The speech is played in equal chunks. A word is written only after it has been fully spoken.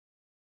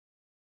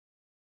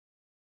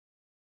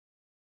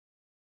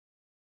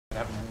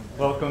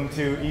Welcome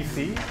to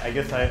EC. I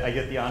guess I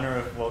get the honor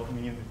of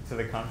welcoming you to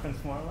the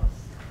conference, more or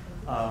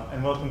less.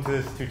 And welcome to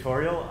this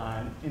tutorial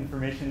on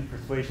information,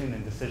 persuasion,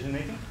 and decision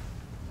making.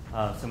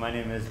 So my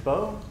name is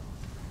Bo,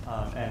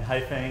 and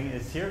Haifeng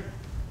is here.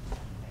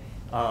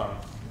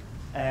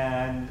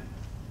 And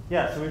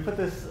yeah, so we put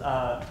this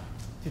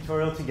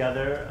tutorial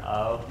together.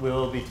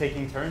 We'll be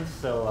taking turns,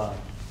 so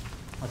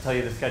I'll tell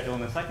you the schedule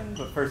in a second.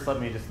 But first, let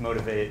me just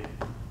motivate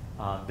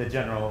the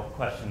general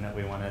question that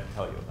we want to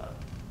tell you about.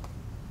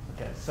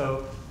 Okay,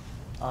 so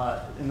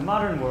in the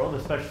modern world,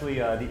 especially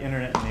the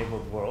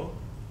internet-enabled world,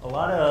 a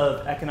lot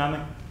of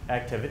economic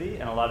activity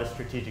and a lot of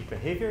strategic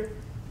behavior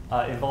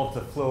involves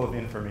the flow of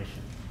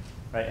information,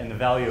 right? And the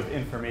value of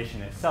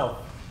information itself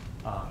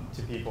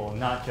to people,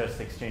 not just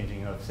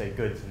exchanging of, say,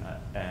 goods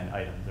and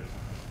items or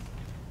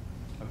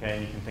something. Okay,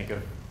 and you can think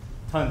of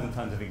tons and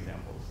tons of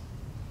examples.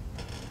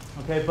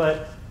 Okay,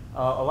 but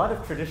a lot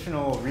of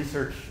traditional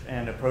research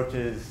and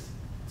approaches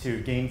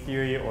to game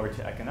theory or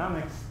to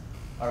economics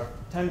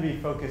tend to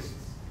be focused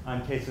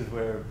on cases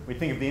where we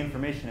think of the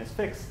information as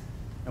fixed,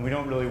 and we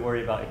don't really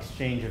worry about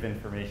exchange of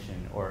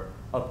information or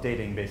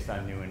updating based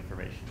on new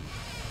information.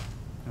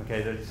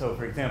 Okay, so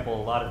for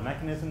example, a lot of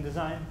mechanism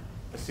design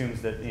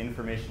assumes that the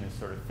information is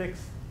sort of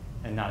fixed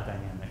and not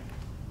dynamic.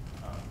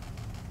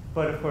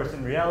 But of course,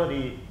 in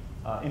reality,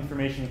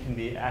 information can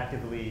be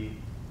actively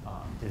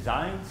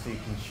designed, so you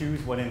can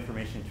choose what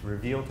information to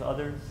reveal to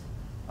others,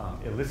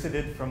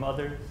 elicited from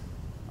others,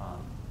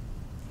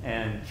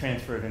 and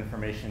transfer of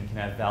information can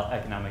have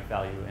economic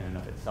value in and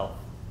of itself,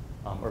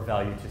 or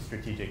value to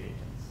strategic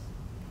agents.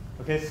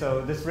 Okay,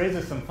 so this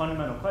raises some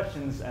fundamental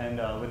questions, and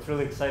what's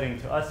really exciting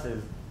to us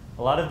is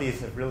a lot of these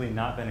have really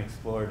not been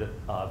explored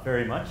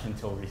very much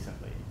until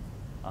recently,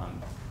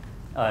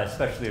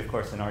 especially, of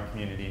course, in our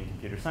community in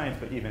computer science,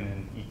 but even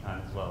in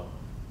econ as well.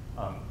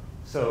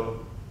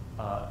 So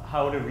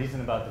how to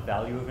reason about the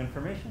value of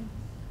information?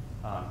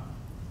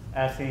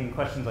 Asking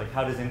questions like,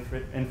 how does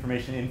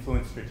information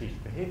influence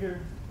strategic behavior?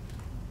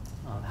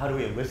 How do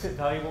we elicit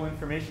valuable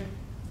information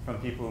from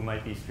people who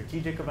might be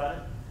strategic about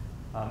it?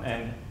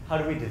 And how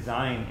do we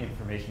design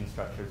information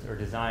structures or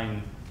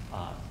design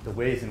the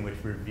ways in which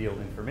we reveal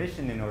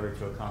information in order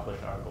to accomplish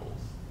our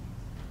goals,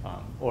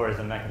 or as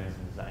a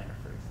mechanism designer,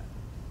 for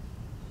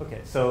example.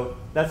 Okay, so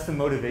that's the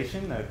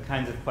motivation, the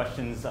kinds of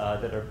questions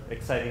that are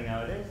exciting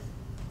nowadays.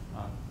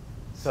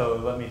 So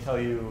let me tell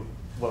you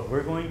what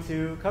we're going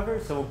to cover.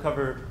 So we'll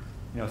cover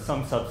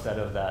some subset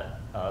of that,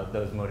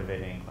 those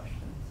motivating questions.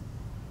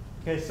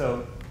 Okay,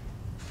 so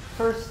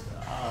first,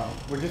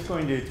 we're just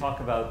going to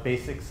talk about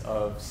basics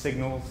of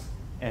signals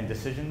and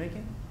decision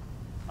making.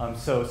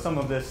 So some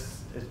of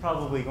this is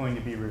probably going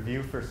to be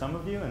review for some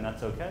of you, and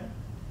that's okay.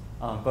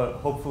 But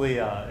hopefully,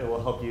 it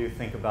will help you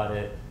think about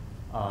it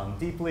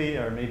deeply,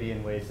 or maybe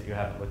in ways that you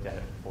haven't looked at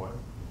it before.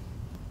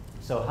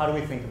 So how do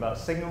we think about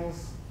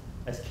signals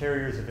as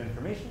carriers of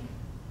information?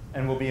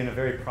 And we'll be in a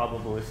very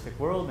probabilistic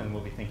world, and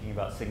we'll be thinking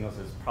about signals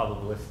as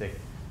probabilistic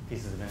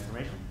pieces of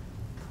information.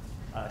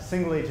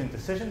 Single agent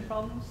decision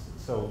problems,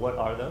 so what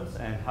are those,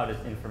 and how does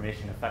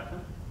information affect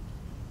them?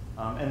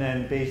 And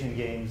then Bayesian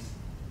games,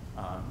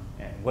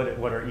 and what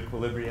are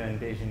equilibria in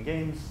Bayesian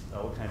games,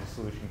 what kinds of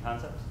solution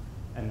concepts,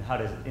 and how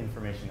does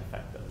information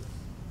affect those?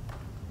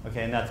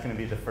 Okay, and that's going to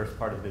be the first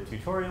part of the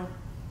tutorial,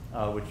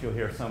 which you'll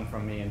hear some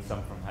from me and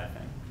some from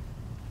Haifeng.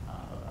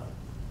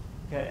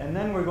 Okay, and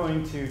then we're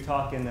going to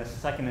talk in the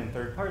second and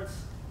third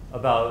parts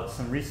about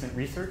some recent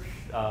research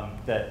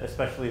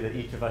especially that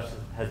each of us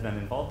has been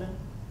involved in,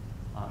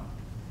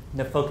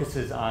 that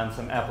focuses on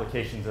some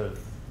applications of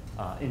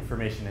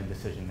information and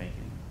decision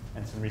making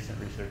and some recent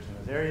research in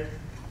those areas.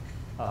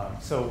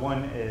 So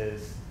one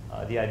is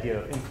the idea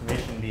of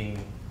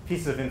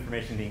pieces of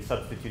information being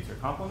substitutes or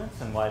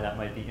complements, and why that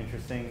might be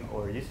interesting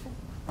or useful.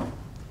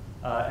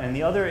 And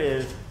the other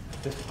is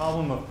this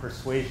problem of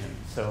persuasion.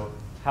 So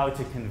how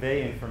to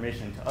convey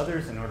information to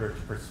others in order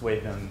to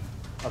persuade them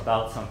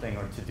about something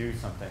or to do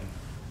something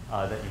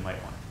that you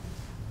might want.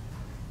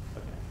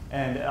 Okay.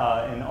 And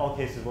in all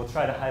cases, we'll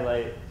try to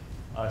highlight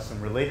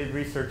some related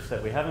research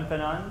that we haven't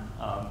been on,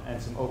 and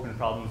some open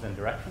problems and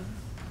directions.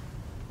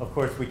 Of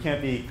course, we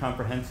can't be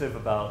comprehensive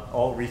about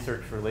all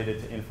research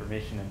related to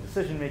information and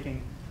decision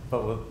making,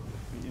 but we'll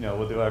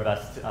do our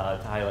best to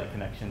highlight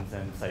connections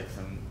and cite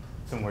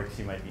some works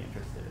you might be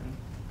interested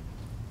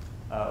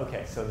in.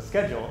 Okay, so the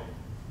schedule.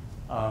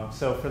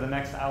 So for the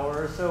next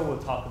hour or so, we'll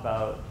talk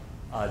about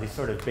these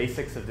sort of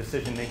basics of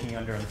decision making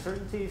under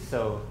uncertainty.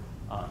 So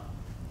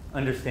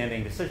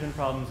understanding decision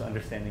problems,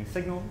 understanding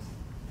signals.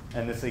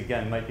 And this,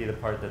 again, might be the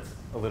part that's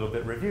a little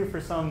bit review for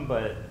some,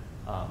 but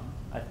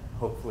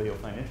hopefully you'll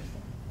find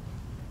interesting.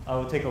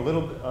 We'll take a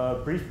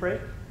little brief break,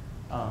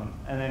 and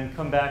then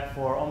come back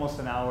for almost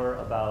an hour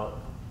about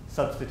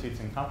substitutes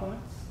and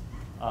complements.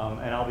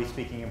 And I'll be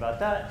speaking about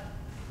that.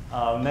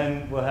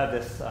 Then we'll have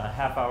this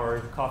half-hour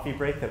coffee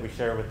break that we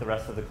share with the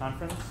rest of the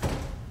conference.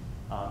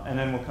 And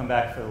then we'll come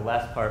back for the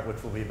last part,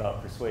 which will be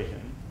about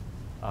persuasion,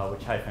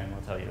 which Haifeng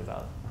will tell you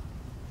about.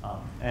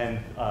 And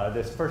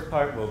this first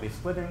part will be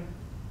splitting.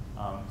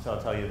 So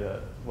I'll tell you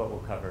what we'll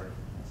cover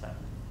in a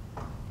second.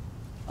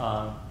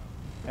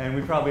 And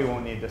we probably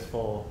won't need this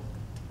full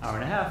hour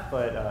and a half,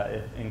 but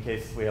if, in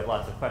case we have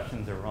lots of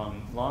questions or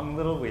run long a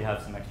little, we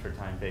have some extra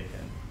time baked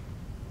in.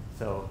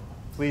 So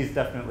please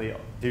definitely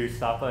do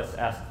stop us,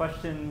 ask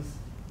questions,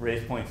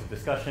 raise points of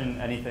discussion,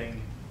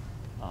 anything.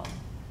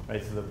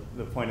 Right, so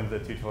the point of the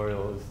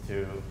tutorial is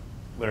to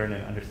learn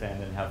and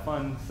understand and have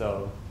fun.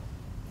 So,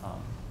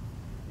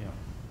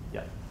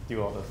 yeah,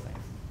 do all those things.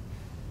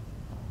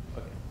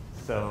 Okay,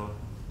 so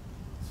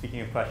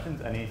speaking of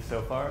questions, any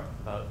so far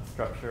about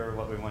structure or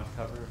what we want to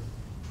cover?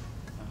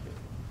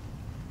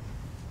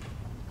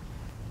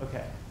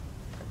 Okay,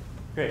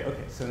 great.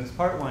 Okay, so in this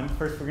part one,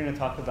 first we're going to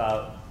talk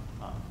about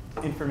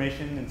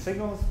information and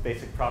signals,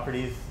 basic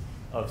properties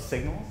of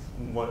signals,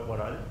 and what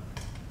are they?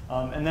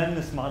 And then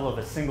this model of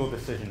a single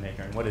decision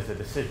maker, and what is a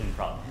decision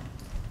problem?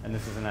 And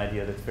this is an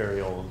idea that's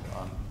very old,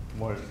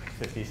 more than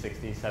 50,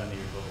 60, 70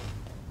 years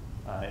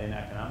old in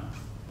economics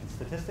and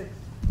statistics.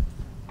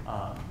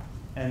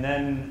 And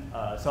then,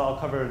 so I'll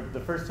cover the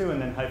first two, and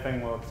then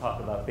Haifeng will talk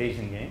about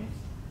Bayesian games.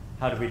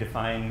 How do we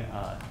define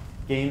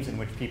games in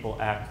which people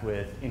act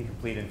with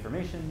incomplete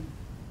information,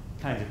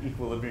 kinds of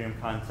equilibrium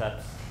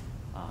concepts,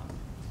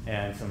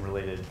 and some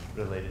related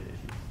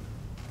issues.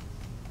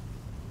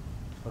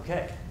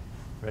 Okay.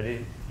 Ready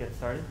to get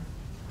started?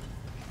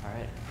 All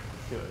right,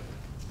 let's do it.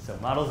 So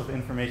models of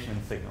information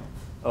and signals.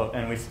 Oh,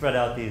 and we spread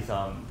out these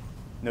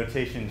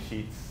notation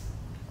sheets,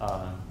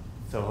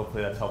 so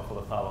hopefully that's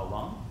helpful to follow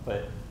along.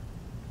 But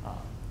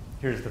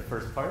here's the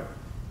first part.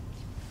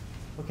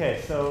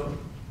 Okay, so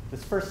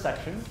this first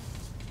section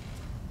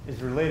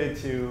is related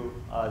to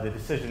the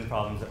decision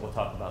problems that we'll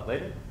talk about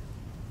later,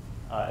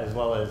 as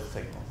well as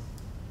signals.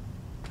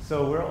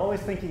 So we're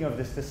always thinking of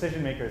this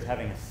decision maker as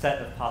having a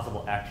set of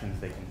possible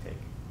actions they can take.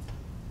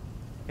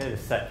 Okay, they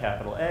set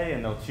capital A,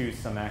 and they'll choose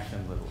some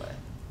action little a.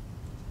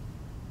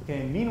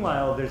 Okay,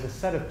 meanwhile, there's a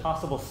set of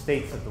possible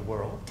states of the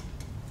world,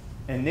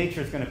 and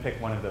nature's going to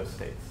pick one of those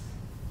states.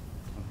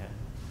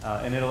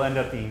 Okay, and it'll end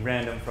up being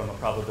random from a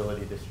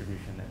probability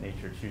distribution that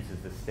nature chooses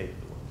the state of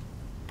the world.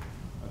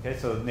 Okay,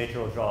 so nature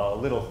will draw a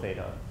little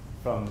theta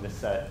from the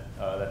set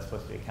that's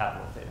supposed to be a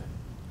capital theta.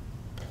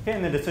 Okay,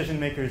 and the decision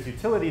maker's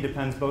utility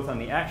depends both on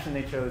the action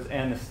they chose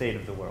and the state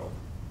of the world.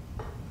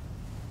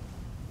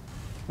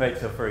 Right,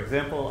 so for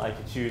example, I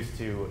could choose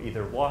to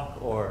either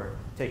walk or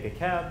take a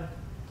cab.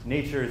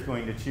 Nature is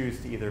going to choose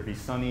to either be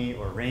sunny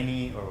or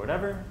rainy or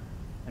whatever,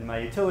 and my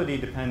utility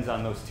depends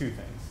on those two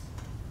things.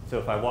 So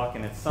if I walk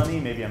and it's sunny,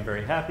 maybe I'm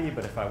very happy,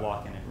 but if I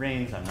walk and it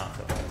rains, I'm not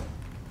so happy.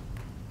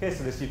 Okay,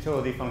 so this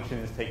utility function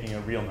is taking a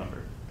real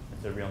number.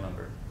 It's a real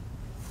number.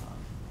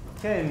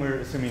 Okay, and we're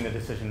assuming the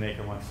decision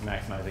maker wants to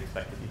maximize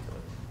expected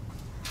utility.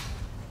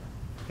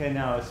 Okay,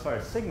 now as far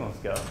as signals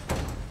go,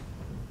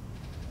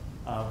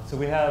 so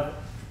we have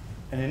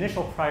an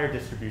initial prior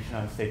distribution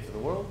on states of the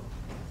world.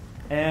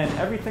 And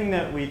everything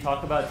that we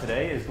talk about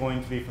today is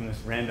going to be from this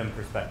random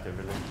perspective,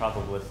 or this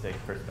probabilistic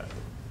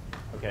perspective.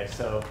 Okay,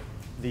 so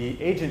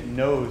the agent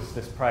knows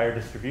this prior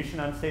distribution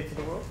on states of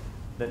the world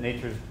that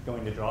nature is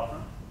going to draw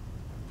from.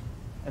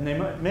 And they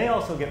may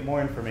also get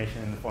more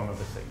information in the form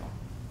of a signal.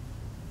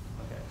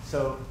 Okay,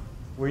 so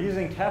we're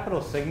using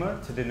capital sigma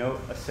to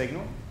denote a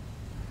signal.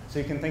 So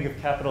you can think of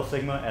capital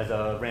sigma as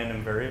a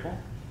random variable.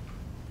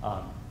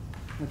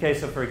 Okay,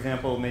 so for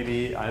example,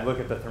 maybe I look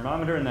at the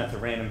thermometer, and that's a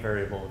random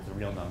variable. It's a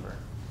real number.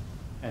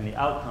 And the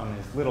outcome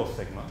is little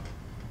sigma.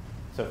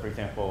 So for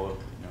example,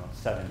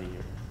 70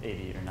 or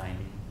 80 or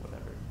 90,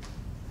 whatever.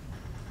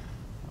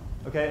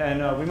 Okay,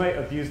 and we might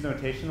abuse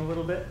notation a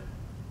little bit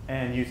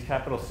and use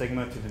capital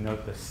sigma to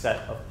denote the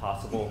set of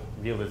possible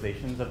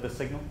realizations of the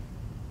signal.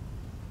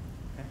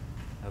 Okay,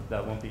 I hope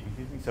that won't be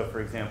confusing. So for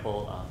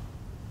example,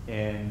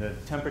 in the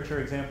temperature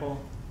example,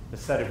 the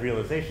set of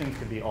realizations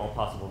could be all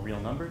possible real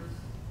numbers.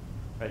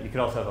 Right? You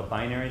could also have a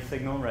binary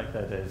signal, right,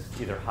 that is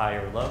either high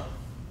or low,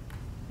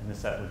 and the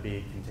set would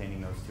be containing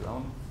those two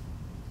elements.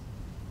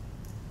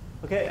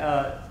 Okay,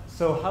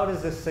 so how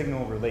does this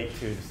signal relate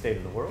to the state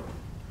of the world?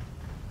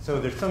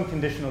 So there's some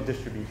conditional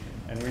distribution,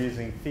 and we're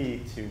using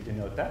phi to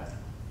denote that.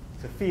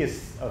 So phi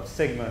is of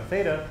sigma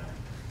theta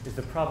is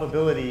the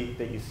probability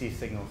that you see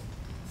signals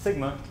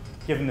sigma,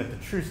 given that the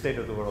true state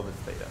of the world is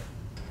theta.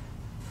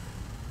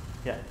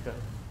 Yeah, go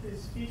ahead.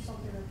 Is phi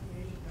something that the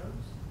agent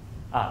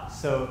knows?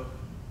 So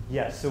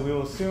yes, so we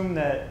will assume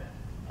that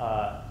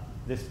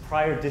this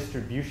prior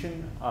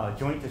distribution,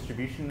 joint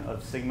distribution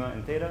of sigma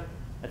and theta,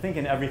 I think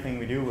in everything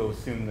we do, we'll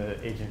assume the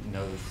agent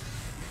knows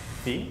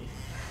phi.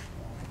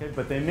 Okay,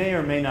 but they may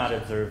or may not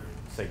observe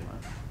sigma,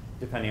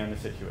 depending on the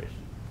situation.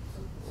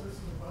 So this is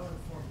a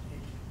well-informed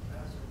agent that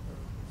has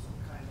some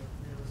kind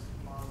of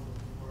realistic model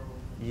of the world.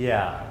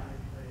 Yeah.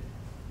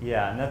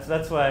 Yeah, and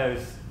that's why I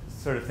was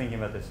sort of thinking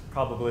about this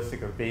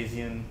probabilistic or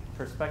Bayesian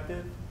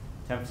perspective.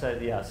 Temp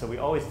said, yeah, so we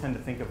always tend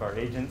to think of our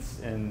agents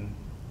in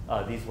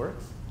these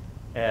works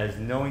as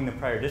knowing the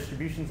prior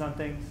distributions on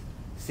things,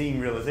 seeing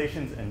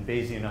realizations, and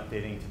Bayesian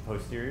updating to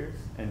posteriors,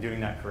 and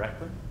doing that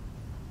correctly.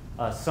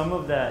 Some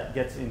of that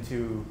gets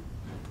into,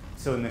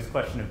 so in this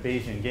question of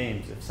Bayesian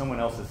games, if someone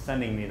else is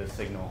sending me the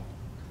signal,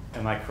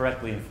 am I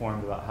correctly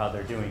informed about how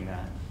they're doing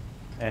that?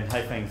 And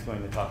Haifeng is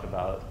going to talk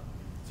about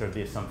sort of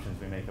the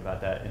assumptions we make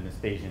about that in this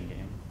Bayesian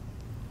game.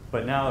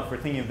 But now if we're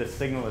thinking of this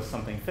signal as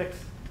something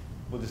fixed,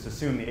 we'll just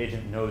assume the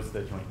agent knows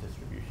the joint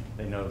distribution.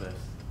 They know this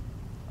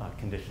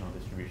conditional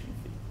distribution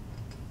phi.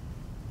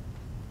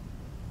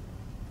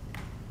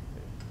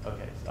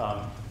 Okay,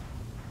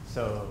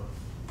 so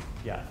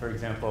yeah, for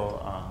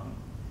example,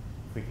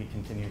 if we could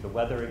continue the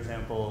weather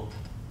example,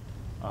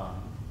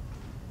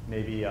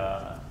 maybe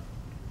I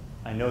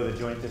know the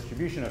joint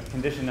distribution of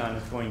conditioned on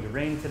it's going to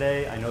rain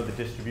today. I know the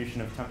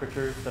distribution of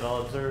temperatures that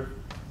I'll observe.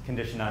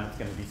 Conditioned on it's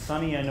going to be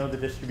sunny. I know the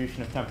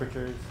distribution of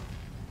temperatures.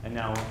 And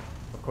now,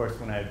 of course,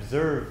 when I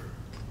observe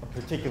a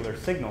particular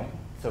signal,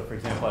 so for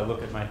example, I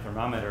look at my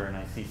thermometer and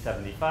I see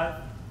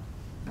 75,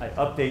 I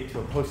update to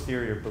a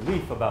posterior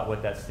belief about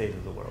what that state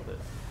of the world is,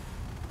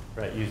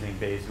 right, using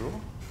Bayes' rule.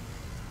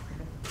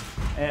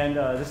 And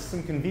this is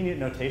some convenient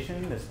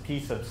notation, this P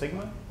sub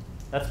sigma.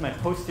 That's my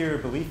posterior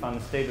belief on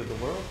the state of the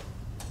world,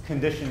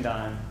 conditioned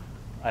on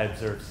I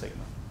observe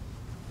sigma.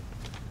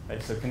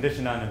 Right, so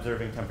conditioned on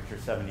observing temperature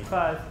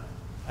 75,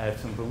 I have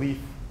some belief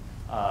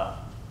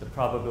the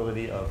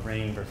probability of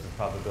rain versus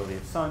probability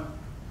of sun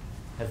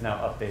has now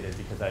updated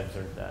because I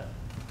observed that.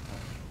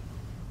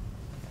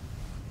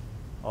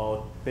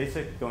 All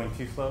basic, going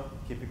too slow,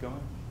 keep it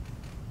going.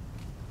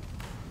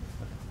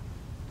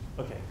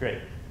 Okay, great.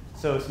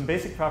 So some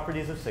basic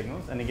properties of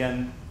signals, and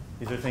again,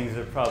 these are things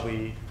that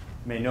probably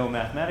may know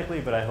mathematically,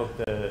 but I hope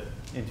the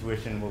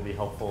intuition will be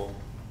helpful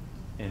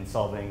in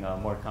solving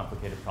more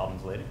complicated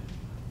problems later.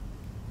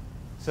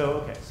 So,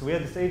 okay, so we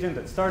had this agent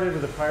that started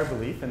with a prior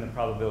belief in the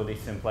probability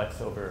simplex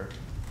over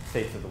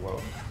states of the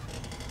world.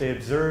 They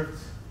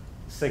observed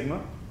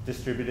sigma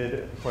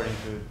distributed according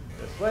to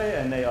this way,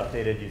 and they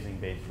updated using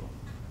Bayes' rule.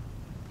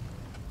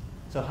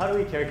 So how do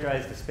we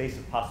characterize the space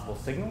of possible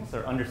signals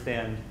or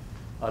understand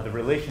the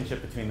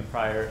relationship between the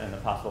prior and the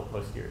possible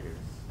posteriors?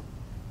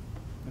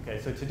 Okay,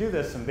 so to do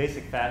this, some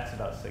basic facts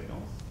about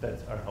signals that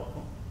are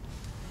helpful.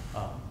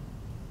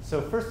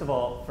 So first of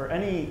all, for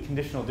any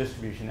conditional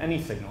distribution,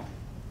 any signal,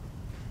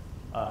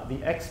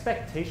 the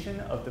expectation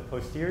of the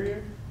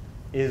posterior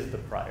is the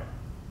prior.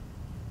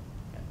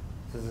 Okay.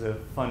 So this is a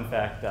fun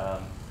fact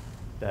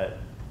that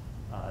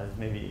is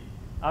maybe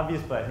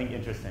obvious, but I think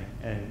interesting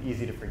and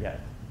easy to forget.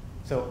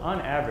 So on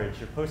average,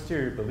 your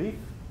posterior belief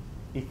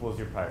equals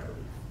your prior belief,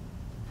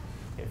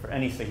 okay, for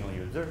any signal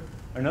you observe.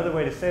 Another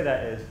way to say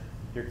that is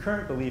your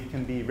current belief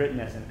can be written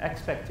as an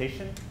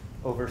expectation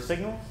over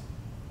signals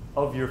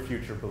of your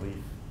future belief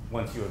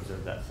once you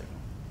observe that signal.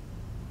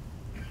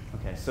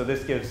 Okay, so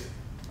this gives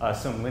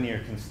some linear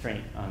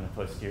constraint on the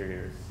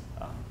posteriors,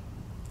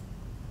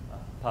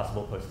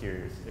 possible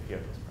posteriors if you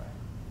have this prior.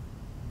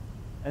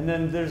 And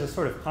then there's a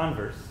sort of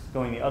converse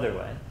going the other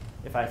way.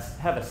 If I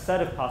have a set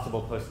of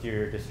possible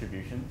posterior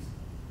distributions,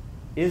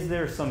 is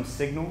there some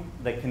signal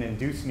that can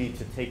induce me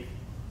to take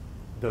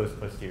those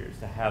posteriors,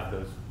 to have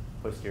those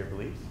posterior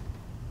beliefs?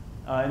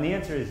 And the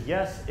answer is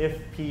yes,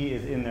 if P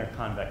is in their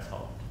convex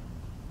hull.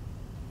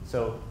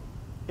 So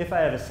if I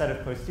have a set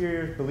of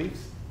posterior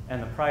beliefs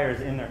and the prior is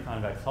in their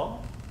convex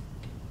hull,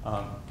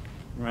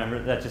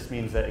 remember, that just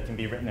means that it can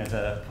be written as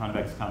a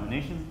convex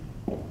combination.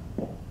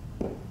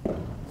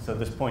 So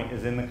this point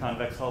is in the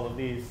convex hull of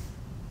these.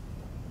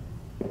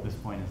 This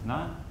point is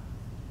not.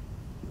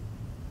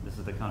 This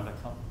is the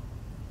convex hull.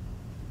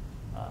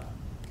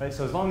 Right,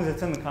 so as long as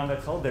it's in the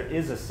convex hull, there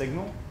is a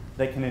signal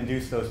that can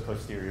induce those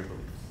posterior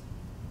beliefs.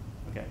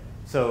 Okay,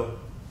 so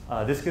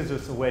this gives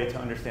us a way to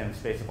understand the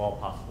space of all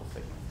possible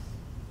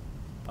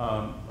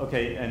signals.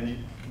 Okay, and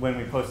when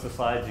we post the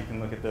slides, you can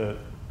look at the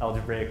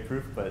algebraic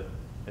proof, but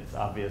it's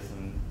obvious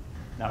and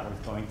not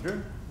worth going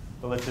through.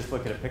 But let's just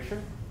look at a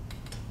picture.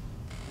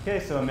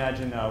 Okay, so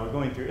imagine we're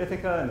going through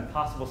Ithaca, and the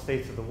possible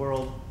states of the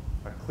world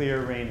are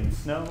clear, rain, and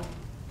snow.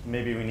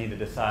 Maybe we need to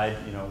decide,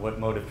 what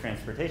mode of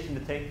transportation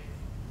to take.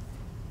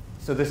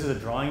 So this is a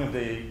drawing of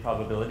the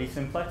probability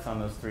simplex on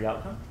those three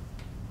outcomes.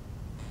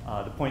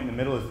 The point in the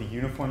middle is the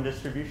uniform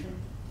distribution.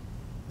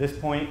 This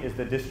point is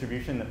the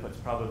distribution that puts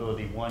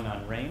probability 1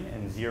 on rain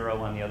and 0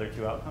 on the other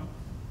two outcomes,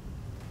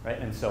 right?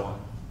 And so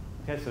on.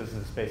 Okay, so this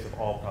is the space of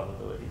all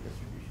probability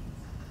distributions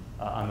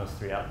on those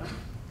three outcomes.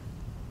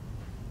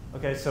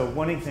 Okay, so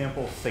one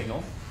example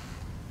signal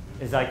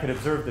is I could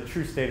observe the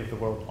true state of the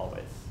world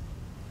always.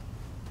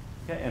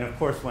 Okay, and of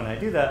course, when I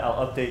do that,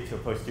 I'll update to a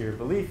posterior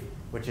belief,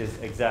 which is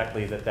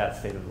exactly that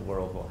state of the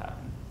world will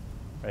happen.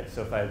 Right?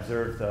 So if I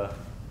observe the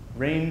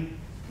rain,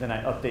 then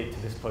I update to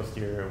this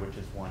posterior, which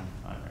is 1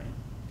 on rain.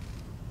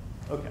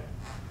 Okay,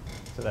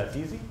 so that's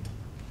easy.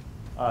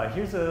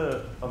 Here's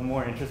a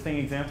more interesting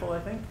example, I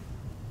think.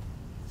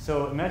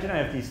 So imagine I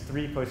have these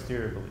three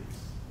posterior beliefs.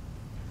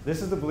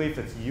 This is the belief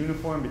that's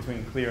uniform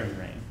between clear and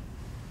rain.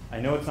 I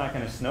know it's not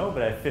going to snow,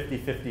 but I have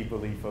 50-50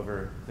 belief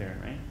over clear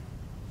and rain.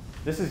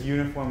 This is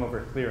uniform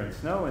over clear and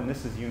snow, and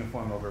this is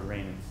uniform over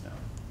rain and snow.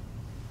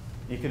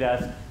 You could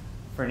ask,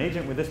 for an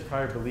agent with this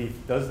prior belief,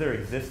 does there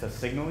exist a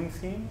signaling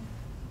scheme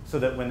so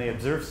that when they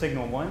observe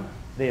signal 1,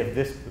 they have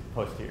this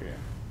posterior?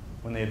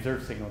 When they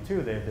observe signal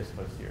 2, they have this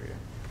posterior.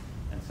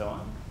 and so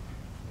on.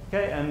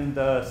 Okay, and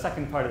the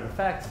second part of the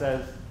fact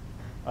says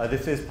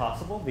this is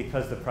possible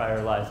because the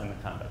prior lies in the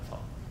convex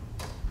hull.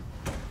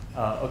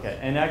 Okay,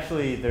 and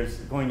actually there's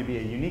going to be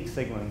a unique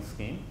signaling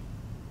scheme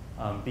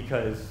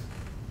because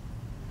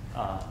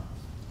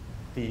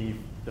the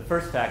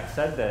first fact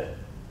said that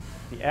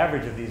the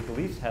average of these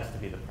beliefs has to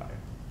be the prior.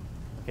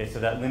 Okay, so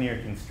that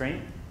linear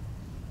constraint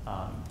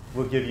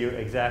will give you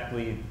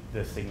exactly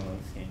the signaling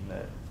scheme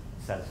that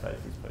satisfies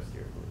these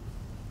posterior beliefs.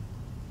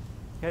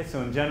 Okay,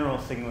 so in general,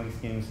 signaling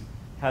schemes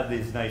have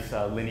these nice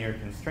linear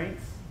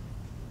constraints.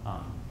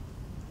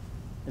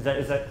 Is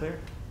that clear?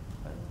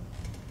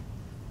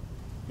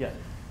 Yeah.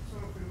 So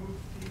if we move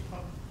P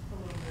up a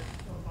little bit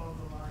above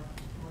the line,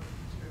 what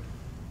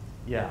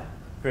do? Yeah,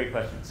 great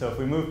question. So if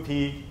we move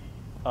P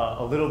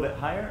a little bit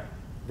higher,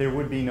 there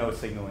would be no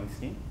signaling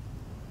scheme.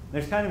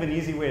 There's kind of an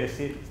easy way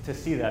to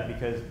see that,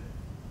 because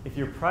if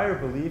your prior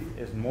belief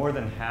is more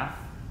than half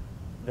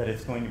that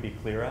it's going to be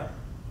clear at,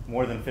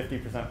 more than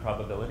 50%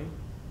 probability,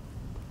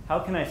 how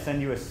can I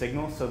send you a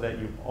signal so that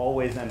you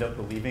always end up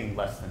believing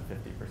less than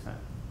 50%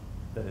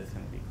 that it's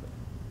going to be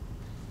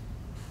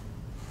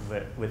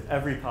clear? With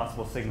every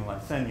possible signal I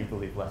send, you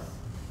believe less.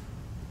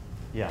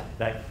 Yeah,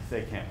 that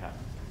can't happen.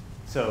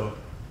 So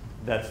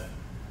that's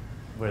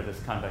where this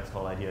convex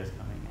hull idea is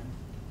coming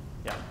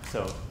in. Yeah,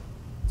 so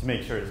to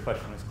make sure this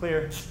question was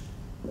clear,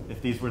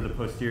 if these were the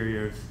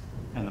posteriors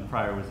and the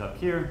prior was up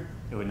here,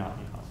 it would not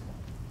be possible.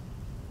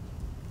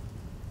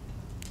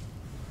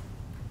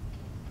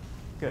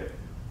 Good.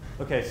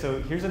 Okay,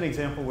 so here's an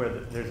example where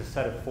there's a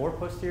set of 4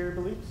 posterior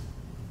beliefs.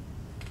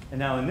 And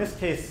now in this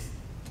case,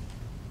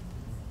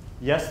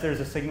 yes,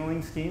 there's a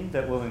signaling scheme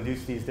that will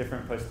induce these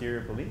different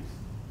posterior beliefs.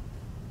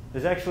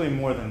 There's actually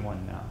more than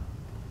one now,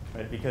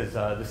 right? Because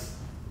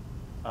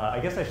I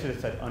guess I should have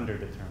said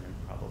underdetermined,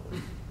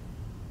 probably.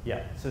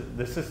 Yeah, so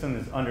the system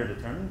is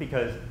underdetermined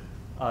because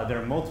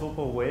there are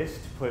multiple ways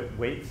to put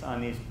weights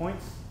on these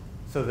points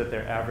so that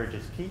their average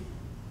is p.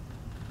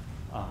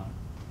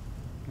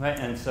 Right,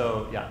 and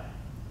so, yeah.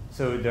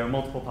 So there are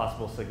multiple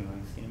possible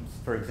signaling schemes.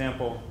 For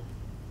example,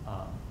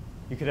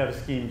 you could have a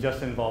scheme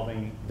just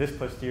involving this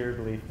posterior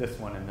belief, this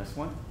one, and this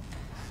one,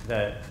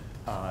 that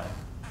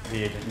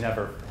the agent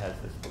never has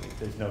this belief.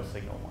 There's no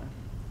signal one.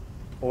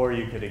 Or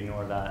you could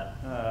ignore that.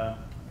 I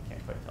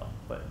can't quite tell,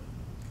 but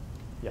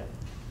yeah. If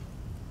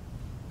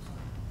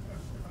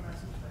I'm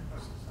asking that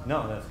question.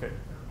 No, that's great.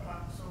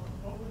 So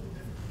what would the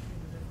difference between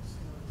the different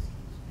signaling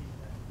schemes be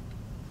then?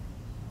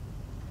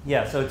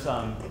 Yeah, so it's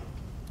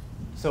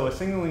so a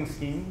signaling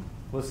scheme,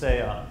 we'll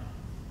say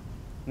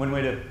one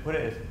way to put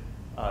it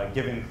is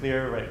given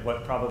clear, right,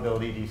 what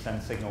probability do you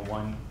send signal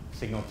 1,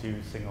 signal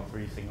 2, signal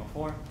 3, signal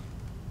 4?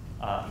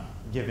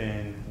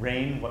 Given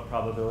rain, what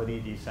probability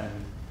do you send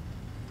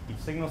each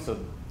signal? So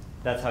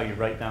that's how you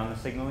write down the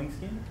signaling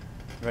scheme.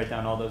 You write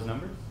down all those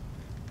numbers.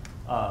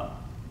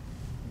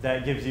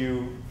 That gives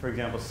you, for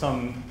example,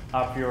 some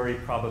a priori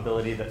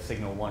probability that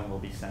signal 1 will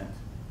be sent,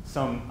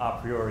 some a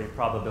priori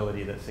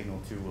probability that signal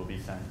 2 will be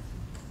sent,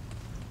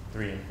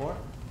 3 and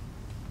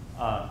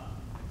 4.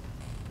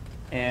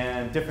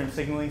 And different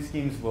signaling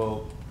schemes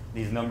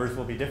these numbers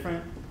will be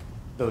different.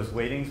 Those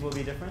weightings will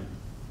be different.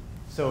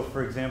 So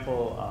for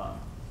example,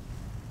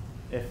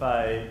 if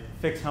I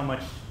fix how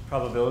much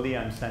probability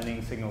I'm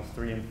sending signals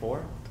 3 and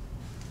 4,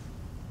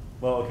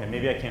 well, okay,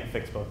 maybe I can't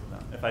fix both of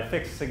them. If I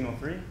fix signal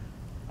 3,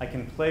 I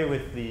can play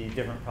with the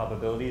different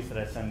probabilities that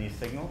I send these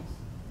signals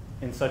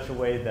in such a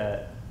way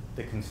that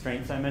the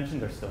constraints I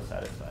mentioned are still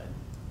satisfied.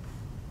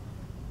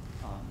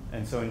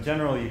 And so in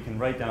general, you can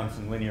write down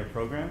some linear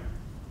program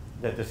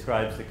that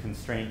describes the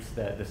constraints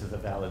that this is a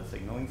valid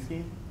signaling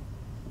scheme.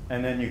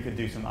 And then you could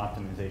do some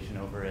optimization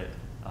over it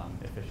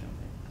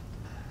efficiently,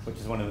 which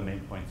is one of the main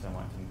points I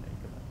want to make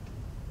about it.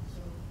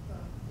 So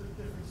the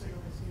different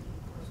signaling schemes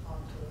would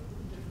correspond to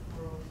different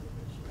worlds in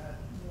which you had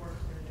more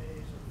clear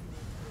days or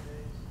fewer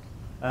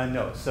clear days?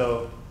 No,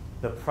 so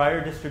the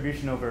prior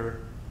distribution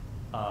over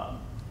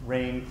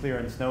rain, clear,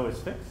 and snow is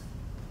fixed.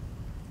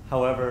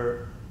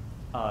 However,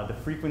 the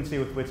frequency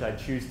with which I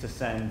choose to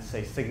send,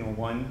 say, signal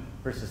 1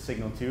 versus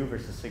signal 2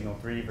 versus signal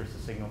 3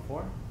 versus signal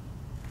 4,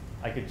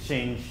 I could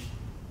change.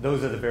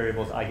 Those are the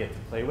variables I get to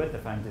play with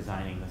if I'm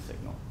designing the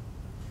signal.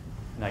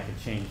 And I could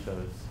change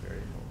those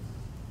variables.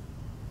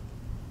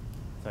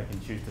 So I can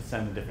choose to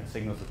send the different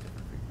signals with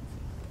different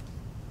frequencies.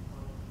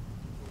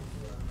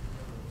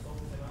 So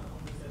can I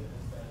understand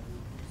that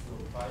so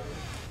prior, you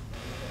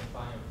can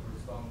find a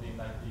corresponding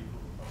likelihood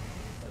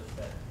such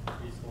that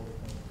these 4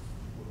 points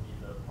would be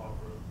the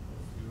proper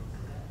posterior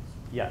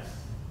beliefs? Yes.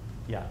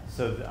 Yeah.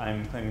 So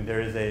I'm claiming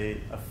there is a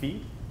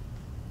fee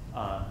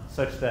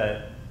such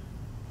that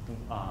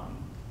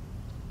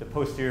the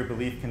posterior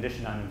belief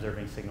condition on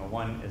observing signal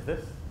 1 is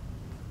this.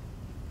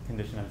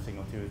 Condition on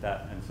signal 2 is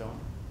that, and so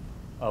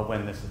on,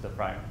 when this is the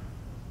prior.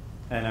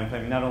 And I'm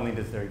claiming not only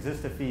does there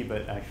exist a fee,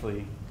 but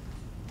actually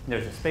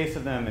there's a space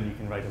of them, and you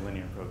can write a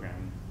linear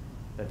program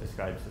that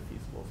describes the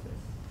feasible space.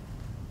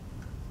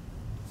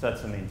 So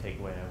that's the main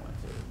takeaway I want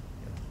to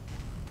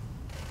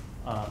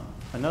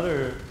give.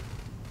 Another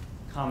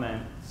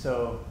comment,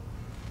 so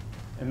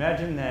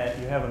imagine that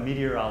you have a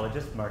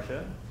meteorologist,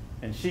 Marcia,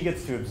 and she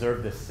gets to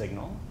observe this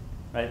signal,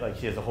 right? Like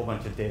she has a whole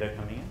bunch of data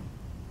coming in.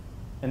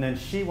 And then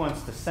she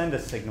wants to send a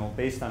signal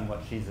based on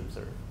what she's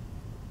observed.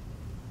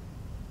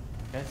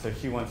 Okay, so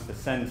she wants to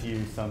send to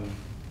you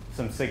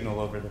some signal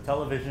over the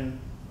television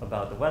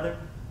about the weather,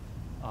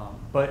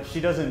 but she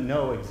doesn't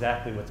know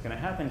exactly what's going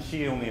to happen.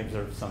 She only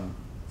observes some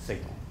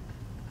signal.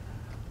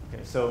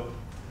 Okay, so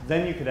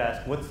then you could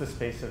ask, what's the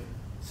space of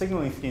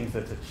signaling schemes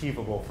that's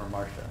achievable for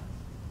Marcia?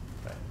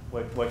 Right?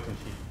 What can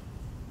she do?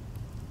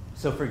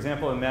 So for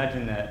example,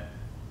 imagine that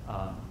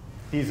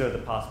these are the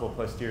possible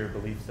posterior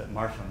beliefs that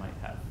Marcia might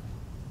have.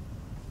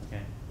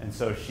 Okay? And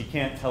so she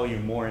can't tell you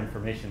more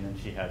information than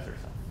she has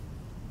herself.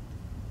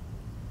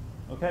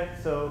 Okay,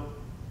 so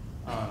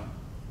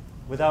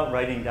without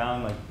writing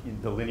down like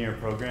the linear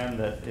program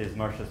that is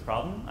Marcia's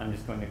problem, I'm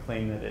just going to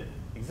claim that it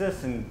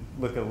exists and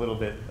look a little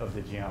bit of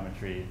the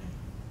geometry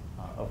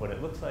of what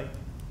it looks like.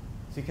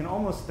 So you can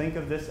almost think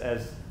of this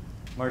as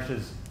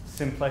Marcia's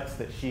simplex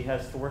that she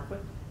has to work with.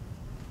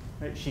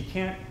 Right? She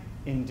can't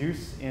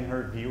induce in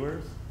her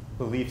viewers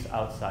beliefs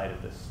outside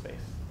of this space.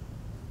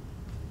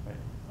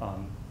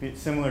 Right?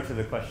 Similar to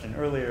the question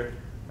earlier,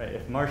 right?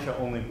 If Marcia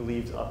only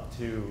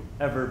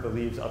ever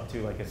believes up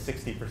to like a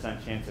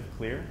 60% chance of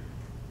clear,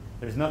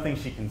 there's nothing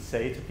she can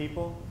say to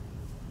people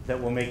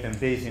that will make them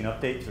Bayesian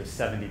update to a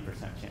 70%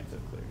 chance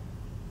of clear.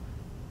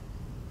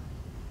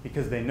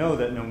 Because they know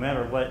that no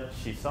matter what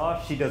she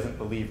saw, she doesn't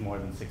believe more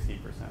than 60%.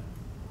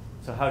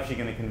 So how is she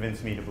going to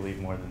convince me to believe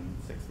more than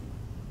 60?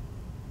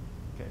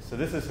 Okay, so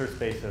this is her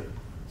space of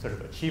sort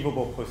of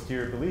achievable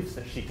posterior beliefs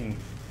that she can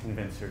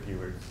convince her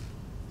viewers.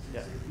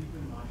 Yeah. So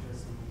people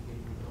Marcia's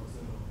communicating with also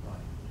know phi.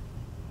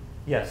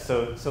 Yes,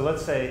 so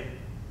let's say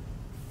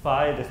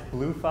phi, this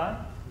blue phi,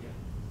 Yeah.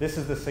 this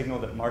is the signal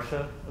that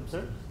Marcia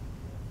observes.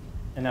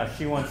 And now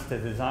she wants to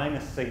design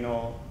a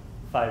signal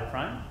phi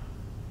prime,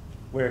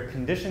 where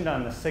conditioned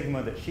on the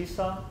sigma that she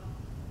saw,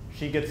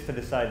 she gets to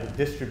decide the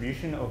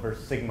distribution over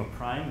sigma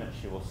prime that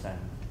she will send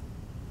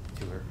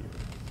to her viewers.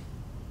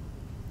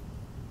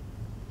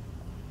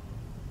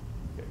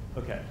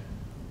 Okay.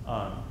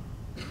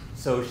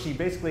 So she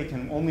basically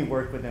can only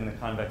work within the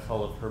convex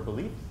hull of her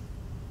beliefs.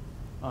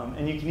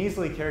 And you can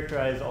easily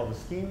characterize all the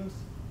schemes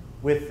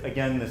with,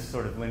 again, this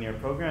sort of linear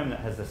program that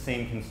has the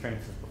same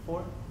constraints as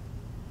before.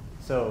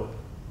 So,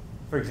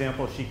 for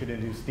example, she could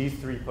induce these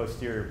three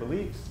posterior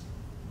beliefs.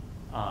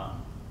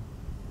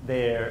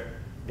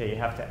 They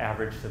have to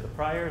average to the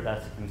prior,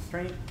 that's a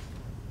constraint.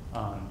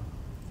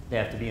 They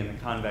have to be in the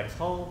convex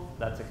hull,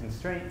 that's a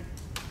constraint.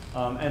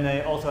 And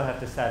they also have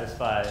to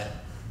satisfy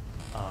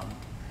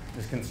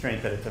this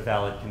constraint that it's a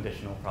valid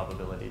conditional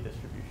probability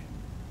distribution.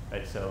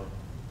 Right? So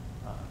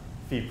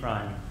phi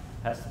prime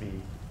has to be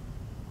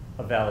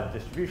a valid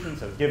distribution.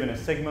 So given a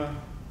sigma,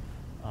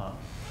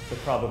 the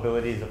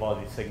probabilities of all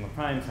these sigma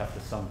primes have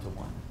to sum to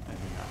 1 and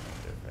be not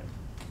negative.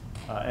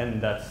 Right?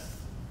 And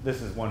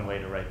this is one way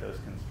to write those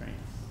constraints.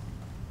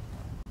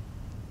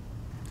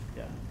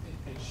 Yeah.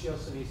 And she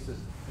also needs to,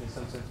 in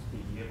some sense,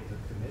 be able to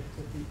commit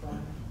to phi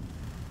prime?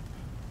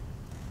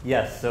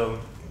 Yes, so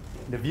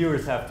the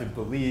viewers have to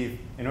believe,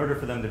 in order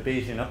for them to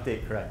Bayesian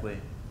update correctly,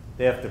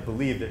 they have to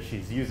believe that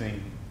she's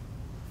using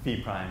phi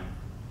prime.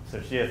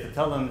 So she has to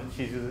tell them that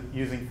she's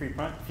using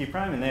phi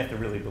prime, and they have to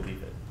really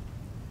believe it.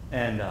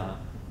 And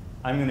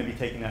I'm going to be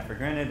taking that for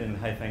granted, and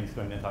Haifeng is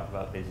going to talk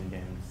about Bayesian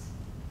games.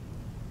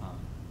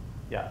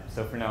 Yeah,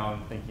 so for now,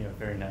 I'm thinking of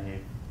very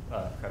naive,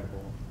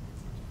 credible.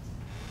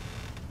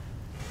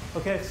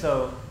 Okay,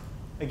 so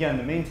again,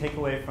 the main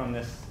takeaway from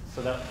this,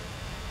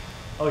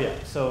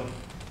 so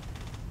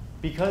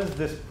because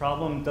this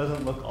problem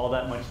doesn't look all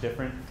that much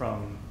different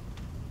from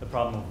the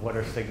problem of what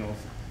our signals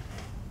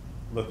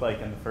look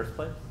like in the first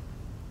place,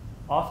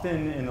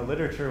 often in the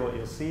literature what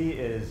you'll see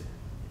is,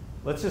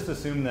 let's just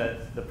assume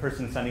that the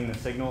person sending the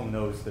signal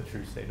knows the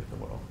true state of the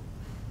world.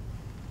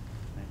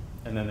 Right?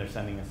 And then they're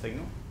sending a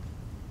signal.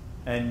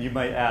 And you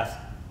might ask,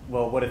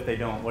 well, what if they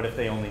don't? What if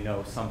they only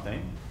know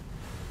something?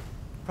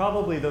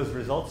 Probably those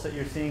results that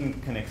you're seeing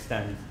can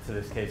extend to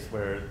this case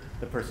where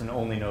the person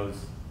only knows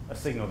a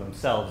signal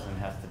themselves and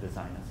has to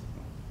design a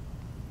signal.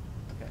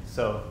 Okay,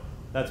 so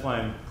that's why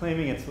I'm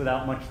claiming it's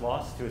without much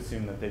loss to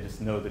assume that they just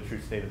know the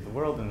true state of the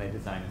world and they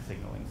design a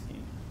signaling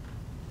scheme.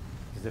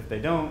 Because if they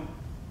don't,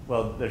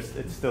 well,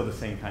 it's still the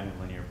same kind of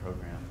linear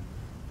program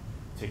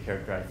to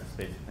characterize the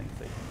space of things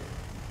they can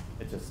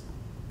do. It just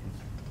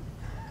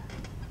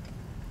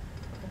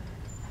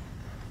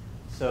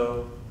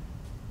So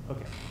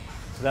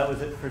that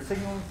was it for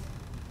signals.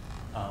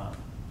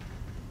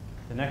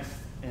 In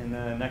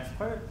the next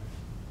part.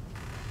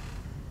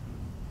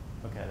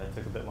 Okay, that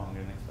took a bit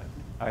longer than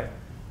expected. All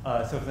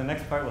right. So for the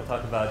next part, we'll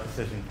talk about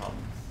decision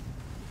problems.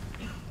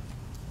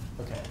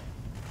 Okay.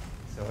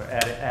 So we're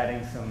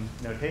adding some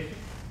notation.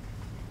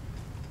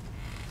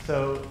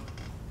 So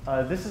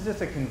this is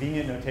just a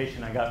convenient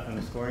notation I got from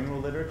the scoring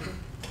rule literature.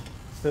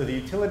 So the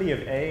utility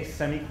of A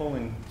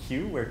semicolon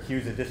Q, where Q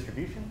is a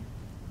distribution,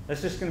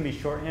 that's just going to be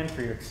shorthand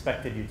for your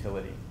expected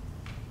utility.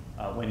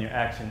 When your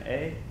action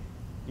A,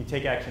 you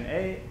take action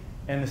A,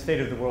 and the state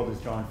of the world is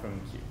drawn from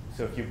Q.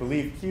 So if you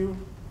believe Q,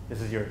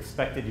 this is your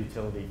expected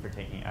utility for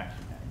taking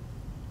action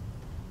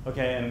A.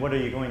 Okay, and what are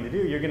you going to do?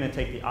 You're going to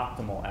take the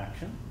optimal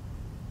action.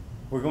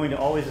 We're going to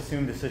always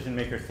assume decision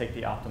makers take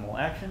the optimal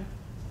action.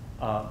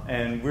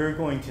 And we're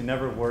going to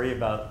never worry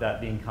about that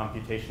being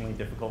computationally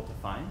difficult to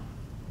find.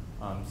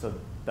 So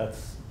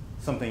that's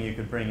something you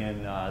could bring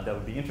in that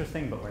would be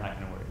interesting, but we're not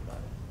going to worry about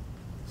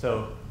it.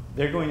 So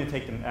they're going to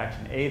take the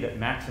action A that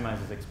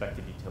maximizes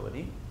expected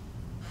utility.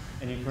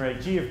 And you can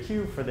write G of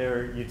Q for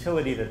their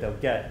utility that they'll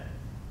get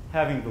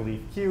having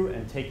believed Q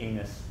and taking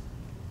this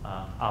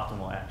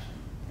optimal action.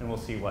 And we'll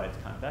see why it's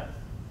convex.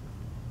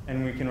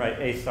 And we can write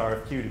A star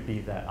of Q to be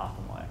that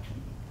optimal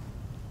action.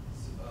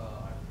 So,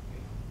 I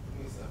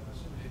think it's a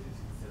question related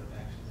to the set of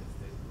actions that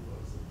states of the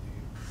world. So do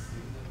you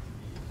assume them to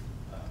be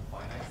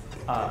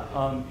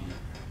finite?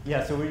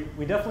 Yeah, so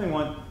we definitely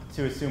want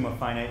to assume a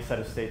finite set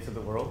of states of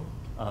the world.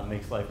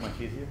 Makes life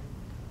much easier.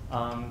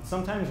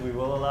 Sometimes we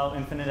will allow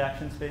infinite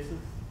action spaces.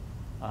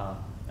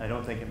 I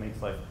don't think it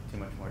makes life too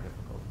much more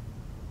difficult.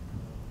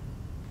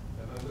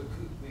 But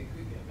we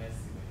could get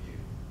messy when you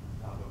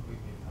talk about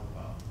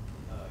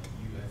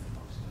U as a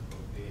function of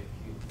both A and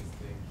Q, because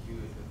then Q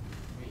is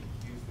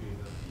really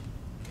going to be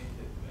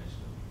infinite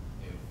dimensional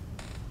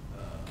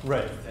if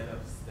right. the set of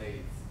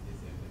states is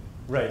infinite.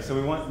 Right, so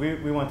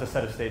we want the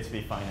set of states to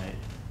be finite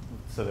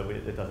so that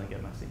it doesn't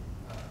get messy.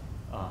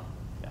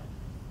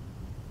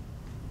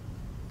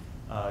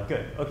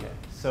 Good, okay.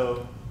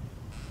 So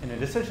in a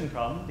decision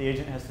problem, the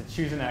agent has to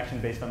choose an action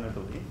based on their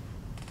belief.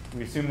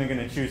 We assume they're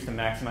going to choose to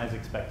maximize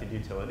expected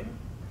utility.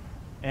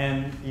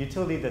 And the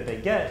utility that they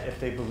get if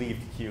they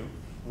believed Q,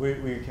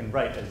 we can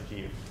write as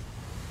G.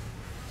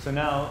 So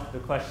now the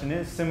question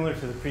is, similar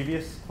to the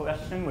previous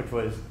question, which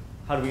was,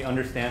 how do we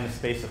understand the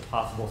space of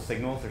possible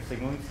signals or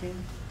signaling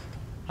schemes?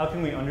 How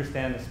can we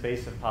understand the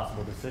space of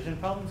possible decision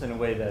problems in a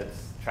way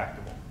that's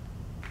tractable?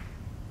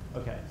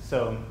 Okay,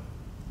 so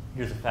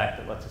here's a fact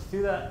that lets us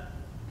do that.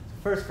 So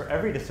first, for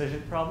every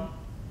decision problem,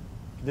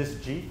 this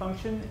G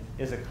function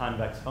is a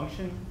convex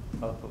function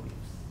of beliefs.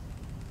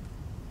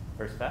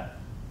 First fact.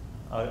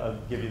 I'll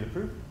give you the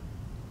proof.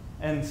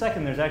 And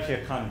second, there's actually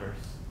a converse.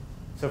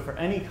 So for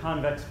any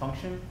convex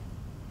function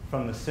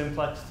from the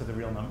simplex to the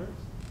real numbers,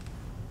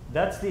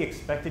 that's the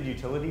expected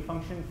utility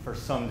function for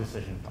some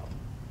decision problem.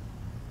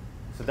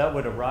 So that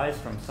would arise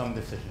from some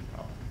decision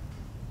problem.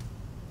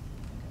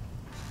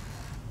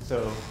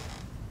 So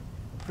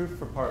proof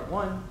for part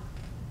one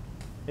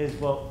is,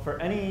 well, for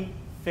any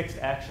fixed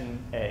action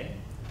A,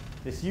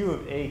 this U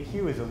of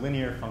AQ is a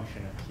linear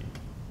function of Q,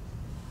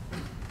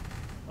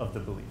 of the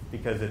belief,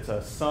 because it's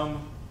a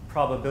sum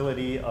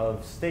probability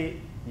of state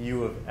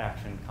U of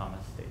action comma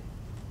state.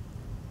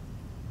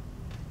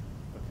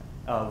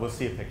 Okay. We'll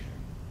see a picture.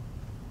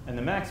 And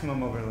the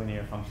maximum over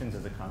linear functions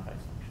is a convex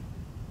function.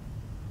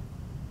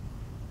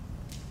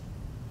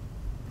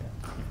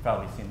 Okay. You've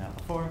probably seen that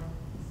before.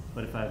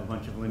 But if I have a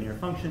bunch of linear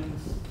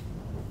functions,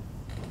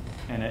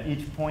 and at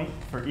each point,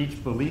 for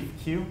each belief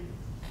Q,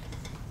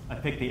 I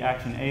pick the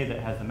action A that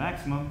has the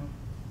maximum,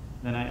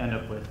 then I end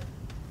up with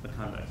a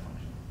convex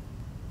function.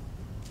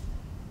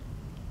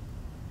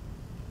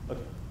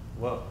 Okay.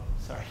 Whoa,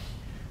 sorry.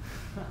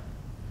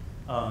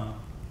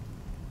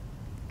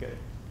 Good.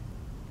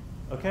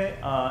 Okay,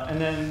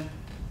 and then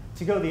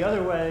to go the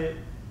other way,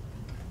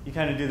 you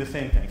kind of do the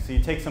same thing. So you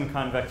take some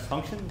convex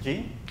function,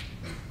 G.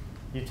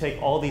 You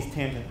take all these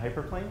tangent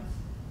hyperplanes.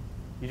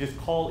 You just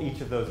call each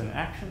of those an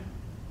action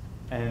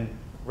and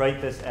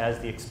write this as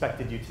the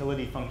expected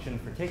utility function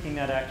for taking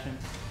that action.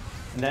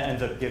 And that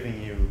ends up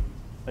giving you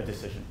a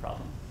decision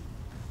problem.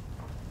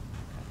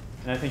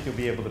 And I think you'll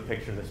be able to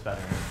picture this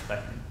better in a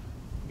second.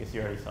 I guess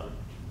you already saw the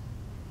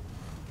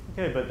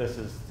picture. Okay, but this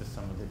is just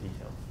some of the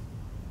details.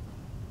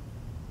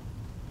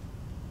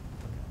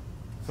 Okay.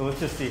 So let's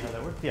just see how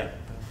that works. Yeah?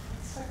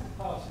 The second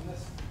part,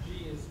 unless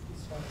G is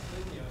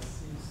piecewise linear,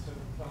 seems to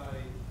imply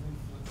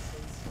infinite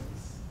state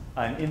space.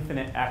 An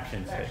infinite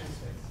action space. Action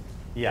space.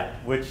 Yeah,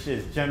 which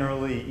is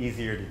generally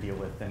easier to deal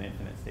with than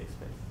infinite state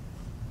space.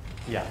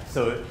 Yeah,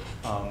 so,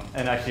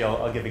 and actually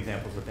I'll give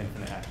examples with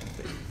infinite action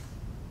spaces.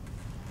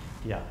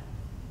 Yeah.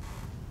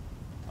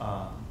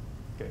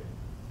 Good.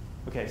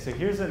 Okay, so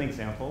here's an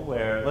example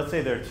where, let's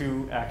say there are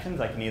two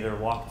actions. I can either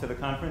walk to the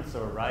conference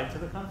or ride to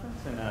the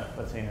conference, in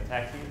let's say in a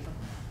taxi or something.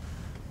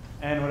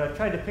 And what I've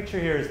tried to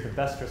picture here is the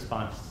best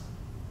response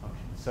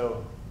function.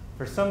 So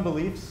for some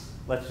beliefs,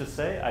 let's just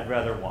say I'd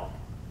rather walk.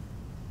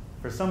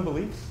 For some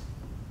beliefs,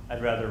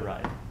 I'd rather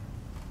ride.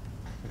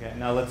 Okay,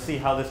 now let's see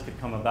how this could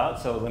come about.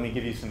 So let me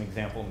give you some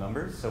example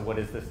numbers. So what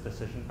is this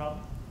decision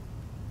problem?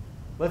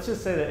 Let's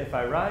just say that if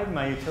I ride,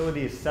 my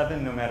utility is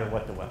 7 no matter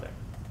what the weather.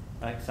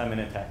 Right? Because I'm in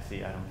a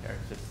taxi, I don't care.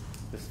 It's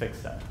just this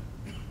fixed 7.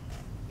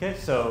 Okay,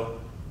 so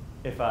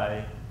if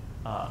I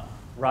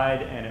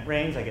ride and it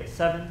rains, I get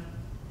 7.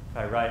 If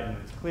I ride and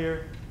it's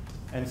clear.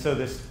 And so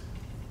this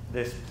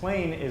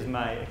plane is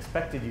my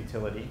expected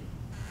utility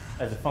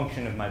as a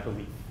function of my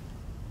belief.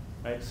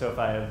 Right? So if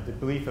I have the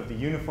belief of the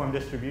uniform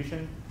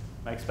distribution,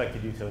 my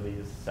expected utility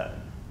is 7.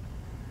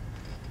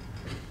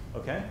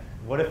 Okay?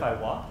 What if I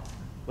walk?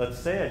 let's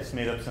say I just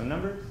made up some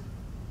numbers.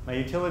 My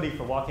utility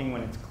for walking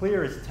when it's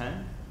clear is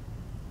 10.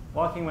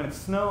 Walking when it's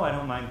snow, I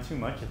don't mind too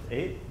much, it's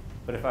 8.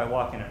 But if I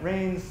walk and it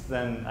rains,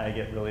 then I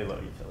get really low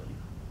utility.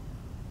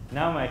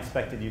 Now my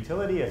expected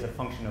utility as a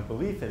function of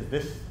belief is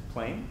this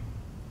plane.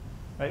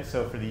 Right?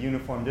 So for the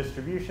uniform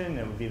distribution,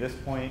 it would be this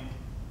point,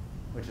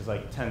 which is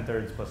like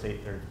 10/3 plus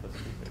 8/3 plus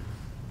 2/3.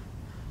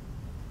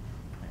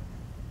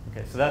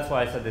 Okay, so that's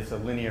why I said it's a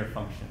linear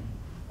function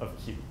of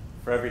Q.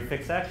 For every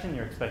fixed action,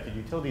 your expected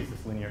utility is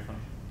this linear function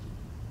of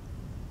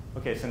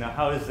Q. Okay, so now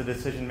how is the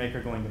decision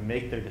maker going to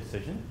make their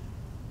decision?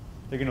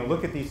 They're going to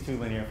look at these two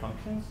linear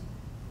functions,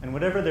 and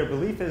whatever their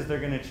belief is, they're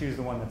going to choose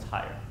the one that's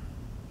higher.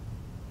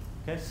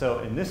 Okay, so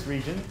in this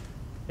region,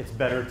 it's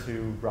better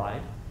to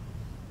ride.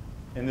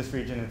 In this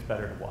region, it's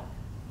better to walk.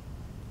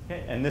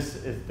 Okay, and this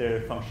is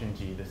their function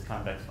G, this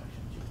convex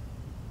function G.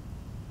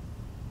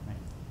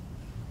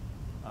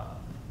 Right.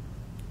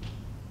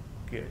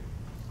 Good.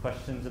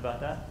 Questions about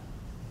that?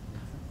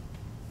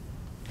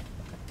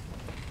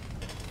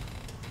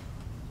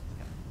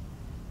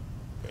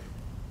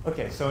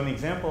 Okay, so an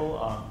example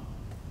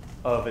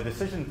of a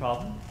decision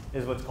problem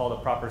is what's called a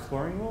proper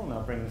scoring rule. And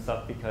I'll bring this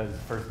up because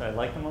first, I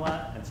like them a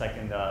lot, and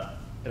second,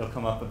 it'll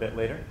come up a bit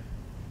later.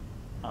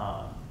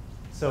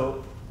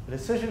 So a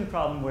decision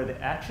problem where the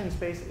action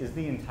space is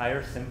the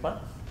entire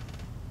simplex,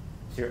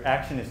 so your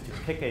action is to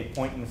pick a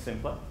point in the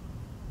simplex,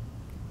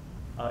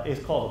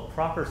 is called a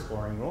proper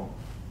scoring rule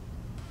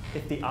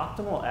if the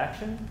optimal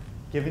action,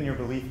 given your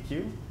belief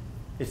Q,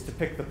 is to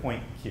pick the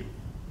point Q.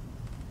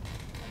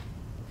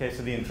 Okay,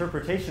 so the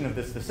interpretation of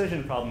this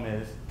decision problem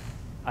is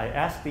I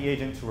ask the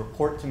agent to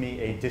report to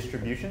me a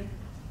distribution,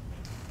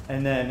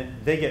 and then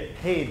they get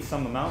paid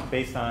some amount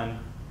based on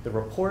the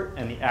report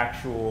and the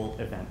actual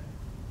event.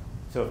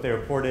 So if they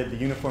reported the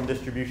uniform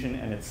distribution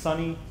and it's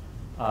sunny,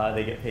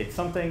 they get paid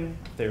something.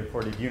 If they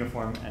reported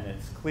uniform and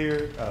it's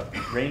clear,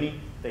 rainy,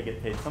 they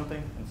get paid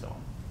something, and so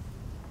on.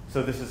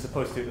 So this is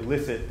supposed to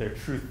elicit their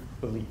truth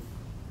belief.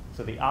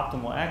 So the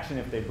optimal action,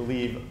 if they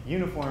believe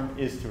uniform,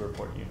 is to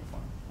report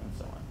uniform, and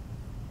so on.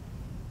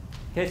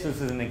 Okay, so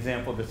this is an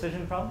example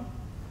decision problem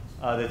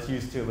that's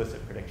used to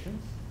elicit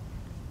predictions.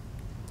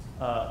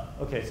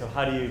 Okay, so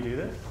how do you do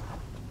this?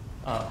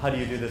 How do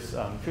you do this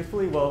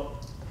truthfully? Well,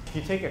 if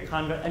you take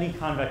any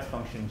convex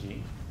function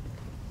G,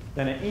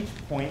 then at each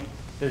point,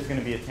 there's going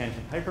to be a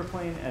tangent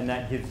hyperplane, and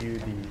that gives you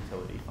the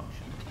utility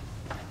function.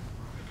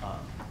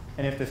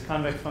 And if this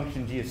convex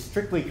function G is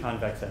strictly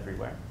convex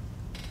everywhere,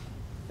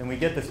 then we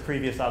get this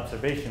previous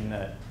observation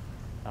that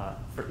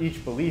for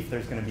each belief,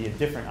 there's going to be a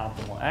different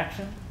optimal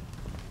action,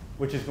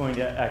 which is going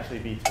to actually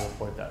be to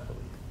report that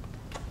belief.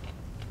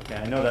 Okay,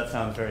 I know that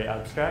sounds very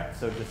abstract,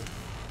 so just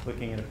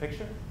looking at a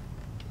picture.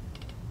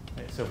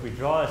 Okay, so if we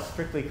draw a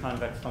strictly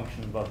convex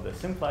function above the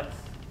simplex,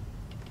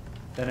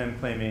 then I'm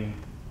claiming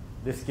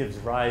this gives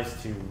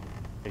rise to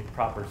a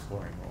proper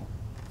scoring rule.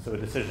 So a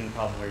decision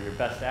problem where your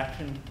best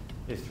action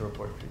is to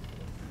report truth.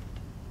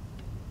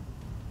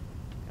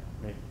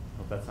 Okay,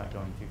 hope that's not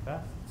going too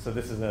fast. So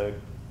this is a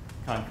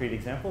concrete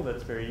example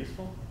that's very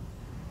useful.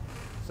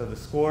 So the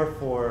score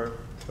for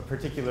a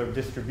particular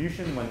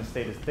distribution when the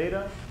state is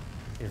theta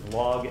is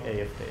log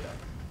A of theta.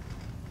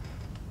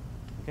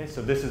 Okay,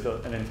 so this is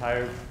an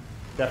entire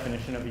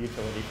definition of a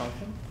utility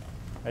function.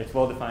 Right, it's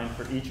well defined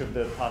for each of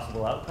the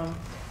possible outcomes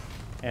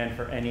and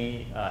for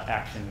any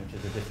action, which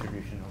is a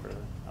distribution over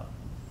the outcome.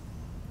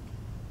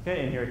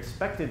 Okay, and your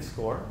expected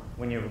score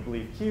when you have a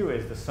belief Q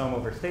is the sum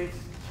over states,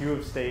 Q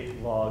of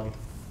state log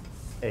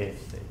A of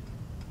state.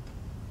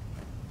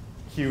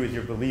 Q is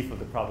your belief of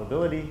the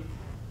probability,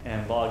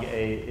 and log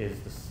A is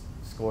the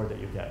score that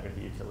you get, or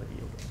the utility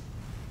you'll get.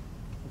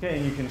 Okay,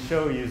 and you can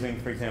show using,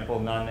 for example,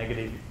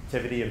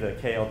 non-negativity of the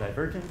KL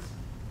divergence,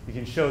 you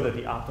can show that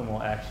the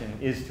optimal action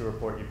is to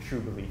report your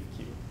true belief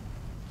Q.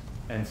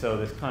 And so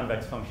this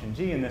convex function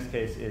G in this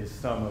case is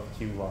sum of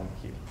Q log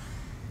Q,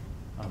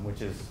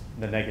 which is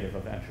the negative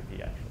of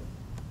entropy, actually.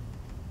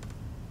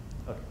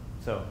 Okay,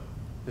 so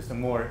just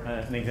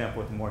an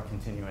example with a more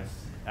continuous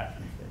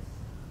action space.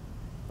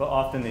 But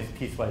often this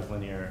piecewise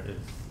linear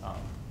is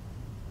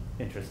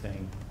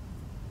interesting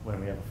when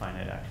we have a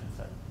finite action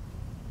set.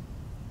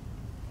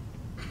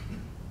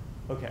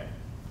 Okay,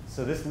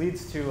 so this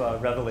leads to a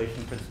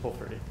revelation principle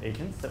for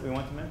agents that we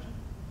want to mention.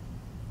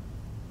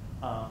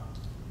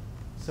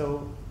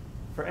 So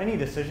for any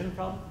decision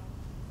problem,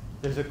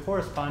 there's a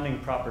corresponding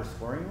proper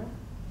scoring rule,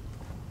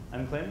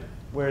 I'm claiming,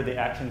 where the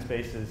action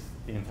space is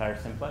the entire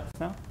simplex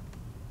now,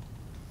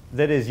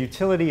 that is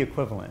utility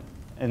equivalent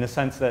in the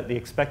sense that the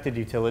expected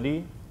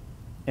utility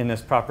in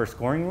this proper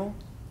scoring rule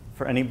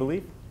for any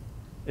belief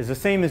is the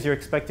same as your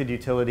expected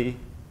utility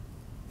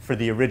for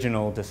the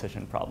original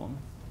decision problem,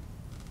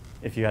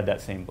 if you had that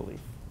same belief.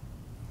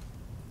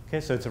 Okay,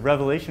 so it's a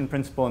revelation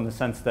principle in the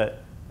sense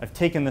that I've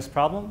taken this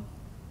problem,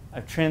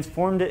 I've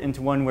transformed it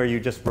into one where you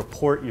just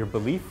report your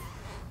belief,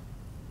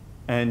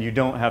 and you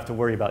don't have to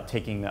worry about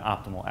taking the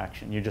optimal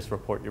action. You just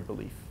report your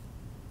belief.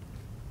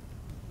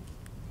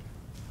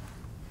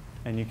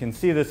 And you can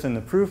see this in the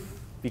proof,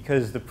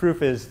 because the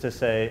proof is to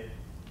say,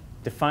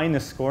 define the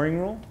scoring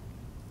rule,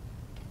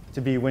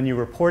 to be when you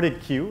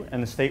reported Q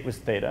and the state was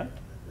theta,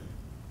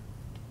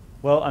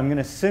 well, I'm going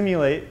to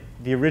simulate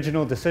the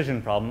original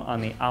decision problem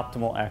on the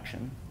optimal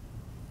action.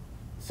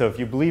 So if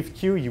you believed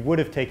Q, you would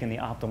have taken the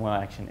optimal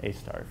action A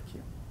star of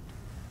Q.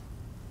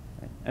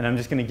 Right? And I'm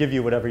just going to give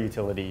you whatever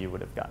utility you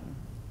would have gotten.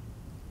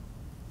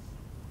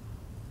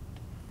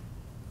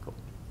 Cool.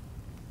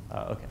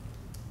 OK.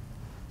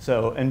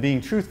 So, and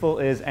being truthful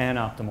is an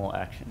optimal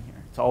action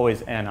here. It's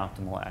always an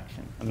optimal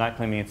action. I'm not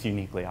claiming it's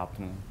uniquely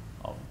optimal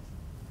always.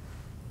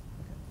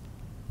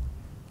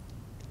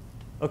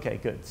 OK,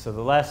 good. So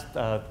the last,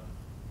 I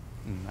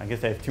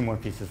guess I have 2 more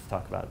pieces to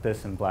talk about,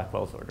 this and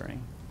Blackwell's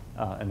ordering,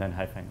 and then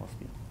Haifeng will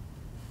speak.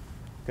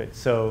 Good.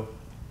 So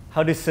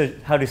how do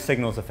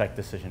signals affect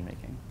decision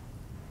making?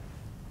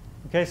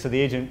 OK, so the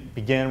agent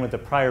began with a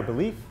prior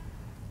belief.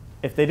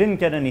 If they didn't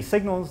get any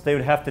signals, they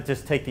would have to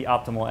just take the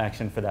optimal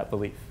action for that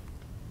belief.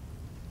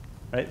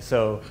 Right?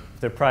 So if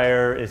their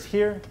prior is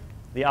here,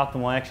 the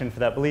optimal action for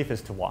that belief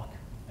is to walk,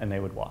 and they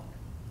would walk.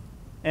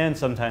 And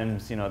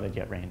sometimes, they'd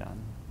get rained on.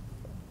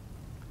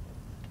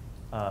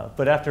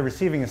 But after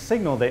receiving a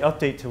signal, they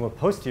update to a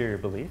posterior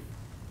belief.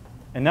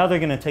 And now they're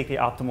going to take the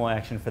optimal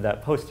action for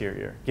that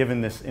posterior, given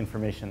this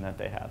information that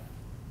they have.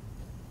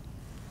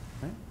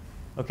 Right?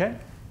 OK?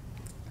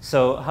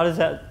 So how does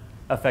that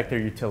affect their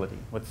utility?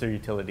 What's their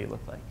utility look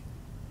like?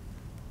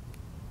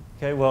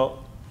 OK,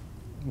 well,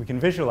 we can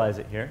visualize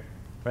it here.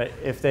 Right?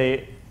 If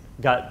they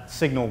got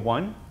signal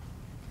 1,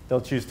 they'll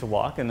choose to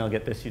walk, and they'll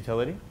get this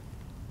utility.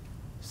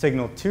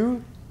 Signal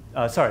 2,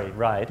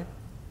 ride.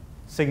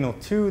 Signal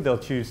 2, they'll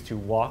choose to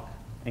walk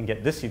and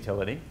get this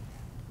utility.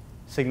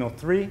 Signal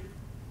 3,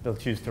 they'll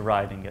choose to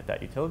ride and get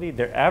that utility.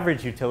 Their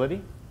average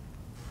utility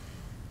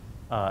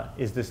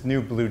is this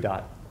new blue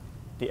dot,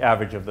 the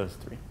average of those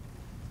 3.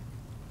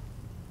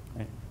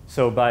 Right?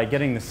 So by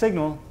getting the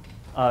signal,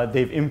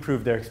 they've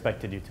improved their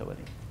expected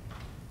utility.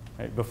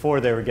 Right? Before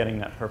they were getting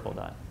that purple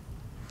dot.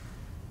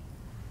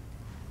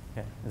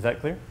 Okay, is that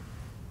clear?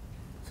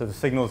 So the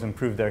signals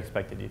improve their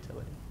expected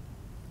utility.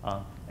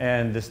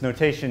 And this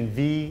notation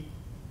V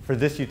for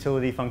this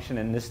utility function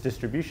in this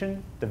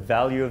distribution, the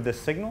value of this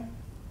signal,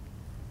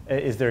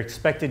 is their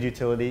expected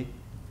utility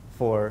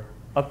for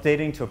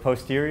updating to a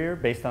posterior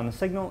based on the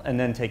signal and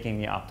then taking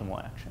the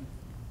optimal action.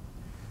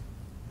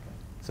 Okay.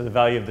 So the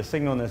value of the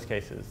signal in this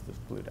case is this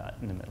blue dot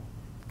in the middle.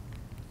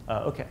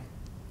 OK.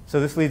 So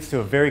this leads to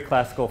a very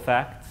classical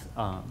fact.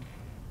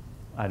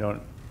 I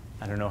don't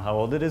know how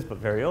old it is, but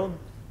very old,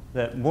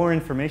 that more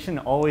information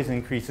always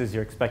increases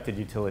your expected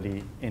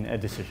utility in a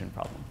decision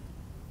problem.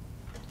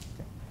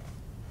 Okay.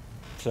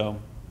 So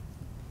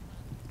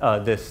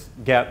this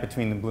gap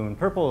between the blue and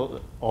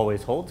purple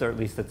always holds, or at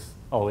least it's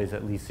always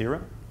at least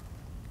 0.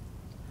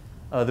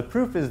 The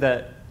proof is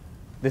that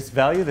this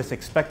value, this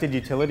expected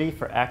utility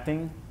for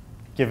acting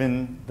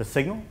given the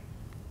signal,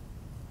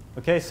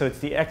 okay, so it's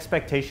the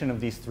expectation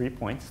of these 3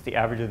 points, the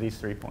average of these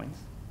 3 points,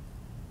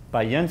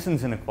 by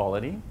Jensen's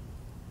inequality.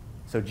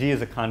 So G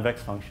is a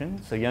convex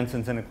function. So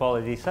Jensen's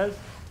inequality says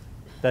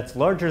that's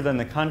larger than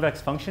the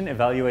convex function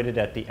evaluated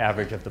at the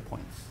average of the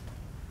points.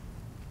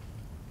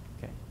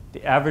 Okay.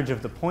 The average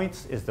of the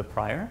points is the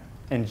prior,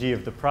 and G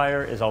of the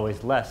prior is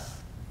always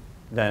less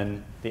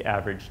than the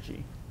average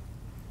G.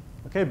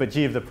 Okay, but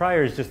G of the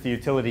prior is just the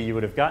utility you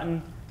would have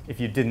gotten if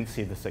you didn't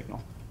see the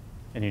signal,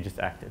 and you just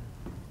acted.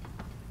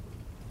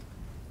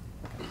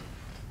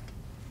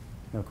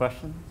 No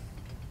questions?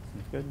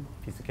 Seems good.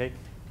 Piece of cake.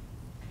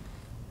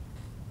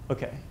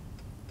 OK.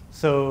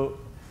 So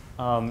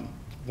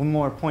one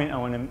more point I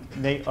want to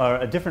make, or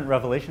a different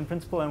revelation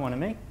principle I want to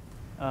make,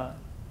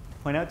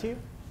 point out to you.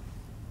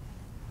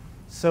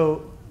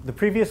 So the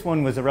previous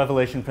one was a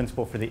revelation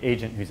principle for the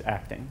agent who's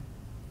acting,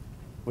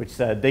 which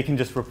said they can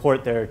just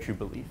report their true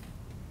belief.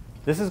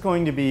 This is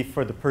going to be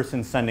for the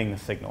person sending the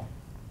signal.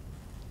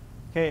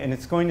 OK, and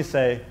it's going to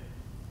say,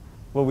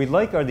 what we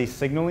like are these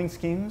signaling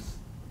schemes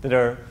that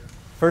are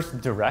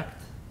first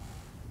direct.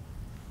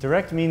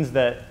 Direct means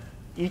that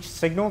each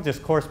signal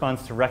just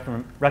corresponds to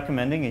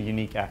recommending a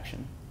unique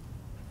action.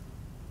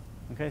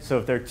 Okay, so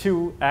if there are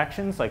 2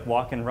 actions, like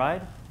walk and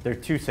ride, there are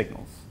 2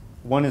 signals.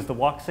 One is the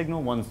walk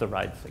signal, one's the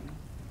ride signal.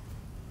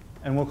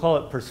 And we'll call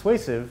it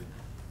persuasive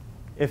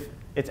if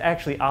it's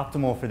actually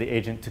optimal for the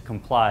agent to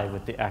comply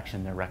with the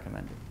action they're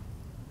recommending.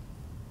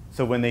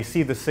 So when they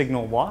see the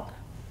signal walk,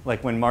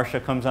 like when Marcia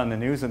comes on the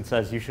news and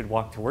says, you should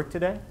walk to work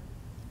today,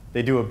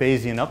 they do a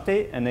Bayesian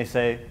update, and they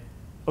say,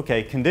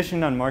 OK,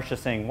 conditioned on Marcia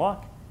saying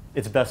walk,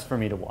 it's best for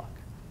me to walk.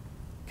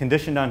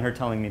 Conditioned on her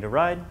telling me to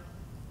ride,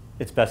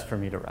 it's best for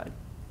me to ride.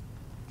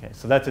 Okay,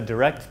 so that's a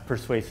direct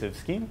persuasive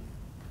scheme.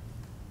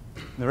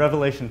 The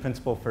revelation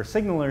principle for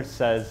signalers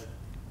says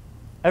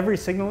every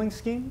signaling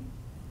scheme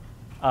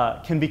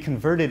can be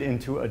converted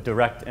into a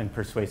direct and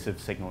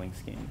persuasive signaling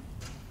scheme.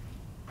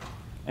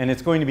 And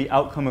it's going to be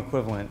outcome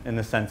equivalent in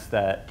the sense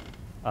that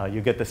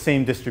you get the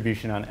same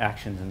distribution on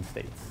actions and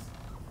states.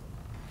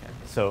 Okay,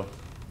 so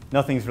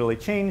nothing's really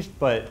changed,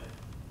 but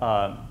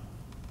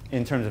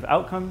in terms of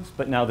outcomes,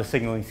 but now the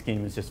signaling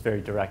scheme is just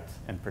very direct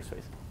and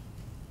persuasive.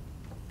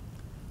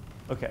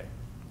 OK,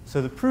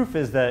 so the proof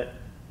is that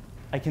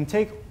I can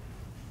take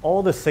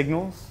all the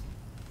signals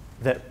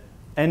that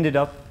ended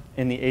up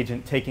in the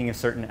agent taking a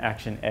certain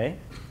action A,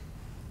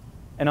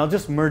 and I'll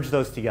just merge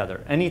those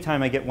together.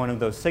 Anytime I get one of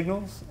those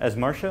signals as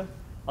Marcia,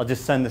 I'll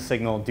just send the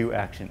signal do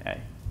action A.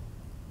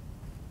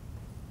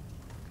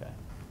 Okay.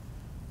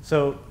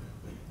 So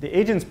the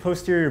agent's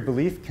posterior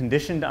belief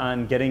conditioned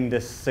on getting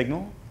this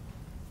signal,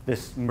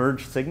 this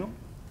merged signal,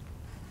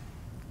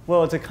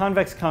 well, it's a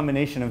convex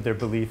combination of their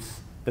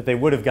beliefs that they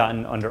would have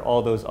gotten under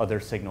all those other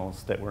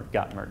signals that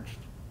got merged.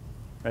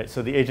 Right?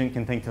 So the agent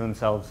can think to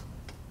themselves,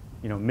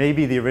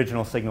 maybe the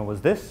original signal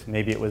was this,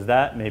 maybe it was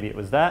that, maybe it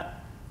was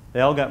that.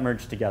 They all got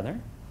merged together.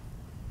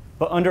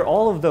 But under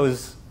all of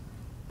those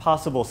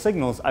possible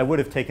signals, I would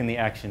have taken the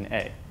action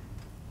A.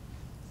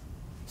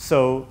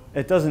 So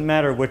it doesn't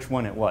matter which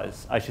one it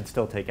was. I should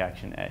still take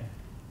action A.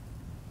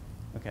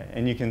 Okay,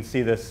 and you can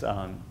see this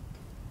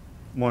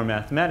more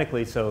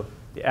mathematically. So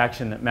the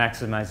action that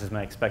maximizes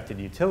my expected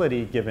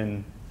utility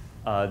given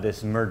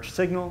this merged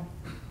signal,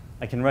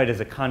 I can write as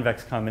a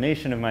convex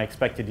combination of my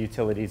expected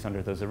utilities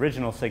under those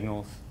original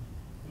signals.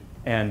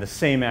 And the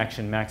same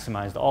action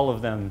maximized all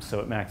of them, so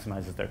it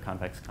maximizes their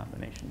convex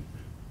combination.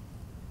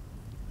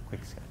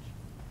 Quick sketch.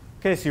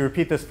 OK, so you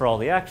repeat this for all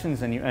the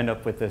actions, and you end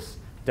up with this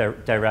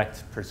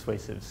direct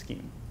persuasive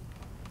scheme.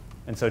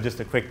 And so just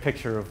a quick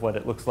picture of what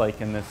it looks like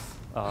in this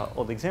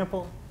old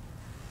example,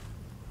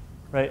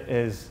 right,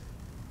 is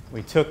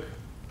we took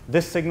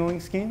this signaling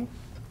scheme.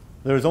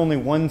 There was only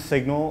one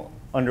signal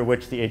under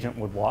which the agent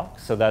would walk,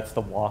 so that's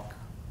the walk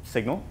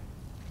signal.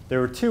 There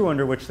were two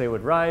under which they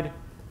would ride.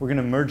 We're going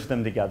to merge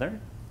them together.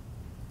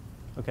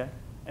 Okay?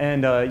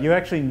 And you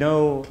actually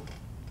know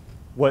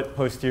what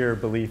posterior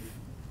belief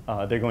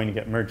they're going to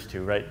get merged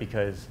to, right?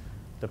 Because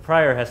the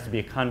prior has to be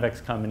a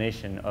convex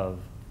combination of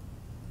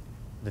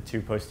the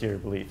two posterior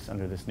beliefs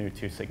under this new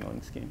two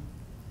signaling scheme.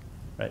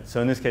 Right?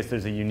 So in this case,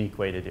 there's a unique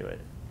way to do it.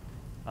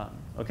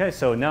 OK,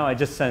 so now I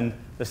just send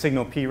the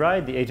signal P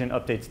ride. The agent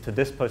updates to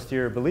this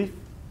posterior belief.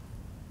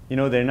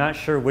 They're not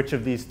sure which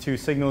of these two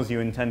signals you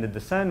intended to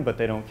send, but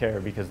they don't care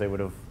because they would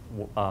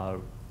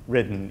have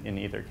ridden in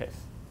either case.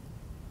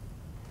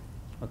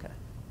 OK.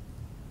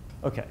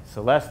 OK,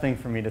 so last thing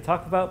for me to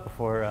talk about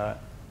before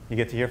you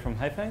get to hear from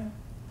Haifeng.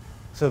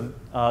 So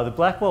the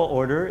Blackwell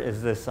order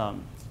is this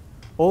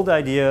old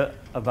idea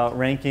about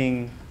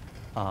ranking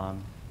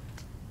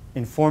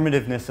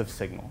informativeness of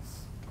signals.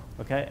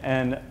 Okay?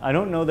 And I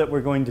don't know that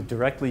we're going to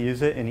directly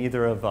use it in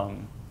either of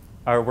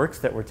our works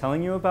that we're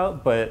telling you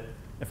about, but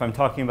if I'm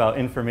talking about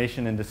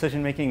information and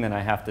decision making, then I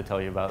have to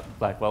tell you about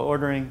Blackwell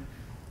ordering.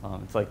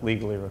 It's like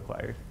legally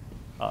required.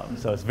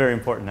 So it's a very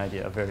important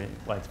idea, a very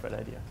widespread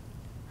idea.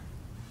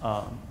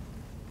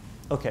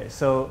 OK,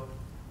 so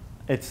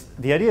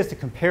the idea is to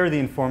compare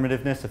the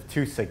informativeness of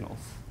two signals.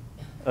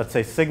 Let's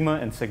say sigma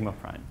and sigma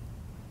prime.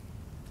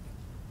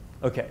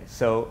 OK,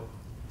 so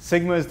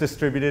sigma is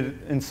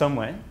distributed in some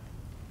way.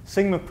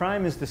 Sigma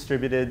prime is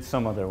distributed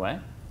some other way.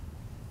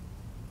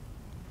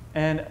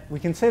 And we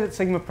can say that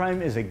sigma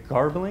prime is a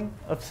garbling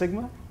of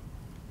sigma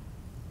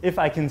if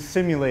I can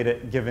simulate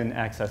it given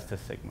access to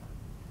sigma.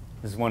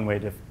 This is one way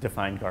to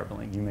define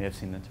garbling. You may have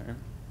seen the term.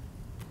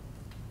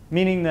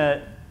 Meaning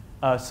that,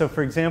 so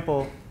for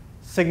example,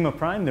 sigma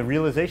prime, the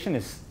realization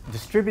is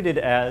distributed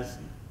as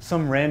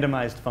some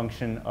randomized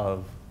function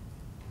of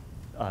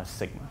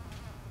sigma.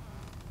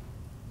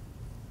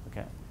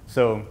 Okay.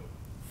 So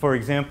for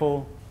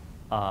example,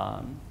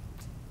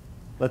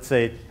 let's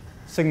say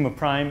sigma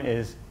prime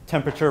is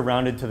temperature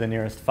rounded to the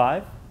nearest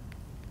 5,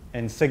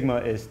 and sigma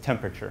is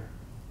temperature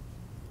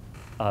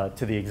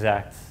to the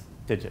exact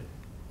digit.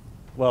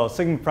 Well,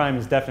 sigma prime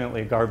is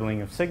definitely a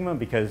garbling of sigma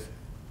because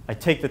I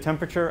take the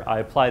temperature, I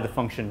apply the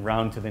function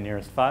round to the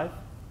nearest 5.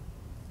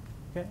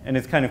 Okay? And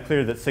it's kind of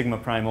clear that sigma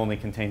prime only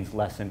contains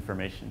less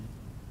information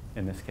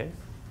in this case.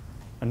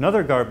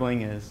 Another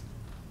garbling is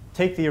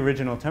take the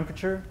original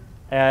temperature,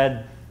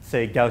 add,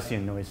 say,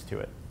 Gaussian noise to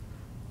it.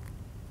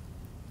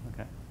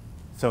 Okay?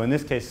 So in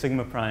this case,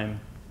 sigma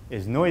prime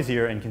is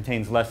noisier and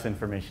contains less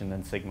information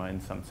than sigma in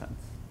some sense.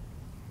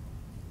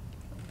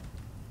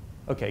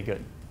 OK,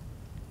 good.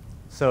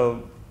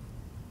 So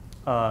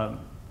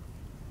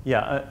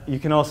you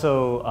can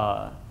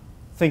also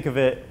think of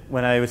it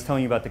when I was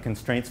telling you about the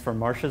constraints for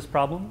Marcia's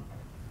problem.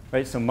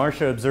 Right? So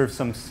Marcia observed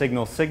some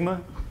signal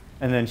sigma,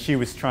 and then she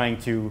was trying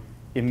to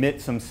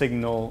emit some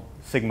signal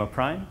sigma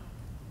prime.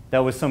 That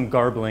was some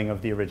garbling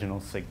of the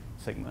original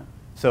sigma.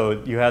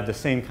 So you have the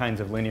same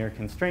kinds of linear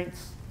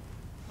constraints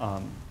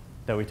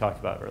that we talked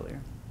about earlier.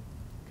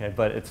 Okay,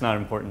 but it's not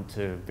important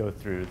to go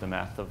through the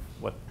math of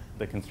what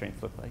the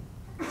constraints look like.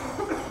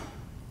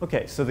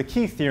 OK, so the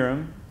key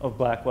theorem of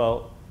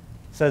Blackwell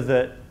says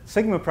that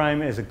sigma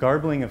prime is a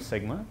garbling of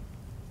sigma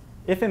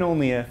if and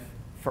only if,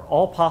 for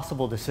all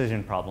possible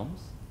decision problems,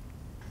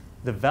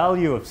 the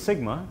value of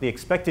sigma, the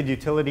expected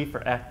utility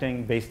for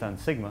acting based on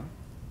sigma,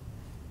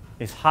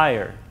 is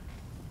higher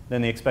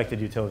than the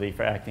expected utility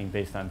for acting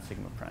based on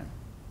sigma prime.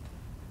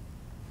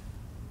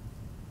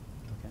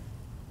 Okay.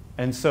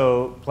 And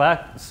so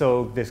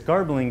this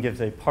garbling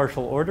gives a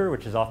partial order,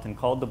 which is often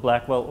called the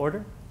Blackwell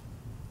order.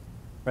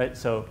 right?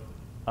 So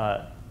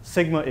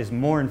sigma is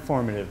more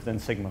informative than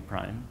sigma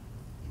prime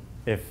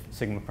if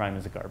sigma prime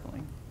is a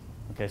garbling.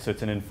 Okay, so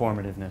it's an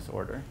informativeness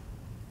order.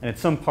 And it's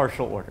some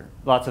partial order.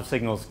 Lots of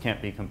signals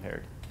can't be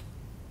compared.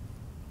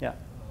 Yeah? So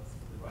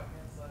the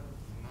right-hand side of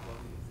the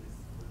inequality is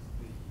supposed to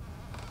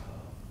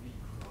be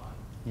phi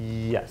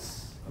prime. Yes.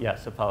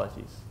 Yes,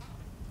 apologies.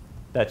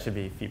 That should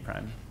be phi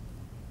prime.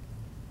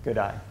 Good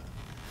eye.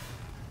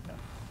 Yeah.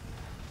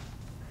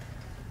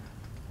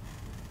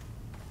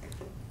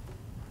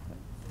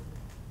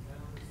 My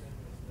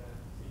understanding is that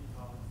phi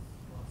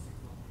plus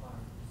sigma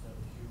prime is a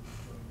cube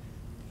joint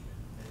distribution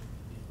that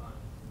defines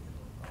the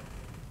original problem.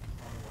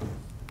 Otherwise,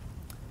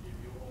 if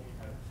you only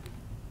have two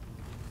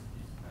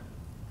these kind of,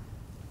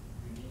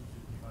 you need to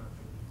define a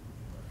joint distribution,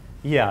 right?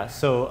 Yeah,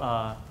 so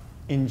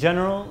in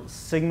general,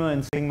 sigma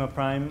and sigma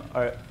prime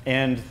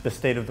and the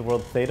state of the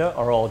world theta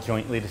are all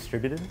jointly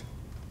distributed.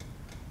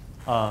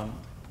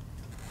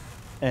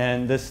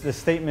 And this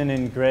statement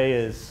in gray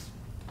is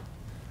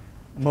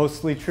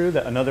mostly true.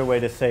 That another way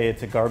to say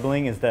it's a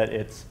garbling is that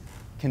it's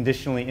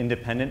conditionally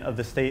independent of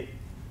the state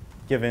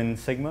given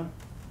sigma.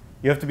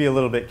 You have to be a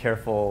little bit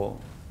careful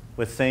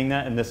with saying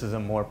that, and this is a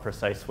more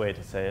precise way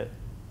to say it.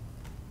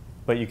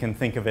 But you can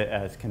think of it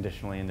as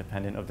conditionally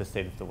independent of the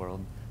state of the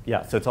world.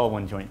 Yeah, so it's all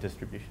one joint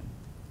distribution.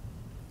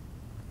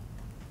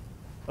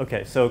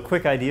 OK, so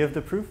quick idea of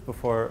the proof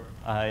before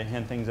I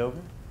hand things over.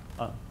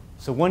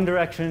 So one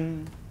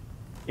direction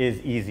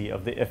is easy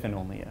of the if and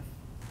only if.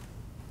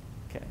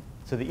 OK,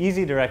 so the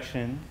easy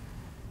direction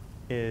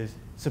is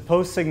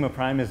suppose sigma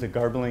prime is a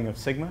garbling of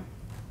sigma.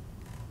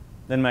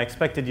 Then my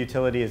expected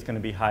utility is going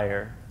to be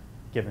higher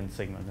given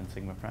sigma than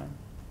sigma prime.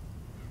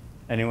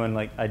 Anyone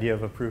like idea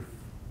of a proof?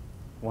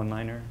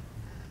 One-liner?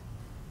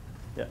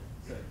 Yeah.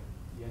 So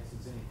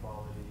Jensen's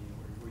inequality,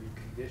 where you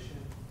condition,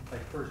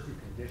 like first you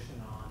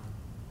condition on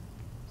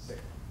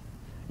sigma.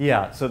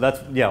 Yeah, so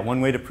that's, one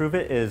way to prove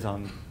it is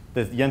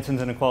the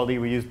Jensen's inequality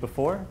we used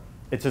before.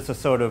 It's just a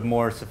sort of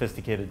more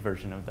sophisticated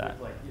version of that.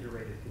 With like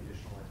iterated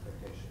conditional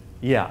expectation.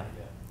 Yeah,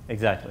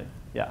 exactly,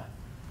 yeah.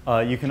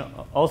 You can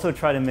also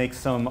try to make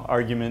some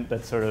argument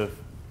that's sort of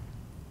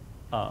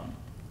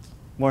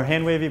more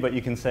hand-wavy, but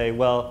you can say,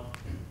 well,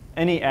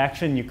 any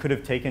action you could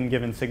have taken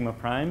given sigma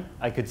prime,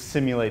 I could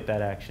simulate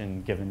that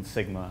action given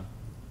sigma.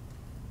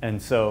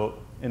 And so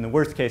in the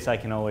worst case, I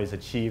can always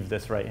achieve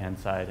this right-hand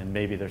side, and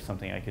maybe there's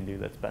something I can do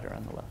that's better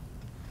on the left.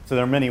 So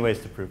there are many ways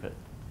to prove it,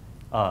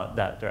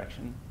 that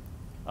direction.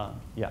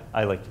 Yeah,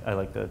 I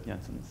like the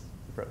Jensen's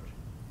approach.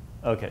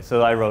 OK,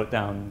 so I wrote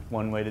down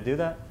one way to do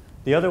that.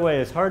 The other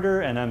way is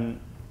harder, and I'm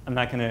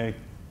not going to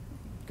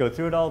go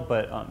through it all,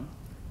 but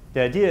the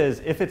idea is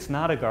if it's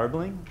not a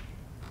garbling,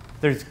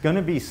 there's going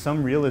to be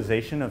some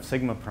realization of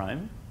sigma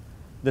prime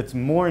that's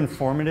more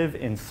informative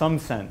in some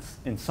sense,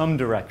 in some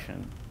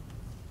direction,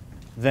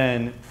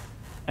 than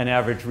an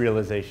average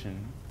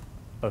realization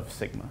of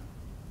sigma.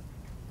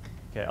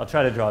 OK, I'll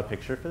try to draw a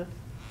picture for this.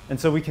 And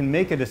so we can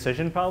make a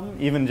decision problem,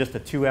 even just a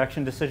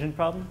two-action decision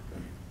problem,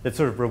 that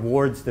sort of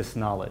rewards this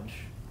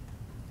knowledge,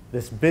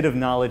 this bit of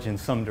knowledge in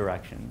some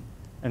direction.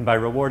 And by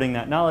rewarding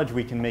that knowledge,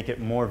 we can make it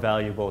more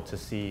valuable to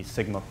see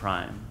sigma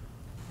prime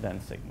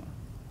than sigma.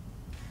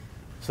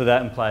 So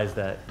that implies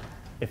that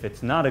if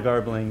it's not a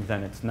garbling,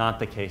 then it's not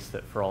the case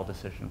that for all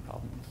decision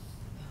problems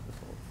this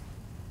holds.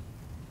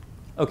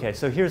 OK,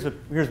 so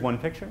here's one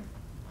picture.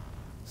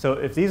 So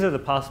if these are the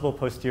possible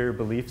posterior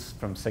beliefs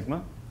from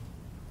sigma,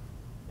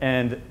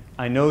 and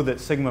I know that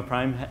sigma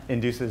prime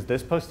induces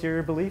this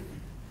posterior belief,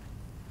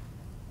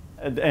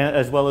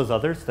 as well as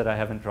others that I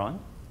haven't drawn,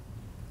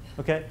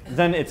 OK,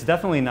 then it's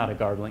definitely not a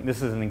garbling.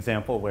 This is an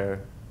example where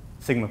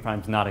sigma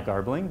prime's not a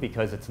garbling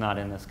because it's not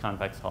in this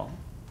convex hull.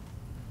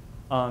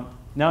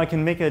 Now I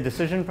can make a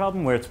decision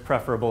problem where it's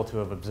preferable to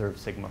have observed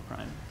sigma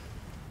prime.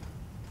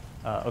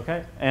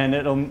 OK, and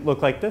it'll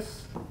look like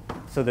this.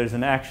 So there's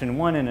an action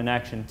 1 and an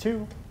action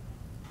 2.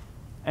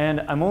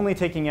 And I'm only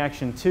taking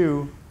action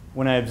 2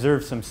 when I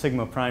observe some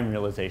sigma prime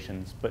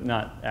realizations, but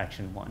not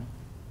action 1.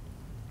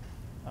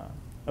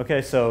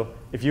 OK, so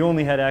if you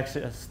only had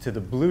access to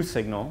the blue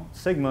signal,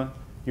 sigma,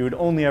 you would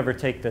only ever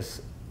take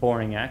this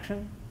boring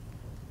action.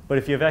 But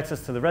if you have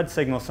access to the red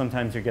signal,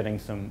 sometimes you're getting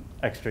some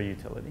extra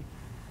utility.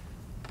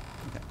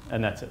 Okay,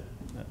 and that's it.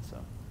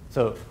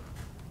 So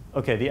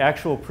OK, the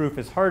actual proof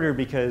is harder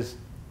because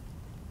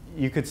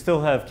you could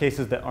still have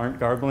cases that aren't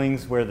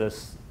garblings where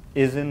this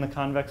is in the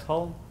convex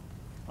hull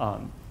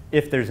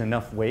if there's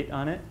enough weight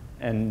on it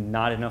and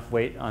not enough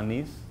weight on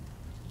these.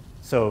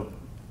 So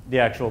the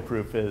actual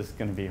proof is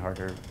going to be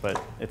harder, but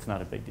it's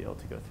not a big deal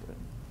to go through it.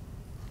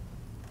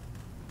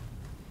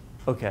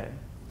 OK,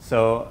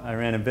 so I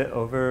ran a bit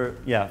over.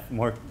 Yeah,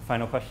 more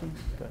final questions?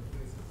 Go ahead.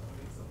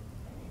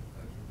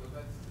 Go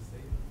back to the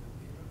statement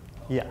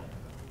of the Yeah. It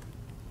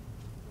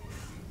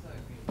seems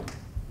like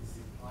this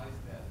implies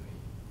that if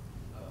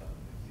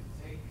you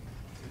take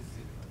two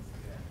signals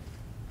again,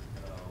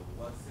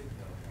 one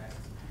signal has to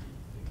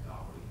be the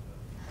governing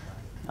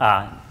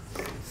of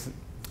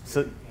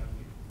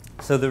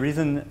So the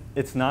reason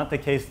it's not the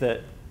case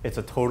that it's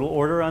a total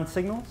order on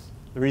signals,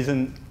 the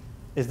reason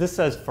is this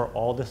says for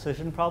all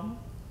decision problem.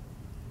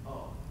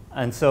 Oh.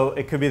 And so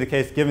it could be the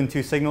case, given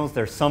two signals,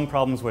 there's some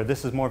problems where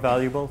this is more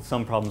valuable,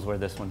 some problems where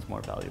this one's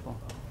more valuable.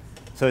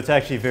 So it's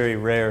actually very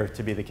rare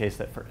to be the case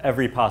that for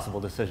every possible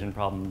decision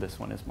problem, this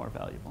one is more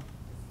valuable.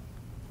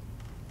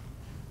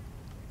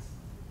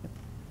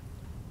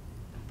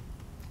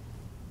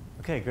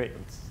 OK, great.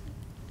 Let's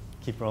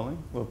keep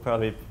rolling. We'll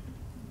probably,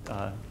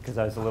 because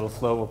I was a little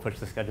slow, we'll push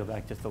the schedule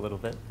back just a little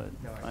bit, but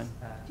No fine.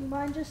 Do you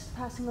mind just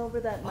passing over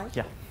that mic?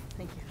 Yeah.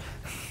 Thank you.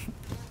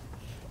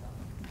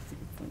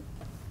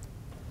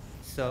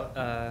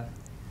 So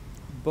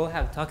both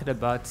have talked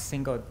about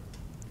single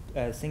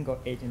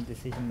agent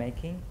decision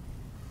making.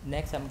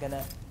 Next, I'm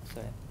gonna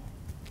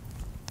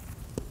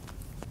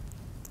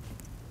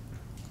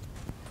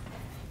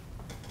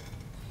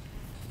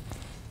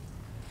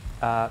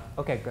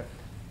okay, good.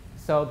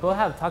 So both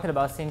have talked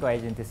about single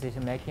agent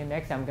decision making.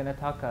 Next, I'm gonna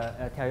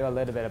tell you a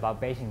little bit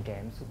about Bayesian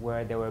games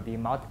where there will be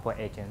multiple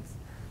agents.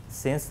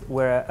 Since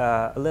we're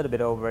a little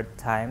bit over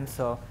time,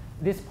 so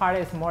this part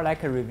is more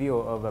like a review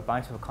of a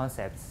bunch of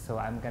concepts. So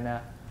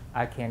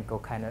I can go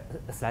kind of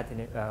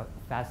slightly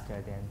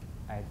faster than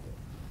I do.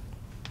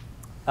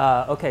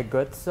 OK,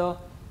 good. So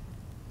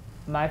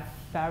my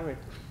favorite,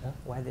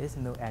 why there is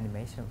no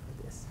animation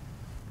for this?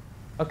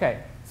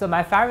 OK, so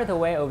my favorite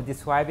way of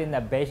describing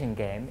a Bayesian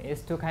game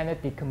is to kind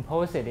of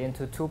decompose it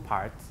into two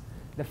parts.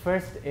 The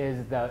first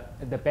is the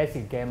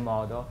basic game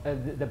model,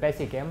 the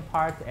basic game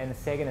part, and the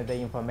second, the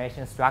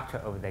information structure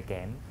of the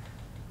game.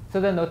 So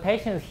the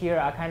notations here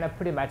are kind of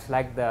pretty much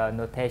like the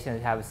notations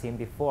you have seen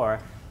before,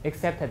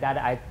 except that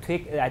I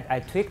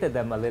tweaked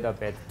them a little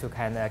bit to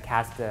kind of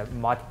cast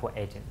multiple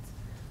agents.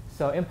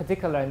 So in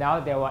particular, now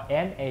there are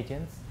n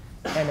agents,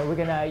 and we're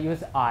going to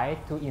use I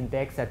to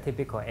index a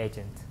typical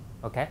agent.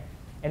 Okay?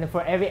 And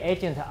for every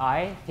agent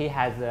I, he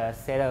has a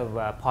set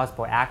of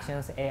possible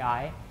actions,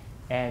 AI,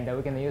 and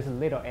we're going to use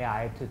little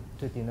AI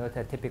to denote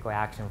a typical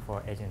action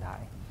for agent I.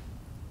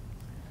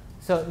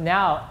 So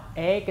now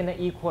A going to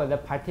equal the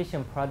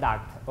partition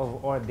product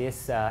of all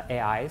these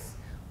AIs,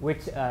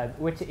 which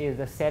is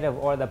the set of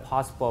all the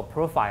possible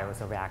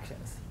profiles of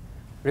actions.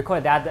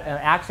 Recall that an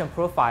action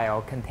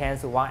profile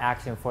contains one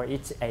action for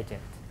each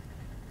agent.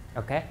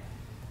 Okay?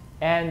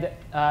 And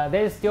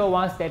there is still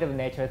one state of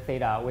nature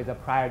theta with a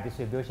prior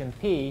distribution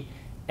P.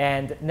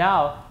 And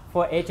now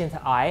for agent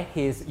I,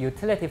 his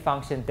utility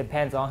function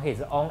depends on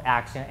his own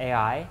action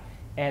AI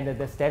and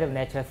the state of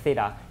nature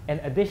theta. And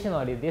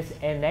additionally, this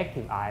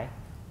n-negative I,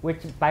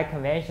 which by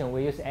convention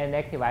we use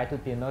n-negative I to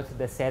denote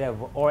the set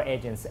of all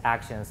agents'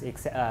 actions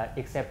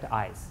except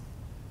I's.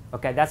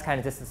 Okay, that's kind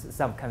of just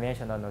some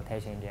conventional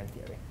notation in game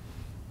theory.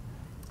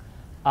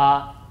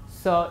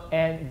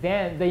 And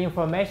then the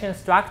information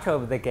structure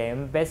of the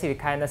game basically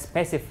kind of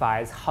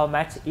specifies how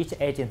much each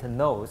agent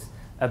knows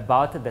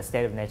about the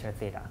state of nature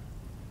theta.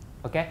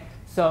 Okay,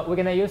 so we're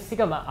going to use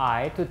sigma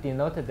I to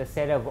denote the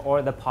set of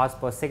all the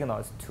possible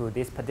signals to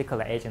this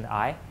particular agent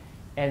I.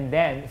 And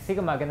then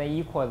sigma going to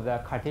equal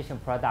the Cartesian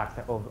product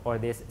of all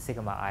these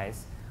sigma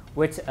i's,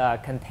 which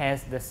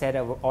contains the set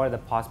of all the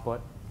possible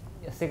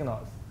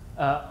signals,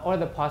 all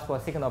the possible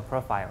signal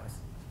profiles.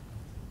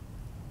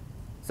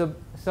 So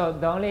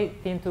the only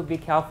thing to be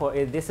careful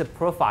is this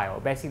profile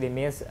basically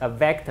means a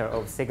vector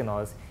of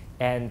signals,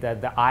 and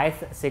the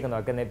ith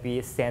signal going to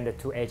be sent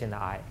to agent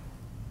I.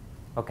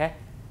 Okay?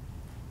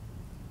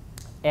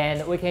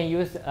 And we can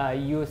use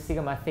u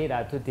sigma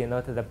theta to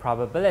denote the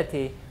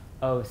probability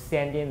of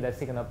sending the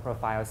signal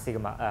profile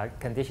sigma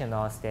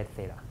conditional state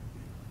theta.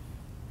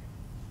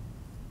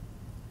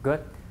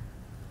 Good?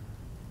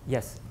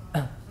 Yes? So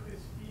is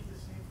phi the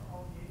same for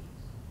all the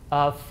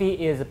agents? Phi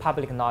is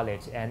public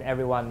knowledge, and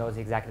everyone knows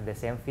exactly the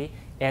same phi.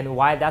 And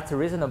why that's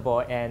reasonable,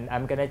 and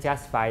I'm going to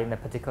justify in the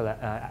particular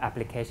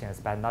applications,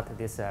 but not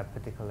this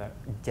particular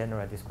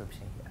general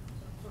description here.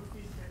 So phi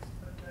fixed,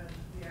 but then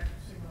the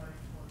actual sigma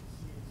each one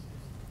sees is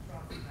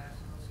property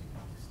maximum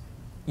sigma distinct.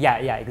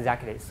 Yeah,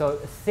 exactly. So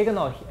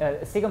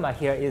sigma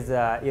here is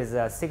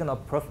a signal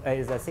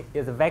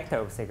is a vector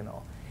of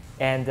signal,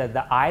 and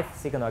the ith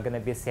signal are going to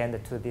be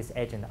sent to this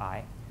agent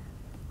I.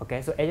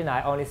 Okay, so agent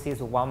I only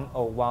sees one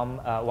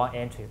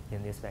entry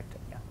in this vector.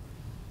 Yeah.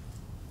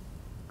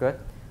 Good.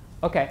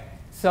 Okay.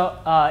 So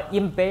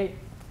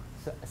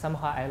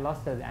somehow I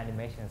lost the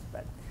animations,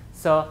 but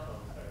so.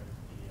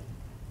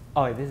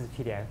 Oh, this is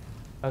PDF.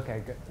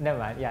 Okay, good. Never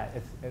mind. Yeah,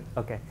 it's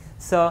okay.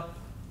 So.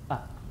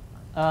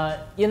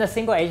 In a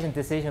single agent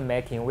decision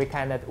making, we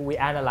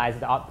analyze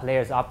the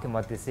player's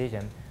optimal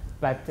decision,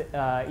 but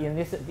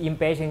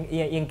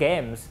in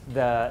games,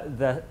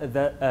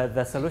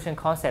 the solution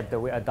concept that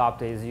we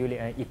adopt is usually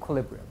an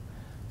equilibrium.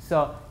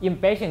 So in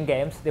Bayesian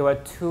games, there were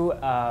two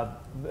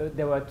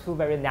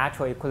very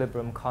natural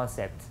equilibrium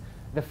concepts.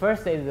 The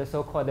first is the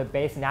so-called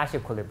Bayes-Nash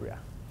equilibria.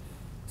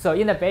 So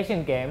in a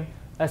Bayesian game,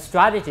 a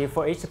strategy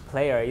for each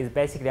player is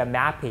basically a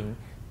mapping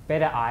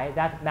beta I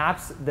that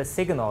maps the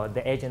signal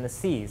the agent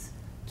sees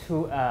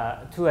to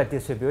a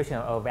distribution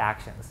of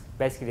actions.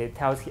 Basically, it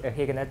tells he's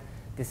going to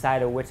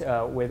decide which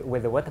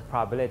with what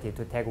probability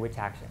to take which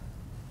action.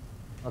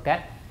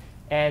 Okay,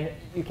 And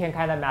you can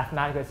kind of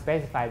mathematically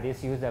specify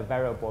this use a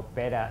variable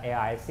beta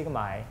AI sigma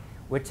I,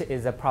 which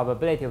is the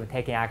probability of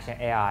taking action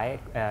AI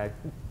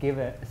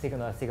given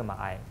signal sigma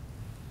I.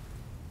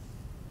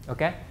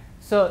 Okay?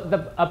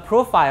 So a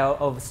profile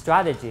of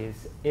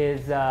strategies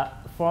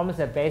forms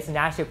a base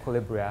Nash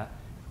equilibria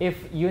if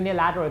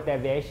unilateral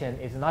deviation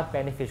is not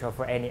beneficial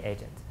for any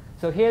agent.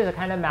 So here's a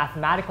kind of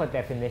mathematical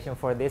definition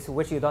for this,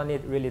 which you don't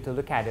need really to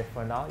look at it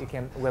for now. You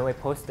can, when we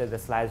posted the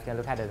slides, you can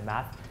look at the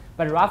math.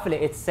 But roughly,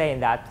 it's saying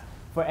that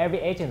for every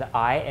agent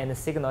I and the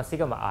signal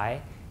sigma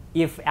I,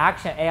 if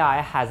action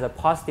AI has a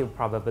positive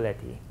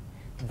probability,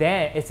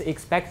 then its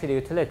expected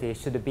utility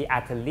should be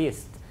at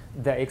least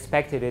the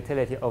expected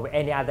utility of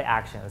any other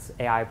actions,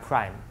 AI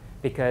prime,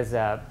 because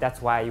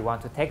that's why you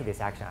want to take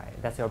this action I.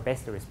 That's your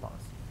best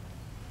response.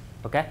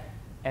 Okay?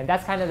 And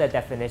that's kind of the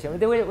definition,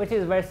 which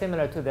is very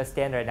similar to the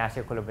standard Nash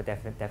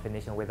equilibrium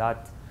definition in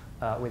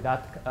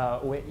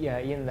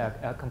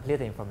the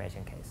complete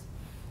information case.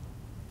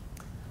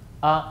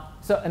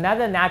 So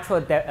another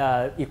natural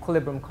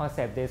equilibrium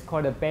concept is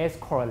called a base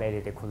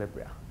correlated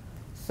equilibria.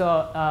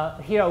 So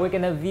here we're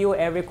going to view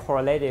every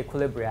correlated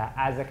equilibria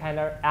as a kind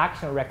of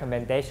action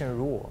recommendation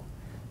rule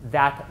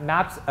that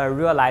maps a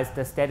realized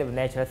state of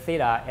nature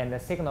theta and the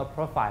signal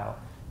profile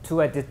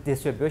to a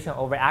distribution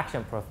over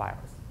action profiles.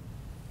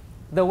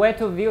 The way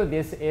to view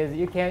this is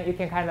you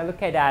can kind of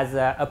look at it as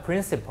a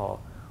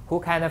principal who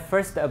kind of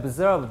first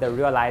observe the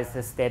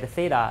realized state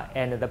theta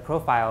and the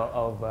profile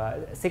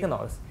of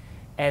signals,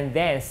 and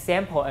then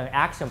sample an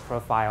action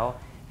profile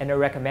and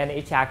recommend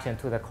each action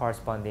to the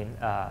corresponding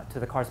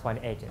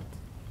agent.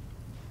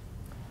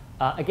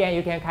 Again,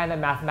 you can kind of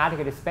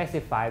mathematically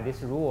specify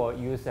this rule,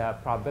 use a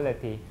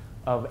probability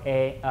of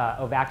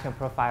action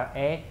profile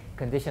A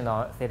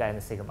conditional theta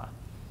and sigma.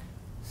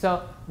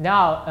 So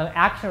now an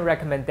action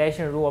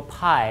recommendation rule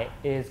pi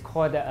is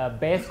called a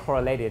base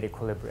correlated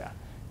equilibria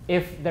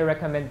if the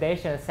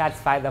recommendation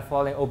satisfies the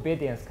following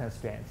obedience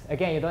constraints.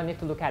 Again, you don't need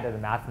to look at the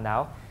math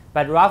now,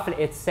 but roughly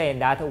it's saying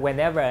that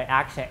whenever an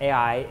action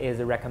AI is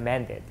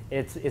recommended,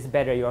 it's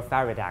better your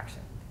favorite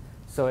action,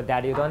 so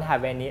that you don't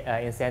have any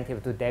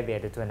incentive to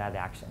deviate to another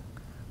action.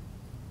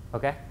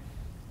 Okay?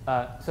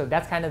 So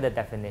that's kind of the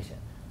definition.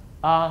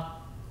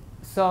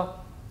 So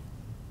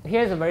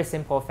here's a very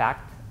simple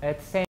fact.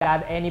 It's saying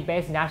that any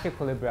base Nash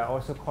equilibria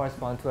also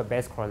correspond to a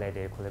base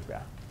correlated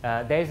equilibria.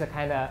 There is a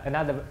kind of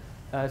another,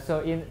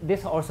 so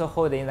this also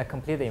holds in the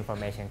complete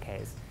information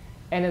case.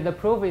 And the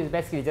proof is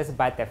basically just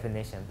by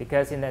definition,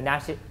 because in the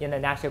Nash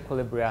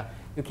equilibria,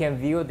 you can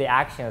view the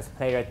actions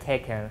player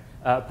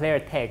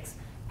takes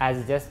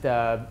as just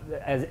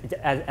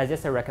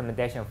a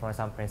recommendation from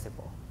some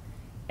principle.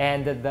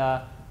 And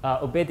the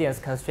obedience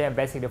constraint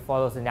basically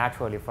follows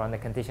naturally from the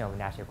condition of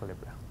Nash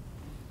equilibria.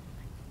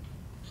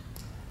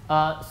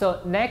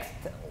 So next,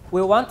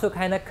 we want to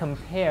kind of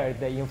compare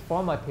the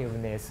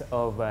informativeness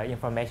of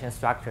information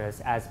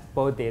structures as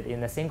Bo did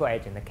in the single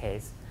agent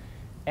case.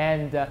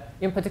 And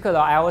in particular,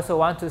 I also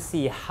want to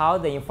see how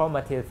the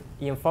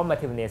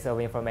informativeness of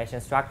information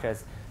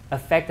structures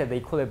affected the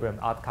equilibrium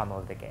outcome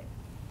of the game.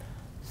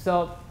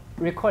 So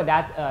recall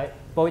that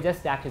Bo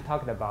just actually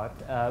talked about.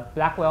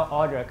 Blackwell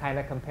order kind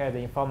of compared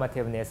the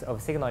informativeness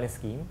of signaling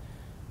scheme.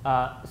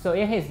 So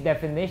in his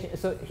definition,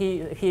 so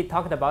he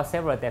talked about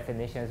several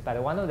definitions,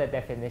 but one of the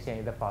definitions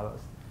is the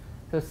follows.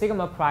 So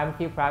sigma prime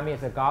phi prime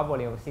is a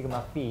garbling of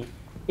sigma phi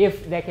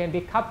if they can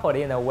be coupled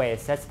in a way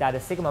such that the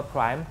sigma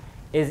prime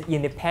is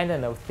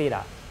independent of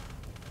theta,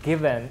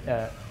 given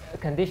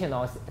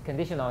conditional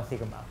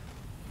sigma.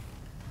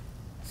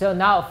 So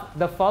now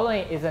the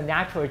following is a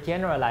natural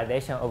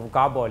generalization of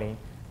garbling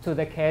to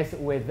the case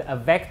with a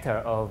vector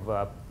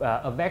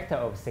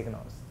of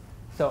signals.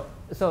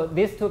 So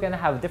these two are going to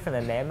have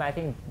different names, I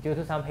think, due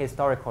to some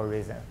historical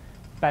reason.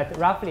 But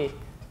roughly,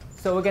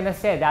 so we're going to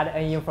say that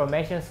an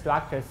information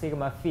structure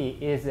sigma phi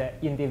is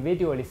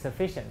individually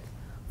sufficient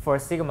for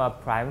sigma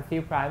prime phi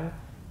prime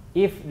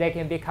if they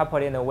can be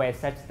coupled in a way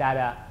such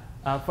that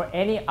for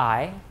any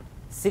I,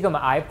 sigma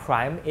I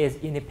prime is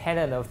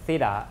independent of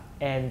theta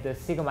and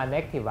sigma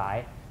negative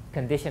I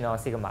conditional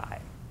sigma I.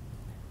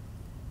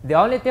 The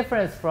only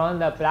difference from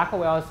the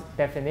Blackwell's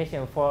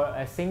definition for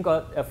a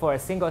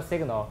single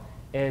signal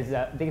is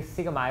this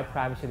sigma I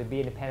prime should be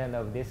independent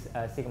of this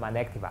sigma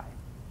negative I.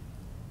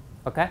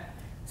 Okay?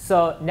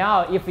 So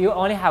now if you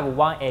only have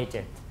one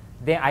agent,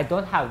 then I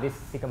don't have this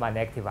sigma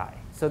negative I.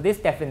 So this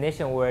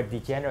definition will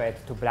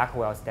degenerate to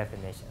Blackwell's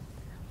definition.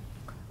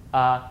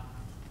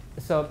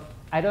 So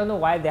I don't know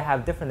why they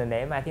have different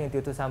names. I think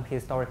due to some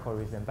historical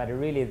reason, but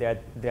really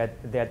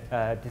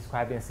they're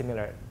describing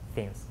similar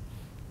things.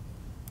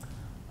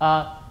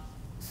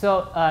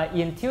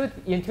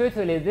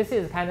 Intuitively, this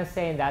is kind of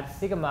saying that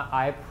sigma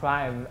I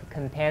prime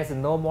contains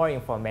no more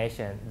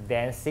information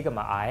than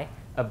sigma I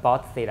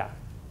about theta,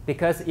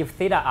 because if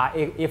theta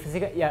if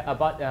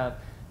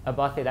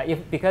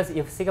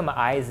sigma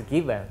I is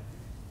given,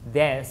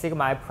 then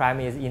sigma I prime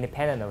is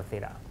independent of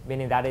theta,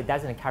 meaning that it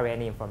doesn't carry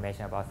any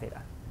information about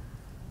theta.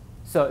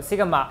 So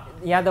sigma,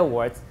 in other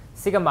words,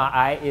 sigma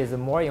I is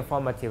more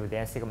informative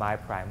than sigma I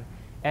prime.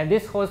 And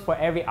this holds for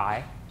every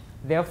I.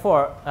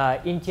 Therefore,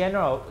 in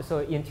general, so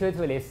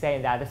intuitively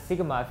saying that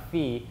sigma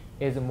phi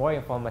is more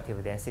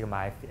informative than sigma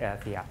I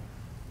phi I.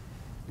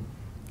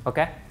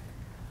 Okay?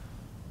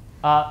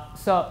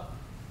 So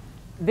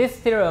this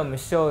theorem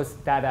shows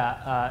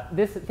that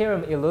this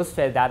theorem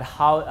illustrates that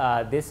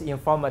how this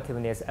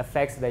informativeness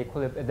affects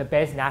the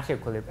base Nash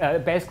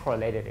equilibrium, base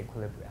correlated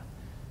equilibrium.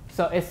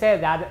 So it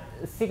says that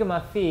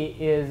sigma phi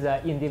is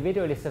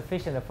individually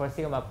sufficient for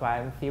sigma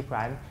prime phi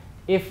prime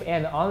if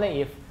and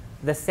only if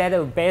the set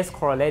of base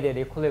correlated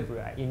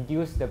equilibria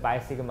induced by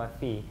sigma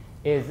phi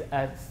is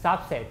a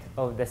subset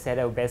of the set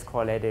of base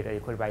correlated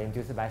equilibria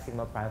induced by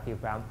sigma prime phi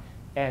prime.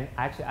 And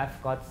actually, I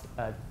forgot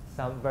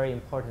some very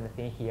important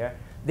thing here.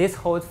 This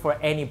holds for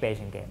any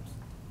Bayesian games.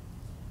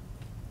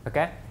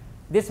 Okay?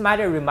 This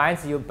matter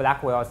reminds you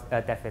Blackwell's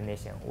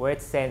definition, where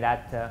it's saying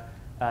that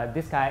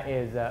this guy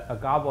is a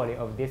garbody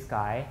of this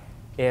guy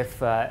if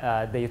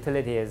the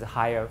utility is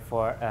higher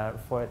for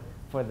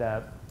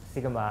the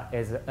sigma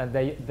is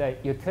the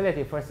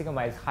utility for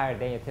sigma is higher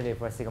than utility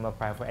for sigma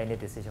prime for any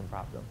decision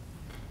problem.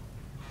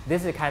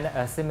 This is kind of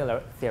a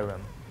similar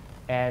theorem,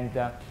 and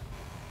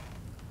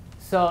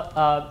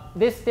so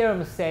this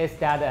theorem says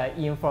that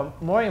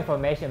more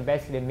information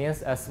basically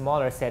means a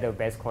smaller set of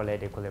base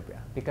correlated equilibria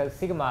because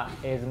sigma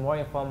is more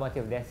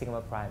informative than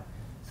sigma prime,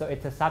 so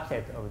it's a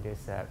subset of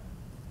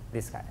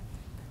this guy.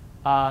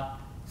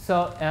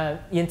 So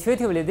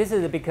intuitively, this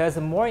is because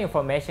more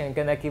information is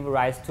going to give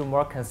rise to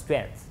more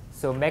constraints.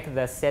 So make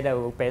the set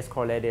of base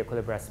correlated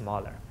equilibria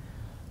smaller.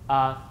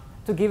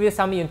 To give you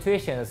some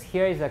intuitions,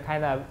 here is a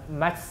kind of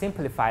much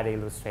simplified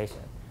illustration.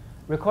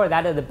 Recall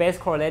that the base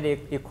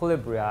correlated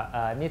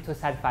equilibria need to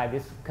satisfy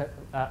these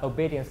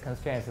obedience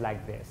constraints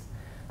like this.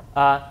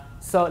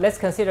 So let's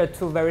consider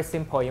two very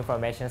simple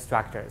information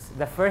structures.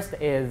 The first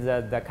is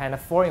the kind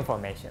of for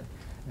information.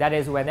 That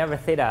is, whenever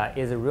theta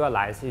is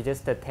realized, you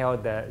just tell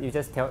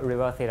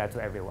reveal theta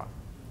to everyone.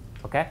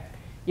 Okay?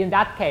 In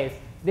that case,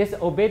 this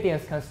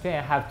obedience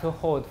constraint have to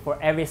hold for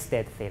every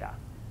state theta,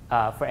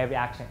 for every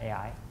action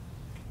AI.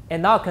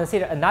 And now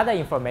consider another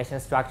information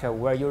structure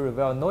where you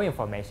reveal no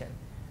information.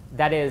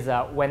 That is,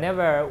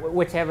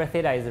 whichever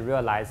theta is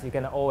realized, you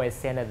can always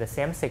send the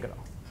same signal.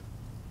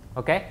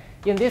 Okay?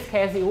 In this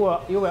case, you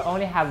will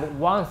only have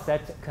one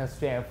such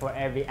constraint for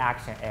every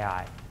action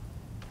AI.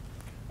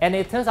 And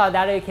it turns out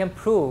that you can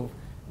prove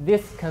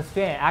this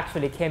constraint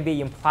actually can be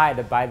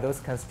implied by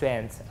those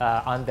constraints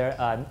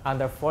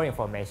under for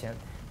information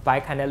by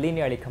kind of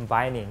linearly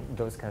combining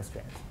those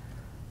constraints.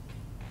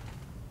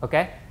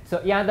 Okay? So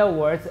in other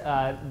words,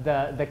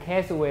 the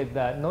case with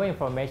no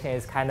information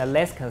is kind of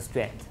less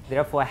constrained,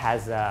 therefore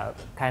has a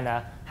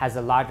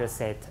larger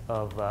set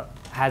of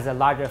has a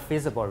larger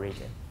feasible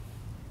region,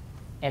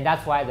 and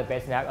that's why the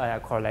base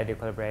correlated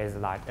equilibria is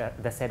large.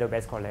 The set of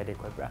base correlated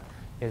equilibria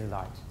is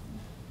large.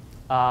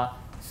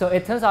 So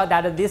it turns out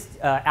that this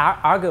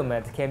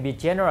argument can be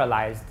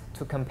generalized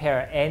to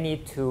compare any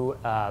two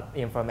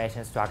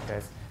information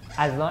structures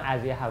as long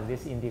as you have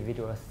this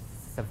individual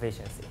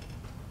sufficiency.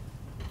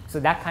 So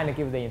that kind of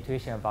gives the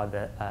intuition about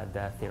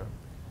the theorem.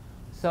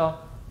 So,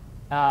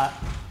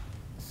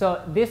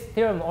 so this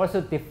theorem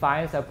also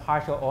defines a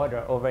partial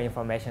order over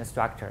information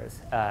structures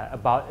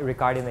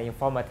regarding the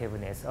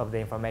informativeness of the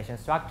information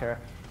structure.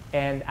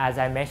 And as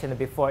I mentioned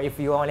before, if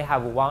you only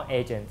have one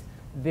agent,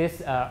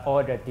 this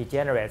order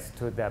degenerates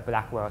to the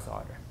Blackwell's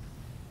order.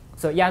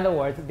 So in other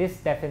words, this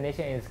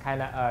definition is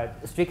kind of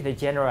a strictly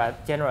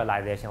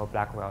generalization of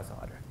Blackwell's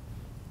order.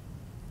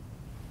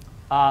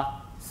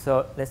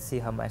 So let's see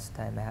how much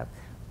time I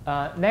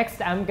have.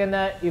 Next, I'm going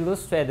to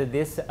illustrate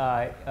this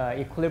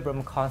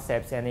equilibrium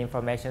concepts and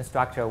information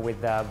structure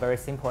with a very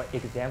simple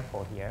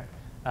example here,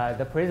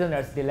 the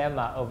prisoner's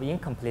dilemma of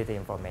incomplete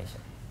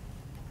information.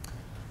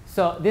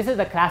 So this is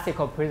the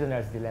classical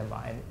prisoner's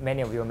dilemma, and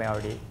many of you may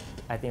already,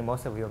 I think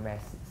most of you may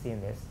have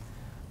seen this.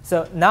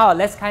 So now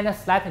let's kind of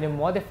slightly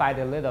modify it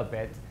a little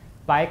bit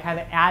by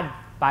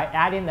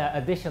adding an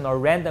additional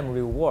random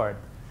reward,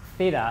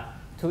 theta,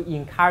 to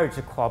encourage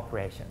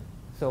cooperation.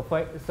 So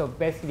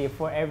basically,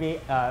 for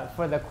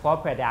the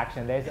cooperate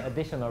action, there's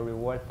additional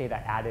reward theta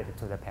added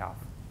to the payoff.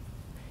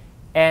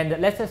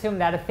 And let's assume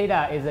that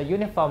theta is a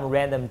uniform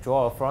random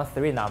draw from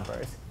three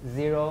numbers,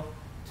 0,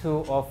 2,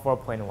 or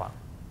 4.1.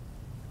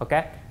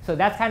 Okay? So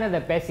that's kind of the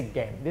basic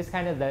game. This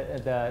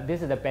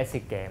is the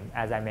basic game,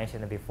 as I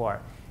mentioned before.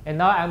 And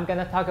now I'm going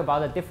to talk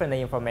about the different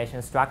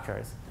information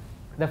structures.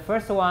 The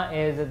first one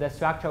is the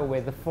structure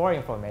with the for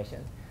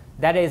information.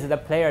 That is, the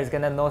player is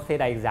going to know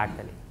theta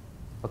exactly.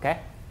 Okay?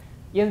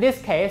 In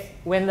this case,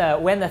 when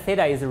the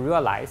theta is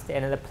realized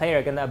and the player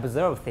is going to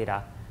observe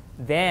theta,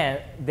 then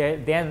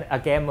a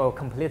game of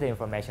complete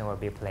information will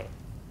be played.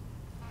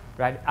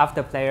 Right?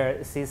 After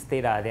player sees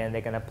theta, then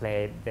they're going to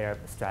play their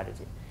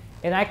strategy.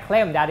 And I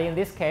claim that in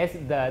this case,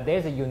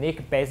 there's a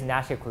unique base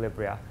Nash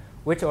equilibria,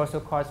 which also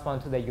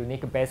correspond to the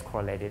unique base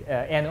correlated,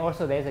 and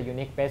also there's a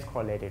unique base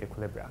correlated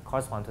equilibria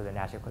correspond to the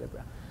Nash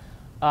equilibria.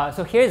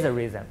 So here's the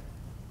reason.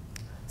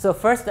 So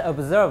first,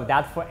 observe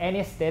that for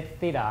any state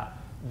theta,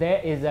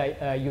 there is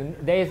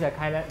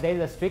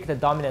a strict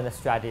dominant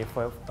strategy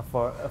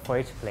for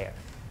each player.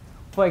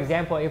 For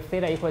example, if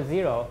theta equals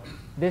 0,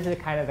 this is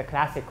kind of the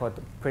classical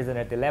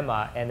prisoner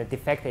dilemma, and the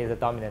defector is a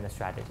dominant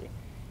strategy.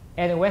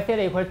 And when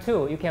theta equals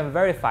 2, you can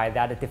verify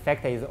that the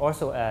defector is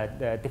also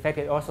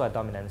a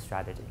dominant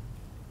strategy.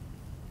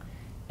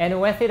 And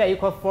when theta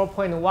equals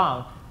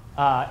 4.1,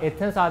 it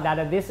turns out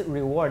that this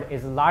reward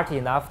is large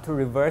enough to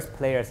reverse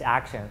player's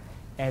action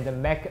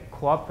and make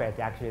cooperate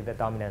actually the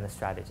dominant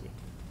strategy.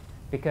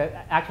 Because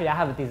actually I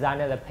have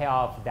designed the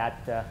payoff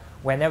that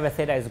whenever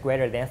theta is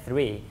greater than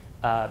 3,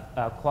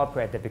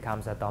 cooperate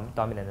becomes a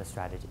dominant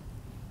strategy.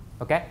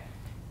 Okay?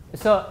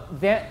 So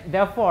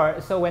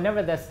therefore,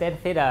 whenever the state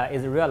theta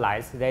is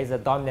realized, there is a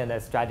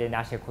dominant strategy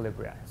Nash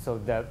equilibria.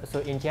 So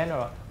in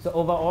general,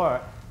 overall,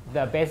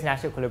 the base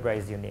Nash equilibria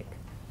is unique.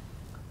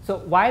 So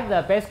why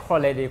the base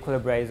correlated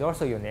equilibria is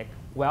also unique?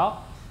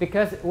 Well,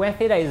 because when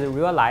theta is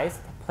realized,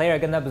 player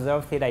gonna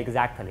observe theta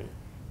exactly,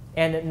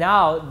 and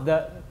now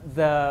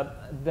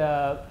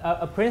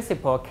a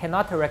principal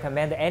cannot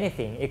recommend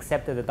anything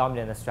except the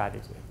dominant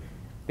strategy,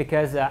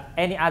 because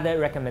any other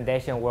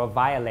recommendation will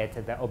violate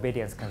the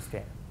obedience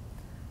constraint.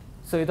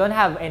 So you don't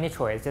have any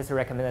choice, just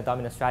recommend the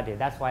dominant strategy.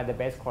 That's why the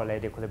base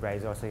correlated equilibria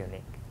is also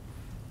unique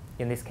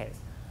in this case.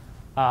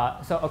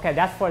 Okay,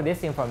 that's for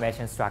this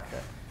information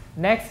structure.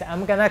 Next,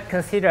 I'm going to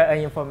consider an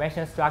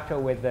information structure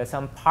with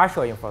some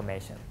partial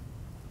information.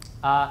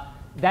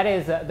 That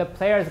is, the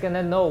player is going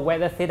to know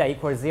whether theta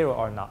equals 0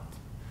 or not.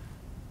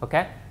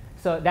 Okay?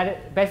 So that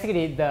is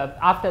basically,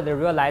 after the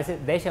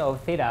realization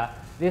of theta,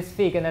 this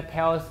phi going to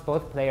tell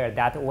both players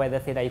that whether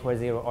theta equals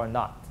 0 or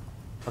not.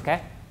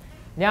 Okay?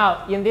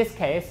 Now, in this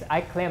case,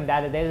 I claim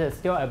that there is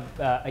still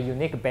a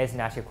unique base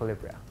Nash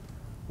equilibria.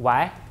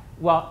 Why?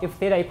 Well, if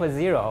theta equals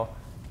 0,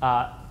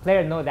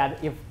 player know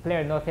that if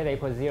player knows theta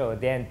equals 0,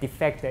 then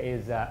defector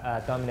is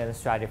a dominant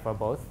strategy for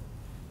both.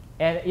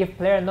 And if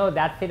player knows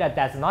that theta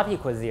does not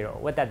equal 0,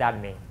 what does that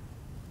mean?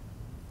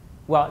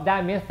 Well,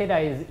 that means theta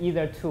is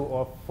either 2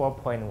 or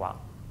 4.1,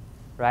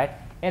 right?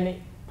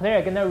 And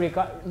player gonna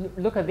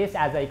look at this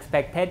as an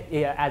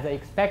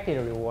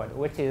expected reward,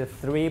 which is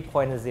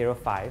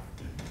 3.05.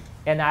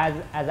 And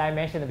as I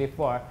mentioned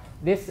before,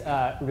 this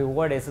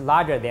reward is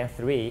larger than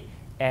 3,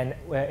 and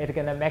it's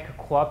going to make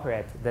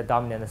cooperate the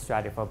dominant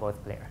strategy for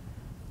both players.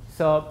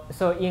 So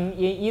in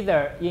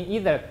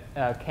either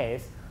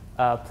case,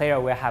 player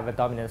will have a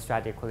dominant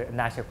strategy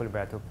Nash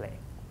equilibria to play.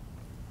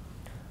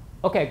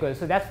 Okay, good.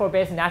 So that's for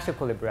base Nash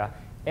equilibria,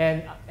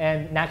 and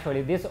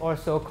naturally this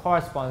also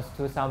corresponds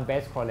to some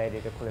base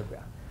correlated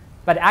equilibria.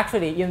 But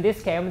actually, in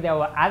this game, there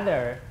were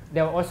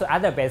also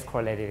other base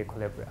correlated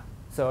equilibria.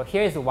 So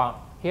here's one.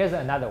 Here's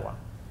another one.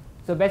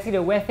 So basically,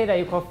 when theta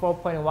equals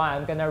 4.1,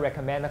 I'm going to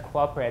recommend a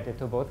cooperator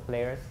to both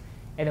players.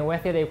 And when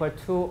theta equals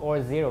 2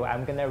 or 0,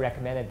 I'm going to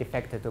recommend a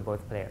defector to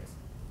both players.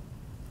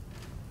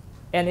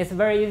 And it's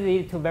very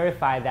easy to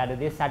verify that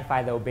this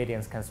satisfies the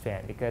obedience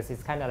constraint, because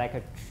it's kind of like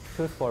a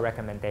truthful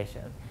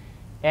recommendation.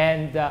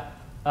 And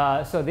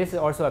so this is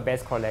also a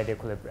base correlated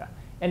equilibria.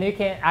 And you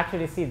can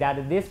actually see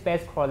that this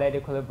base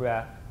correlated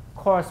equilibria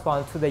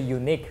corresponds to the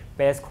unique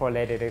base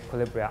correlated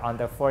equilibria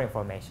under 4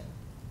 information.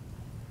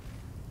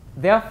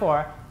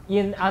 Therefore,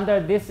 under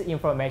this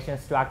information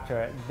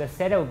structure, the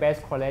set of base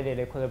correlated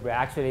equilibria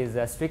actually is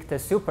a strict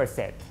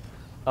superset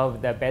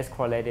of the base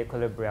correlated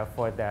equilibria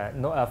for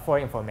the 4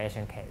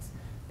 information case,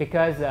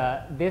 because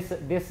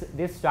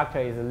this structure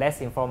is less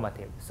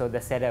informative. So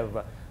the set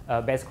of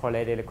base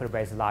correlated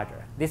equilibria is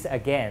larger. This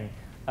again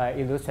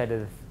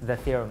illustrated the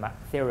theorem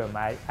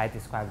I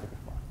described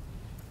before.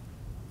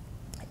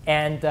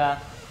 And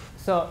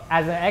so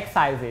as an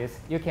exercise,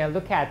 you can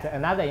look at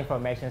another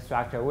information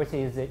structure which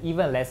is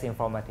even less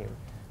informative.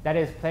 That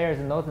is, players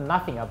know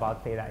nothing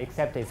about theta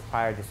except its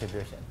prior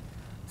distribution.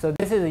 So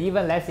this is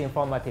even less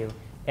informative.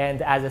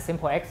 And as a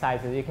simple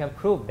exercise, you can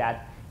prove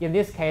that in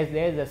this case,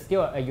 there is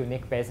still a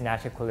unique base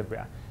Nash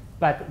equilibria.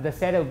 But the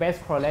set of base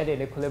correlated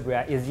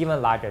equilibria is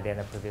even larger than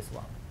the previous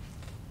one,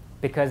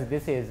 because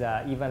this is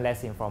even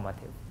less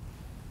informative.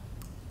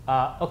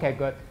 OK,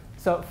 good.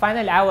 So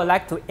finally, I would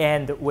like to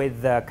end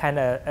with kind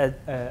of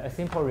a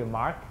simple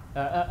remark,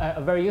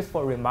 a very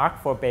useful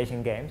remark for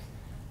Bayesian games.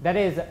 That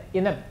is,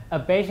 in a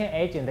Bayesian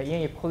agent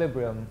in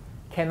equilibrium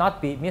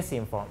cannot be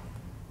misinformed.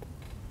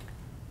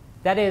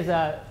 That is,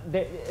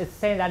 it's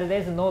saying that there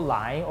is no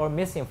line or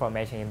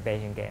misinformation in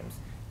Bayesian games.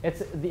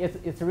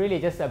 It's really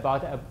just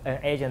about an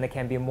agent that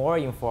can be more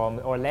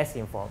informed or less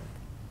informed.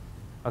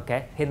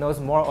 Okay, he knows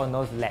more or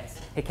knows less.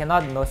 He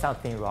cannot know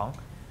something wrong.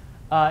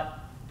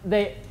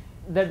 The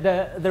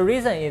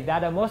reason is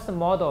that most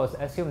models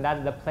assume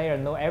that the player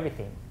knows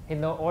everything. He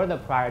knows all the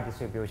prior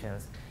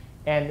distributions.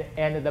 And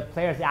the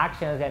player's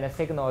actions and the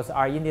signals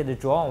are indeed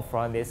drawn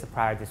from these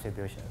prior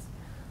distributions.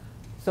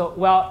 So,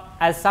 well,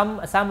 as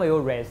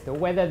Samuel raised,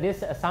 whether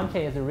this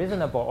assumption is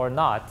reasonable or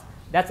not,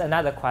 that's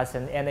another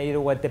question, and it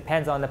will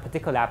depend on the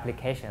particular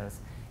applications.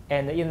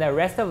 And in the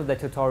rest of the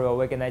tutorial,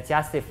 we're going to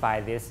justify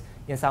this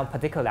in some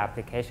particular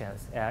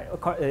applications,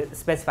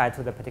 specified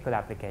to the particular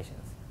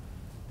applications.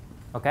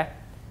 Okay?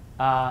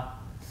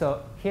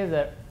 So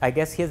I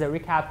guess here's a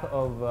recap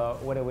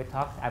of what we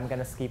talked. I'm going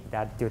to skip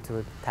that due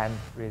to time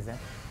reason.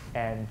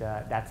 And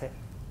that's it.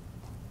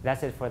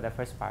 That's it for the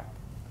first part.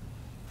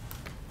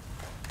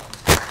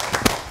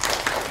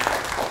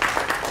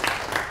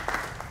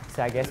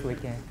 So I guess we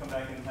can come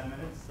back in 10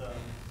 minutes.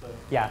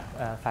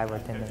 Yeah, 5 or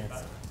 10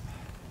 minutes.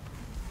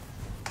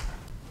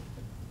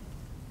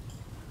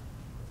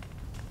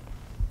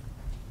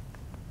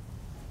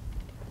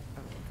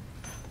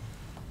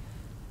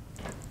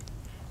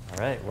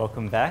 All right,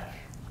 welcome back.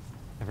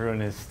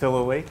 Everyone is still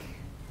awake?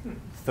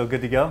 Still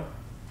good to go?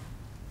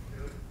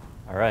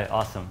 All right,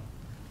 awesome.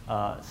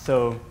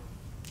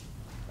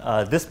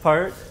 This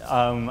part,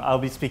 I'll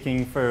be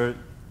speaking for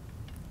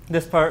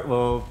this part.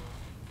 Will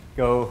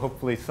go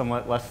hopefully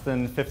somewhat less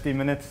than 50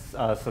 minutes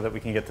so that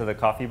we can get to the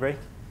coffee break.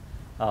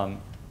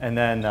 And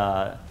then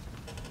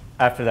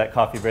after that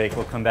coffee break,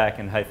 we'll come back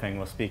and Haifeng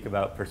will speak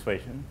about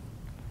persuasion.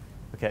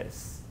 OK,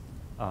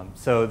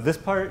 so this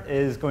part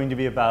is going to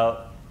be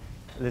about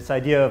this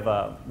idea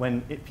of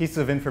when pieces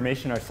of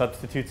information are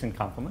substitutes and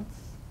complements.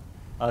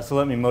 So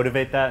let me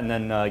motivate that and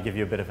then give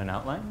you a bit of an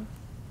outline.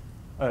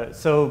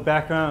 So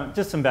background,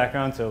 just some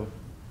background so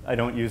I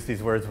don't use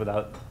these words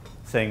without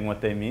saying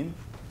what they mean.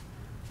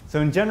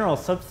 So in general,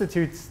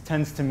 substitutes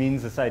tends to mean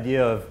this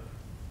idea of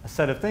a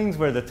set of things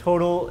where the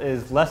total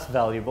is less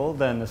valuable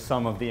than the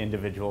sum of the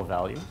individual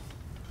values.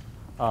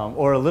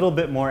 Or a little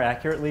bit more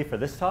accurately for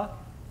this talk,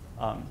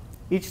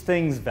 each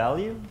thing's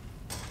value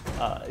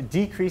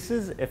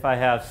decreases if I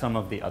have some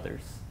of the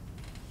others.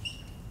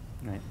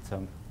 Right?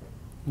 So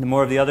the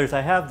more of the others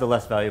I have, the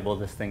less valuable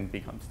this thing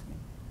becomes to me.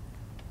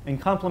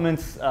 And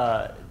complements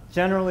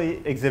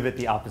generally exhibit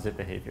the opposite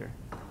behavior.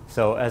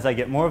 So as I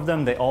get more of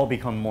them, they all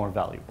become more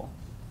valuable.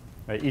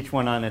 Right? Each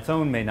one on its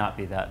own may not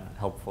be that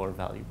helpful or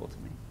valuable to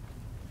me.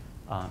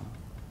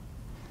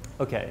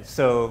 OK,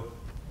 so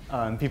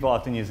people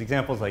often use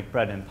examples like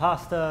bread and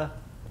pasta,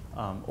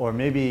 or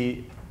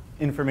maybe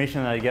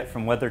information that I get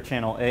from Weather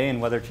Channel A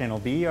and Weather Channel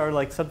B are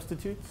like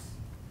substitutes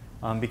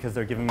because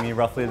they're giving me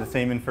roughly the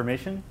same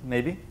information,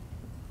 maybe.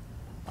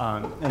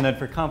 And then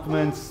for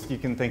complements, you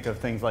can think of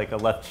things like a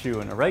left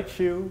shoe and a right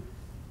shoe,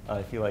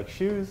 if you like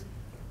shoes.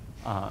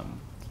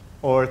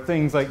 Or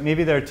things like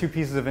maybe there are two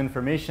pieces of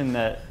information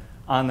that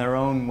on their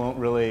own won't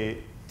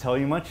really tell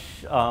you much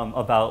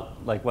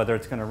about like whether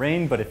it's going to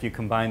rain, but if you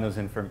combine those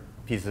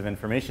pieces of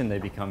information, they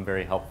become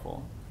very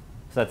helpful.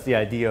 So that's the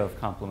idea of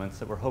complements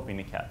that we're hoping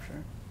to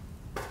capture.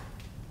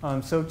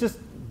 So just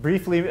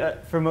briefly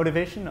for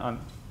motivation,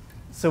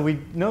 so we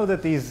know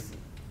that these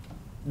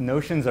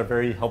notions are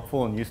very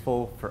helpful and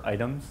useful for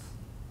items,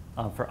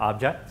 for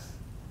objects.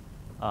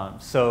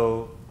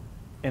 So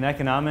in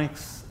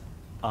economics,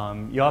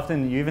 you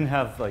even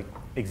have like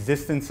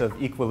existence of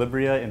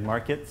equilibria in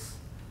markets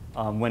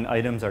when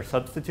items are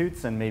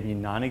substitutes and maybe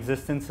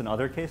non-existence in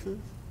other cases.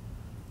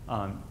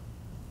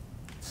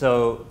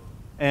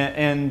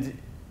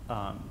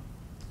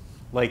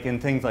 Like in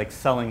things like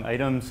selling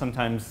items,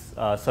 sometimes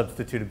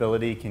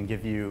substitutability can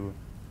give you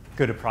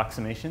good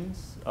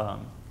approximations.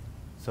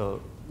 So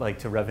like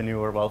to revenue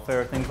or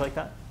welfare, things like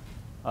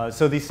that.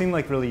 So these seem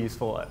like really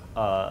useful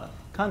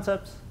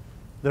concepts.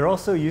 They're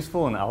also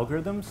useful in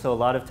algorithms. So a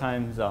lot of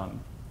times,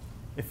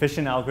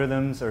 efficient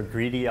algorithms or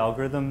greedy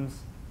algorithms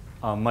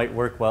might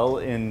work well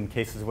in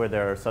cases where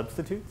there are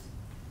substitutes.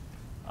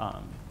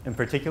 In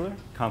particular,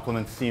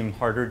 complements seem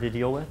harder to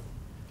deal with.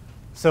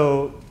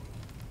 So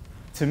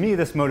to me,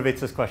 this motivates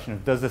this question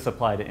of, does this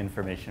apply to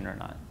information or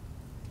not?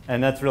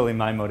 And that's really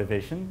my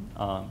motivation.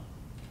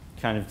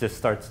 Kind of just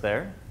starts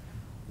there.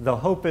 The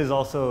hope is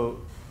also,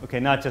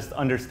 OK, not just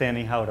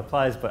understanding how it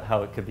applies, but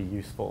how it could be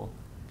useful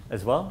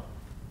as well.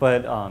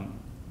 But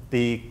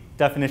the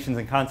definitions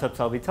and concepts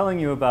I'll be telling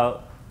you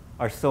about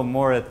are still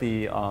more at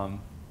the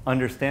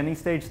understanding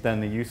stage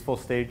than the useful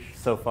stage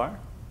so far.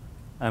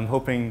 I'm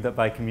hoping that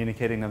by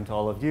communicating them to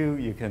all of you,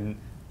 you can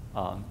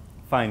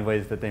find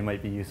ways that they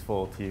might be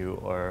useful to you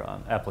or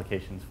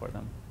applications for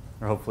them.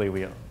 Or hopefully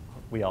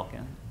we all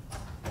can.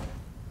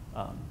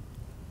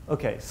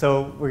 OK,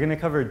 so we're going to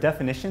cover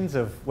definitions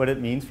of what it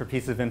means for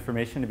pieces of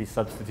information to be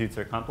substitutes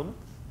or complements.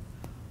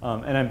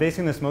 And I'm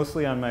basing this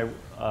mostly on my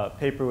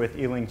paper with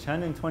Yiling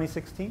Chen in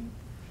 2016.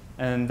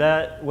 And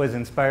that was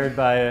inspired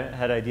by,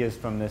 had ideas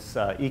from this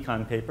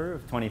econ paper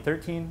of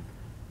 2013.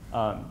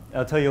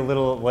 I'll tell you a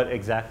little what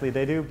exactly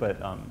they do,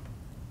 but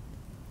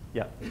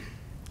yeah,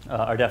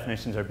 our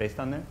definitions are based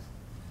on theirs.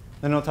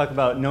 Then I'll talk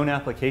about known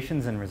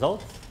applications and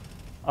results.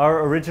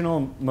 Our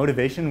original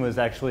motivation was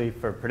actually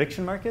for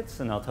prediction markets,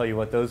 and I'll tell you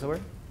what those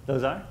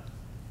are,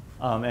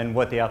 and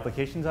what the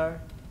applications are.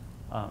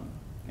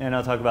 And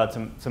I'll talk about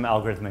some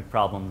algorithmic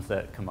problems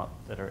that come up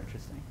that are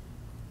interesting.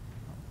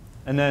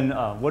 And then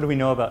what do we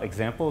know about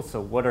examples? So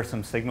what are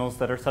some signals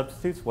that are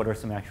substitutes? What are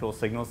some actual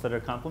signals that are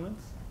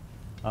complements?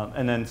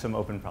 And then some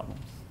open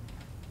problems.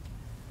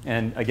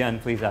 And again,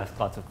 please ask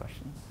lots of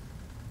questions.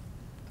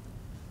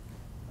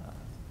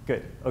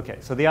 Good. OK,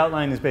 so the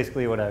outline is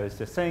basically what I was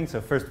just saying.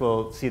 So first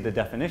we'll see the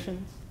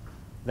definitions,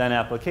 then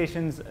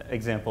applications,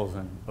 examples,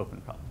 and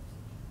open problems.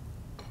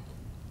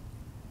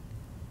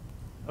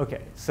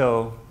 Okay,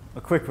 so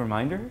a quick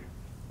reminder.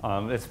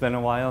 It's been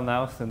a while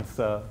now since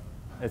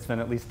it's been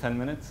at least 10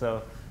 minutes.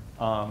 So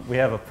we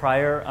have a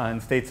prior on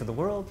states of the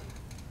world.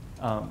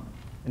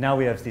 Now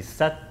we have these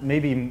set,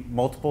 maybe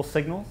multiple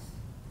signals.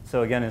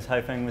 So again, as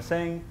Haifeng was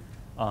saying,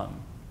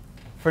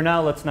 for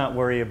now, let's not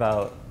worry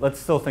about, let's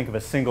still think of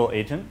a single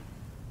agent.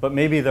 But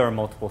maybe there are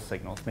multiple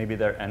signals. Maybe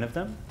there are n of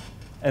them.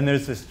 And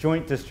there's this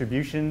joint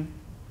distribution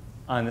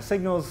on the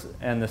signals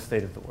and the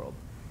state of the world.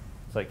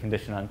 It's like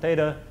condition on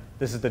theta.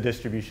 This is the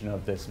distribution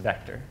of this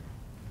vector.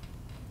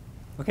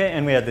 Okay,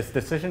 and we had this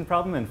decision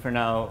problem. And for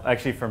now,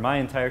 actually for my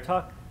entire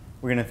talk,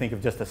 we're going to think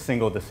of just a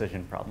single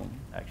decision problem,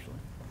 actually.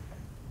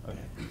 Okay.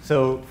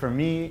 So for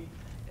me,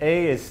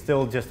 A is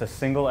still just a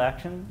single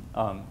action.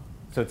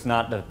 So it's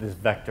not this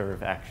vector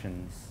of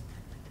actions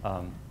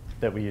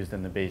that we used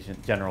in the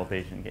general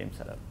Bayesian game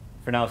setup.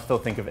 For now, still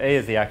think of A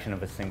as the action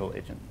of a single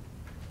agent.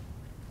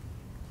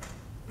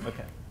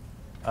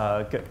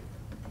 Okay, good.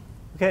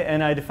 Okay,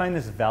 and I define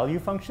this value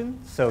function.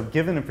 So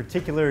given a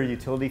particular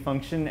utility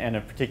function and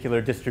a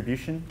particular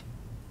distribution,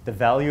 the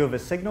value of a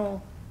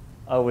signal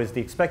was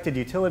the expected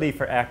utility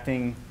for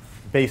acting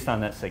based on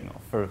that signal.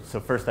 So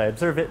first I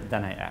observe it,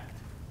 then I act.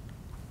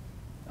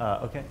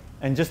 Okay,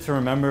 and just to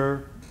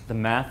remember the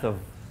math of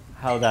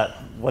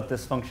what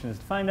this function is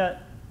defined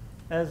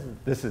as,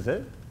 this is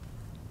it.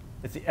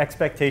 It's the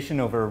expectation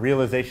over a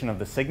realization of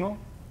the signal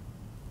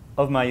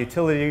of my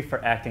utility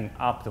for acting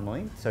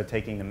optimally. So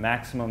taking the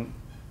maximum,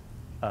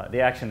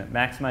 the action that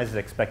maximizes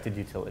expected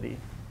utility,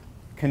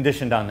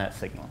 conditioned on that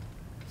signal.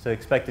 So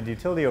expected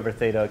utility over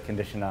theta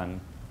conditioned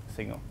on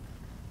signal.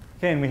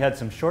 Okay, and we had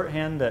some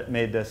shorthand that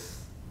made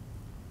this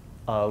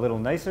a little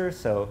nicer.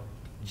 So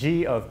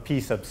G of P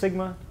sub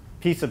sigma.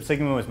 P sub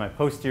sigma was my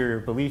posterior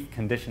belief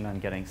conditioned on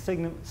getting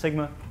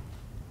sigma.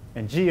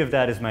 And G of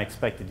that is my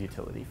expected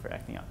utility for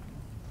acting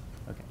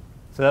optimally. Okay,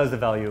 so that was the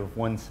value of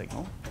one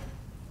signal.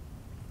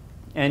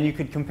 And you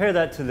could compare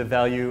that to the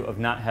value of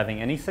not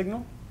having any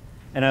signal.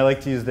 And I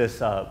like to use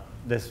this,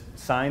 this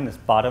sign, this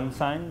bottom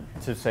sign,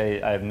 to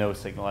say I have no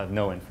signal, I have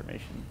no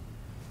information.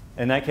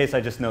 In that case,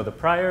 I just know the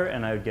prior,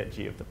 and I would get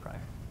G of the prior.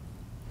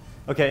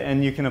 Okay,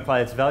 and you can apply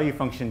its value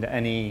function to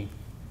any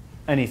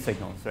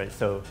signals, right?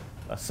 So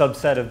a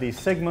subset of these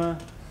sigma,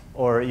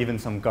 or even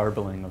some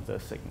garbling of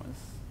those sigmas.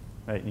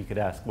 Right? You could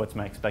ask, what's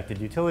my expected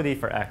utility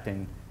for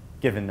acting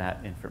given that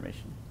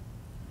information?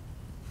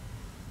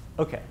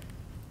 Okay,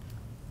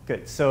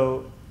 good.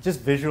 So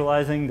just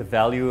visualizing the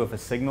value of a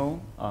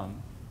signal,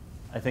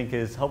 I think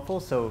is helpful.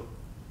 So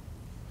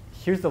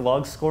here's the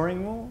log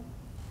scoring rule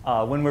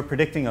when we're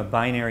predicting a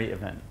binary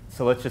event.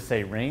 So let's just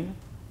say rain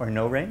or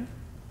no rain.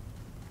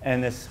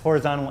 And this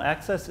horizontal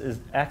axis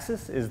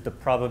is the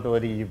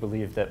probability you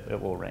believe that it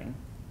will rain.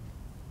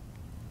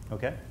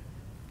 Okay?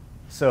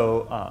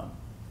 So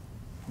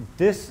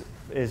this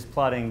is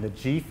plotting the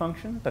G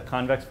function, the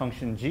convex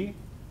function G,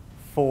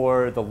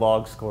 for the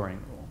log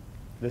scoring rule,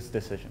 this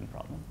decision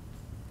problem.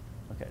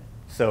 Okay,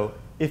 so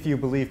if you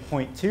believe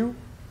 0.2,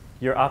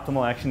 your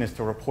optimal action is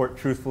to report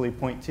truthfully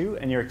 0.2,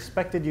 and your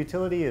expected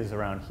utility is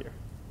around here.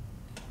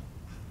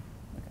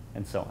 Okay,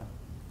 and so on.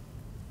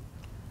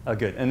 Oh,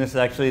 good, and this is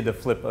actually the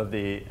flip of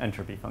the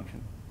entropy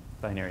function,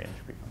 binary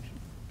entropy function.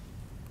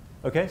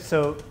 Okay,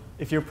 so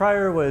if your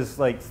prior was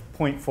like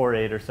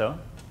 0.48 or so,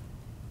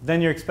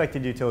 then your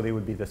expected utility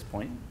would be this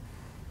point.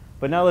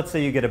 But now let's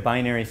say you get a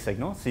binary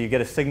signal. So you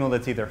get a signal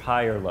that's either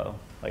high or low,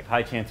 like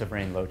high chance of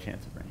rain, low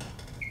chance of rain.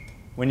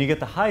 When you get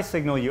the high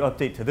signal, you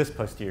update to this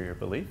posterior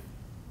belief.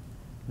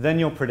 Then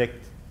you'll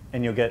predict,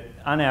 and you'll get,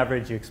 on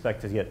average, you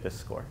expect to get this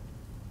score.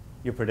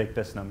 You predict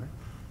this number.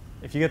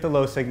 If you get the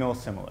low signal,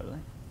 similarly.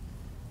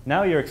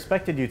 Now your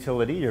expected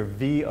utility, your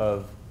V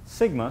of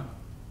sigma,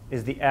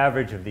 is the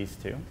average of these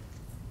two,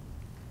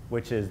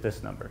 which is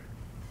this number.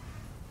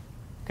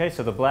 Okay,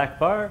 so the black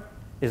bar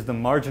is the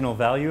marginal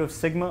value of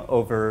sigma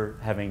over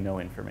having no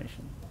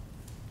information.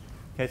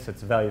 Okay, so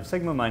it's the value of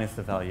sigma minus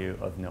the value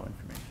of no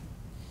information.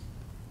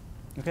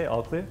 Okay,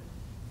 all clear?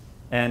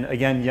 And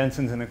again,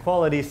 Jensen's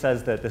inequality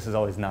says that this is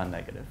always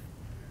non-negative.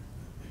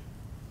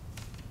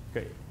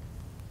 Great.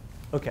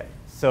 Okay,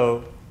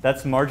 so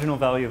that's marginal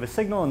value of a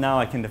signal, and now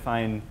I can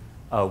define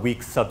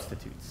weak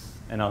substitutes.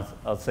 And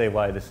I'll say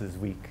why this is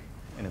weak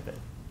in a bit.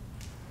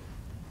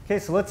 Okay,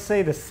 so let's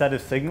say the set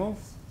of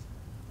signals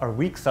are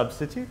weak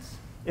substitutes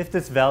if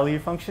this value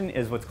function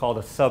is what's called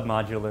a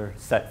submodular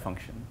set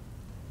function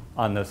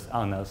on this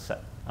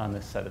set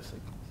of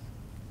signals.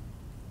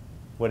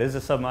 What is a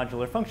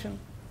submodular function?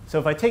 So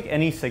if I take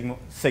any signal,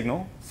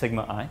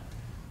 sigma I,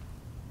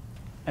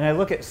 and I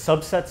look at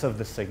subsets of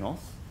the signals,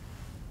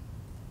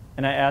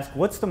 and I ask,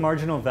 what's the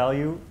marginal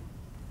value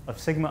of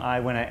sigma I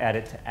when I add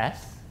it to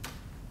S?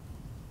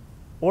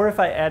 Or if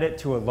I add it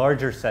to a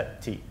larger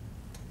set T?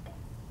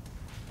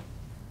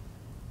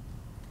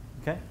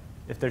 Okay?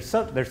 If they're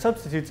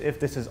substitutes if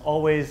this is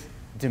always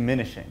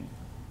diminishing,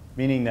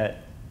 meaning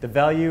that the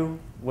value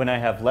when I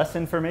have less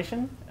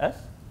information, S,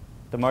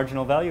 the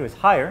marginal value is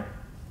higher.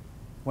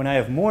 When I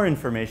have more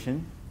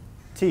information,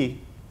 T,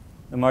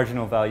 the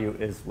marginal value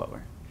is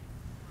lower.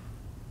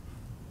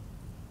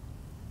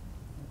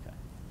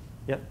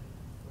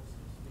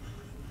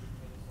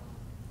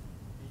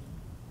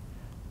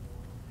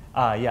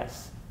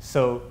 Yes.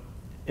 So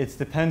it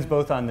depends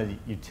both on the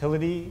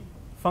utility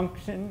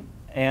function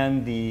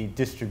and the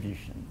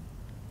distribution.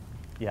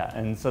 Yeah,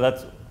 and so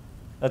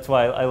that's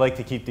why I like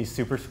to keep these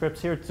superscripts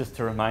here, just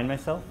to remind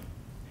myself.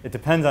 It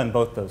depends on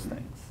both those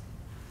things.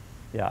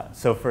 Yeah,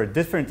 so for a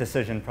different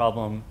decision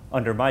problem,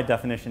 under my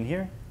definition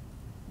here,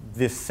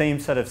 this same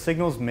set of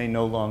signals may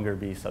no longer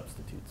be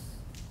substitutes.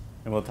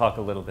 And we'll talk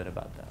a little bit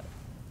about that.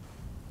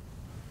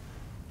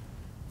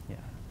 Yeah.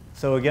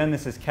 So again,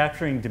 this is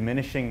capturing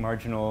diminishing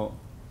marginal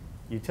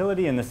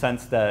utility in the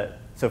sense that,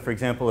 so for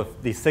example, if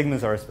these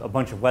sigmas are a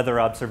bunch of weather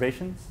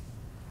observations,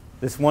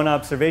 this one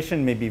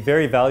observation may be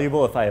very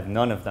valuable if I have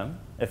none of them,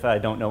 if I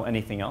don't know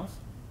anything else.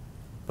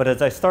 But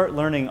as I start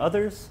learning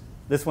others,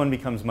 this one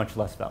becomes much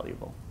less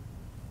valuable.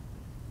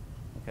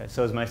 Okay,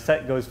 so as my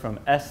set goes from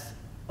S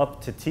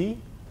up to T,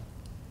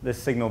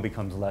 this signal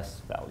becomes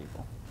less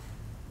valuable.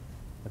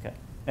 Okay,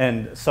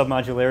 and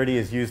submodularity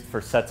is used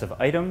for sets of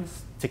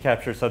items to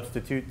capture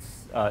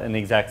substitutes in the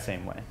exact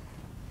same way.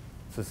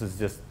 So this is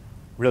just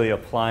really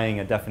applying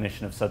a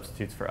definition of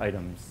substitutes for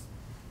items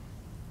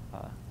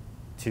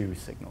to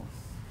signals.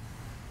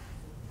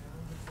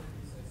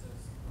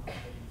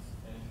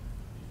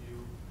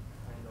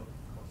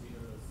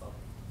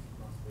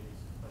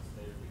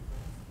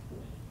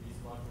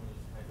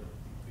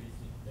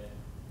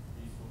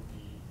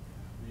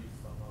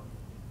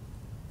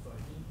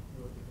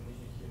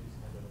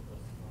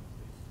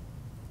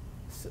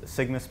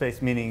 Sigma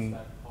space meaning?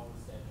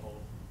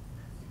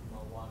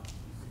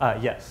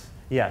 Yes.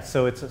 Yeah,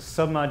 so it's a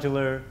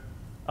submodular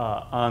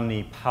on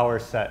the power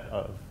set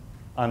of,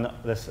 on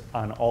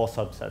all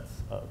subsets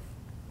of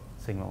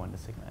sigma 1 to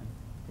sigma n.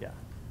 Yeah.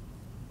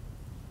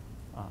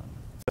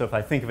 So if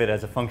I think of it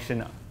as a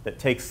function that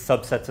takes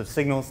subsets of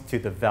signals to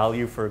the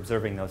value for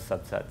observing those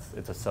subsets,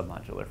 it's a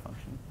submodular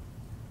function.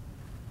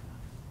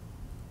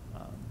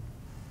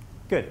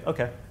 Good,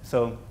 OK.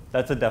 So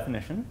that's a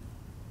definition.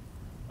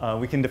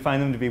 We can define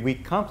them to be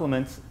weak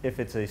complements if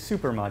it's a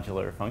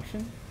supermodular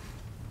function,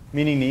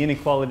 meaning the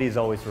inequality is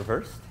always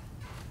reversed,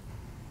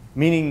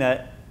 meaning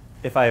that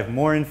if I have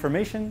more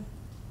information,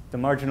 the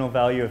marginal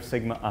value of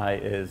sigma I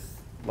is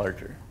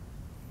larger.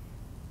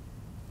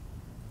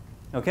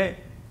 OK,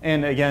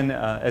 and again,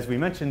 as we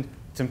mentioned,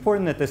 it's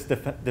important that this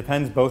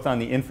depends both on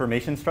the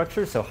information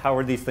structure, so how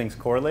are these things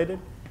correlated,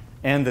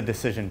 and the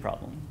decision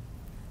problem.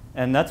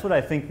 And that's what I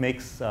think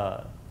makes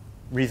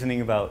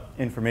reasoning about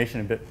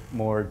information a bit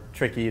more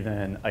tricky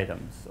than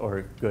items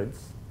or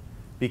goods,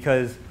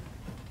 because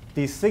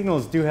these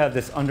signals do have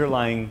this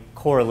underlying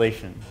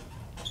correlation,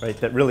 right,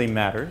 that really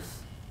matters,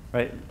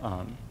 right?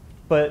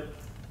 But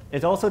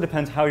it also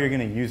depends how you're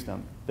going to use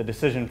them. The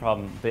decision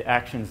problem, the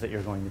actions that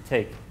you're going to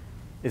take,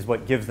 is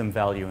what gives them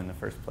value in the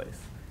first place.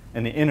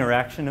 And the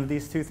interaction of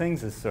these two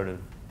things is sort of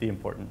the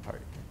important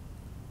part.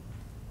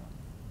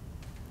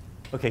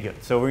 OK,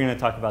 good. So we're going to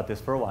talk about this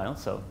for a while.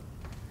 So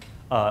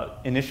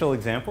initial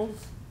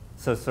examples,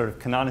 so sort of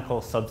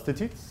canonical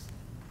substitutes.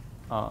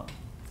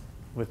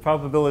 With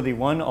probability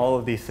 1, all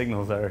of these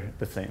signals are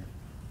the same.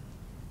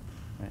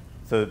 Right?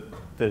 So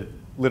they're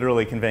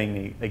literally conveying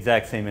the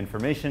exact same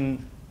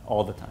information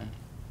all the time.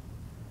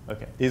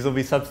 OK, these will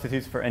be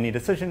substitutes for any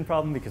decision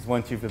problem, because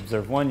once you've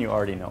observed one, you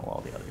already know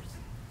all the others.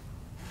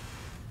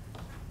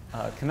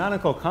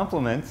 Canonical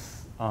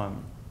complements, a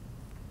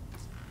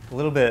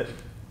little bit,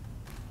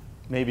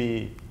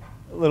 maybe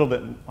a little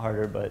bit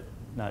harder, but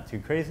not too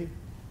crazy.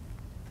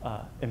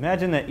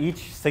 Imagine that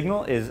each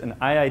signal is an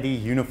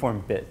IID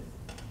uniform bit.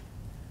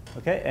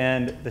 Okay,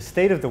 and the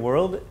state of the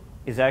world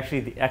is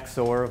actually the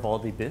XOR of all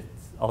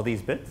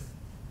these bits,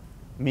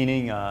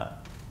 meaning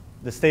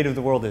the state of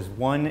the world is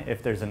 1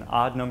 if there's an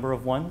odd number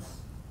of 1s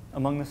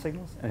among the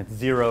signals, and it's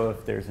 0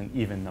 if there's an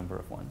even number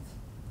of 1s.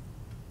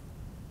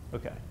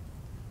 Okay,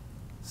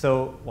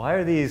 so why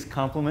are these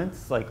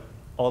complements like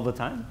all the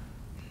time?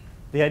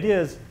 The idea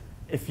is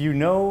if you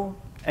know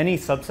any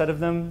subset of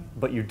them,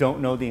 but you don't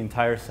know the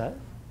entire set,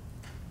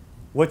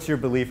 what's your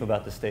belief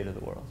about the state of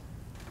the world?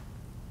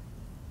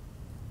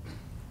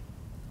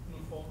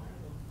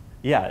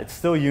 Yeah, it's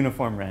still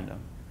uniform random.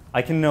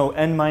 I can know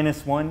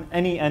n-1,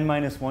 any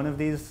n-1 of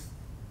these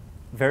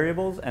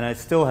variables, and I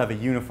still have a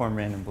uniform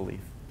random belief.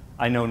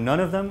 I know none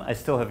of them, I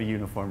still have a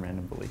uniform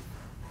random belief.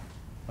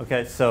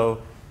 OK,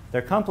 so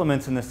they're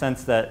complements in the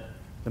sense that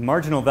the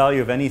marginal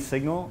value of any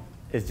signal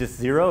is just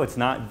 0. It's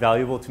not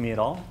valuable to me at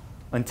all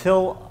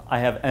until I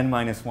have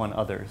n-1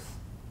 others.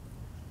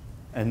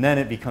 And then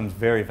it becomes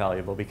very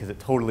valuable because it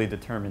totally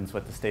determines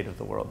what the state of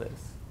the world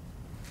is.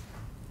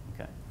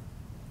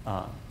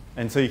 OK.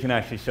 And so you can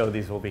actually show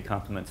these will be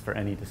complements for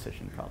any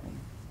decision problem.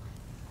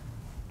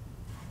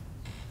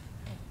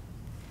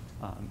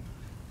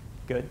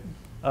 Good.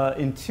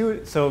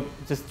 So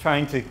just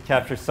trying to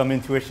capture some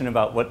intuition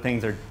about what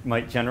things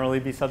might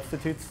generally be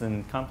substitutes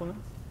and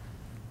complements.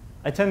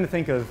 I tend to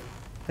think of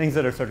things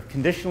that are sort of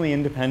conditionally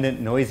independent,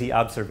 noisy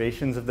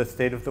observations of the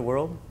state of the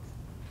world.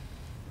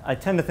 I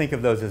tend to think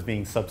of those as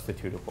being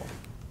substitutable.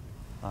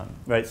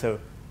 Right? So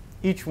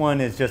each one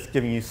is just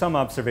giving you some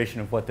observation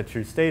of what the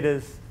true state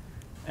is.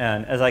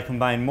 And as I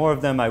combine more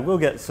of them, I will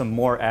get some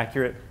more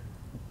accurate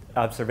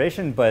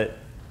observation, but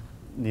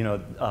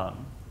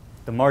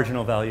the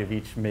marginal value of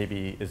each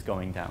maybe is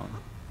going down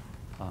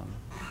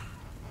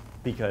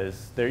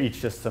because they're each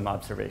just some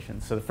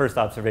observations. So the first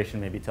observation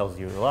maybe tells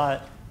you a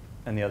lot,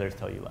 and the others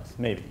tell you less,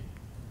 maybe.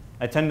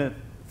 I tend to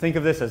think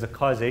of this as a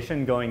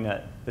causation, going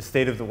that the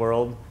state of the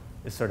world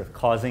is sort of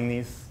causing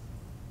these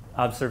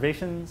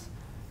observations.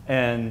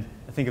 And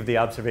I think of the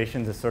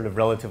observations as sort of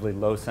relatively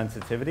low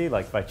sensitivity.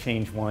 Like if I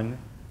change one,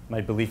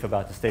 my belief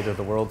about the state of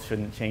the world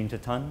shouldn't change a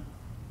ton.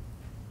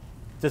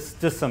 Just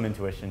some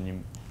intuition.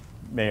 You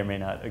may or may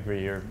not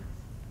agree or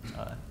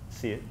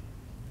see it.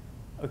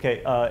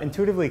 OK,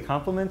 intuitively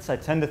complements, I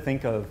tend to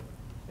think of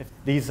if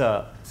these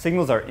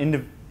signals are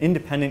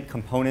independent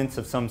components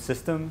of some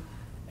system,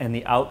 and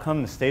the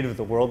outcome, the state of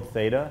the world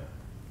theta,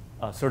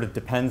 sort of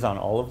depends on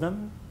all of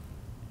them.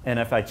 And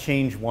if I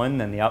change one,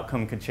 then the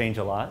outcome could change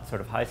a lot, sort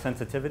of high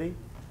sensitivity.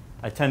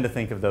 I tend to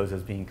think of those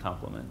as being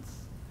complements.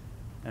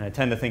 And I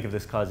tend to think of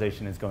this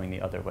causation as going the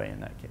other way in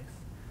that case,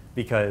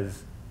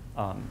 because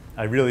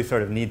I really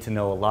sort of need to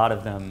know a lot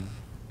of them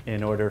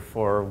in order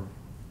for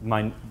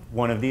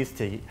one of these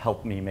to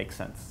help me make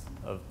sense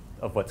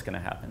of what's going to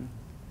happen.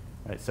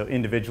 Right? So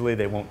individually,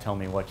 they won't tell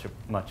me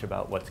much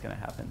about what's going to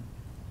happen.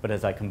 But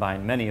as I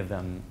combine many of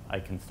them, I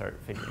can start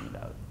figuring it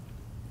out.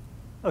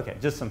 OK,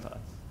 just some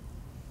thoughts.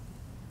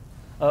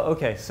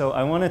 OK, so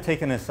I want to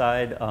take an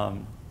aside.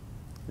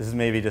 This is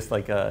maybe just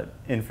like an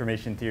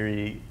information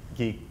theory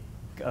geek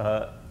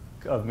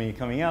of me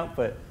coming out.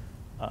 But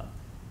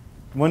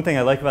one thing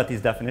I like about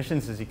these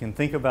definitions is you can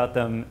think about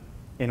them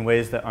in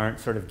ways that aren't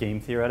sort of game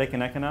theoretic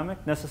and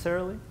economic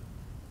necessarily.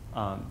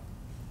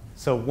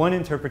 So one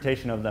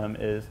interpretation of them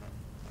is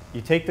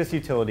you take this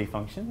utility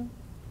function,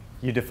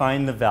 you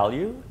define the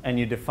value, and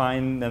you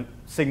define the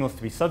signals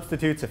to be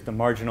substitutes if the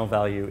marginal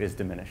value is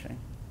diminishing.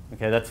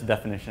 OK, that's the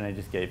definition I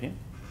just gave you.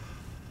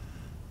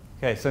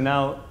 OK, so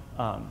now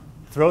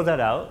throw that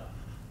out.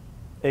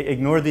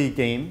 Ignore the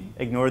game.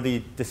 Ignore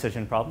the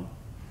decision problem.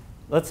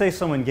 Let's say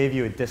someone gave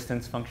you a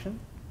distance function,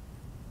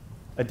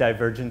 a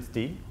divergence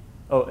d.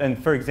 Oh,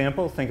 and for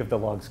example, think of the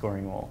log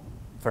scoring rule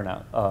for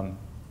now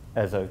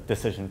as a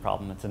decision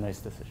problem. It's a nice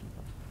decision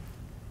problem.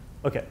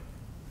 OK.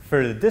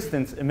 For the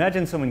distance,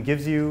 imagine someone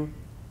gives you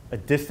a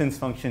distance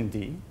function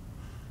d.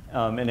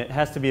 And it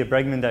has to be a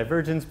Bregman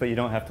divergence, but you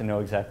don't have to know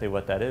exactly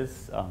what that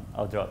is.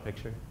 I'll draw a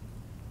picture.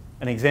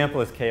 An example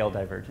is KL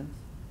divergence.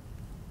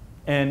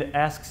 And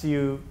asks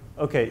you,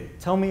 OK,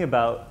 tell me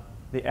about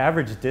the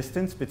average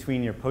distance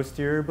between your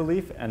posterior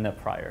belief and the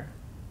prior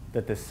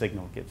that this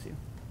signal gives you.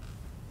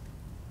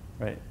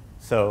 Right?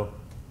 So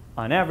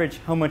on average,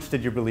 how much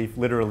did your belief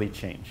literally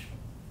change?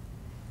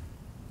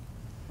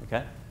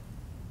 OK?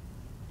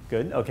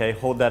 Good. OK,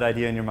 hold that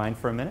idea in your mind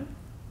for a minute.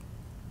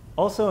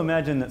 Also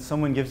imagine that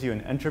someone gives you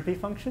an entropy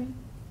function,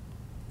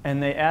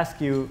 and they ask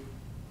you,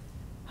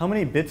 how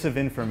many bits of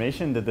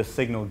information did the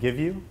signal give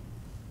you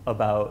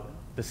about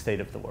the state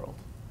of the world?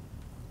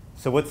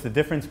 So what's the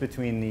difference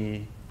between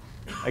the,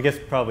 I guess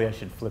probably I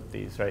should flip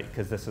these, right,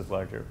 because this is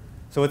larger.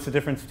 So what's the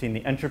difference between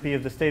the entropy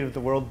of the state of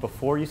the world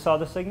before you saw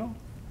the signal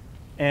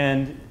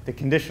and the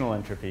conditional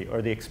entropy,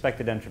 or the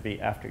expected entropy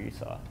after you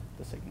saw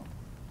the signal?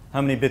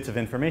 How many bits of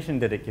information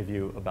did it give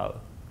you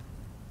about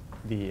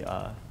the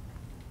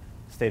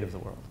state of the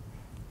world?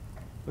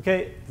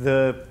 OK,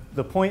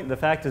 the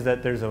fact is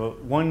that there's a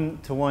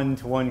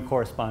 1-to-1-to-1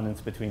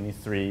 correspondence between these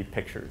three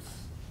pictures.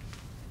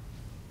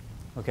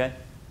 OK,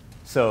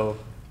 so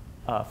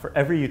for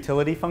every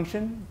utility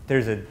function,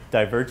 there's a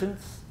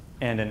divergence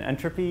and an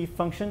entropy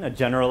function, a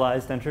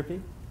generalized entropy,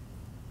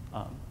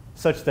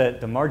 such that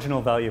the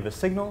marginal value of a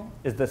signal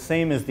is the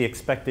same as the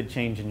expected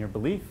change in your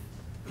belief,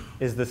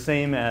 is the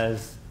same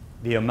as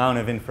the amount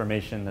of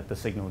information that the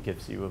signal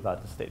gives you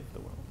about the state of the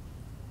world.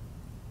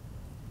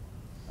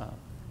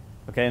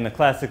 OK, and the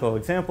classical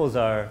examples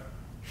are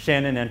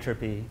Shannon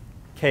entropy,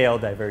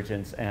 KL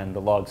divergence, and the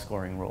log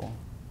scoring rule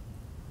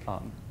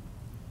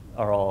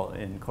are all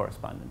in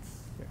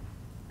correspondence here.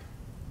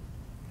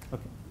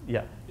 OK,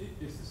 yeah?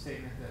 Is the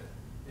statement that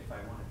if I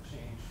want to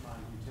change my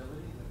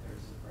utility, that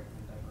there's a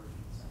Bregman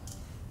divergence?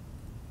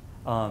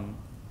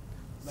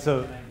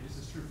 Is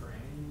this true for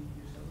any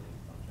utility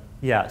function?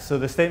 Yeah, so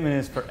the statement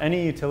is for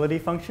any utility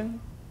function,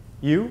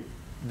 U,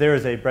 there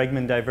is a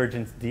Bregman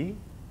divergence D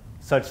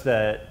such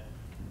that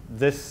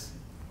this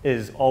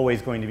is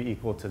always going to be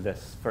equal to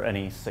this for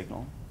any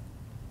signal.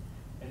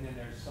 And then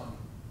there's some,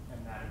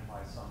 and that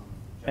implies some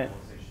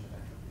generalization of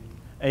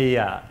entropy?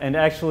 Yeah, and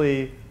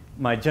actually,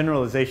 my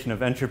generalization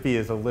of entropy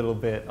is a little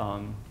bit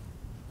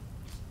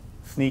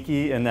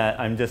sneaky in that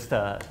I'm just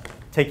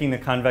taking the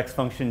convex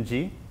function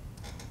G,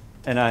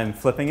 and I'm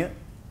flipping it,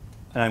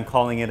 and I'm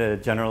calling it a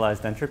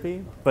generalized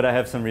entropy. But I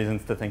have some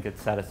reasons to think it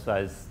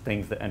satisfies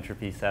things that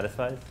entropy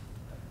satisfies.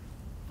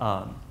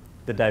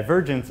 The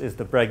divergence is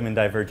the Bregman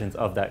divergence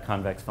of that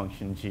convex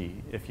function G,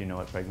 if you know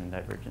what Bregman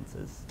divergence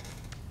is.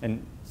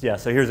 And yeah,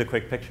 so here's a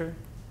quick picture.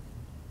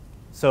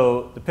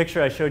 So the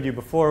picture I showed you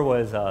before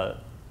was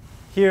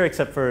here,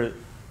 except for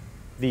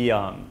the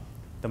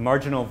the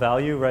marginal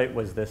value, right,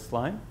 was this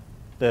line,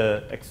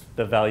 the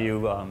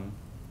value,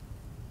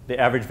 the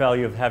average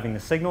value of having the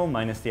signal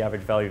minus the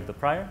average value of the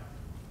prior.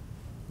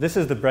 This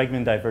is the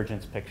Bregman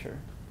divergence picture.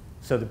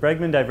 So the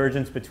Bregman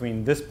divergence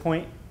between this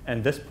point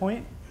and this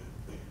point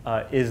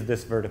is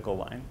this vertical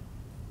line.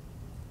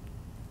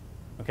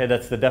 Okay,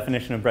 that's the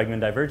definition of Bregman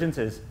divergence,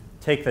 is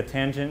take the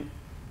tangent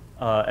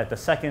at the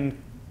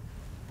second,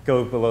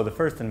 go below the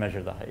first, and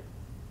measure the height.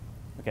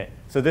 Okay,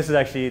 so this is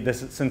actually,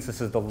 since this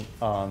is the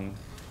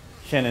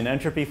Shannon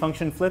entropy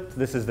function flipped,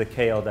 this is the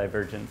KL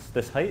divergence.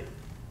 This height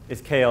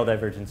is KL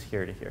divergence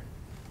here to here.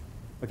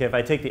 Okay, if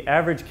I take the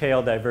average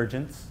KL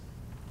divergence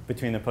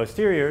between the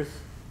posteriors,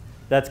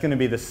 that's going to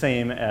be the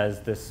same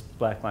as this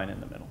black line in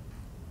the middle.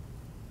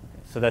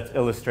 Okay, so that's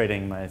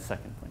illustrating my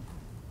second point.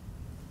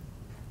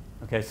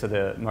 Okay, so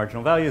the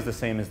marginal value is the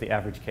same as the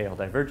average KL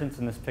divergence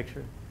in this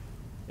picture.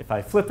 If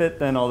I flip it,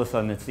 then all of a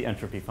sudden it's the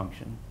entropy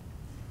function.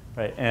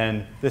 Right?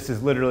 And this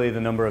is literally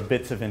the number of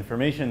bits of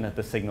information that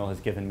the signal has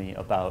given me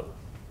about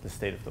the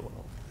state of the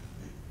world.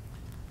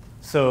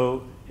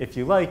 So if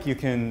you like, you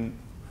can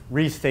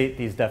restate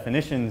these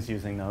definitions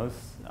using those,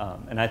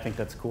 and I think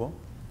that's cool.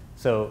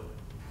 So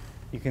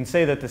you can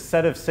say that the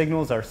set of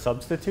signals are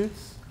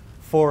substitutes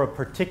for a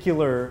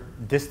particular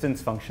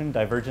distance function,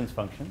 divergence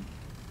function,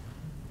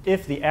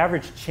 if the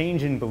average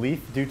change in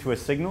belief due to a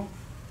signal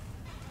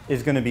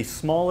is going to be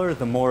smaller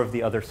the more of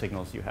the other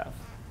signals you have.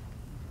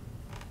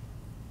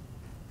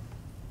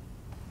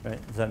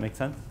 Right? Does that make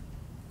sense?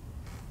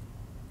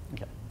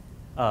 Okay.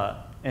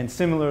 And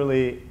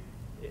similarly,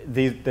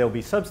 there'll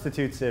be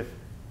substitutes if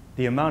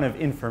the amount of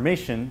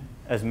information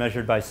as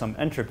measured by some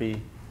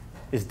entropy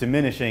is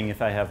diminishing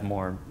if I have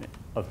more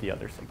of the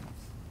other signals.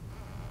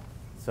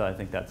 So I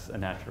think that's a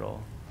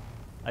natural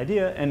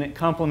idea. And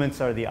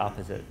complements are the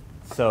opposite.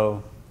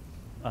 So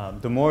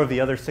the more of the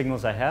other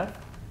signals I have,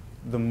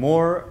 the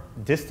more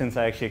distance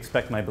I actually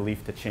expect my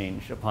belief to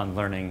change upon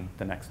learning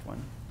the next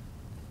one,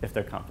 if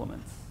they're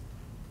complements,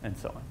 and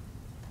so on.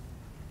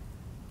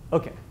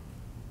 OK.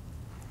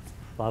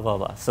 Blah, blah,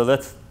 blah. So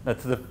that's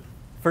the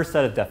first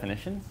set of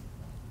definitions.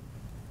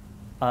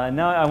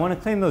 Now I want to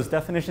claim those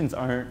definitions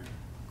aren't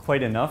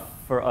quite enough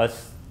for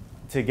us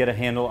to get a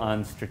handle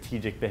on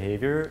strategic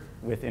behavior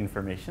with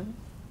information.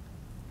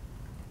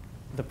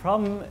 The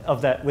problem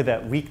of with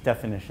that weak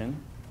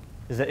definition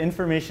is that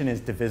information is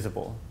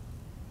divisible.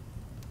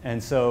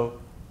 And so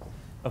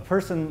a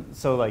person,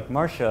 so like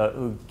Marcia,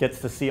 who gets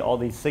to see all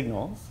these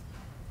signals,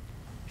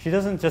 she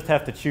doesn't just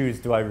have to choose,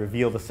 do I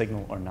reveal the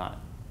signal or not?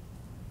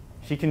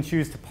 She can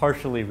choose to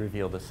partially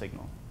reveal the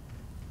signal.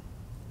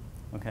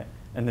 Okay?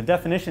 And the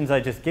definitions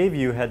I just gave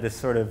you had this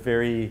sort of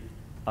very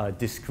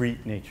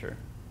discrete nature.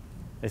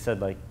 They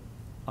said, like,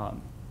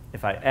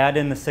 if I add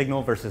in the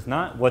signal versus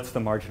not, what's the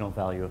marginal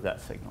value of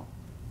that signal?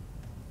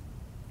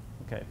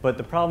 Okay, but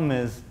the problem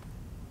is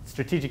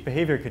strategic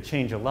behavior could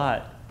change a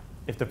lot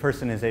if the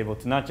person is able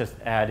to not just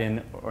add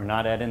in or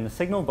not add in the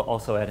signal, but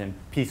also add in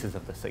pieces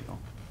of the signal.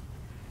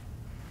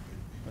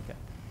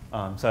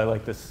 Okay, so I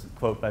like this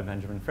quote by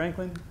Benjamin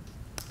Franklin.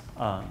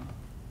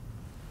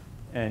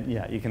 And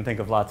yeah, you can think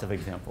of lots of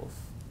examples.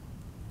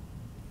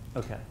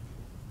 Okay,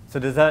 so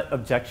does that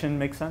objection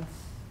make sense?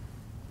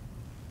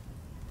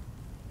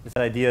 This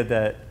idea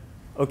that,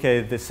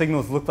 OK, the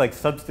signals look like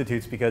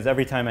substitutes because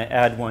every time I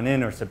add one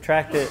in or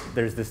subtract it,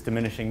 there's this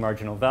diminishing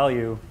marginal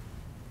value.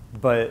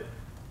 But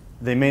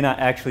they may not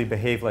actually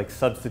behave like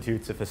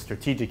substitutes if a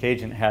strategic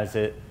agent has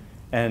it,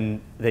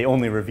 and they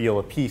only reveal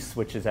a piece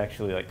which is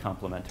actually like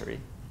complementary.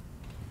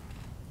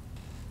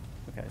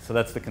 Okay, so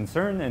that's the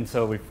concern, and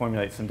so we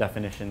formulate some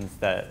definitions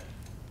that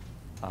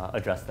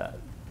address that,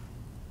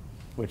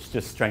 which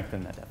just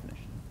strengthen that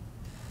definition.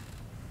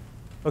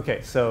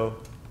 Okay, so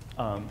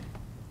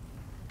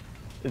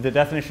the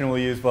definition we'll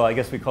use, well, I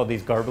guess we called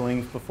these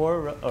garblings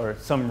before, or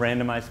some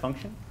randomized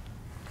function.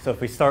 So if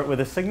we start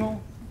with a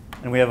signal,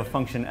 and we have a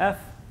function f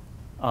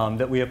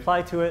that we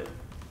apply to it,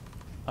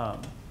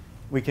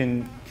 we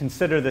can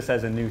consider this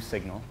as a new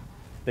signal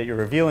that you're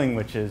revealing,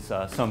 which is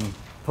some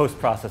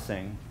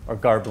post-processing or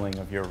garbling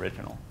of your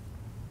original.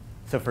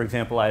 So for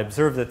example, I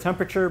observe the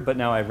temperature, but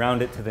now I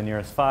round it to the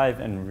nearest 5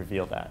 and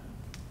reveal that.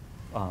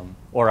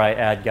 Or I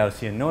add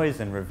Gaussian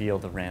noise and reveal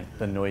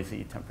the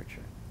noisy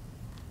temperature.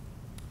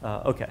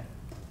 OK,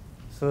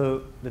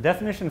 so the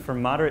definition for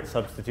moderate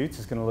substitutes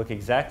is going to look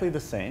exactly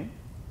the same,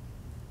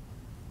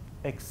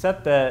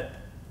 except that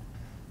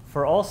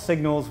for all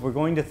signals, we're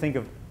going to think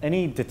of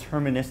any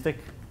deterministic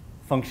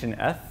function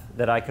f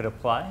that I could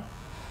apply.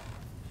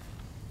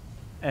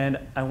 And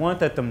I want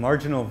that the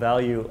marginal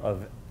value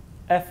of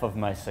f of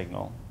my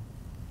signal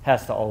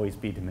has to always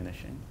be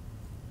diminishing.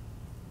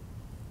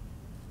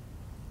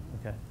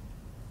 Okay.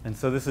 And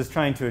so this is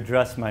trying to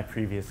address my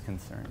previous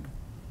concern.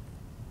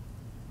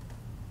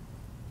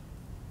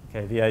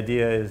 Okay, the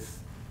idea is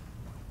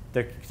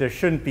there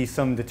shouldn't be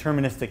some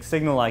deterministic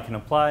signal I can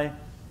apply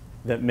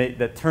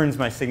that turns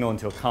my signal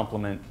into a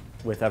complement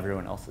with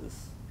everyone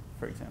else's,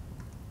 for example.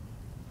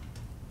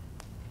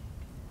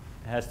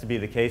 It has to be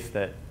the case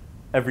that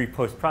every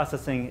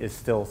post-processing is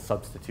still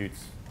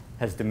substitutes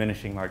has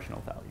diminishing marginal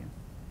value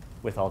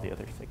with all the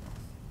other signals.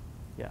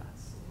 Yeah.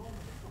 So one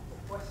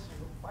question,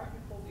 why do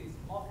you call these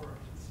moderate?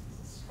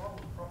 It's a strong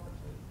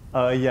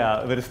property.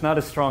 Yeah, but it's not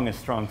as strong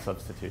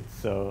substitutes.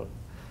 So,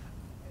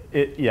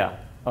 there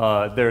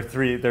are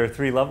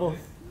three levels.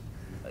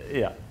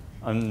 Yeah,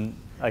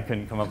 I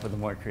couldn't come up with a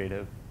more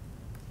creative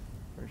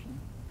version.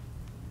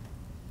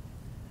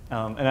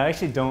 And I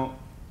actually don't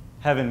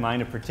have in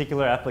mind a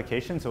particular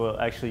application, so we'll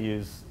actually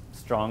use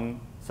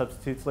strong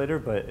substitutes later,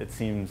 but it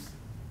seems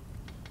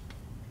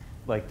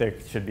like there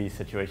should be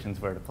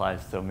situations where it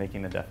applies, so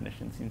making the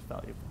definition seems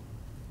valuable.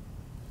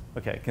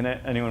 Okay,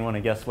 anyone want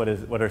to guess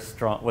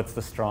what's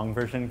the strong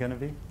version going to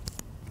be?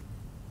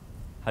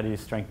 How do you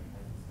strengthen?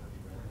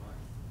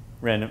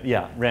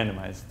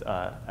 Randomized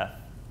F.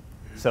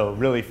 So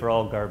really for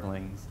all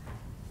garblings.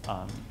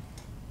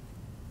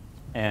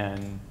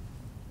 And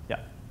yeah,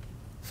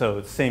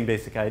 so same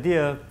basic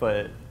idea,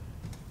 but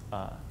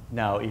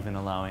now even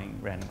allowing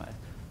randomized.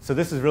 So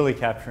this is really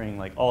capturing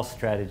like all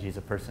strategies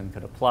a person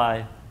could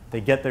apply. They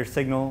get their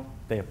signal,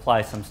 they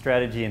apply some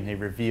strategy, and they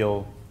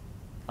reveal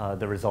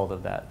the result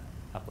of that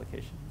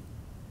application.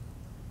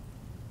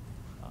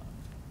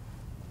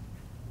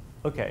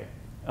 Okay,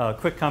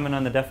 quick comment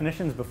on the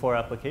definitions before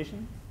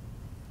application.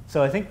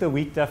 So I think the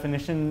weak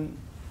definition,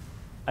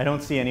 I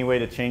don't see any way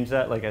to change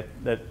that.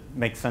 That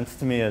makes sense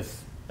to me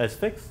as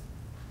fixed.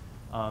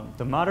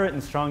 The moderate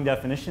and strong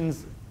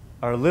definitions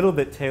are a little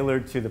bit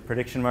tailored to the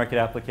prediction market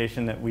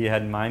application that we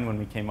had in mind when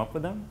we came up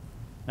with them.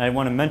 And I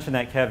want to mention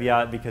that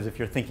caveat because if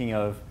you're thinking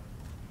of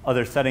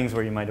other settings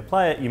where you might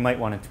apply it, you might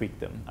want to tweak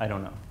them. I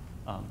don't know.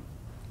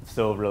 It's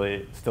still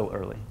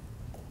early.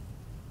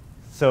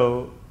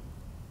 So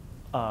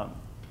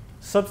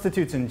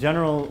substitutes in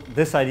general,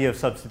 this idea of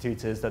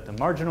substitutes is that the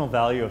marginal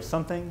value of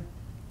something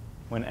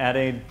when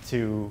added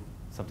to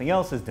something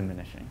else is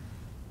diminishing.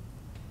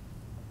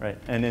 Right?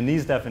 And in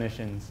these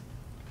definitions,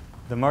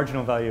 the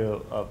marginal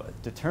value of a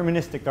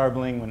deterministic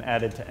garbling when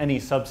added to any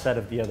subset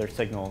of the other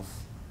signals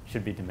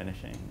should be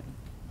diminishing,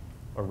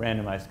 or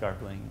randomized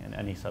garbling in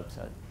any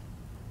subset.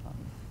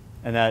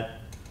 And that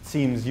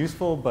seems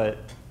useful, but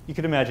you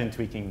could imagine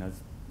tweaking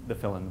the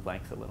fill in the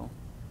blanks a little.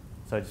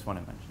 So I just want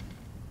to mention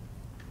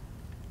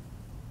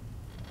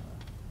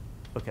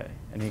it. OK,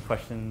 any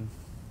questions?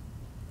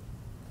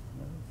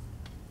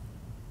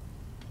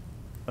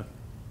 OK,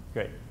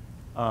 great.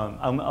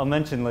 I'll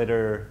mention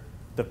later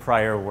the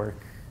prior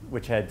work,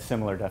 which had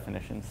similar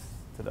definitions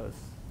to those.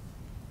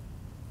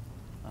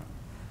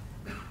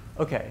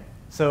 OK,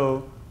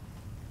 so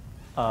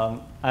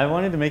I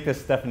wanted to make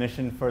this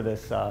definition for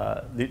this,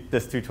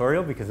 this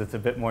tutorial because it's a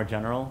bit more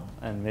general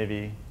and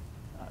maybe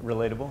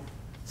relatable.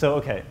 So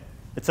OK,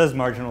 it says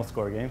marginal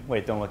score game.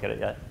 Wait, don't look at it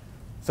yet.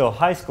 So a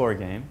high score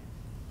game,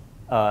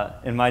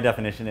 in my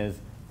definition, is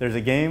there's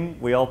a game,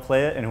 we all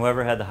play it, and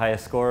whoever had the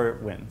highest score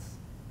wins.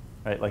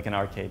 Right, like an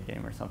arcade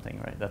game or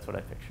something, right? That's what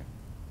I picture.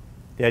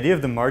 The idea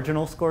of the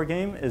marginal score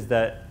game is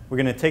that we're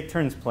going to take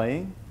turns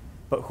playing,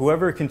 but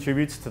whoever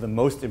contributes to the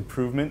most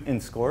improvement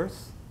in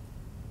scores,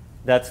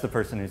 that's the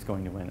person who's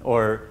going to win.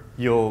 Or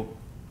your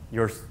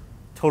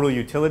total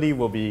utility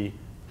will be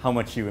how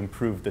much you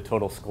improve the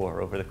total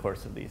score over the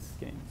course of these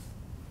games.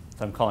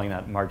 So I'm calling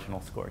that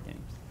marginal score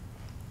games.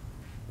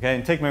 Okay,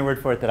 and take my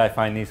word for it that I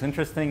find these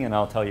interesting, and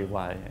I'll tell you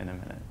why in a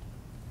minute.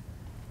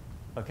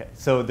 Okay,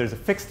 so there's a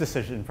fixed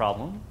decision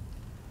problem.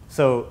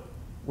 So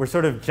we're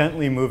sort of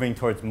gently moving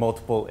towards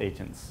multiple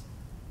agents.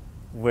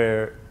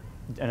 And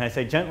I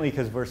say gently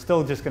because we're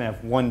still just going to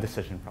have one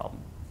decision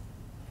problem.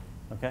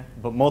 Okay?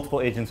 But multiple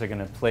agents are going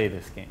to play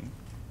this game.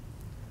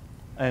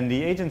 And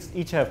the agents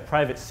each have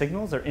private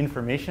signals or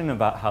information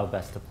about how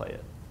best to play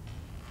it.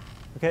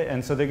 Okay?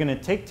 And so they're going to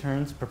take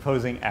turns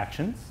proposing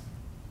actions.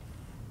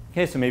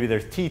 Okay, so maybe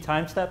there's T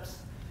time steps,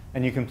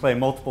 and you can play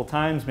multiple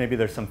times. Maybe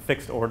there's some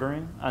fixed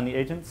ordering on the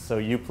agents. So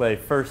you play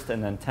first,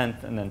 and then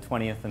 10th, and then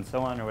 20th, and so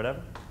on, or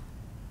whatever.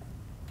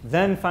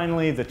 Then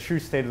finally, the true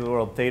state of the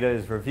world theta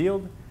is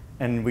revealed,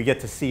 and we get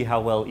to see how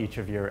well each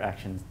of your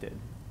actions did.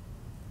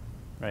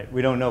 Right?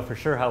 We don't know for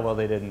sure how well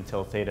they did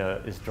until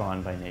theta is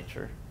drawn by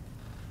nature,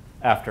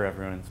 after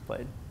everyone's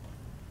played.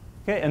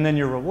 Okay, and then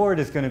your reward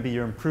is going to be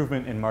your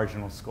improvement in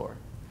marginal score.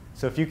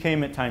 So if you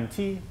came at time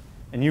t,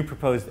 and you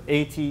proposed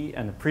AT,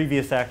 and the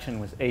previous action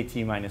was AT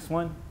minus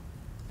 1,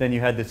 then you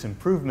had this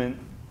improvement,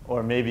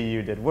 or maybe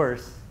you did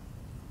worse,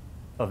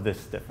 of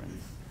this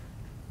difference.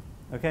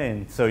 Okay,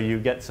 and so you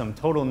get some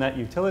total net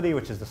utility,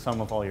 which is the sum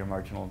of all your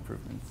marginal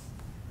improvements,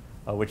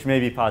 which may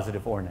be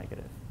positive or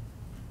negative.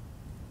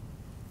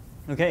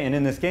 Okay, and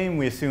in this game,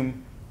 we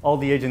assume all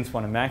the agents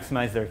want to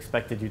maximize their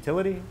expected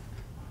utility.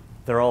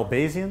 They're all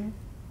Bayesian.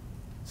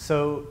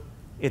 So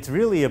it's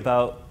really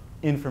about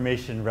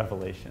information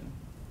revelation.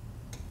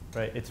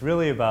 Right? It's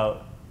really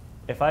about,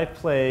 if I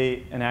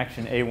play an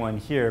action A1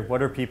 here,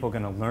 what are people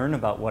going to learn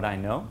about what I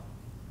know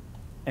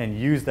and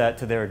use that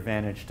to their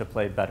advantage to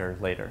play better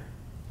later?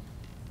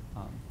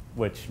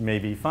 Which may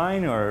be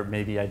fine, or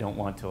maybe I don't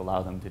want to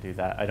allow them to do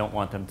that. I don't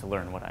want them to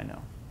learn what I know.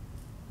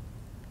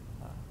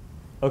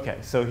 OK,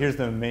 so here's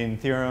the main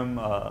theorem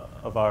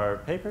of our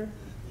paper.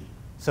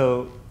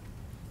 So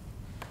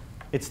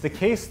it's the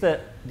case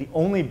that the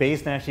only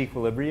Bayes-Nash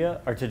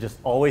equilibria are to just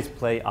always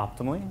play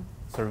optimally.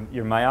 So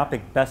your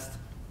myopic best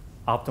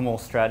optimal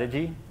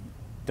strategy,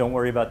 don't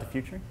worry about the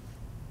future.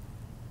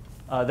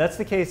 That's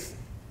the case.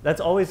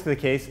 That's always the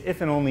case if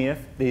and only if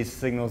these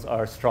signals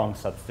are strong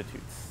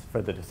substitutes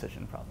for the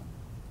decision problem.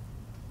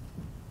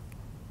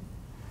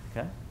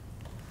 Okay?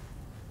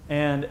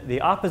 And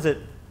the opposite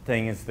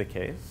thing is the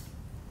case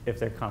if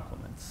they're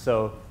complements.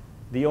 So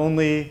the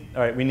only,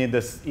 all right, we need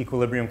this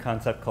equilibrium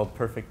concept called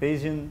perfect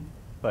Bayesian,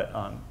 but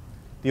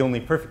the only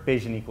perfect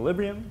Bayesian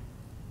equilibrium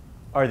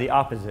are the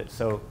opposite.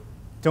 So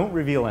don't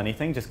reveal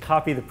anything, just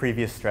copy the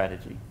previous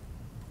strategy.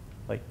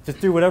 Like, just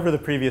do whatever the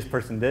previous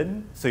person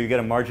did, so you get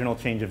a marginal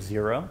change of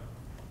 0,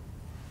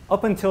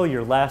 up until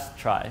your last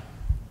try.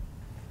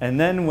 And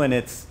then when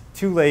it's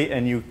too late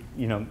and you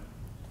know,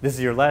 this is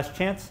your last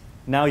chance,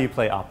 now you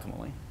play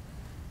optimally.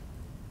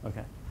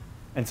 Okay.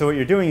 And so what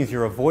you're doing is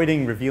you're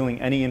avoiding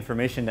revealing any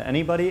information to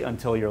anybody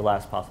until your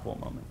last possible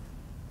moment.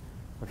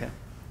 Okay.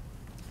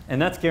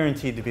 And that's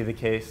guaranteed to be the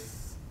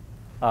case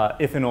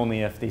if and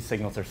only if these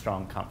signals are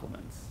strong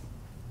complements.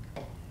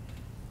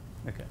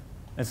 Okay.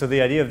 And so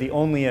the idea of the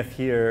only if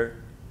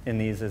here in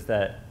these is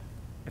that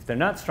if they're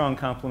not strong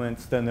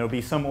complements, then there'll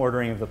be some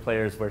ordering of the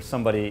players where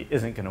somebody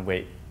isn't going to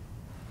wait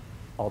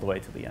all the way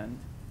to the end.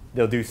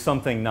 They'll do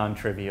something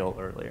non-trivial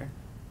earlier.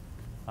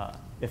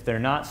 If they're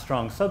not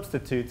strong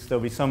substitutes,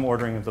 there'll be some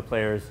ordering of the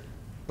players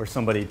where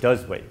somebody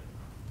does wait.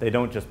 They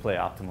don't just play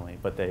optimally,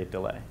 but they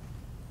delay.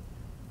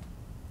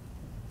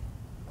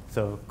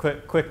 So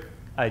quick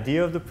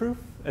idea of the proof.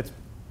 It's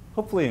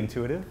hopefully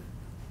intuitive.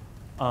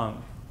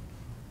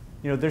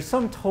 You know, there's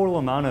some total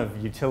amount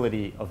of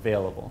utility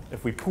available.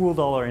 If we pooled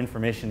all our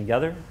information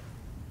together,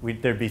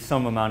 there'd be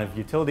some amount of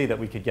utility that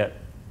we could get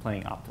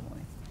playing optimally.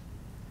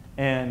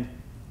 And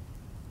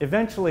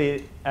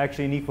eventually,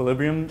 actually in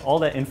equilibrium, all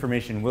that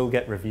information will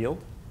get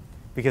revealed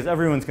because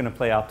everyone's going to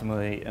play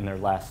optimally in their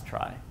last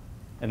try.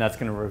 And that's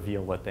going to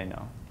reveal what they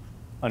know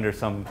under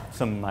some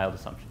mild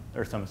assumption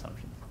or some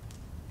assumptions.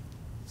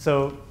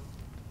 So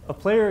a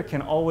player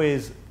can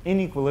always, in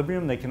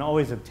equilibrium, they can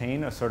always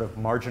obtain a sort of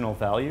marginal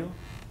value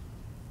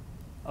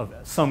of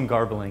some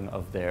garbling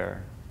of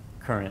their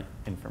current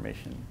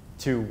information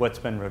to what's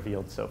been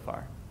revealed so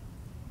far.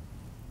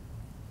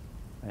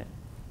 Right?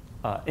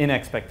 In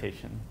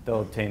expectation,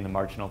 they'll obtain the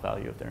marginal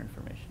value of their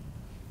information.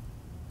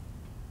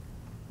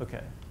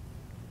 Okay.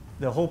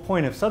 The whole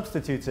point of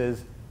substitutes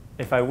is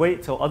if I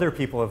wait till other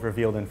people have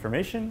revealed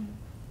information,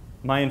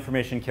 my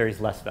information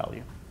carries less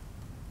value.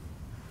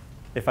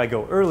 If I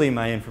go early,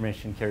 my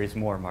information carries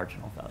more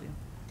marginal value.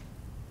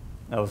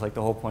 That was like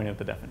the whole point of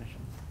the definitions.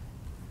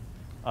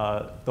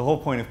 The whole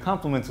point of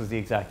complements was the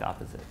exact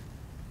opposite.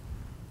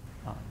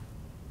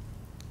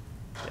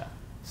 Yeah.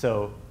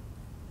 So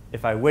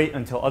if I wait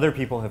until other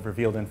people have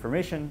revealed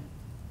information,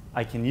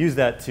 I can use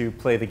that to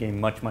play the game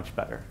much, much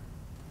better.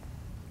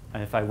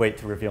 And if I wait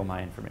to reveal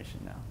my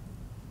information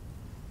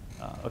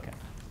now. Okay.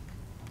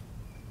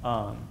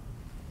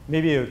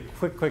 Maybe a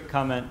quick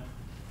comment.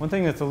 One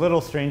thing that's a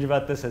little strange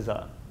about this is,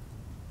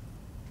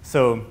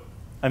 so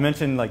I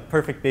mentioned like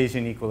perfect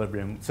Bayesian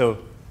equilibrium. So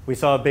we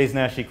saw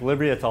Bayes-Nash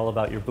equilibria. It's all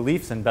about your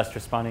beliefs and best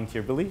responding to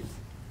your beliefs.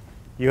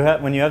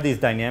 When you have these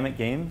dynamic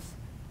games,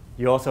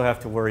 you also have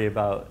to worry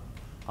about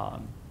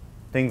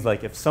things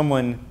like if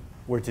someone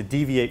were to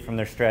deviate from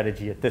their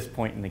strategy at this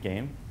point in the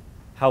game,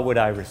 how would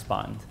I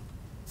respond?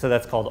 So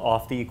that's called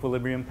off the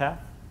equilibrium path.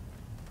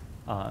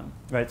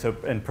 Right? So,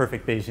 and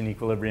perfect Bayesian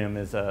equilibrium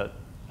is a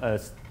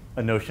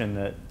notion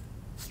that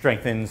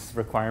strengthens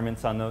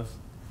requirements on those.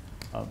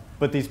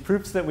 But these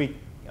proofs that we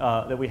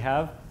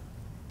have,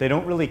 they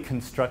don't really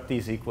construct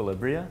these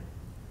equilibria.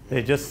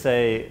 They just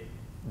say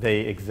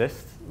they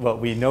exist. Well,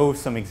 we know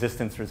some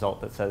existence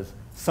result that says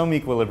some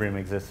equilibrium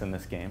exists in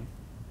this game.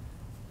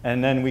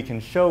 And then we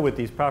can show with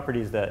these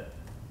properties that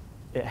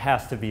it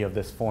has to be of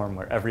this form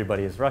where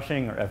everybody is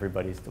rushing or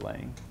everybody's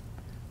delaying.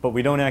 But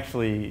we don't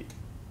actually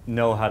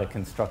know how to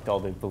construct all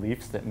the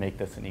beliefs that make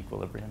this an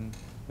equilibrium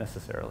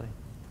necessarily.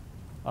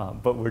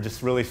 But we're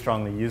just really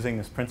strongly using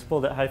this principle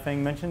that Haifeng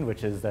mentioned,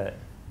 which is that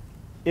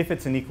if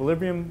it's an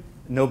equilibrium,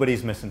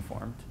 nobody's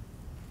misinformed,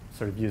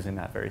 sort of using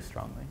that very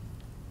strongly.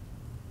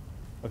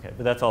 OK,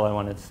 but that's all I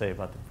wanted to say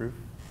about the proof.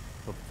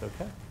 Hope it's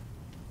OK.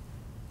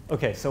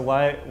 OK, so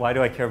why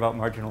do I care about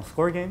marginal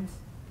score games?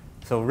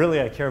 So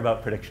really, I care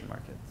about prediction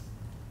markets.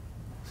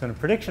 So in a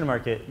prediction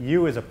market,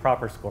 U is a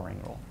proper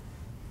scoring rule.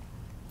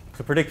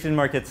 So prediction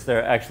markets,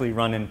 they're actually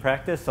run in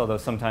practice, although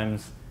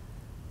sometimes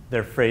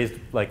they're phrased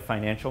like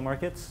financial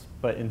markets.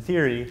 But in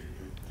theory,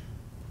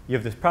 you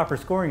have this proper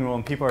scoring rule,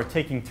 and people are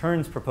taking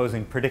turns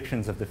proposing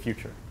predictions of the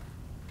future.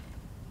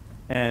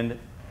 And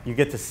you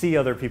get to see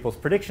other people's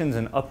predictions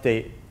and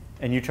update,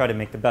 and you try to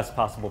make the best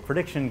possible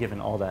prediction given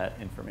all that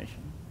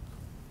information.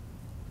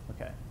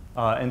 Okay.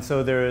 And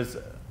so there is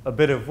a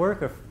bit of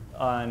work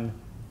on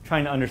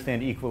trying to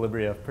understand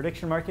equilibria of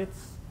prediction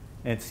markets,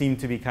 and it seemed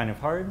to be kind of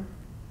hard.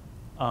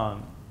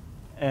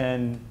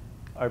 And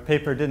our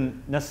paper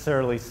didn't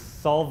necessarily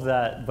solve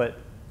that, but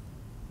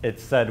it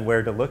said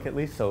where to look at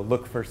least. So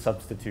look for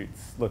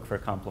substitutes, look for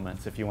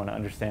complements if you want to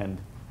understand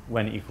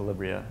when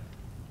equilibria.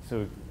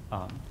 So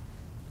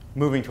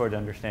moving toward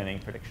understanding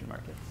prediction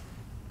markets.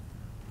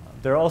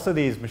 There are also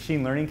these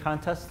machine learning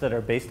contests that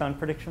are based on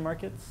prediction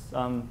markets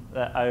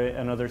that I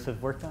and others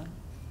have worked on.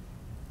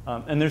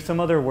 And there's some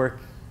other work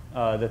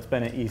that's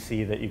been at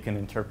EC that you can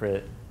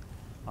interpret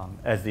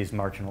as these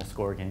marginal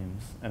score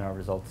games, and our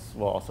results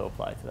will also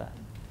apply to that.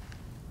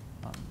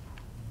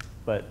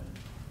 But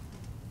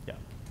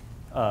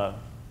yeah,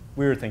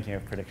 we were thinking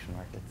of prediction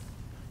markets.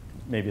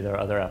 Maybe there are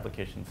other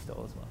applications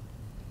still as well.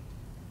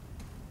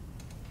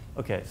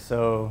 OK,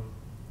 so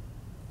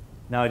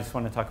now I just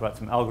want to talk about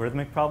some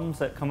algorithmic problems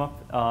that come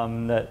up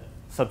that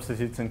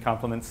substitutes and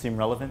complements seem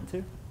relevant to.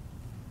 If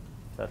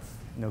that's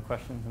no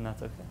questions, and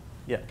that's OK.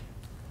 Yeah.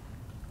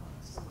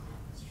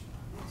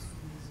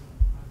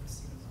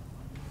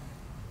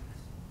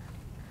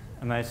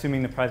 Am I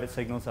assuming the private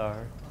signals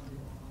are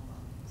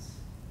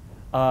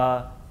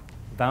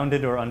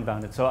bounded or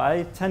unbounded? So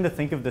I tend to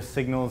think of the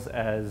signals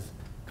as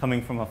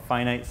coming from a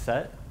finite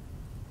set.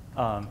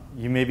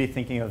 You may be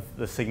thinking of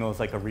the signal as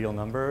like a real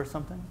number or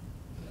something.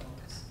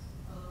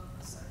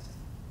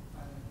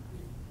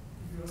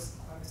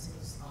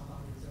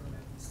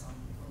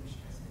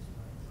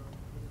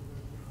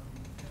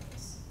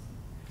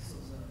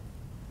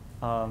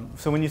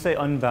 So when you say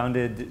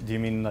unbounded, do you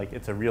mean like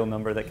it's a real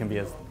number that can be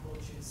as...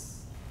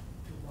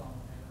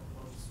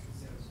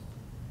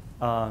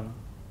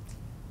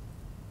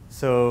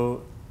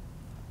 So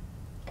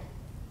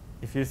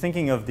if you're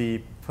thinking of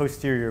the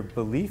posterior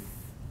belief,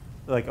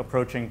 like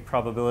approaching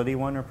probability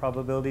 1 or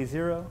probability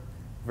 0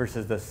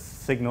 versus the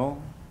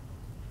signal,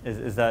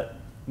 is that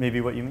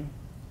maybe what you mean?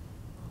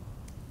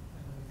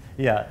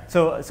 Yeah,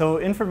 so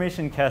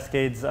information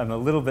cascades I'm a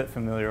little bit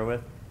familiar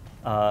with.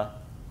 I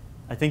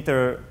think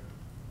they're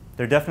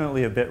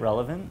definitely a bit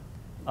relevant.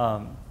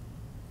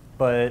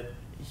 But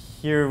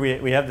here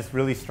we have this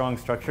really strong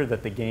structure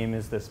that the game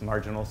is this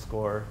marginal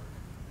score.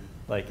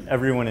 Like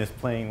everyone is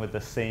playing with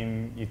the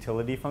same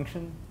utility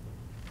function.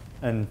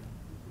 And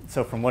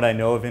so from what I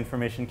know of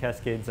information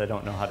cascades, I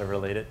don't know how to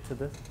relate it to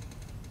this.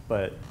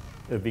 But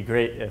it would be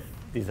great if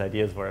these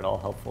ideas were at all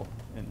helpful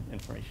in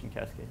information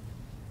cascades.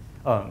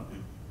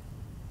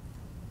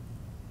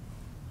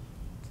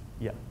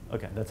 Yeah,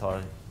 OK, that's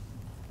all.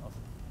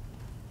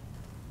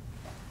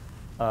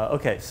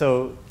 OK,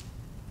 so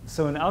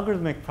an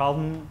algorithmic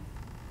problem,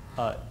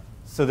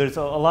 so there's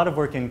a lot of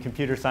work in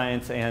computer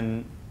science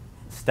and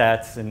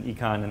stats and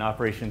econ and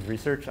operations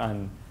research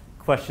on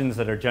questions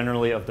that are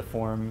generally of the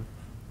form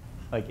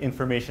like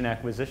information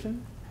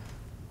acquisition.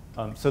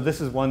 So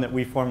this is one that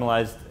we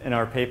formalized in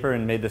our paper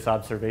and made this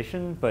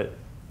observation, but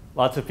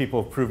lots of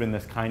people have proven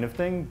this kind of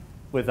thing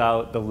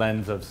without the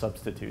lens of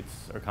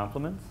substitutes or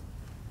complements.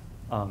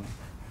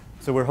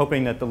 So we're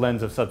hoping that the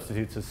lens of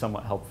substitutes is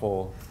somewhat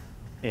helpful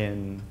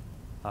in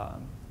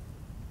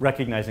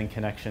recognizing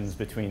connections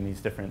between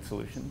these different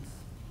solutions.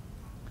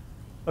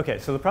 OK,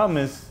 so the problem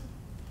is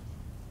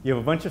you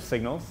have a bunch of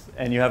signals,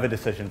 and you have a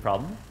decision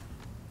problem.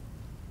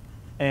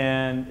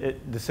 And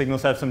the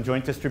signals have some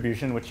joint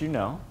distribution, which you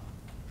know,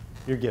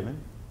 you're given.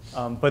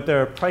 But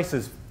there are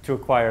prices to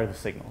acquire the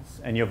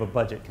signals, and you have a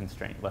budget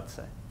constraint, let's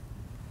say.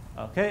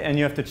 OK, and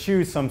you have to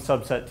choose some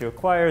subset to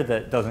acquire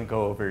that doesn't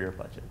go over your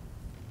budget.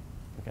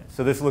 OK,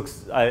 so this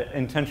looks, I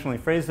intentionally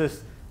phrased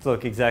this to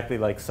look exactly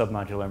like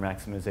submodular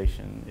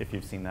maximization, if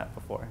you've seen that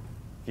before.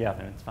 If you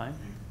haven't, it's fine.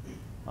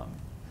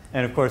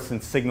 And of course,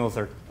 since signals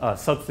are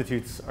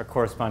substitutes are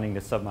corresponding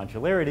to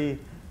submodularity,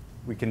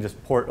 we can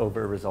just port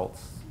over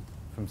results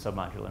from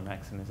submodular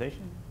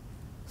maximization.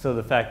 So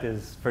the fact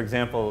is, for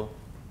example,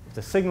 if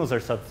the signals are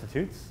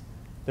substitutes,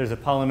 there's a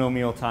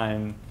polynomial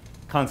time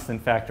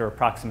constant factor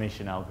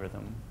approximation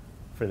algorithm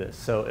for this.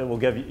 So it will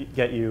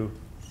get you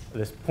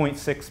this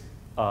 0.6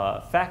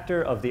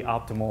 factor of the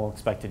optimal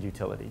expected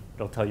utility.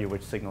 It'll tell you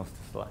which signals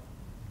to select.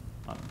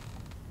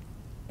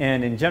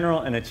 And in general,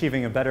 and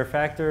achieving a better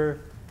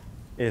factor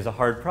is a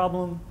hard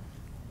problem.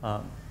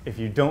 If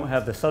you don't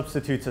have the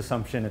substitutes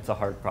assumption, it's a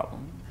hard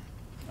problem.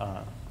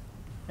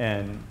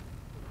 And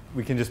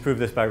we can just prove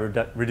this by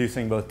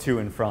reducing both to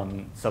and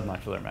from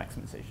submodular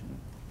maximization.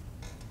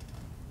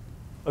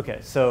 OK,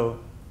 so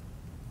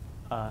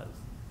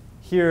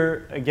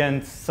here,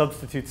 again,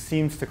 substitutes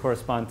seems to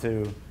correspond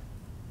to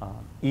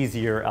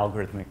easier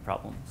algorithmic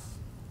problems,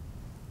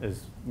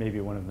 is maybe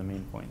one of the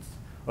main points.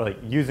 Or like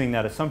using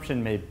that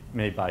assumption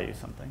may buy you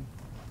something.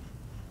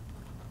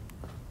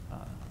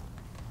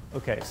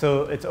 OK,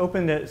 so it's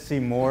open to see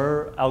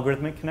more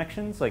algorithmic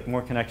connections, like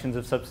more connections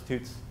of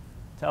substitutes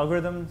to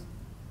algorithms.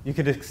 You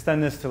could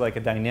extend this to like a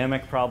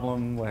dynamic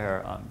problem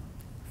where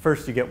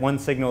first you get one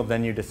signal,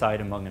 then you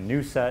decide among a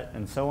new set,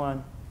 and so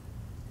on.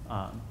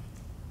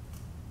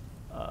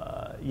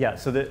 Yeah,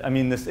 so I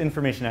mean, this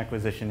information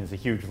acquisition is a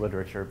huge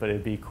literature, but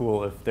it'd be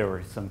cool if there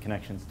were some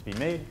connections to be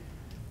made.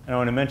 And I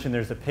want to mention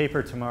there's a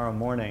paper tomorrow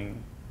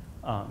morning.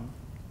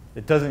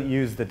 It doesn't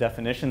use the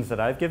definitions that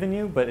I've given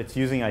you, but it's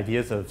using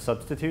ideas of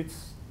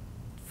substitutes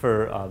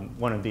for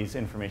one of these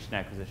information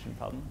acquisition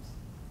problems.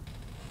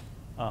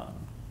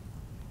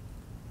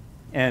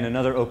 And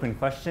another open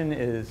question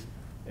is,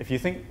 if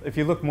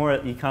you look more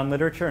at econ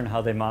literature and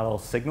how they model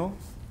signals,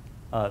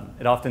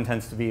 it often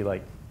tends to be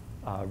like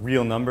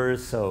real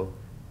numbers. So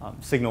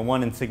signal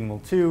 1 and signal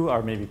 2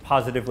 are maybe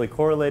positively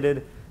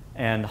correlated,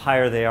 and the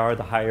higher they are,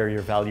 the higher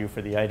your value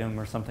for the item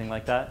or something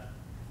like that.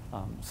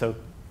 So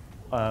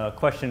a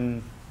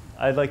question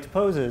I'd like to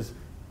pose is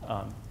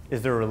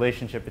there a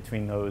relationship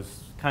between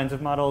those kinds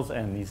of models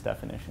and these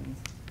definitions?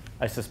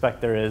 I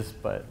suspect there is,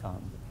 but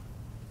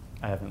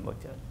I haven't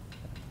looked yet.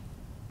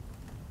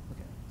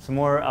 Okay. Some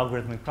more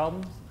algorithmic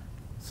problems.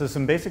 So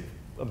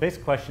a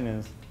basic question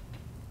is,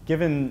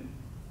 given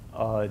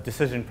a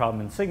decision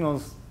problem in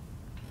signals,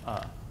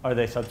 are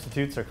they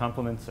substitutes or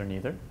complements or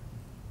neither?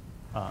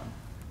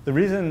 The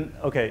reason,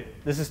 OK,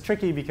 this is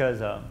tricky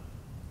because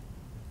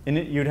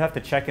you'd have to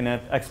check an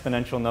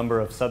exponential number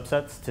of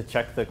subsets to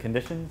check the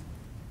conditions.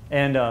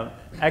 And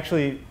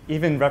actually,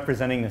 even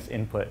representing this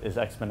input is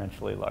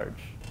exponentially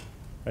large.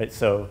 Right?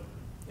 So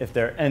if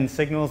there are n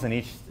signals and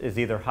each is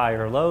either high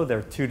or low, there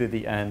are 2 to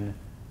the n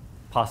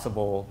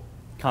possible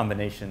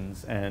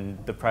combinations, and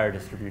the prior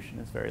distribution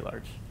is very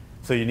large.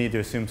 So you need to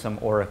assume some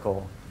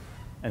oracle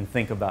and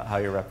think about how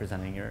you're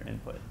representing your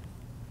input.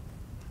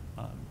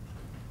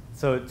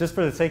 So just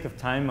for the sake of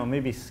time, I'll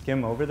maybe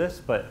skim over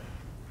this, but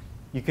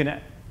you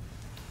can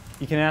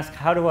ask,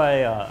 how do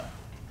I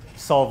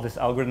solve this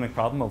algorithmic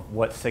problem of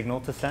what signal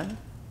to send?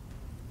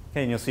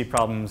 Okay, and you'll see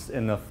problems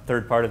in the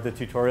third part of the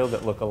tutorial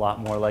that look a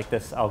lot more like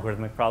this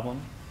algorithmic problem.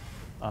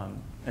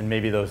 And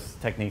maybe those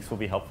techniques will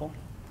be helpful.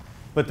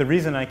 But the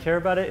reason I care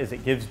about it is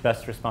it gives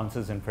best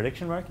responses in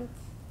prediction markets.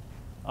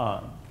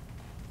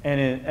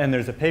 And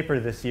there's a paper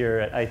this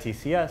year at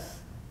ITCS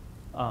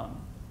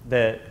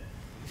that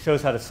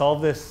shows how to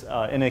solve this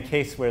in a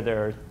case where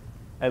there are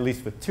at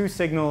least with 2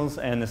 signals,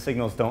 and the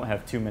signals don't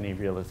have too many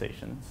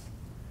realizations.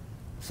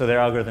 So their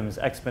algorithm is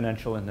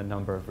exponential in the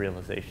number of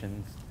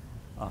realizations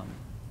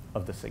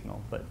of the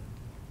signal.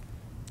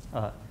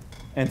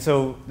 And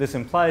so this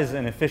implies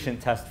an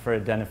efficient test for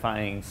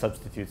identifying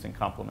substitutes and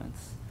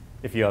complements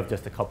if you have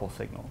just a couple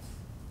signals.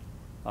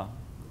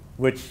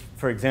 Which,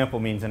 for example,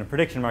 means in a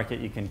prediction market,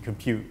 you can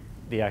compute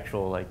the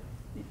actual, like,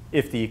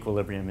 if the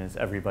equilibrium is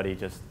everybody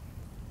just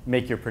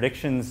make your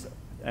predictions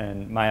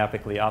and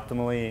myopically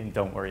optimally, and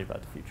don't worry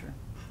about the future.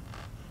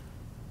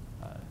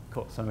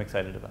 Cool, so I'm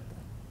excited about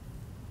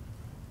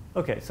that.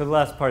 OK, so the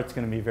last part's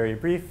going to be very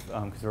brief,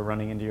 because we're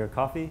running into your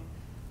coffee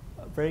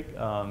break.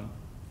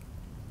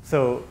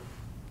 So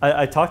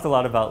I talked a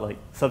lot about like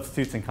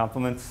substitutes and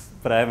complements,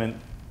 but I haven't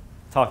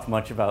talked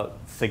much about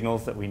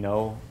signals that we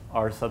know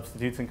are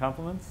substitutes and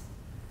complements.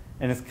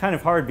 And it's kind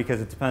of hard because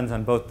it depends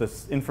on both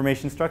the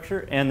information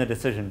structure and the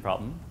decision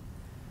problem.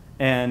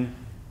 And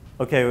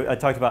OK, I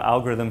talked about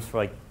algorithms for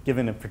like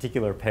given a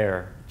particular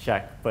pair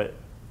check, but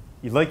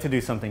you'd like to do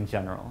something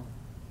general.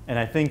 And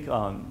I think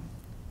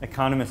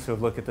economists who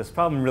have looked at this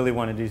problem really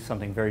want to do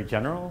something very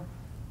general,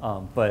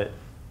 but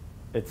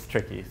it's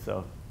tricky,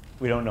 so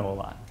we don't know a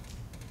lot.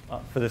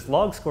 For this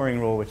log scoring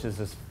rule, which is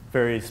this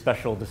very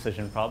special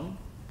decision problem,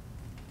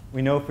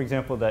 we know, for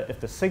example, that if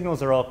the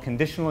signals are all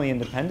conditionally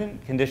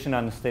independent, conditioned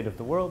on the state of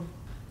the world,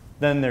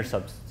 then they're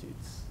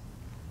substitutes.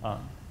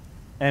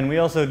 And we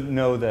also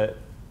know that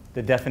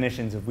the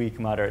definitions of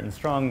weak, moderate, and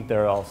strong,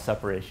 they're all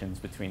separations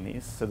between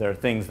these. So there are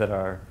things that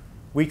are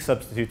weak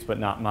substitutes but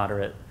not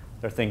moderate.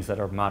 There are things that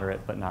are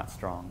moderate but not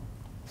strong.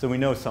 So we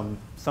know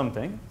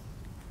something.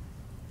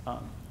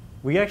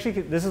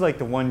 This is like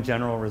the one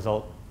general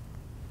result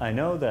I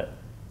know, that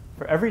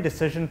for every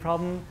decision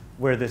problem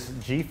where this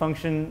g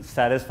function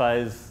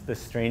satisfies this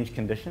strange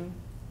condition,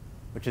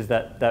 which is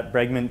that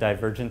Bregman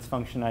divergence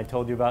function I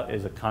told you about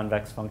is a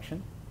convex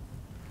function,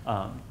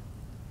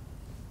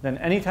 then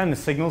anytime the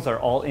signals are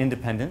all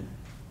independent,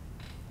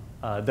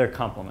 they're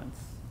complements.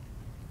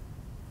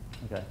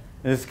 Okay.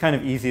 And this is kind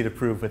of easy to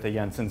prove with a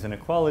Jensen's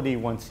inequality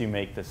once you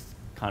make this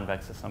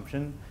convex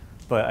assumption,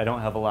 but I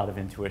don't have a lot of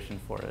intuition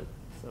for it.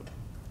 So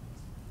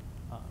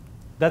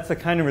that's the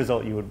kind of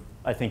result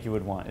I think you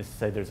would want, is to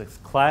say there's this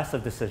class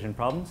of decision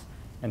problems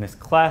and this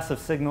class of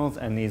signals,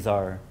 and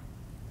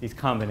these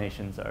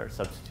combinations are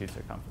substitutes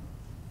or complements.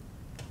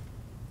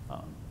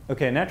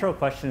 OK, a natural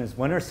question is,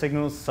 when are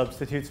signals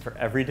substitutes for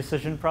every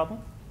decision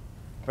problem?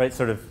 Right,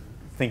 sort of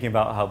thinking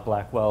about how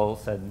Blackwell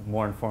said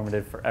more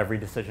informative for every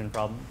decision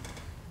problem.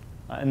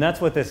 And that's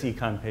what this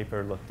econ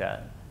paper looked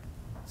at.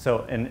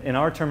 So in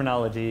our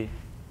terminology,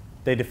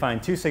 they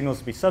define 2 signals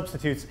to be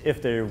substitutes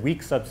if they're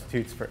weak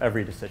substitutes for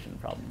every decision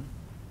problem.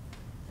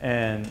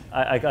 And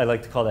I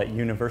like to call that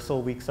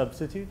universal weak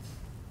substitutes.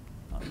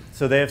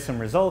 So they have some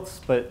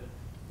results, but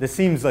this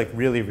seems like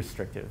really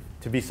restrictive.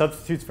 To be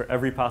substitutes for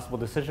every possible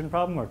decision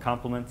problem or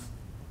complements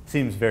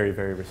seems very,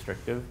 very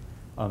restrictive.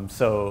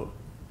 So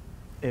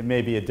it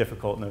may be a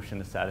difficult notion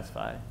to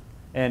satisfy.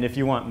 And if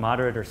you want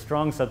moderate or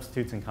strong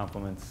substitutes and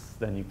complements,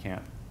 then you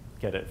can't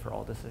get it for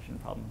all decision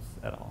problems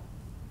at all.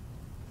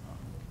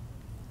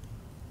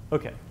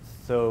 OK,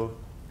 so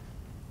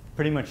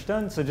pretty much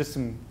done. So just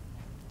some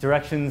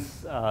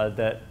directions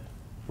that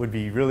would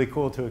be really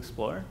cool to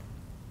explore.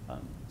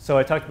 So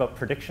I talked about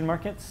prediction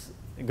markets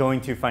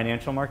going to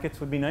financial markets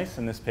would be nice,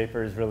 and this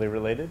paper is really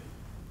related.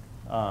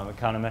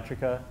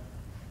 Econometrica.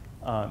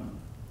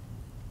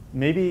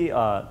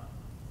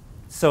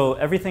 So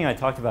everything I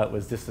talked about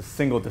was just a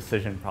single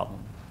decision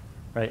problem,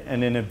 right?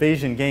 And in a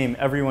Bayesian game,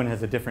 everyone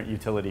has a different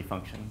utility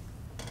function,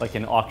 like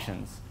in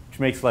auctions, which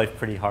makes life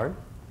pretty hard.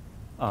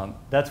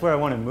 That's where I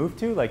want to move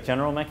to, like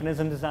general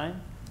mechanism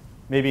design.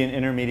 Maybe an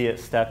intermediate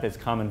step is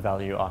common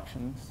value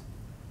auctions.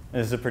 And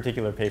this is a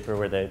particular paper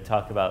where they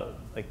talk about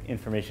like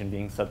information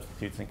being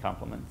substitutes and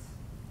complements,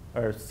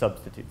 or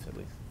substitutes at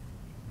least.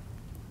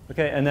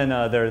 Okay, and then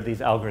there are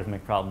these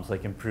algorithmic problems,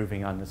 like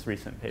improving on this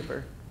recent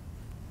paper.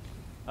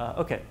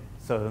 Okay,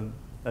 so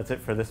that's it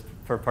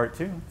for part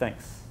 2.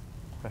 Thanks.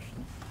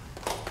 Questions?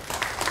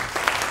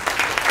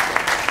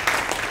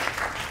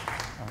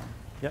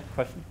 Yeah,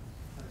 question?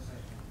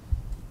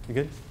 You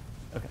good?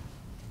 Okay.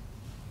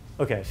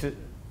 Okay,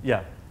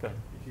 yeah, go ahead.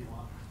 If you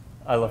want.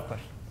 I love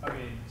questions. I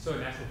mean, so a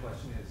natural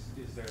question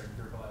is there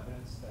empirical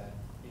evidence that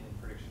in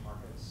prediction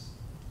markets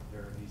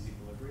there are these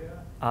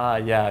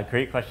equilibria? Yeah,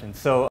 great question.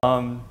 So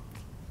I'm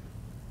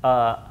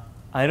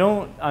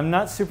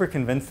not super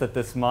convinced that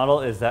this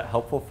model is that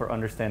helpful for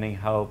understanding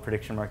how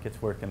prediction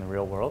markets work in the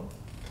real world.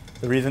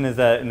 The reason is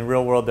that in the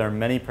real world there are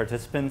many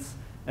participants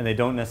and they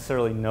don't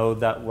necessarily know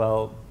that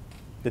well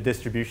the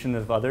distribution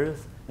of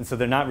others, and so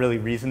they're not really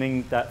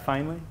reasoning that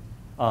finely.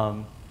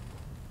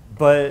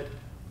 But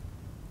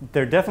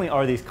there definitely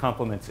are these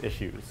complements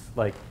issues,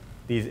 like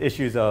these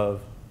issues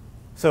of,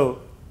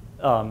 so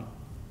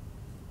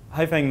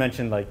Haifeng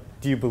mentioned, like,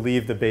 do you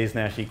believe the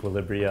Bayes-Nash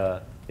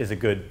equilibria is a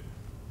good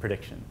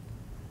prediction?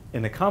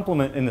 In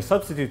the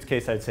substitutes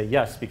case, I'd say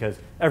yes, because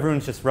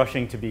everyone's just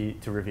rushing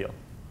to reveal.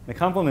 In the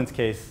complements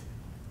case,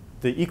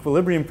 the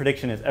equilibrium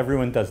prediction is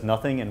everyone does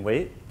nothing and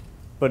wait,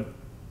 but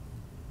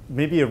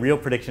maybe a real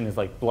prediction is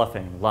like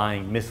bluffing,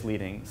 lying,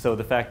 misleading. So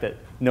the fact that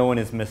no one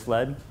is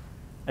misled,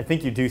 I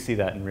think you do see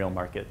that in real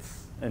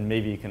markets. And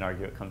maybe you can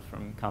argue it comes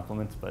from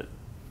complements, but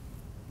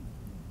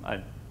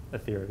I'm a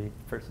theory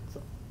person,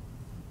 so.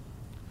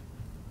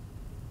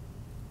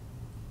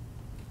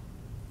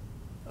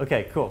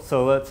 OK, cool.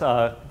 So let's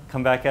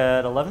come back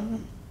at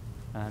 11.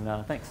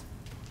 And thanks.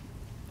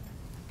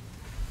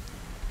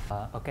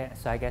 OK,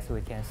 so I guess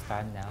we can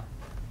start now.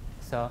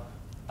 So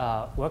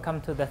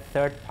welcome to the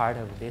third part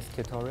of this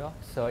tutorial.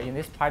 So in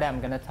this part, I'm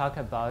going to talk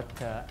about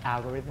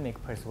algorithmic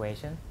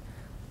persuasion.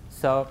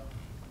 So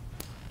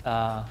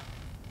let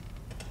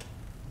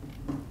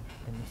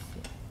me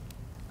see.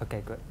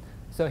 OK, good.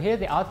 So here's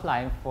the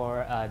outline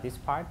for this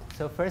part.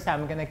 So first,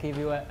 I'm going to give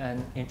you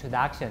an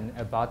introduction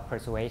about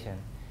persuasion.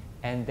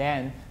 And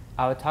then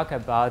I'll talk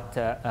about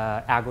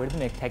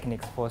algorithmic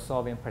techniques for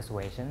solving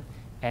persuasion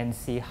and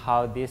see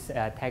how these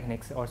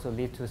techniques also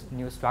lead to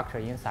new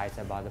structural insights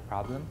about the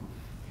problem.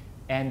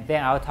 And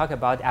then I'll talk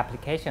about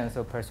applications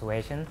of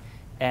persuasion.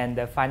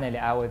 And finally,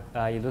 I would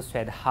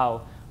illustrate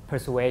how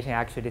persuasion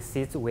actually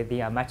sits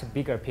within a much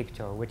bigger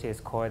picture, which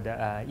is called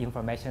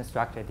information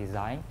structure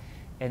design.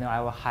 And I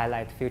will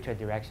highlight future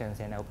directions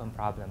and open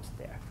problems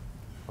there.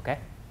 OK?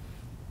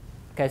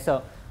 OK,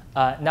 so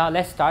now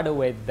let's start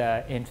with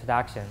the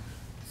introduction.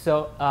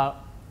 So,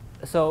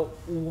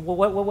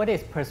 what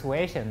is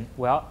persuasion?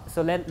 Well,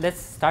 so let's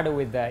start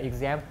with the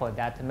example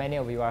that many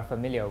of you are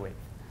familiar with.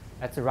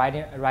 That's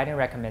writing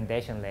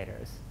recommendation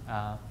letters.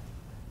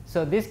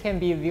 So this can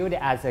be viewed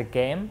as a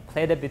game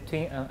played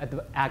between an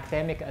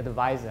academic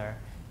advisor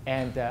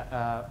and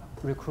a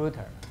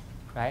recruiter,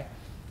 right?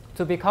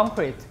 To be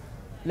concrete,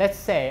 let's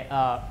say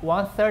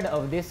 1/3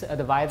 of these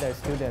advisor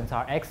students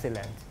are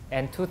excellent,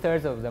 and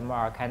 2/3 of them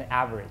are kind of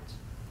average,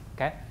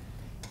 okay?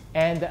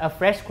 And a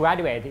fresh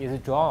graduate is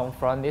drawn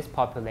from this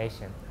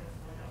population.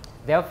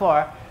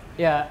 Therefore,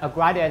 yeah, a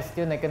graduate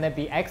student is going to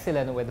be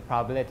excellent with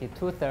probability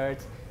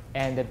 2/3,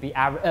 and be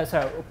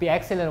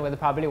excellent with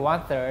probably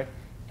 1/3,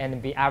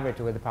 and be average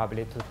with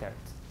probably 2/3.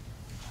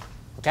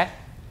 Okay.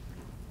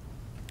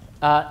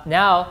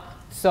 Now,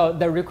 so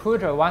the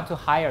recruiter wants to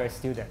hire a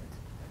student.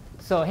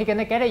 So he's going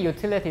to get a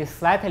utility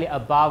slightly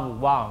above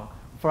 1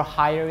 for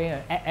hiring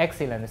an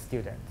excellent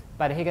student.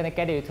 But he's going to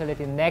get a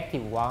utility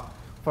 -1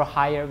 for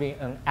hiring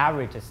an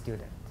average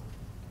student.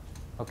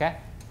 Okay?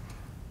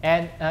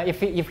 And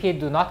if he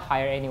do not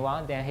hire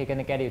anyone, then he's going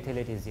to get a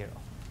utility 0.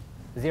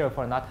 0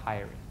 for not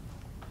hiring.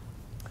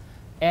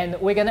 And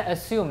we're going to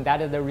assume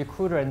that the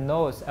recruiter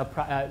knows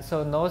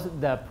knows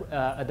the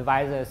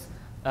advisors,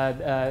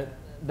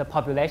 the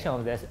population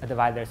of this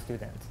advisor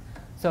student.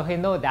 So he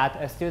knows that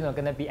a student is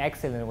going to be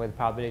excellent with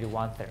probability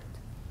 1/3.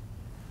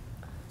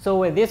 So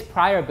with this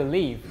prior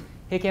belief,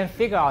 he can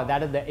figure out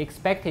that the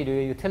expected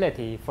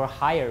utility for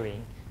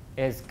hiring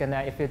is going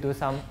to, if you do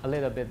a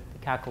little bit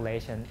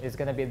calculation, is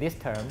going to be this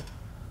term,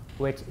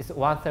 which is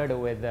 1/3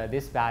 with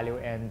this value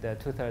and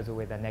 2/3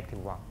 with a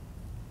 -1.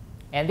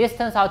 And this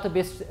turns out to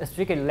be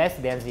strictly less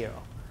than 0.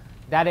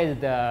 That is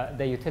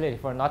the utility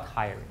for not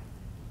hiring.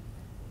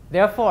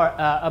 Therefore,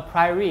 a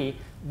priori,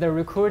 the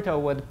recruiter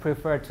would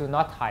prefer to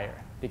not hire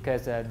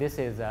because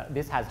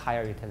this has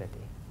higher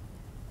utility,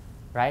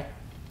 right?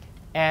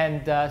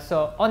 And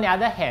so on the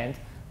other hand,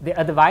 the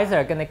advisor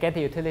is going to get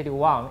utility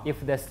 1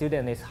 if the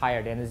student is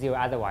higher than 0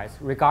 otherwise,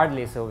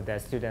 regardless of the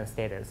student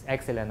status,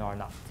 excellent or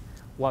not.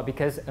 Well,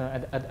 because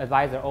an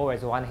advisor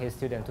always wants his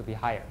student to be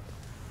higher,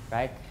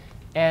 right?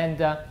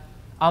 And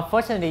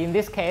unfortunately, in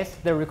this case,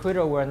 the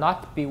recruiter will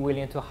not be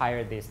willing to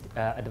hire this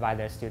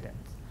advisor student.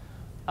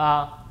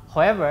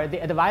 However,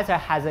 the advisor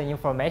has an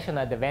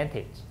informational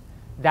advantage.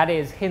 That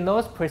is, he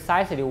knows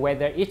precisely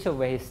whether each of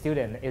his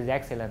students is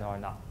excellent or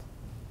not.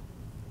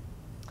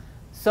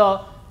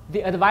 So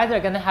the advisor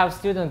is going to have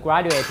students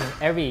graduating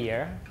every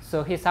year.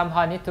 So he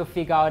somehow needs to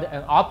figure out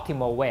an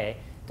optimal way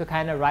to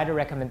kind of write a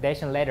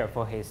recommendation letter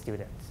for his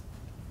students.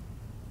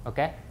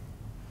 OK?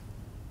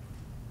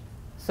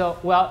 So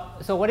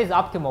what is the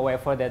optimal way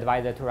for the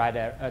advisor to write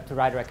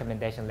a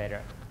recommendation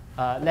letter?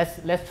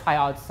 Let's try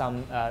out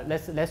some.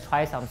 Let's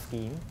try some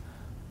scheme.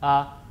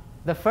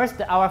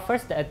 Our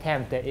first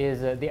attempt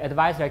is the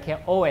advisor can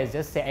always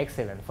just say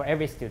excellent for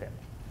every student.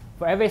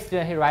 For every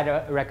student, he writes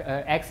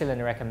an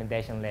excellent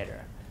recommendation letter.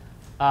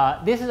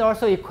 This is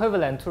also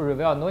equivalent to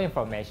reveal no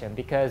information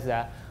because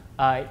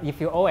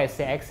if you always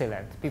say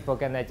excellent, people are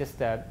gonna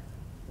just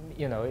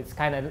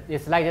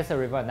it's like just a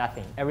reveal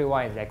nothing.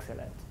 Everyone is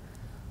excellent.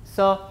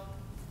 So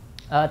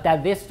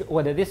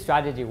would this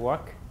strategy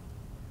work?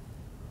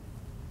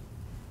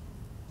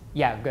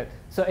 Yeah, good.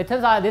 So it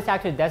turns out this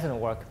actually doesn't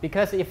work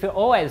because if you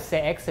always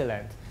say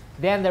excellent,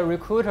 then the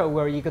recruiter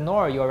will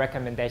ignore your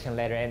recommendation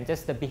letter and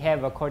just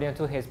behave according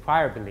to his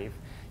prior belief.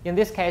 In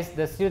this case,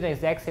 the student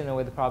is excellent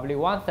with probably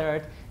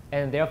 1/3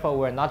 and therefore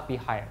will not be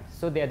hired.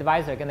 So the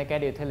advisor is going to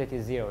get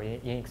utility 0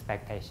 in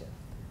expectation.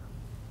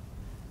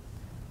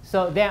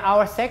 So then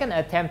our second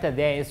attempt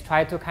then is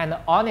try to kind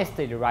of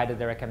honestly write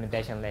the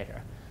recommendation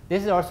letter.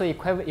 This is also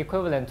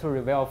equivalent to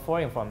reveal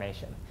 4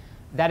 information.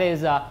 That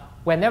is,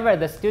 whenever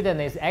the student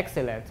is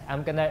excellent,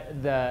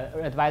 the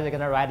advisor is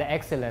going to write an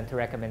excellent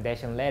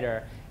recommendation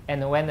letter.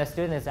 And when the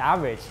student is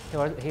average, he's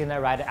going to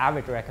write an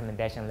average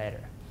recommendation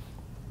letter.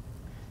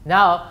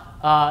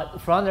 Now,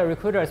 from the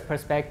recruiter's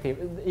perspective,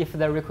 if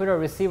the recruiter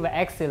receives an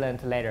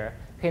excellent letter,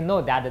 he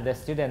knows that the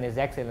student is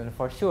excellent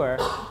for sure,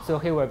 so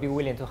he will be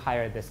willing to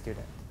hire the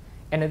student.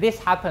 And this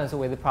happens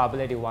with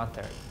probability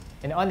 1/3.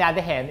 And on the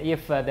other hand,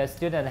 if the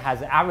student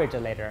has an average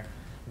letter,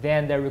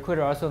 then the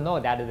recruiter also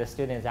knows that the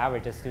student is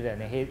average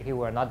student, and he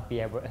will not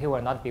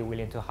be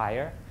willing to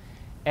hire.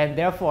 And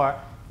therefore,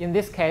 in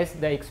this case,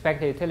 the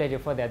expected utility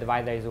for the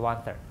advisor is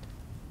 1/3,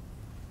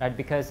 right?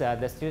 Because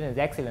the student is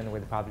excellent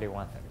with probably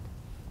 1/3.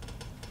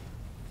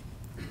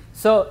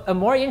 So a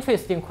more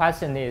interesting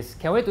question is,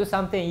 can we do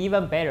something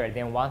even better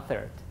than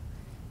 1/3?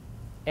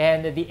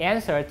 And the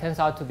answer turns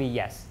out to be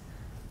yes.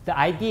 The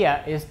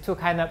idea is to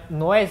kind of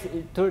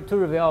to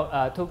reveal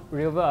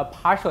a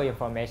partial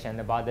information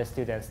about the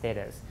student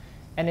status.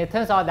 And it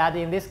turns out that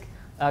in this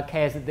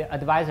case, the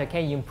advisor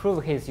can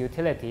improve his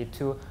utility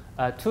to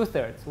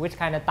 2/3, which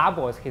kind of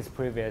doubles his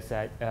previous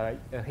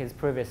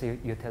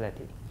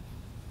utility.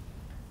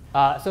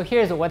 So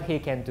here's what he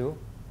can do.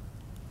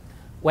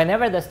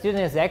 Whenever the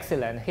student is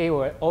excellent, he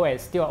will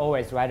still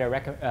always write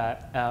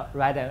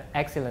an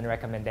excellent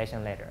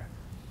recommendation letter.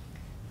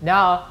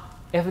 Now,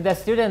 if the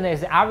student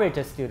is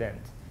average student,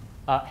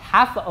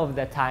 half of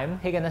the time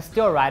he's gonna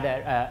still write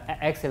an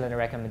excellent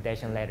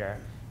recommendation letter,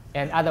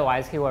 and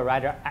otherwise he will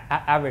write an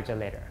average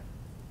letter.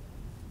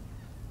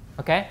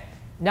 Okay.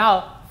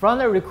 Now, from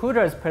the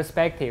recruiter's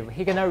perspective,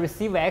 he's gonna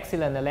receive an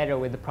excellent letter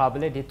with the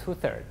probability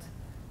 2/3.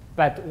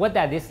 But what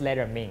does this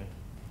letter mean?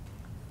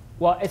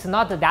 Well, it's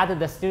not that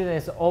the student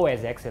is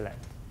always excellent.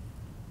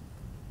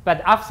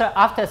 But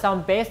after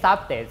some base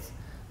updates,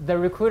 the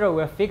recruiter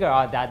will figure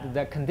out that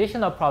the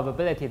conditional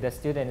probability the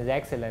student is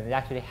excellent is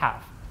actually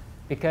half,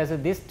 because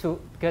these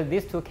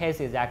two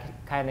cases are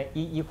kind of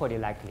equally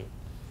likely.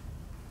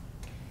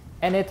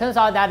 And it turns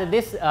out that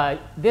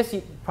this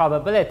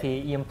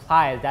probability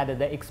implies that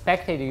the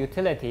expected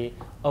utility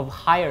of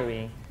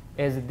hiring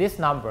is this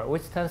number,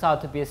 which turns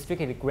out to be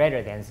strictly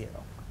greater than 0.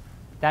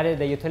 That is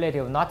the utility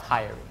of not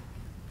hiring.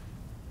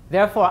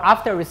 Therefore,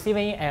 after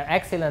receiving an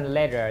excellent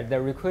letter, the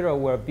recruiter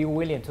will be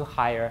willing to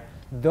hire,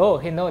 though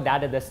he knows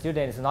that the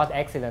student is not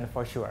excellent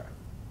for sure.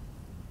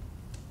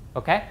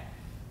 Okay?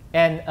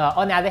 And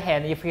on the other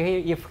hand, if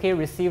he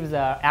receives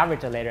an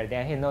average letter,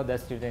 then he knows the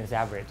student is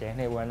average, and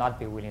he will not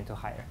be willing to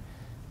hire.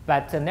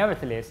 But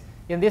nevertheless,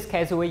 in this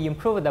case, we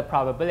improve the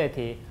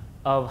probability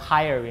of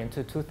hiring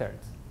to 2/3.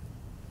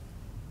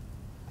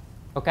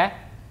 Okay?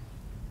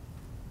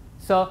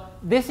 So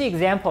this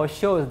example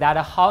shows that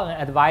how an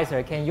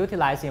advisor can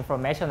utilize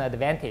information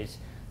advantage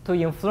to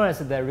influence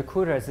the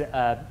recruiter's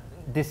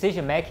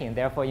decision-making,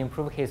 therefore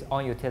improve his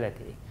own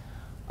utility.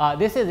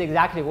 This is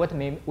exactly what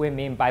we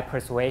mean by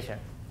persuasion.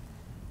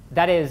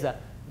 That is,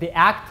 the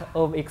act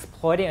of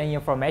exploiting an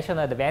information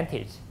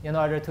advantage in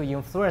order to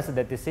influence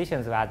the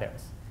decisions of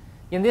others.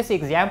 In this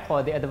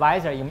example, the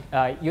advisor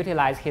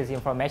utilized his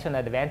information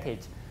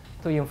advantage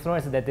to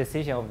influence the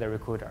decision of the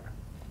recruiter.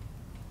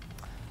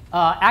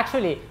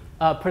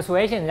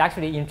 Persuasion is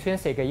actually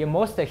intrinsic in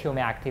most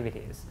human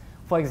activities.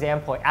 For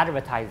example,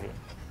 advertising.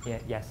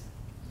 Yes?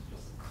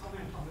 Just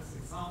comment on this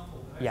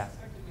example that Yeah. I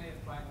suspect you may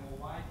have tried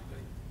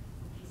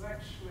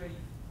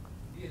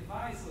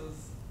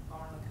advisors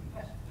are in a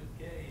competitive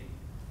game,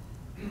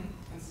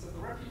 and so the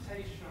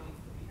reputation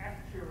for the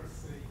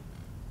accuracy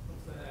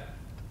of their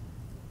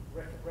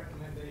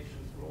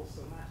recommendations will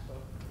also matter.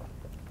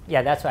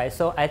 Yeah, that's right.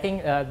 So I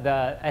think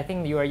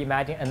you are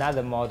imagining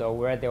another model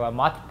where there were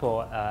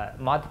multiple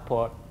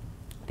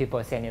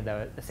people sending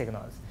the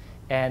signals,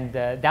 and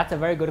that's a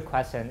very good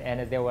question.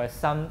 And there was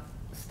some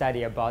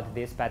study about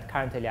this, but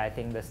currently I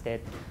think the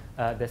state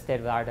of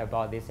the art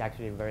about this is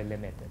actually very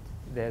limited.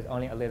 There's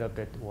only a little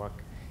bit work,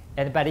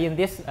 but in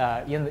this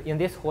in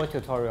this whole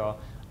tutorial,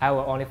 I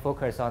will only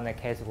focus on the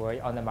case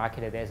where on the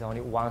market there's only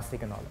one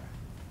signaler.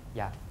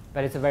 Yeah,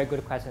 but it's a very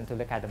good question to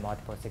look at the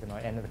multiple signal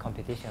and the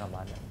competition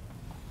among them.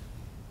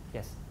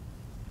 Yes.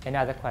 Any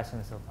other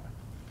questions so far?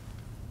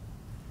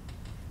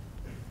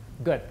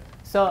 Good.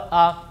 So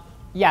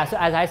yeah, so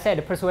as I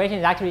said, persuasion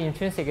is actually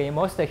intrinsic in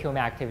most of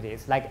human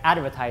activities, like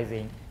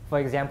advertising, for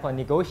example,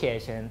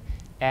 negotiation,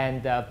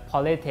 and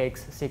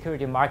politics,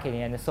 security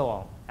marketing, and so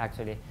on,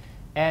 actually.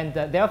 And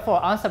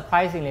therefore,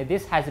 unsurprisingly,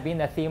 this has been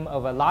the theme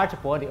of a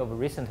large body of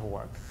recent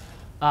work.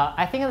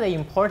 I think the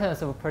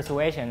importance of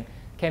persuasion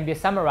can be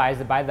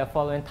summarized by the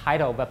following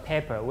title of a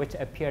paper, which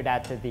appeared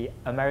at the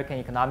American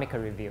Economic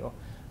Review.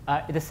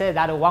 It says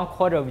that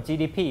 1/4 of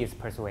GDP is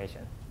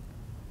persuasion.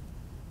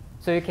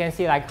 So you can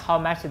see like how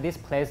much this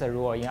plays a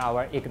role in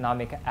our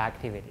economic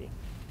activity.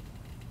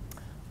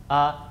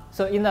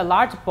 So in the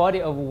large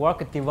body of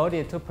work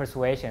devoted to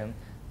persuasion,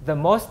 the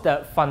most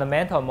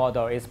fundamental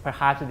model is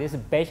perhaps this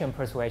Bayesian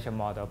persuasion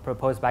model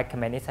proposed by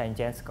Kamenitsa and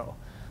Jensko.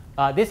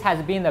 This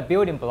has been the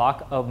building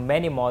block of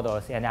many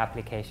models and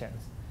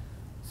applications.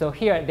 So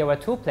here there were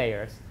two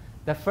players.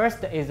 The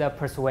first is a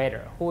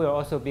persuader, who will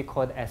also be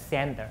called a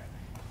sender.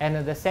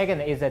 And the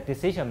second is a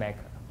decision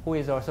maker, who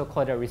is also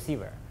called a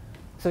receiver.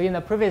 So in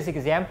the previous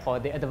example,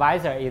 the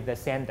advisor is the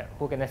sender,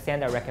 who can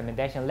send a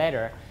recommendation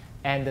letter,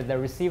 and the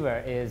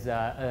receiver is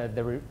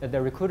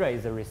the recruiter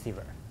is the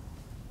receiver,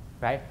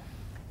 right?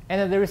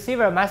 And the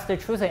receiver must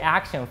choose an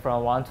action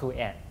from 1 to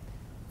n.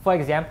 For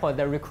example,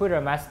 the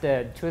recruiter must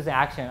choose an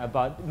action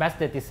must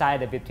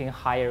decide between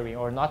hiring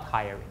or not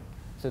hiring.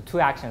 So 2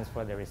 actions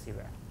for the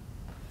receiver.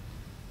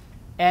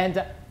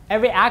 And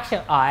every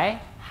action I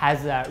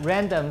has a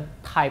random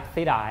type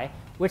theta I,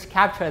 which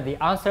captures the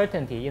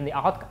uncertainty in the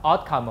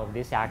outcome of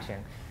this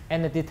action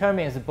and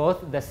determines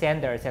both the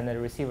sender's and the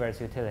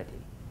receiver's utility.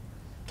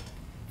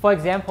 For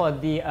example,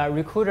 the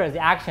recruiter's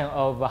action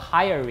of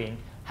hiring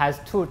has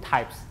 2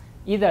 types.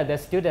 Either the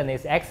student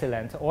is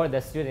excellent or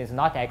the student is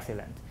not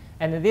excellent.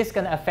 And this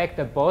can affect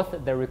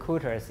both the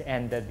recruiter's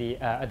and the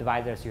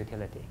advisor's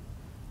utility.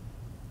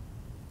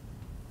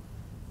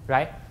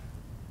 Right?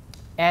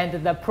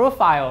 And the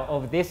profile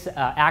of this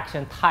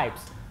action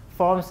types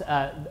forms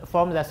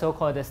the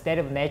so-called state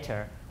of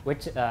nature,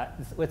 which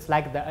it's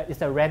like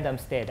it's a random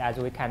state, as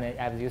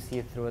you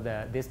see through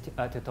this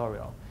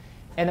tutorial.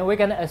 And we're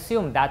going to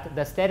assume that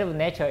the state of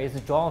nature is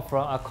drawn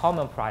from a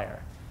common prior.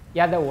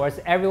 In other words,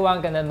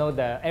 everyone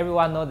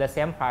know the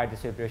same prior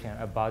distribution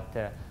about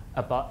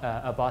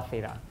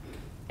theta.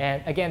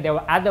 And again, there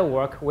were other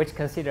work which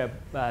consider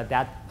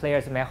that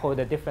players may hold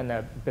a different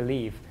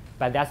belief,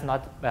 but that's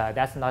not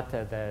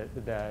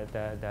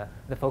the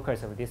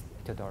focus of this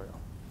tutorial.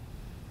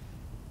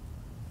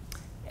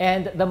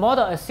 And the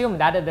model assumes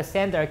that the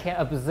sender can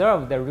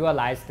observe the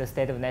realized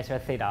state of nature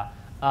theta,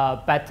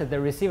 but the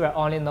receiver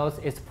only knows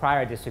its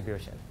prior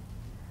distribution.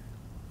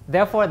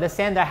 Therefore, the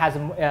sender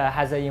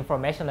has an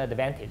informational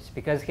advantage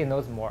because he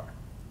knows more,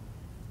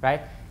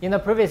 right? In the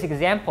previous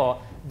example,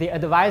 the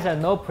advisor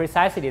knows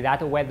precisely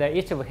that whether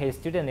each of his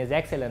students is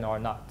excellent or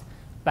not,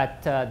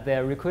 but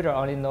the recruiter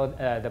only knows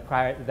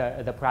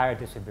the prior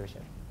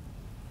distribution.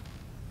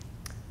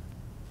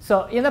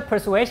 So in the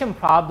persuasion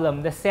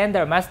problem, the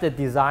sender must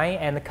design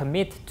and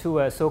commit to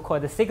a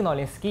so-called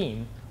signaling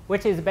scheme,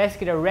 which is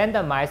basically a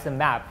randomized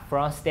map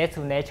from states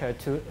of nature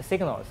to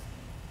signals.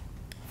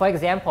 For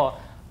example,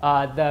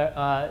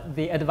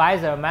 the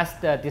advisor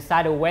must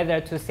decide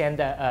whether to send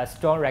a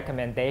strong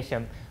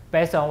recommendation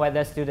based on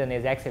whether the student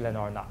is excellent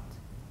or not.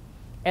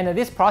 And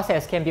this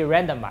process can be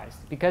randomized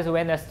because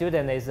when a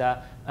student is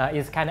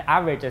kind of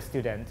average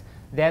student,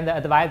 then the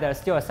advisor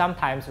still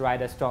sometimes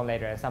write a strong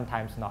letter and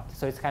sometimes not.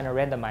 So it's kind of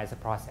randomized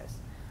process.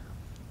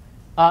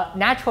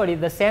 Naturally,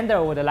 the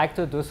sender would like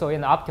to do so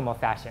in an optimal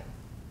fashion.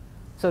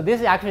 So this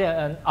is actually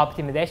an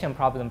optimization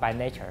problem by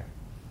nature.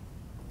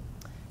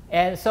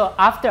 And so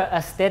after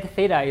a state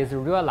theta is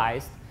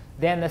realized,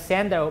 then the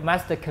sender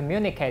must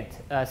communicate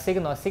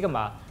signal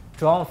sigma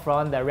drawn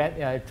from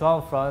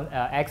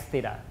x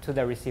theta to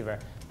the receiver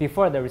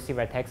before the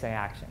receiver takes an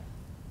action.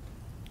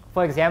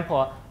 For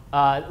example,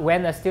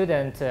 when a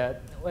student,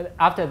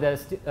 after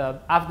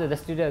the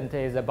student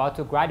is about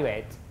to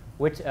graduate,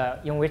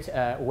 in which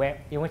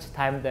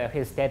time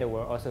his state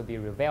will also be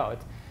revealed,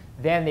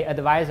 then the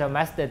advisor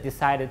must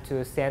decide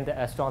to send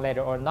a strong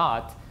letter or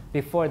not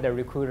before the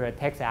recruiter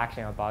takes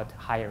action about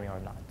hiring or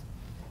not.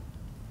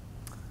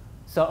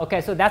 So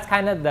okay, so that's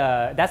kind of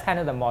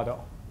the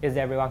model. Is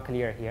everyone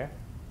clear here?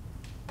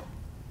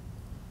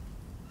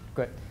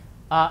 Good.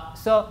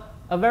 So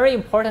a very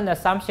important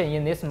assumption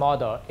in this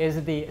model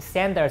is the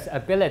sender's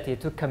ability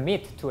to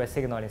commit to a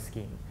signaling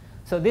scheme.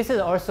 So this is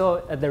also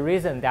the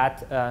reason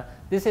that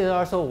this is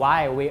also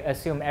why we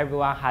assume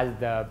everyone has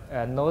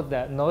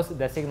knows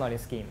the signaling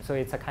scheme. So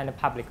it's a kind of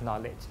public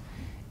knowledge.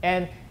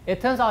 And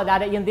it turns out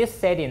that in this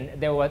setting,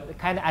 there were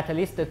kind of at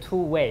least 2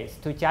 ways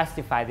to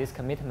justify this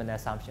commitment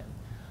assumption.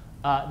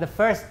 The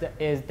first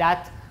is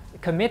that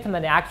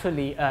commitment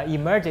actually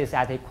emerges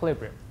at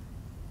equilibrium,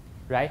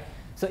 right?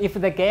 So if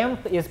the game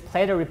is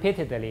played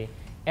repeatedly,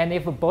 and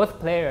if both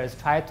players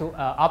try to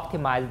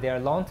optimize their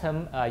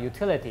long-term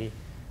utility,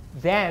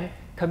 then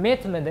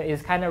commitment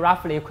is kind of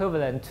roughly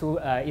equivalent to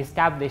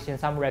establishing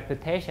some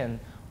reputation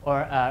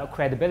or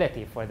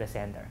credibility for the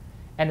sender.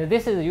 And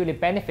this is really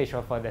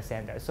beneficial for the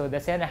sender. So the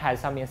sender has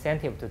some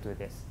incentive to do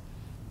this.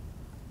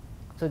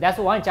 So that's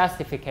one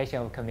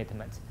justification of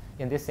commitment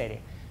in this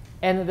setting.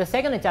 And the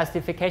second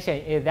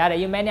justification is that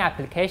in many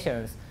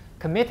applications,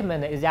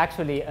 commitment is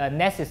actually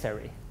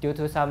necessary due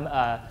to some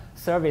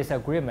service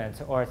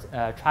agreement or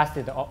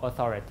trusted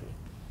authority.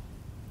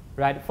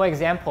 Right? For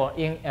example,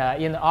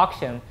 in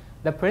auction,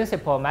 the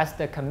principal must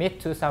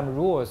commit to some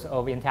rules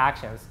of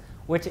interactions,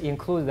 which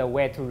include the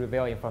way to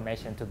reveal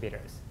information to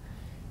bidders.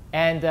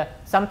 And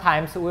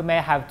sometimes we may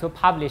have to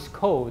publish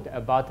code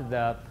about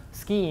the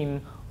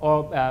scheme,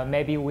 or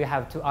maybe we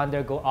have to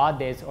undergo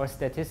audits or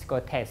statistical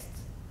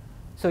tests.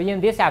 So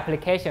in these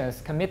applications,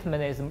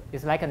 commitment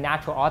is like a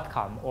natural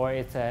outcome, or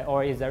is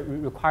a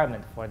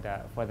requirement for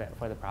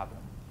the problem.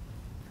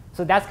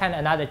 So that's kind of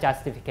another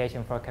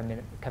justification for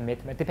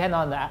commitment, depending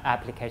on the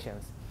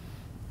applications.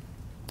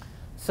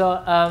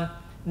 So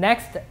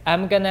next,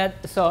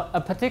 so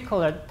a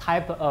particular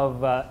type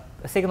of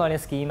signaling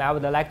scheme I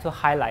would like to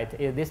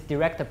highlight is this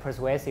direct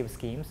persuasive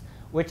schemes,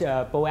 which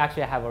Bo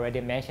actually have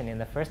already mentioned in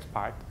the first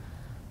part.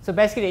 So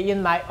basically,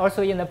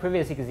 also in the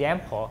previous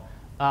example,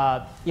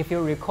 if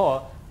you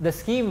recall, the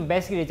scheme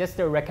basically just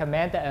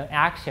recommend an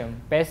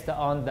action based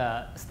on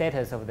the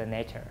status of the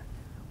nature.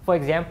 For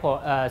example,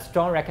 a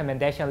strong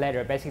recommendation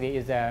letter basically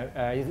is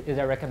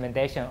a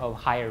recommendation of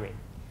hiring.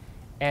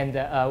 And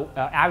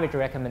average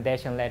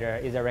recommendation letter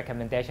is a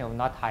recommendation of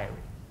not hiring,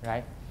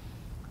 right?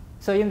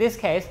 So in this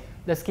case,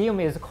 the scheme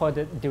is called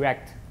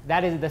direct.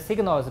 That is, the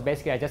signals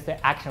basically are just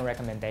the action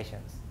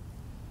recommendations.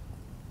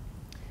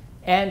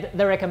 And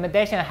the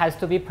recommendation has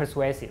to be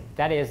persuasive.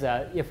 That is,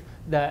 if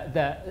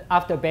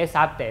after base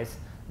updates,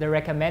 the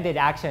recommended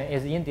action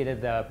is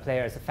indeed the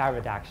player's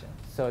favorite action.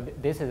 So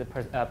this is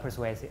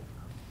persuasive.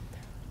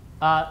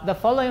 The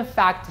following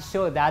facts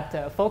show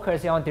that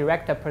focusing on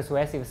direct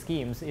persuasive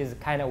schemes is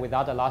kind of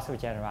without a loss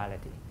of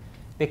generality,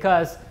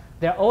 because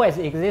there always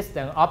exists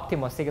an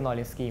optimal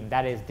signaling scheme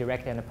that is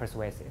direct and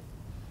persuasive.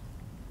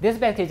 This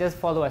basically just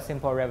follows a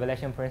simple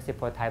revelation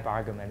principle type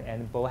argument,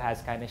 and Bo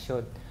has kind of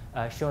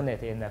shown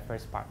it in the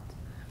first part.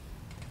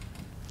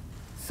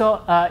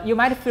 So you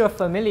might feel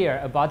familiar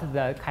about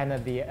the kind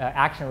of the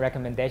action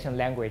recommendation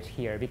language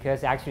here,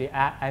 because actually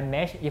I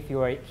mentioned, if you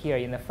were here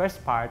in the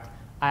first part,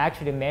 I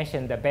actually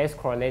mentioned the base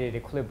correlated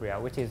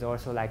equilibria, which is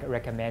also like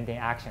recommending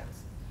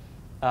actions.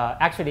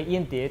 Actually,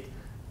 indeed,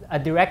 a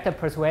direct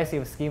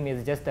persuasive scheme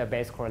is just a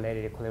base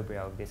correlated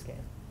equilibria of this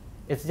game.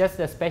 It's just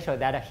special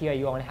that here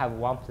you only have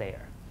one player.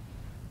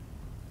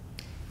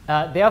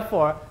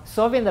 Therefore,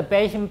 solving the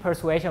Bayesian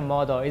persuasion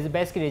model is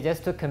basically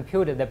just to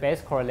compute the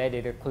base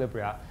correlated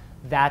equilibria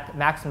that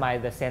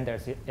maximize the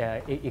sender's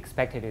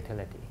expected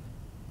utility.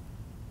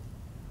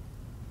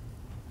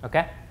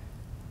 Okay?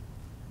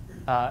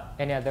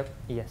 Any other?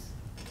 Yes.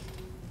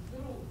 A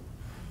little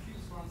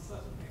confused or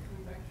uncertain here.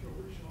 Coming back to your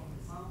original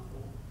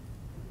example,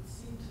 it would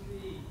seem to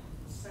me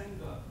the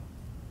sender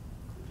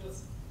could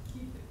just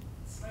keep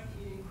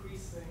slightly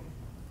increasing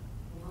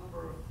the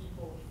number of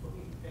people for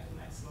whom to get an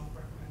excellent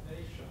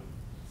recommendation,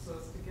 so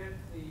as to get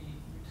the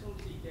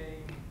utility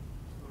gain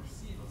to the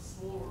receiver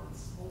smaller and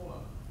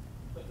smaller.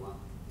 But when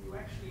you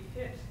actually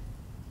hit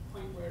a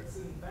point where it's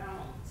in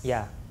balance,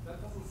 yeah,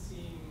 that doesn't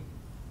seem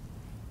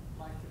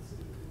like it's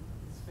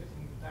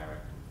fitting the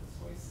direct and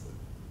persuasive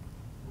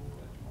rule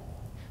anymore.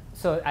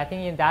 So I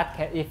think in that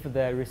case, if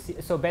the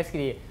so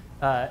basically,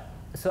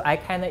 so I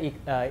kind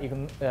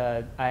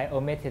of I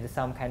omitted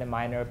some kind of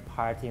minor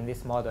part in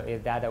this model,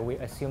 is that we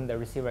assume the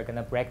receiver is going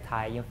to break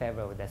tie in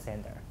favor of the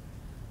sender.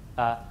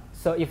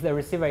 So if the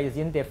receiver is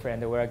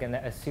indifferent, we're going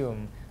to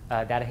assume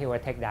that he will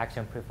take the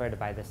action preferred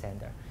by the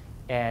sender.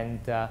 And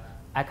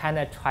I kind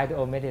of tried to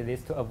omit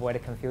this to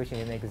avoid confusion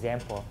in the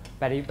example.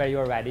 But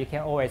you're right. You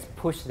can always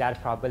push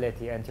that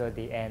probability until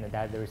the end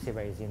that the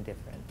receiver is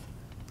indifferent.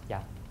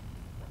 Yeah.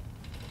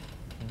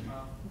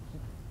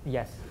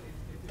 Yes.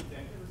 If the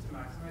objective is to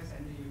maximize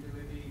sender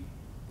utility,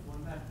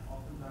 won't that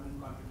often run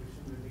in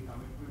contradiction with the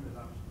commitment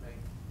assumption?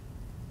 Like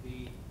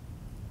the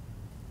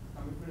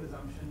commitment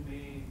assumption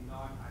may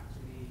not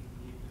actually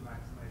lead to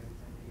maximizing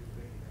sender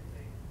utility.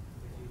 Like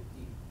if you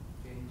keep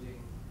changing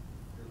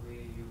the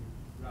way you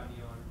run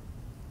your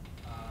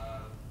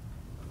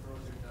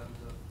approach in terms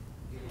of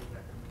giving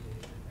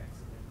recommendation,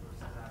 excellent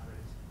versus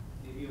average,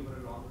 maybe over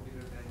a longer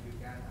period of time you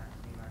can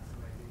actually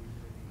maximize the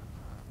utility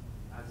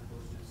as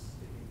opposed to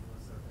sticking to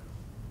a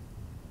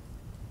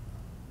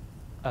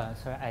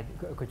Sorry,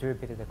 could you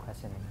repeat the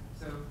question?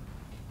 So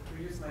the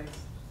previous slides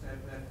said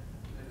that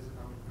there is a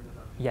commitment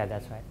assumption. Yeah,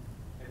 that's right.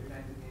 Every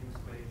time the game is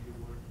played, you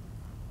would,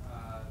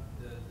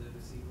 the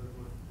receiver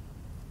would,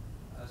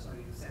 the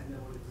sender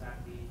would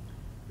exactly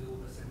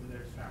do a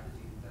similar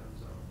strategy in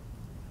terms of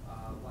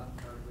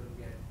 1/3 will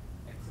get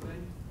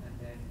excellent, and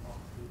then off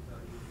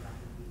 2/3 you will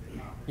rapidly pick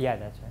up. Yeah,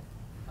 that's right.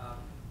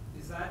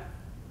 Is that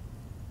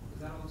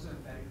also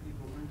empirically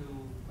proven to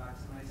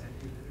maximize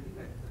sender utility,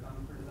 like the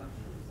commitment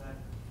assumption? Is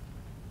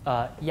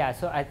that? Yeah,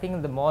 so I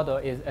think the model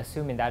is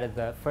assuming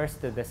that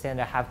first the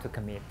sender have to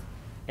commit,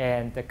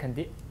 and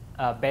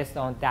based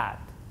on that,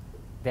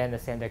 then the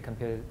sender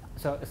computes.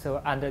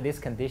 So under this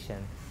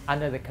condition,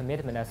 under the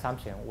commitment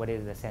assumption, what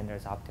is the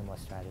sender's optimal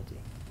strategy?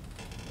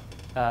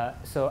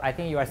 So I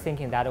think you are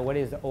thinking that what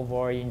is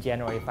overall in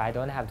general if I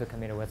don't have to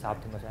commit, what's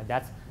optimal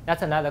strategy?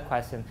 That's another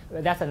question.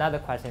 That's another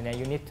question, and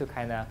you need to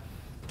kind of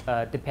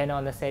depend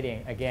on the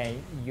setting.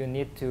 Again, you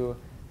need to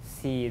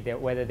see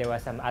whether there were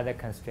some other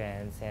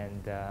constraints,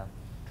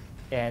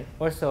 and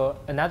also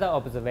another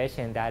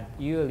observation that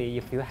usually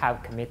if you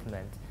have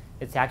commitment,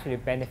 it's actually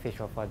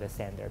beneficial for the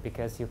sender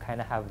because you kind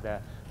of have the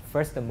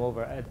first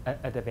mover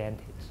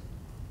advantage,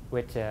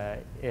 which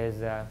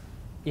is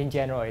in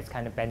general is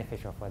kind of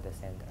beneficial for the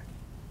sender.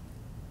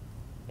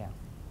 Yeah.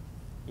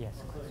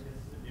 Yes. Also, I guess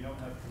if you don't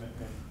have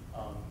commitment,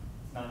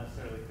 it's not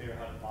necessarily clear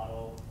how to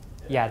model.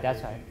 Yeah,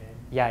 that's right.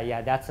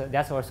 Yeah,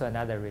 that's also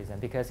another reason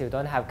because if you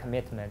don't have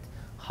commitment,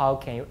 how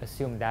can you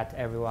assume that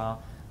everyone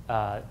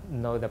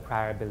know the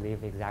prior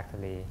belief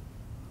exactly?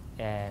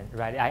 And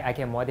right, I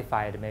can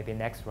modify it maybe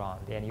next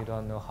round, and you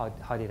don't know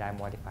how did I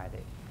modify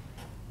it,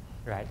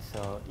 right?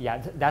 So yeah,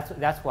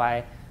 that's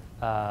why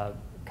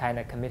kind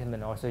of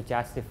commitment also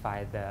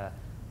justify the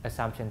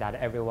assumption that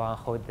everyone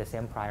holds the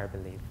same prior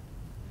belief.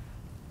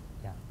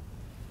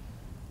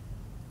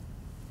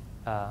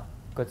 Yeah.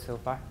 Good so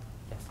far?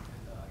 Yes. And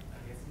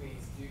I guess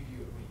means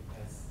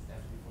as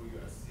before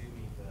you're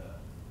assuming the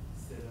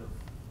set of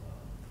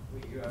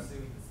you're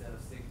assuming the set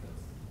of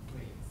signals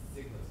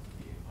to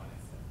be in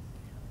finite set.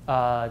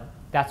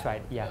 That's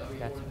right. Yeah. Or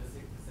That's the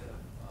set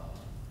of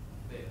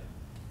data.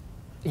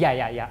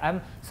 Yeah.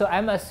 So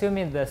I'm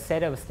assuming the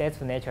set of states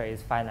of nature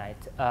is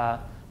finite,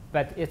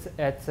 but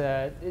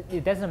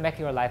it doesn't make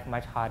your life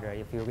much harder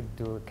if you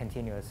do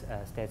continuous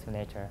states of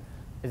nature.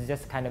 It's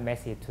just kind of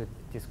messy to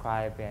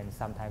describe and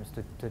sometimes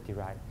to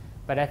derive.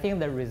 But I think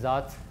the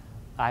results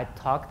I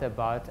talked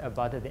about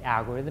the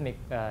algorithmic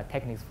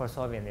techniques for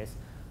solving this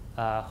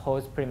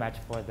holds pretty much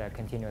for the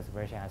continuous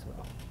version as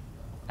well.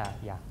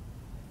 Yeah.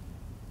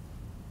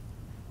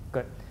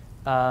 Good.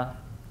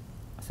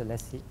 So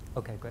let's see.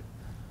 OK, good.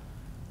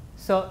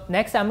 So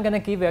next, I'm going to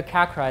give you a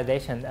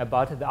characterization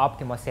about the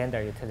optimal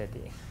sender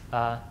utility.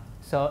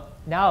 So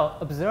now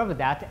observe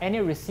that any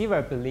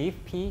receiver belief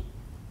P.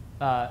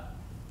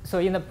 So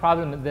in the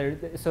problem,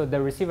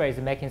 the receiver is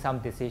making some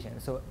decision.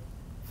 So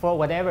for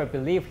whatever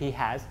belief he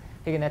has,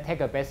 he's going to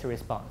take a best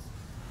response.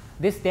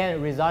 This then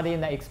results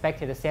in the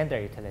expected sender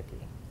utility,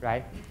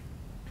 right?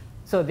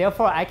 So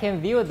therefore, I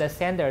can view the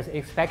sender's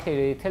expected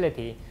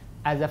utility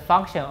as a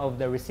function of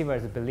the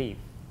receiver's belief,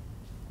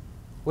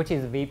 which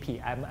is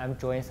VP. I'm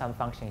drawing some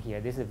function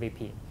here. This is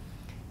VP.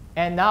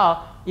 And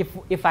now,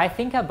 if I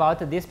think about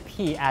this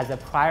P as a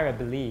prior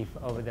belief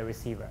of the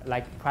receiver,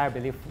 like prior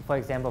belief, for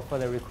example, for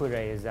the recruiter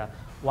is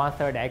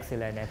 1/3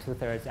 excellent and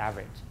 2/3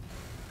 average.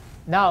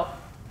 Now,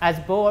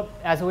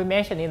 as we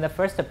mentioned in the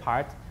first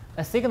part,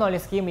 a signaling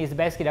scheme is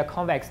basically a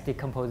convex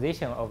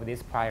decomposition of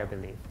this prior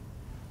belief,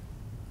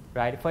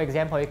 right? For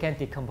example, you can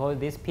decompose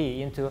this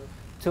P into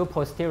two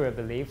posterior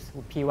beliefs,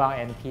 P1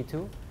 and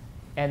P2,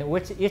 and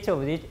each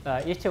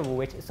of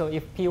which, so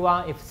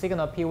if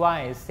signal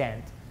P1 is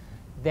sent,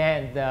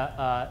 then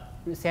the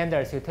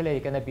sender's utility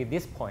is going to be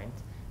this point,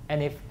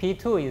 and if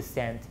P2 is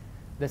sent,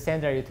 the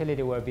sender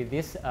utility will be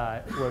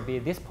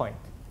this point.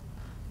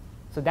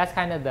 So that's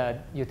kind of the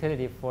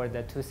utility for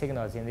the two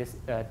signals in this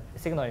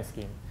signaling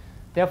scheme.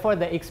 Therefore,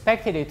 the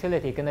expected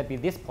utility is going to be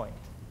this point,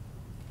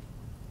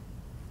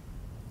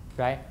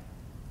 right?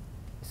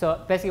 So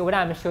basically, what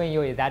I'm showing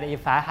you is that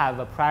if I have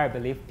a prior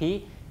belief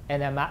P,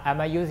 and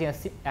I'm using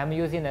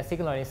a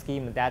signaling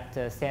scheme that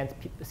sends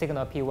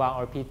signal P1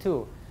 or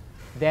P2,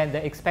 then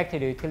the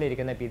expected utility is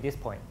going to be this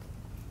point.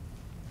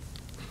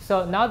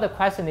 So now the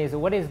question is,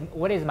 what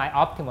is my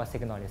optimal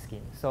signaling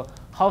scheme? So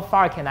how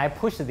far can I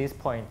push this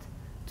point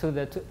to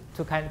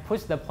kind of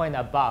push the point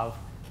above,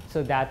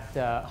 so that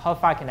how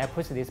far can I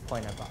push this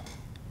point above?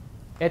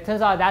 It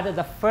turns out that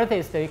the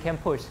furthest you can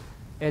push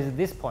is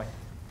this point,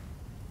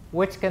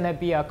 which is going to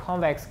be a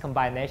convex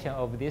combination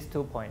of these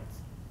 2 points.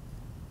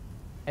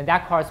 And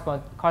that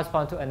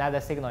corresponds to another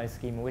signaling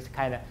scheme, which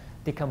kind of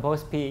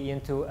decomposes P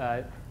into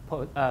a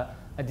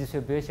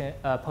distribution,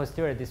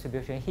 posterior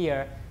distribution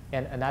here,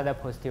 and another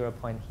posterior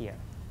point here.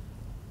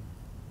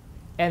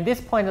 And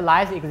this point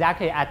lies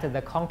exactly at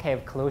the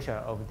concave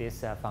closure of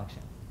this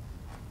function,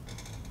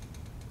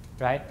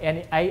 right?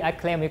 And I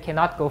claim you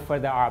cannot go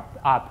further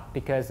up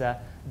because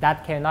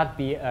that cannot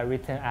be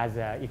written as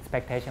an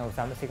expectation of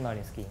some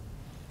signaling scheme.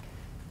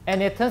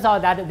 And it turns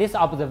out that this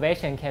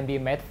observation can be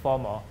made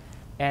formal.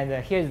 And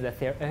here's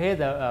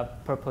the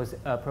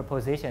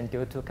proposition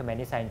due to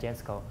Kamenitsa and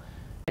Jensko.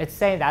 It's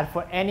saying that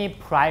for any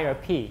prior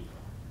P,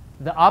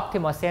 the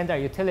optimal sender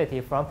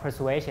utility from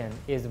persuasion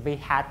is V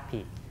hat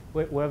P,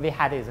 where V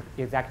hat is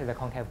exactly the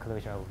concave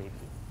closure of VP.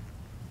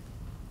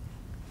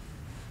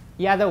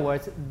 In other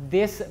words,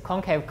 this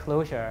concave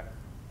closure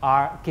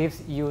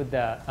gives you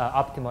the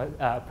optimal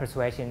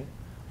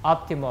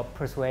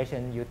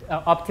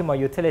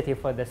utility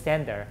for the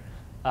sender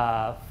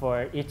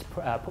for each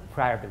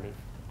prior belief.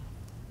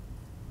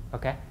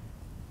 Okay.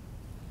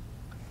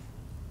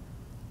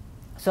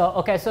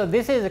 So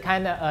this is a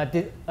kind of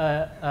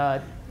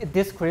a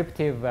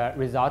descriptive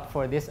result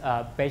for this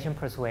Bayesian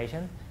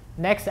persuasion.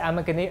 Next,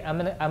 I'm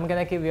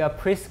gonna give you a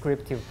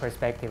prescriptive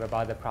perspective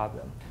about the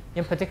problem.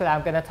 In particular,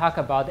 I'm gonna talk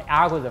about the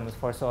algorithms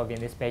for solving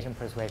this Bayesian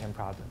persuasion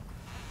problem.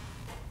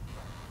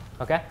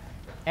 Okay,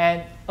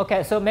 and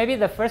so maybe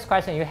the first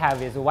question you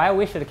have is why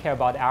we should care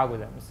about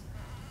algorithms.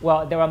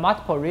 Well, there are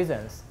multiple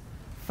reasons.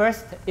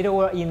 First, it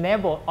will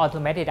enable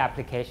automated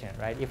application,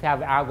 right? If you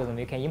have an algorithm,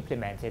 you can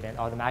implement it and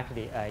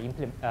automatically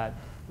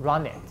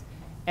run it.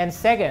 And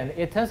second,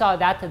 it turns out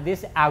that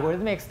this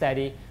algorithmic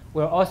study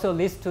will also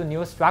lead to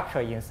new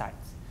structural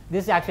insights.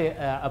 This is actually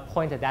a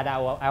point that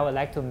I would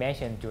like to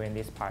mention during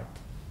this part.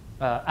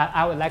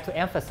 I would like to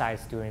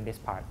emphasize during this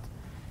part.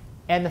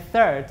 And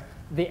third,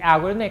 the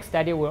algorithmic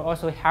study will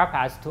also help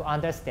us to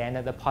understand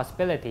the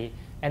possibility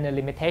and the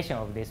limitation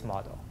of this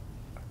model.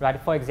 Right?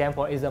 For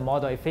example, is the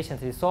model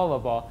efficiently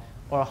solvable,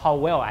 or how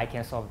well I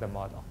can solve the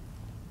model?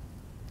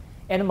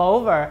 And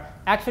moreover,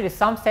 actually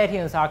some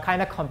settings are kind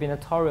of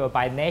combinatorial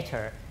by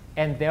nature,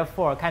 and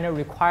therefore kind of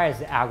requires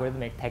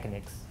algorithmic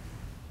techniques.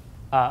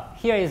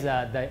 Here's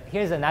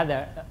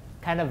another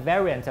kind of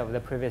variant of the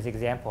previous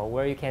example,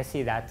 where you can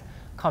see that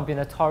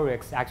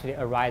combinatorics actually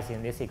arise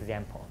in this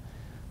example.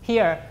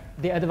 Here,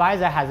 the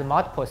advisor has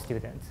multiple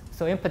students.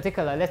 So in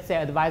particular, let's say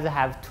advisor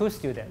have 2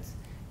 students,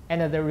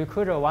 and the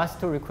recruiter wants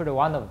to recruit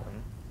one of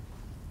them.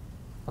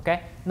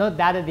 Okay? Note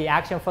that the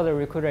action for the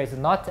recruiter is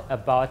not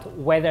about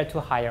whether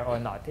to hire or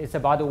not. It's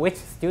about which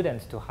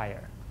student to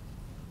hire.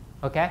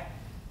 Okay?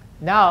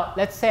 Now,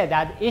 let's say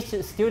that each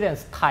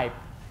student's type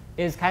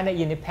is kind of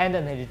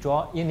independent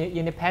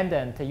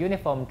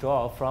uniform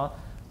draw from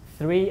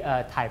 3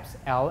 types,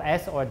 L,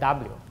 S, or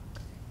W.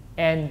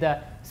 And the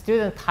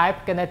student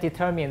type gonna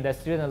determine the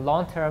student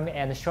long-term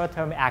and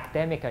short-term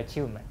academic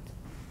achievement.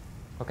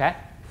 Okay?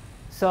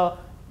 So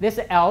this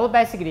L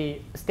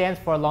basically stands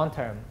for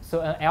long-term.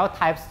 So an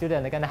L-type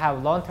student is going to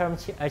have long-term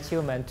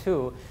achievement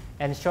 2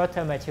 and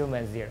short-term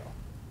achievement 0.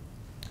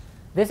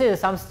 This is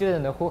some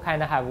student who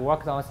kind of have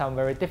worked on some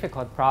very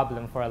difficult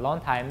problem for a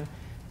long time.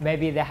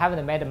 Maybe they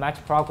haven't made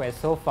much progress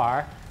so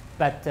far,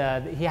 but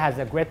he has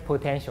a great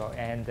potential,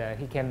 and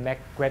he can make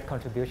great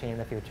contribution in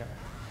the future.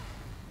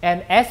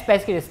 And S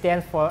basically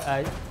stands for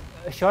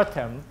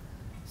short-term.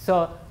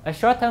 So a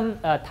short-term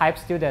type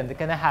student is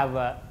going to have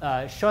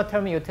a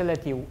short-term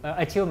utility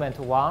achievement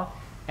 1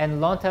 and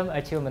long-term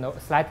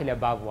achievement slightly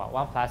above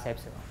 1 plus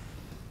epsilon.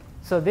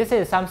 So this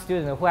is some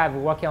student who have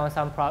working on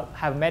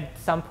have made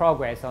some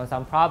progress on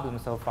some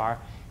problems so far,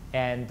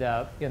 and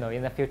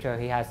in the future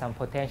he has some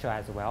potential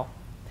as well.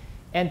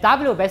 And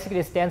W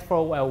basically stands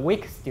for a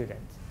weak student.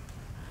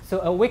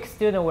 So a weak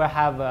student will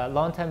have a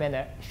long-term and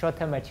a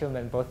short-term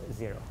achievement both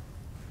 0.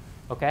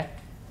 Okay.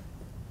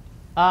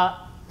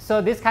 So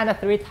these kind of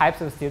 3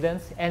 types of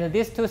students, and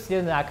these 2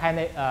 students are kind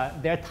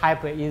of, their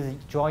type is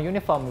drawn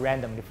uniform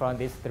randomly from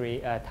these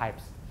 3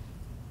 types.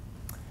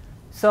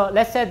 So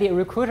let's say the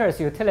recruiter's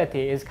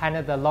utility is kind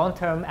of the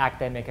long-term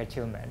academic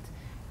achievement,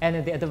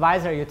 and the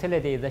advisor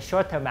utility is the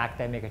short-term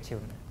academic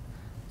achievement.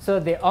 So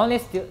the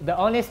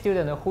only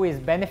student who is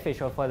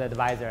beneficial for the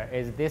advisor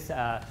is this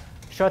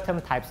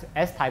short-term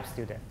S-type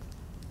student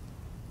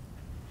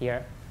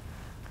here.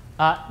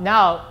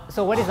 Now,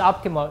 so what is the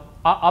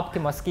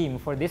optimal scheme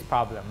for this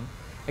problem?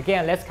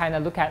 Again, let's kind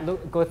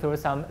of go through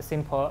some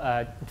simple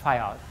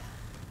tryouts.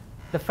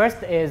 The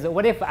first is,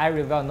 what if I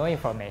reveal no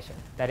information?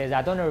 That is,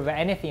 I don't reveal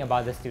anything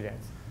about the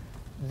students.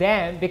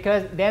 Then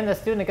the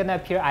student is going to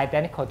appear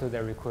identical to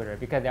the recruiter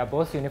because they are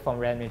both uniform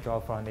randomly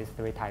drawn from these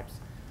 3 types.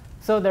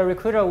 So the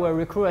recruiter will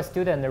recruit a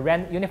student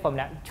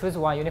choose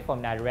one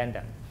uniform at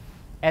random,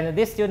 and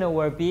this student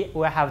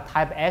will have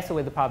type S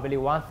with probably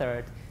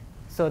 1/3.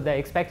 So the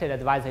expected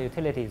advisor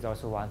utility is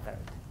also 1/3.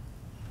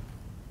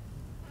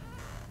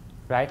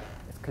 Right?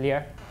 It's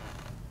clear?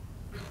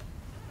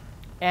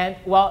 And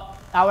well,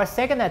 our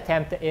second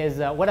attempt is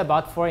what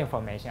about full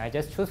information? I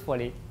just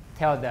truthfully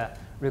tell the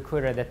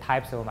recruiter the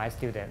types of my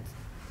students.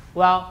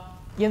 Well,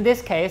 in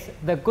this case,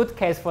 the good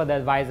case for the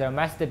advisor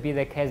must be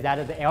the case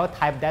that the L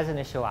type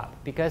doesn't show up.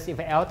 Because if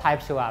L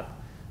type show up,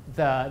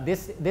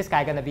 this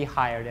guy going to be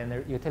higher than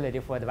the utility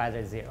for advisor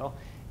is 0.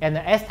 And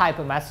the S type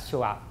must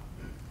show up.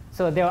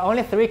 So there are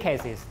only 3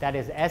 cases, that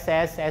is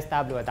SS,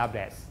 SW, or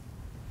WS.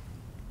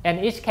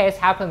 And each case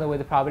happens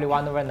with probably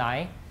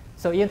 1/9.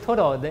 So in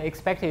total, the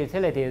expected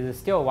utility is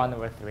still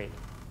 1/3.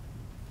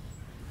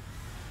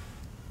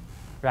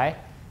 Right?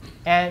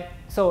 And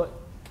so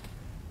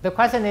The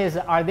question is,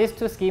 are these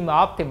two schemes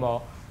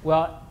optimal?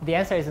 Well, the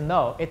answer is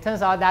no. It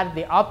turns out that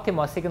the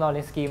optimal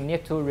signaling scheme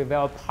needs to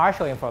reveal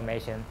partial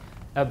information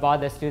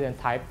about the student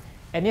type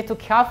and need to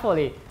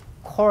carefully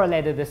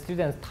correlate the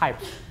student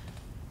types.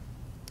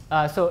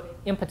 So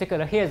in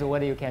particular, here's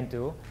what you can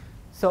do.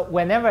 So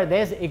whenever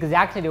there's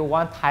exactly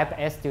one type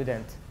S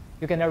student,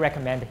 you're going to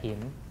recommend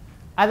him.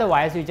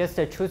 Otherwise, you just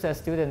choose a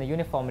student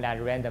uniformly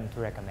at random to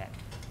recommend.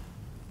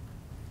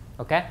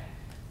 Okay?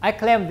 I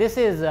claim this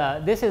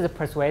is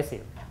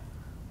persuasive.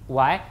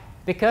 Why?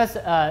 Because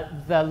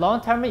the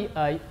long-term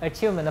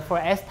achievement for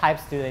S-type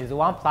student is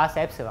 1 plus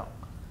epsilon,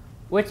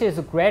 which is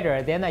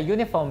greater than a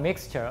uniform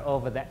mixture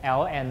of the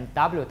L and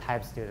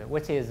W-type student,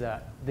 which is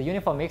the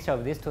uniform mixture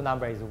of these two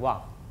numbers is 1.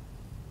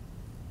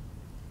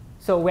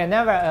 So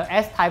whenever an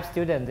S-type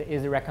student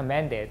is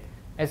recommended,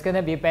 it's going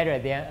to be better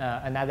than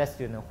another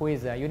student who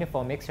is a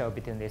uniform mixture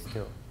between these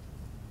two.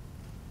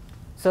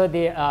 So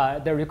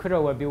the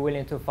recruiter will be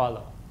willing to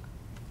follow.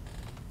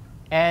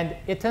 And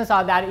it turns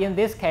out that in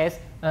this case,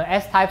 an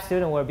S-type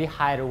student will be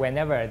hired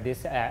whenever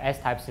this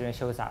S-type student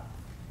shows up.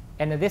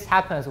 And this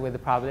happens with the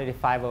probability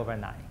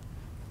 5/9.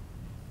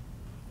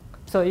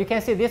 So you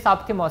can see this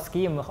optimal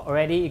scheme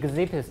already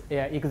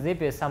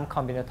exhibits some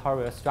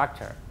combinatorial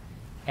structure.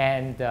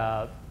 And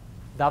the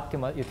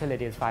optimal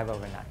utility is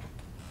 5/9.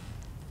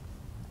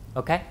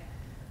 Okay?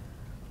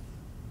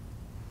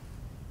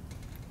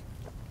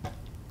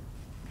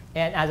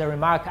 And as a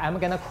remark, I'm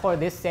going to call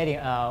this setting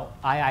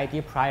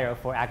IID prior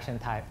for action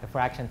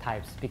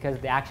types because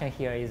the action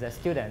here is a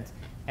student,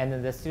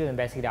 and the student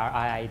basically are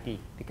IID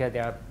because they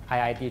are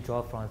IID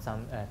drawn from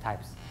some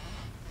types.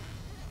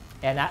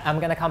 And I'm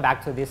going to come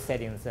back to these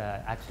settings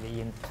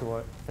actually in 2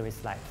 or 3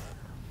 slides.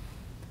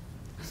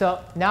 So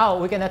now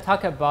we're going to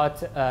talk about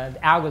the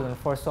algorithm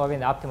for solving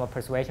the optimal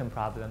persuasion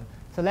problem.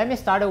 So let me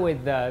start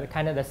with the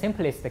kind of the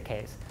simplest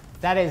case.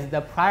 That is, the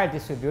prior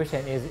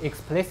distribution is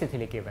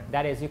explicitly given.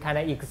 That is, you kind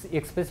of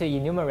explicitly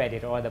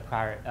enumerated all the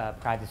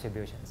prior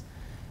distributions.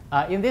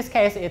 In this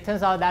case, it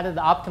turns out that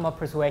the optimal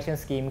persuasion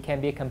scheme can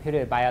be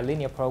computed by a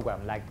linear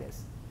program like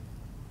this.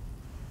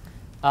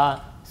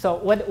 So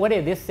what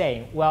is this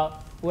saying?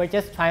 Well, we're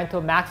just trying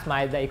to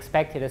maximize the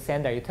expected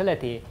sender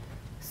utility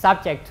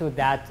subject to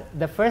that.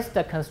 The first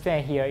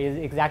constraint here is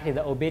exactly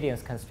the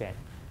obedience constraint.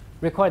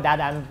 Record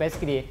that I'm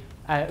basically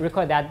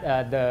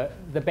the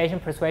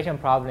Bayesian persuasion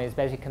problem is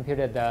basically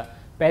computed the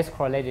base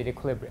correlated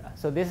equilibria.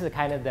 So this is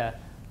kind of the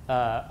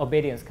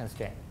obedience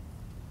constraint.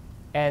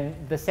 And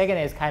the second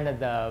is kind of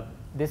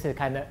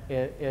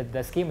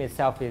the scheme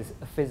itself is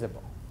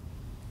feasible.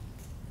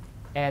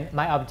 And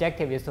my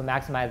objective is to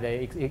maximize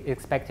the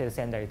expected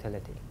sender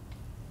utility.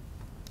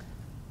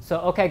 So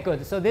OK,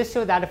 good. So this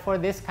shows that for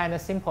this kind of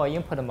simple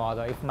input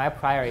model, if my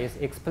prior is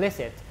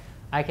explicit,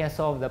 I can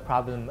solve the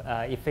problem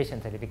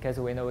efficiently because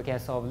we know we can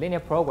solve linear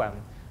program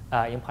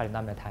in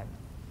polynomial time.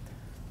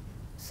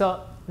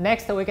 So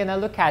next, we're going to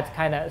look at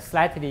kind of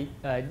slightly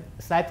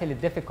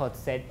difficult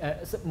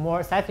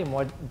slightly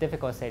more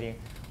difficult setting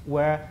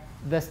where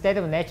the state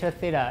of nature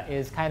theta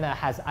is kind of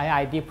has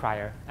IID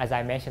prior, as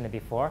I mentioned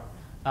before.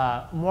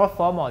 More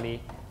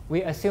formally,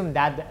 we assume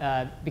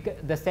that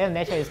because the state of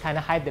nature is kind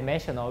of high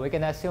dimensional, we're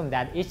going to assume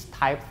that each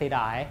type theta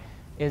I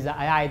is an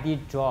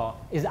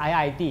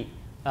IID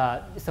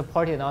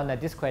supported on a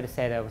discrete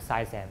set of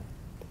size m.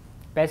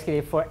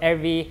 Basically, for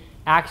every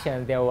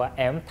action, there were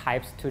m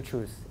types to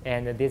choose,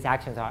 and these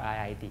actions are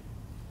IID.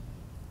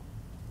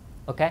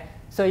 Okay,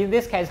 so in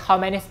this case, how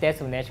many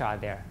states of nature are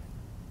there?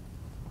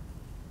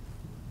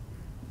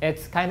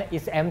 It's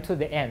m to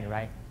the n,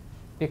 right?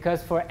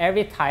 Because for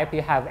every type,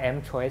 you have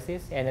m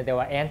choices, and there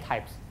were n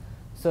types.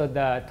 So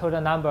the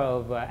total number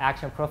of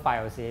action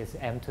profiles is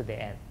m to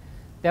the n.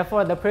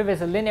 Therefore, the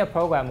previous linear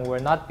program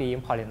will not be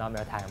in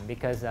polynomial time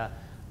because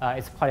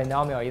it's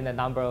polynomial in the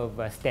number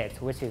of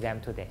states, which is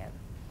m to the n.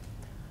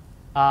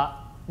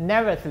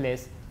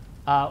 Nevertheless,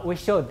 we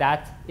showed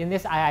that in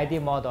this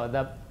IID model,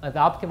 the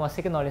optimal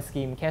signaling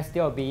scheme can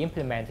still be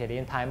implemented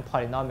in time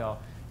polynomial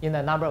in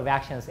the number of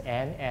actions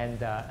n and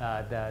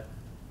the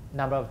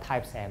number of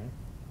types m.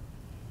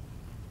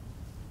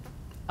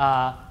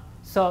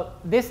 So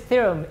this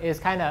theorem is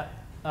kind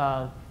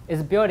of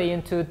is built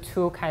into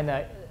 2 kind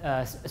of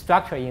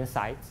structural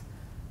insights.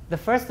 The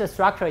first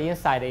structural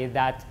insight is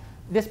that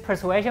this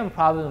persuasion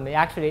problem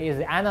actually is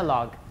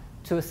analog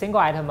to single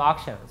item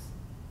auctions.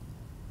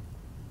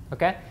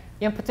 Okay?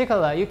 In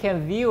particular, you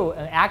can view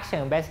an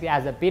action basically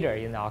as a bidder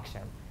in the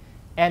auction.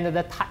 And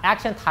the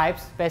action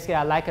types basically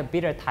are like a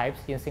bidder types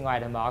in single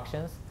item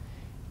auctions.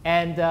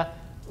 And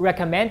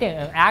recommending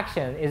an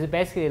action is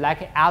basically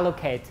like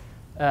allocate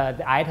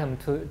the item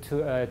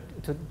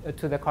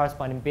to the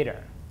corresponding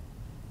bidder.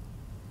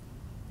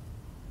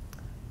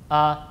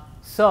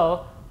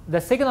 So the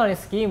signaling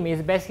scheme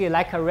is basically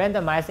like a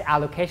randomized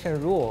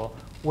allocation rule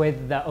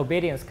with the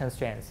obedience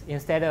constraints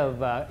instead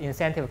of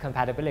incentive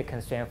compatibility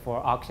constraint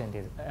for auction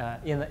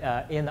in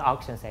the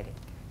auction setting.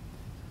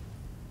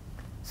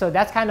 So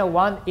that's kind of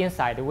one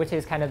insight, which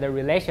is kind of the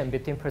relation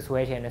between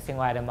persuasion and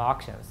single item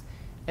auctions.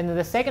 And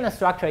the second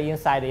structural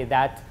insight is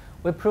that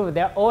we prove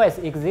there always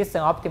exists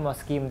an optimal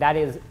scheme that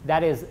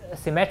is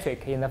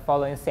symmetric in the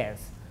following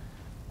sense.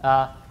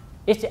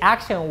 Each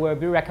action will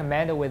be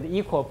recommended with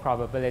equal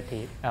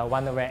probability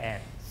 1 over n.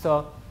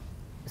 So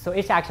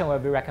each action will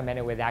be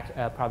recommended with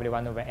probably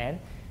 1 over n.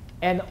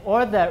 And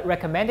all the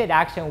recommended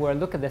action will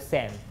look the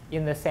same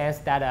in the sense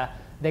that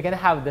they're going to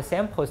have the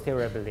same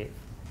posterior belief.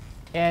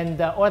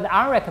 And all the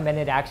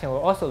unrecommended action will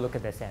also look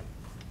the same.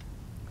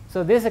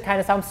 So this is kind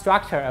of some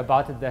structure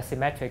about the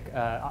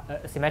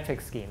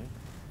symmetric scheme.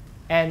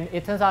 And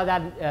it turns out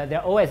that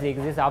there always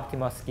exists an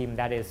optimal scheme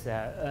that is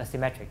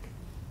symmetric.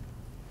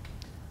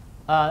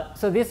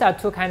 So these are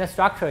two kind of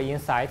structural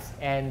insights.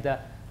 And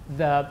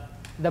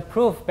the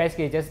proof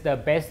basically just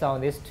based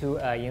on these two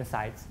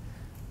insights.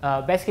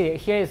 Basically,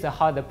 here is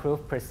how the proof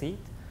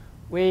proceeds.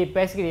 We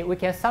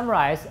can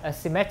summarize a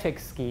symmetric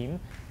scheme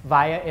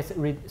via its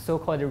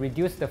so-called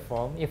reduced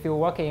form. If you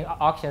work in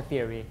auction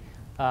theory,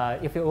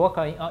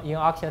 in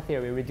auction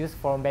theory, reduced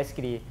form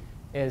basically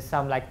is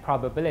some like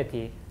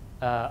probability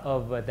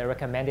of the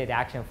recommended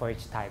action for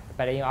each type.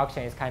 But in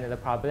auction, it's kind of the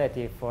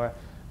probability for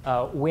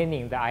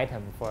winning the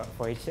item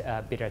for each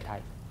bidder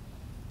type.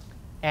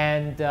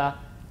 And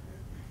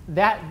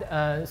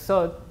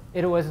so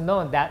it was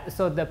known that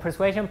the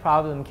persuasion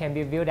problem can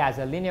be viewed as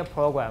a linear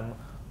program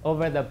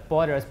over the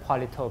borders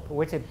polytope,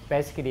 which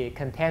basically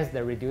contains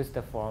the reduced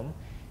form,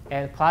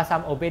 and plus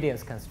some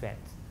obedience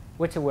constraints,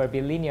 which will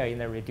be linear in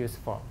the reduced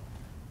form.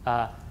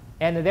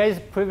 And there is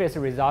previous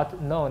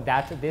result known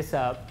that this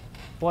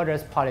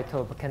borders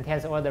polytope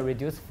contains all the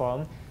reduced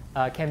form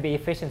can be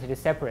efficiently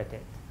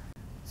separated.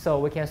 So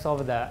we can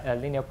solve the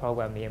linear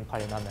program in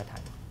polynomial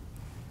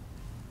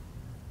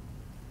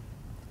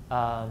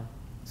time.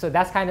 So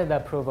that's kind of the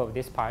proof of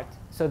this part.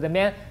 So the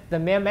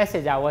main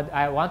message I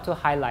want to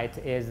highlight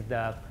is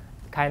the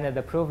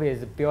proof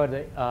is built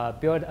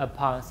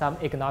upon some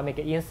economic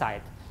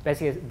insight,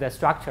 basically the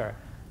structure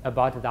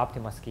about the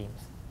optimal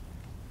schemes.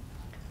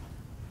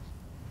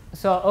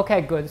 So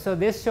okay, good. So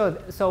this showed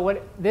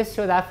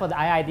that for the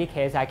IID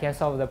case, I can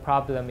solve the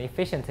problem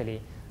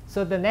efficiently.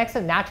 So the next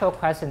natural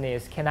question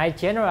is, can I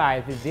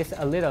generalize this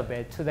a little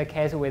bit to the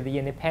case with the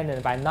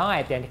independent by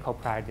non-identical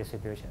prior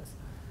distributions?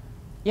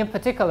 In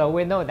particular,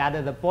 we know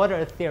that the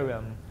border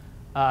theorem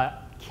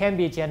can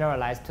be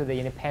generalized to the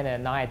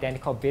independent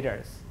non-identical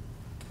bidders.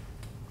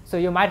 So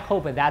you might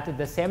hope that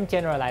the same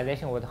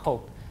generalization would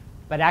hold.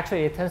 But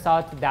actually, it turns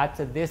out that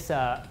this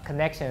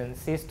connection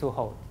ceased to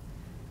hold.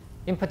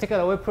 In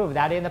particular, we prove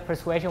that in the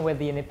persuasion with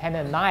the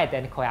independent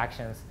non-identical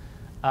actions,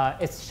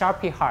 it's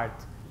sharply hard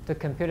to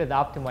compute the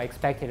optimal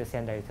expected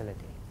standard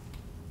utility.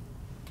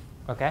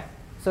 Okay?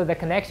 So the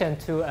connection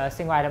to a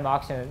single item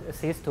auction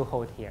ceased to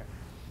hold here.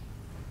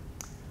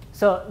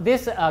 So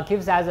this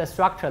gives us a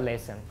structural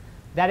lesson.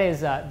 That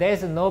is, there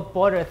is no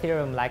border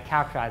theorem-like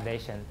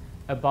characterization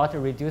about a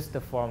reduced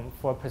form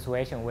for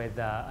persuasion with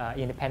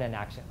independent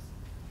actions.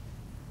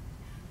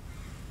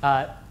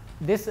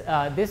 This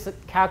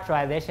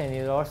characterization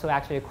is also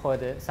actually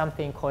called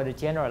something called a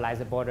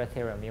generalized border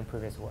theorem in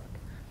previous work.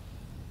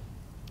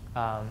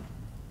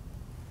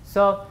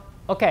 So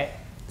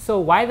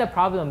why the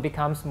problem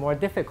becomes more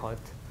difficult?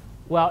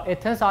 Well,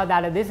 it turns out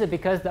that this is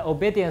because the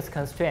obedience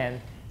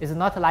constraint is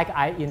not like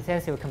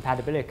intensive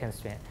compatibility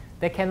constraint.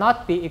 They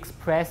cannot be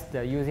expressed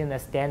using the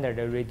standard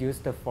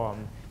reduced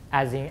form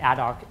as in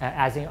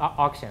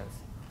auctions.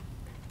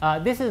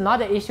 This is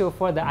not an issue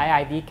for the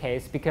IID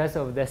case because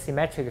of the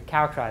symmetric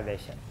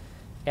characterization.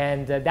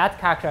 And that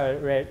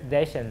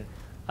characterization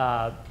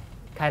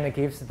kind of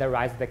gives the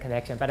rise to the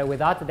connection. But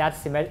without that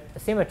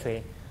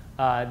symmetry,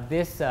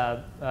 this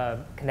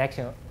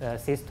connection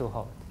ceases to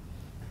hold.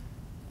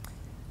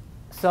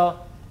 So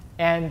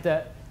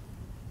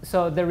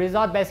the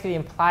result basically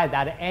implies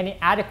that any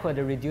adequate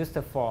reduced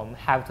form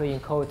have to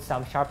encode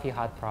some sharply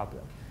hard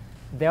problem.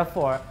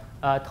 Therefore,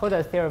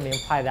 total theorem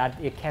implies that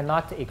it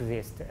cannot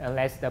exist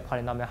unless the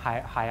polynomial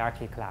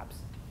hierarchy collapses.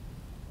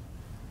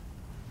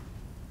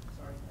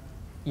 Sorry.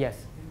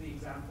 Yes. In the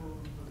example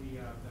for the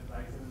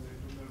advisor and the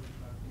recruiter,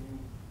 can you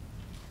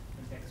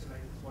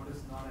contextualize this? What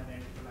does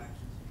non-identical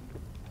actions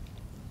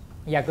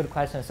mean? Yeah, good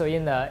question. So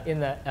in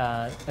the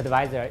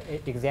advisor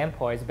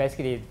example, it's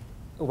basically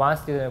one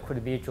student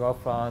could be drawn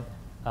from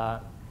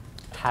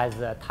has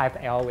a type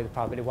L with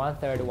probably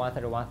 1/3,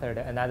 1/3,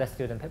 1/3. Another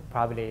student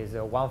probably is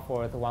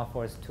 1/4,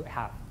 1/4 to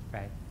half,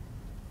 right?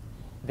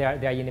 They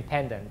are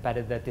independent,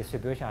 but the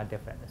distribution are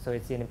different. So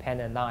it's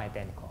independent,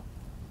 non-identical,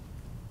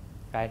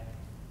 right?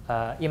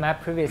 In my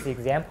previous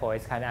example,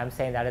 it's I'm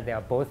saying that they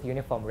are both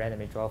uniform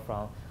randomly drawn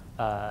from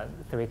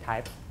 3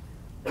 types,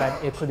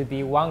 but it could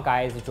be one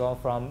guy is drawn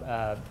from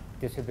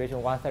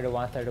distribution 1/3,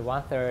 1/3,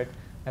 1/3.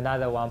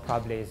 Another one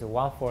probably is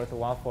 1/4,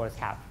 1/4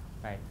 half,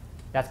 right?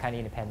 That's kind of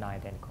independent,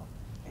 non-identical.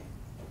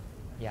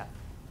 Yeah,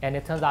 and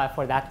it turns out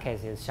for that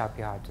case, it's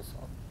sharply hard to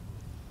solve.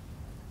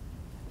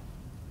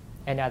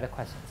 Any other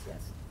questions?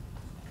 Yes.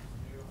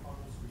 How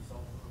does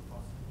result of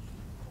approximation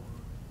or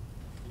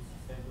is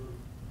standard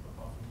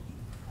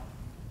approximation?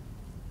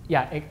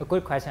 Yeah, a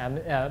good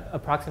question.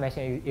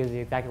 Approximation is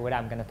exactly what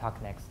I'm going to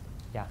talk next.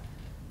 Yeah.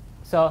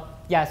 So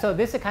yeah, so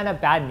this is kind of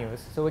bad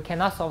news. So we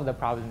cannot solve the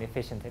problem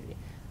efficiently.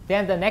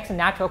 Then the next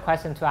natural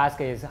question to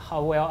ask is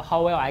how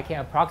well I can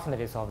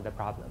approximately solve the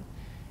problem.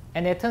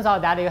 And it turns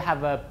out that you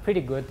have a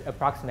pretty good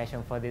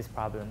approximation for this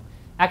problem.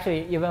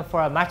 Actually, even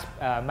for a much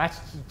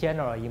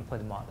general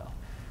input model.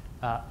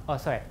 Oh,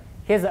 sorry.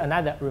 Here's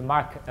another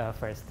remark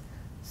first.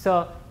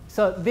 So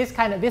these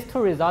two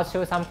results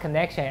show some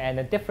connection and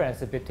a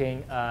difference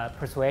between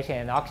persuasion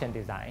and auction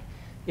design.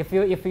 If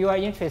you are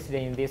interested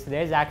in this,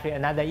 there is actually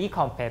another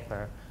econ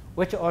paper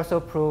which also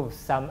proves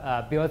some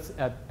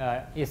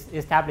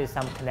establish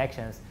some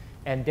connections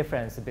and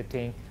difference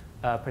between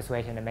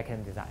persuasion and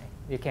mechanism design.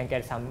 You can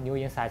get some new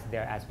insights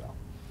there as well.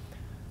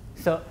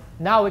 So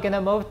now we're going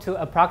to move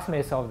to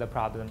approximately solve the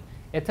problem.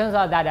 It turns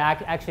out that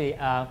actually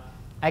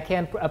I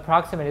can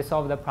approximately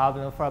solve the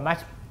problem for a much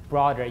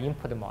broader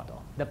input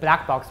model, the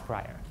black box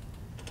prior.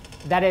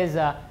 That is,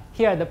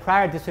 here the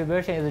prior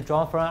distribution is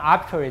drawn from an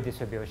arbitrary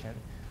distribution.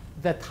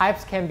 The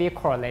types can be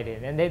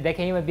correlated, and they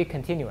can even be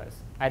continuous.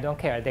 I don't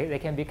care. They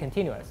can be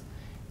continuous.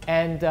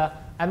 And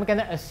I'm going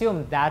to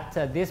assume that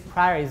this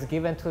prior is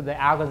given to the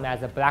algorithm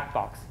as a black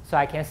box, so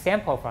I can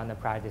sample from the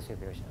prior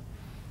distribution.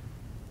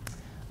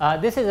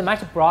 This is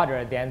much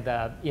broader than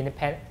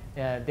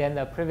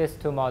the previous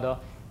two model,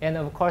 and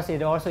of course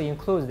it also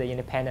includes the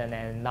independent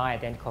and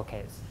non-identical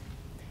case.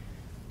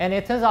 And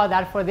it turns out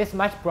that for this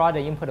much broader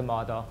input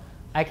model,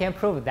 I can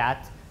prove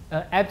that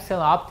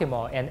epsilon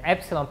optimal and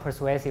epsilon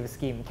persuasive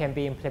scheme can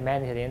be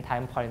implemented in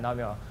time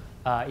polynomial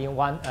in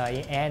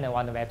n and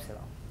 1 of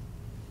epsilon.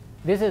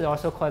 This is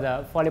also called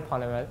a fully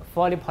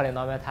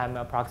polynomial time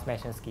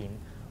approximation scheme,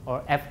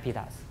 or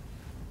FPTAS.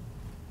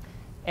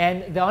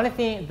 And the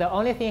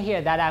only thing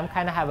here that I'm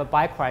kind of have a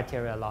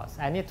bi-criteria loss.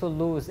 I need to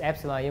lose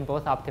epsilon in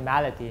both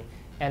optimality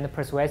and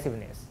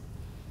persuasiveness.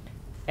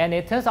 And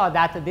it turns out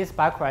that this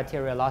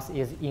bi-criteria loss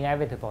is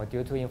inevitable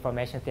due to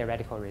information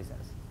theoretical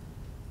reasons.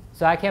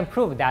 So I can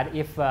prove that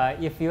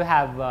if you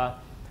have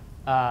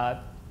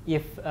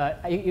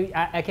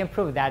I can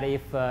prove that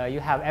if you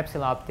have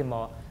epsilon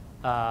optimal,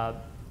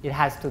 it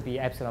has to be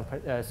epsilon.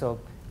 So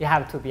it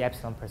has to be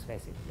epsilon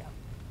persuasive.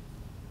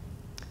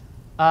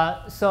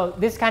 Yeah. So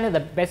this kind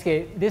of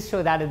this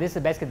shows that this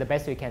is basically the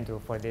best we can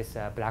do for this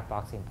black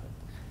box input.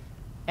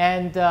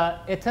 And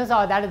it turns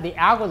out that the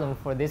algorithm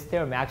for this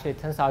theorem actually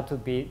turns out to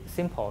be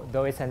simple,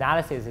 though its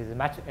analysis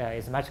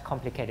is much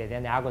complicated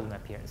than the algorithm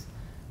appears.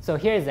 So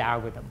here is the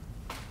algorithm.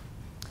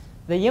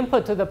 The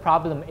input to the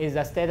problem is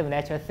a state of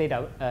nature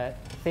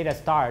theta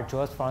star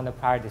draws from the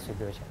prior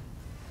distribution.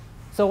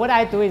 So what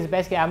I do is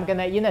basically I'm going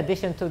to, in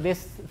addition to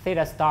this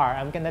theta star,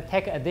 I'm going to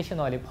take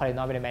additionally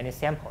polynomially many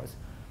samples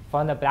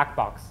from the black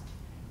box.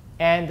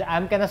 And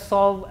I'm going to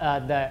solve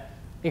the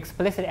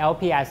explicit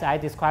LP as I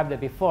described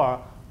it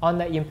before on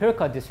the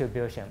empirical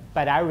distribution.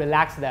 But I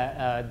relax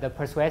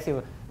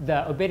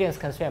the obedience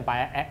constraint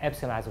by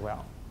epsilon as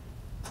well.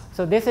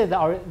 So this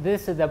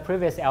is the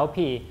previous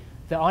LP.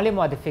 The only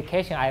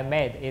modification I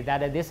made is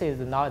that this is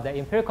now the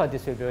empirical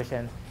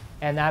distribution,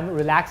 and I'm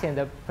relaxing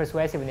the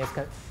persuasiveness,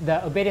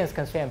 the obedience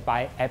constraint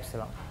by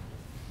epsilon.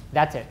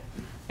 That's it.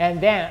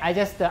 And then I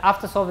just,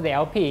 after solving the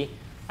LP,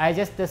 I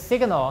just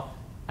signal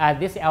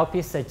this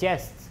LP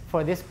suggests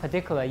for this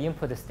particular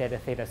input state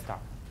theta star.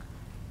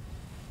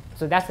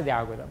 So that's the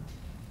algorithm.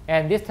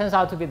 And this turns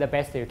out to be the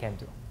best you can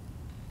do.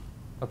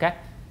 OK?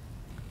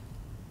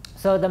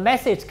 So the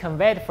message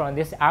conveyed from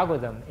this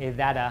algorithm is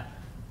that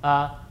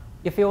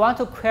if you want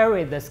to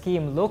query the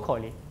scheme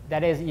locally,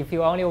 that is, if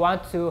you only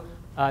want to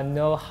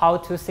know how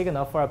to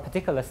signal for a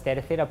particular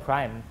state theta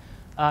prime,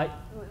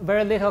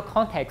 very little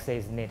context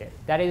is needed.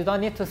 That is, you don't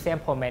need to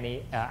sample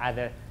many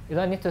other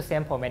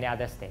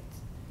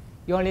states.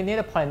 You only need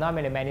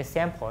polynomially many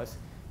samples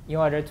in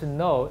order to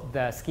know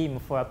the scheme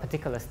for a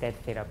particular state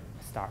theta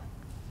star.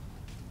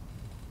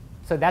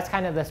 So that's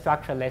kind of the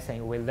structural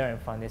lesson we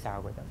learned from this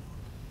algorithm.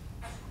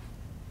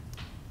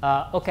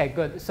 OK,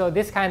 good. So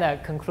this kind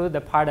of concludes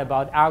the part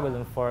about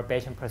algorithm for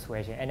Bayesian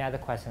persuasion. Any other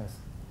questions?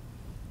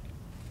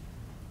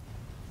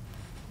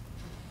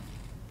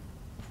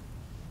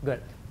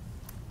 Good.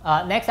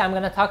 Next, I'm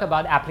going to talk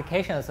about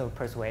applications of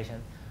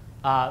persuasion.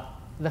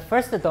 The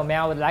first domain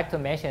I would like to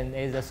mention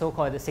is the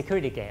so-called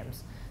security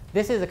games.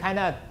 This is a kind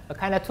of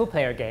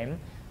two-player game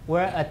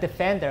where a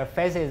defender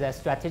faces a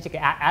strategic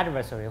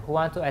adversary who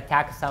want to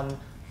attack some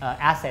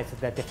assets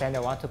the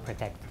defender wants to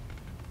protect.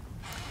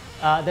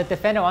 The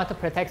defender wants to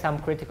protect some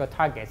critical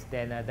targets,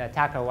 then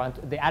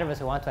the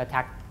adversary wants to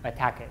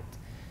attack it.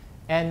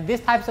 And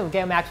these types of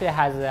game actually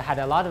has had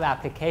a lot of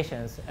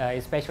applications,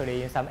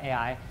 especially in some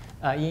AI,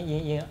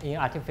 in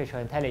artificial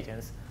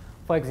intelligence.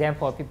 For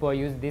example, people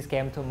use this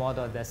game to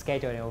model the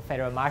scheduling of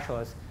federal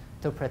marshals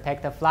to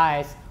protect the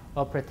flies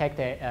or protect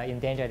the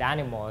endangered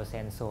animals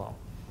and so on.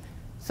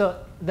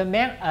 So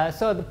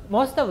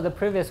most of the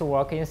previous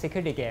work in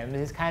security games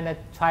is kind of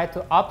try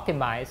to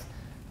optimize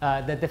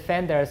the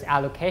defender's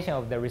allocation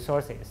of the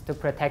resources to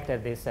protect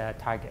these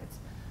targets.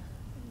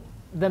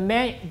 The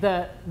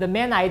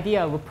main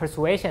idea of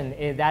persuasion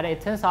is that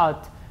it turns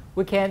out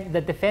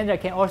the defender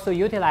can also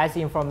utilize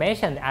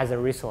information as a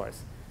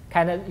resource.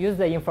 kind of use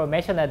the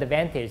information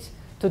advantage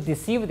to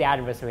deceive the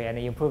adversary and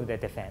improve the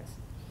defense.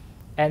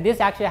 And this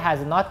actually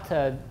has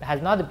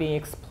not been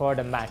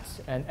explored much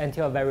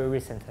until very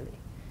recently.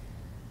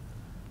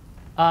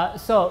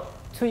 So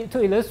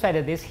to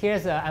illustrate this,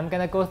 I'm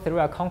going to go through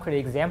a concrete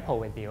example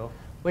with you,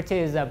 which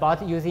is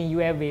about using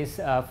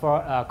UAVs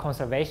for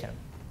conservation.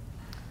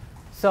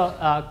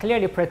 So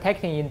clearly,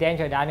 protecting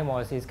endangered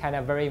animals is kind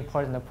of a very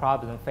important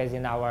problem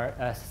facing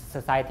our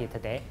society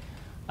today.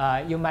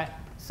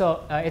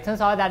 It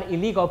turns out that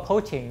illegal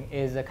poaching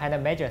is a kind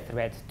of major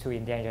threat to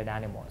endangered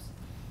animals.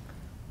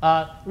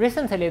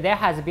 Recently, there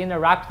has been a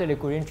rapidly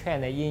growing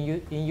trend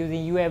in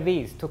using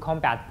UAVs to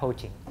combat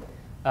poaching.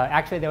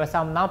 Actually, there was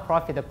some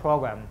nonprofit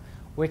program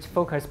which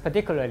focused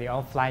particularly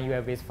on flying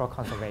UAVs for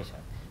conservation.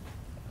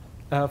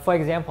 For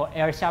example,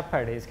 Air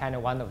Shepherd is kind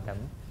of one of them.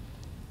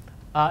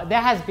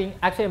 There has been,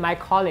 actually my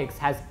colleagues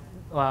has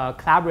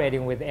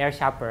collaborating with Air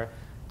Shepherd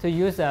to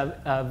use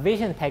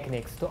vision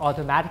techniques to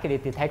automatically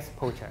detect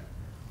poacher.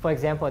 For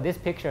example, this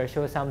picture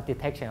shows some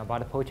detection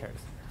about poachers.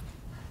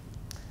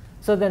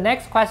 So the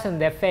next question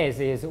they face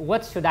is,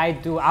 what should I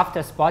do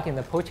after spotting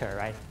the poacher,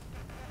 right?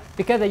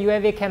 Because the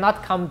UAV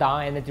cannot come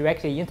down and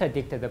directly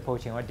interdict the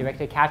poaching or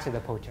directly catch the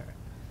poacher.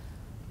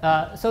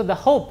 So the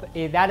hope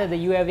is that the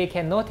UAV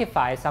can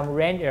notify some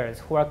rangers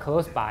who are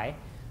close by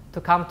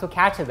to come to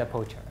catch the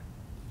poacher.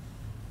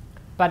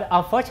 But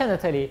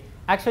unfortunately,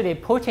 actually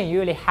poaching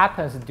usually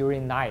happens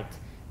during night,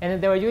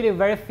 and there are usually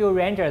very few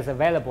rangers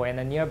available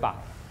and nearby.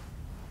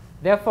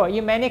 Therefore,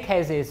 in many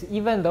cases,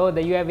 even though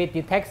the UAV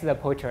detects the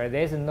poacher,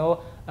 there is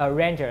no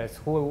rangers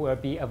who will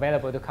be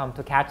available to come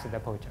to catch the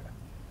poacher.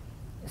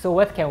 So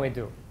what can we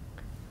do?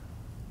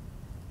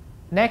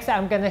 Next,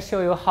 I'm going to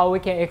show you how we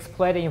can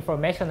exploit the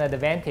information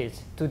advantage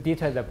to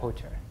deter the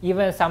poacher,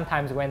 even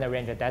sometimes when the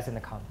ranger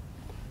doesn't come.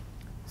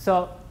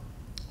 So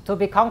to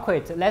be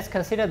concrete, let's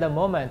consider the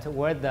moment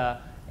where the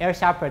air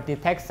shepherd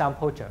detects some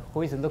poacher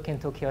who is looking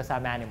to kill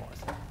some animals.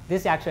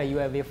 This is actually a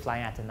UAV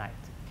flying at night.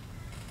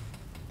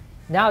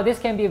 Now, this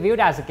can be viewed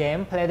as a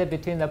game played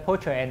between the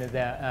poacher and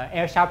the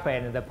air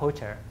shepherd and the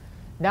poacher.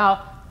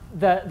 Now,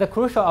 the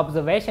crucial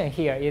observation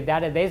here is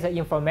that there is an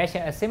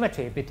information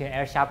asymmetry between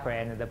air shepherd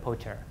and the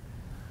poacher.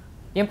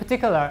 In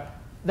particular,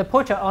 the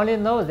poacher only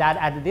knows that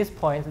at this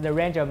point the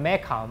ranger may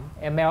come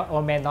and may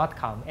or may not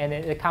come, and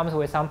it comes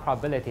with some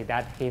probability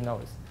that he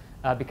knows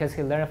because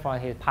he learned from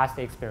his past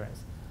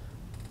experience.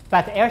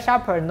 But air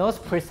shepherd knows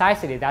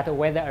precisely that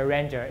whether a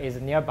ranger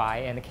is nearby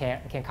and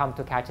can come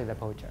to catch the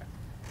poacher.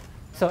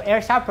 So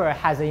air shepherd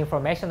has an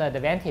information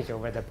advantage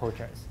over the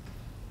poachers.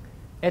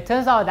 It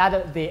turns out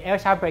that the air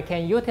shepherd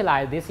can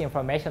utilize this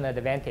information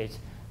advantage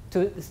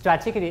to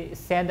strategically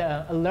send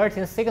an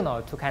alerting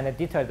signal to kind of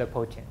deter the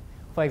poaching.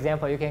 For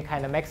example, you can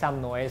kind of make some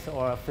noise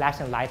or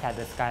flashing light at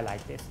the sky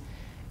like this.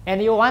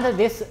 And you want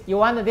this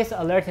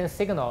alerting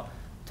signal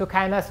to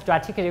kind of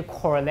strategically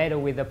correlate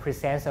with the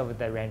presence of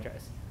the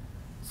rangers.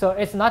 So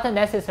it's not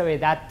necessary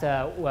that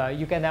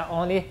you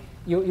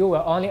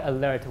will only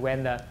alert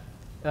when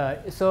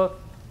so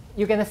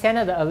you can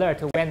send the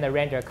alert when the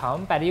ranger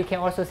comes, but you can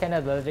also send the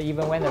alert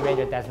even when the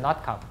ranger does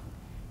not come.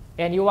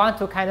 And you want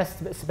to kind of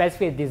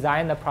specifically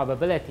design the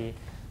probability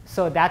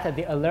so that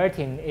the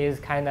alerting is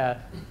kind of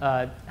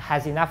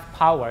has enough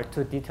power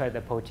to deter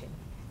the poaching.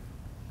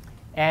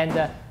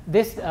 And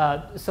this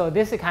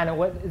is kind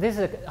of this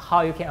is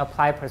how you can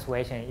apply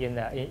persuasion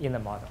in the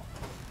model.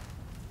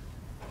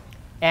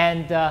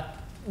 And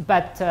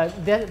but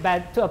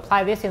to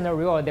apply this in the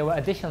real world, there were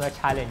additional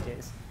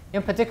challenges.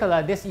 In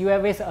particular, this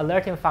UAV's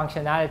alerting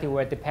functionality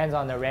will depend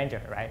on the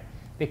ranger, right?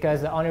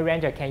 Because the only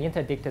ranger can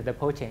interdict the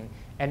poaching,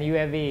 and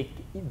UAV,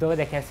 though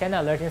they can send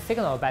an alerting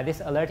signal, but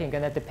this alerting is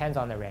going to depend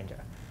on the ranger.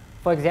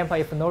 For example,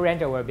 if no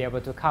ranger will be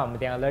able to come,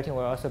 then alerting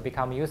will also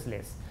become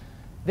useless.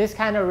 This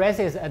kind of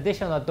raises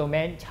additional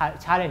domain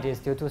challenges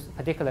due to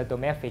particular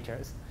domain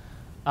features.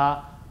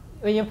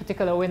 In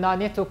particular, we now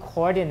need to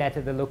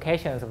coordinate the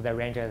locations of the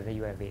rangers and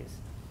the UAVs.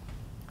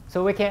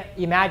 So we can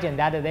imagine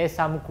that there is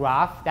some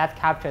graph that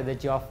captures the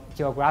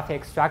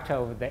geographic structure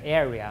of the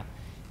area.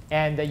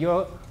 And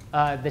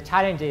the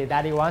challenge is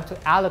that you want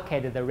to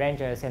allocate the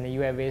rangers and the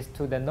UAVs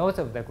to the nodes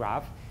of the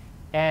graph.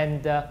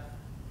 And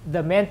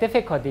the main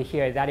difficulty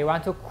here is that you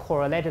want to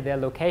correlate their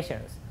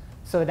locations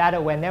so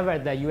that whenever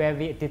the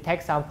UAV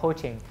detects some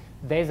poaching,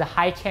 there is a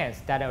high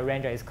chance that a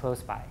ranger is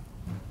close by.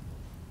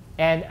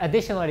 And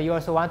additionally, you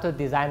also want to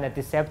design a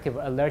deceptive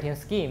alerting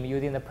scheme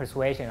using the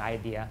persuasion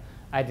idea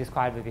I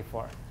described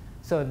before.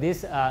 So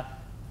this,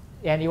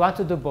 and you want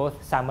to do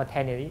both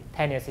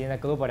simultaneously in a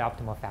globally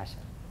optimal fashion.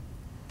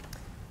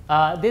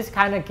 This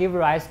kind of gives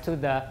rise to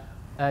the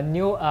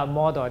new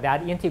model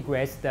that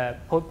integrates the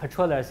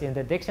patroller's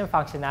interdiction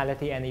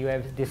functionality and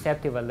UAV's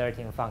deceptive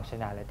alerting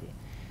functionality.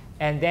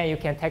 And then you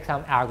can take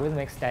some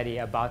algorithmic study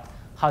about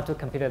how to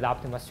compute the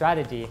optimal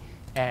strategy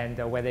and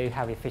whether you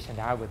have efficient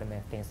algorithm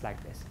and things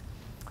like this.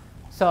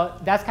 So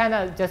that's kind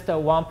of just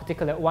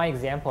one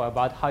example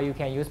about how you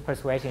can use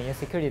persuasion in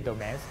security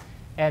domains.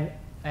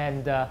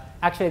 And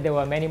actually, there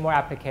were many more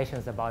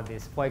applications about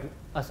this.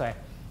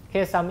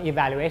 here's some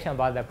evaluation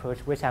about the approach,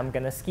 which I'm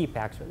going to skip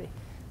actually.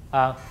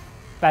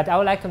 But I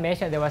would like to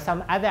mention there were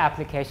some other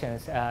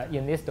applications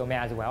in this domain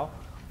as well.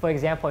 For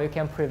example, you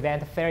can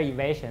prevent fare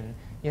evasion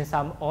in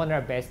some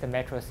owner-based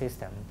metro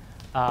system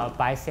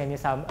by sending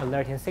some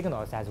alerting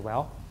signals as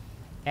well.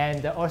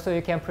 And also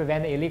you can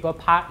prevent illegal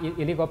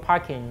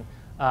parking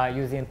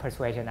using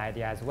persuasion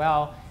idea as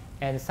well.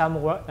 And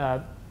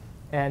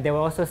and there were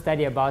also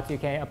study about you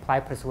can apply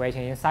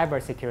persuasion in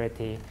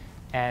cybersecurity.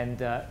 And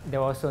there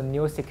are also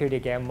new security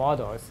game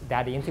models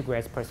that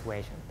integrates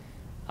persuasion.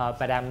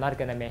 But I'm not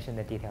going to mention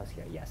the details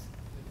here. Yes?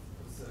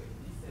 So in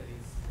these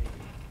settings, maybe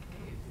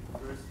it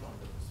differs from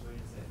the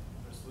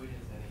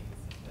persuasion setting is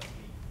that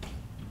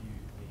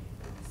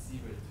the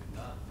receiver do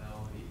not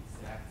know the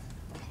exact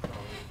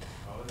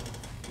probability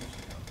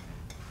distribution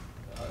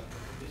of the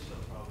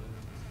conditional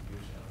probability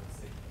distribution of the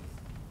signals.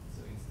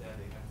 So instead,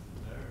 they have to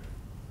learn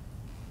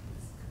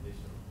this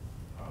conditional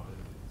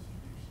probability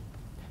distribution.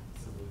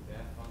 So would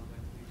that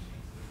fundamentally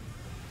change the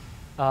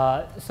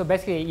result? So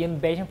basically, in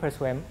Bayesian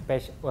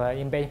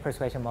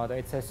persuasion model,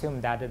 it's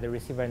assumed that the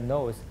receiver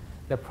knows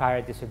the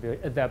prior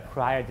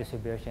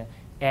distribution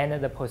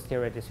and the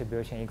posterior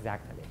distribution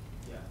exactly.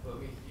 Yeah, but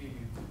here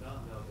you do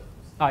not know the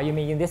posterior. You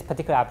mean in this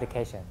particular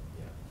application?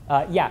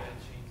 Yeah. Yeah. Would that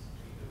change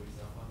the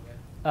result on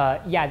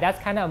that? Yeah, that's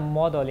kind of a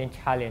modeling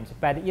challenge.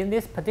 But in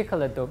this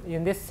particular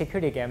in this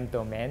security game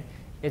domain,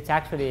 it's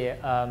actually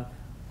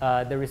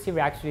the receiver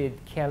actually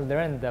can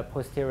learn the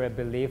posterior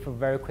belief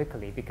very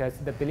quickly because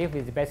the belief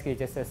is basically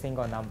just a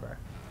single number.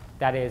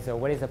 That is,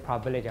 what is the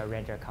probability a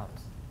ranger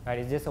comes, right?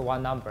 It's just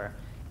one number.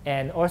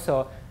 And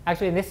also,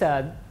 actually in this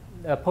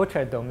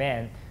poacher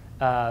domain,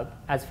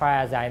 as far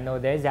as I know,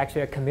 there is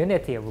actually a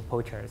community of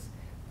poachers.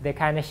 They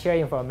kind of share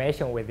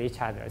information with each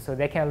other. So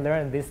they can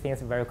learn these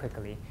things very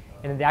quickly.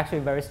 And they're actually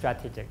very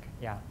strategic,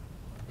 yeah.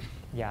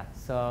 Yeah,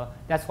 so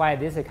that's why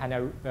this is kind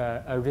of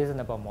a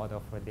reasonable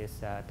model for this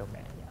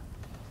domain, yeah.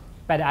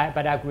 But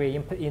I agree,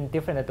 in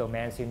different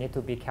domains, you need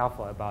to be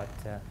careful about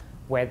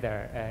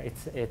whether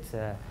it's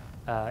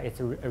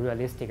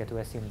realistic to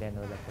assume they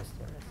know the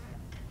posteriors.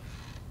 Yeah.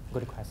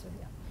 Good question,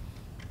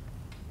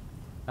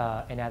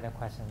 yeah. Any other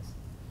questions?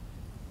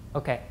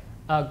 Okay,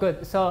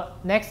 good. So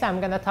next I'm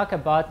going to talk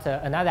about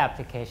another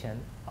application,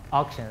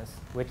 auctions,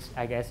 which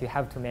I guess you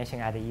have to mention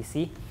at the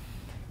EC.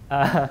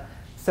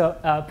 So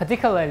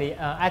particularly,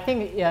 I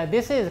think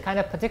this is kind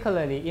of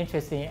particularly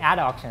interesting in ad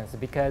auctions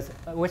because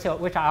which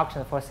are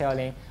auctions for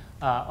selling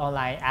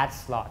online ad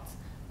slots.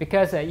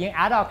 Because in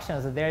ad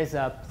auctions, there is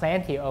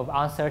plenty of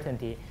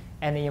uncertainty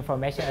and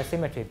information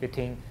asymmetry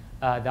between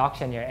the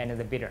auctioneer and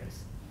the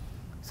bidders.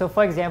 So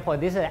for example,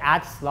 this is an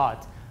ad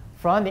slot.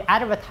 From the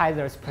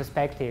advertiser's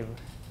perspective,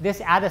 this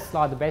ad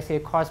slot basically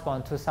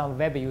corresponds to some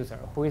web user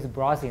who is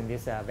browsing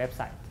this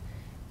website.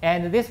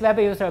 And this web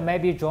user may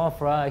be drawn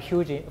from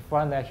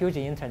the huge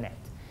internet.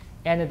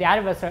 And the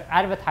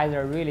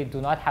advertiser really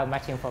do not have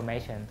much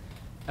information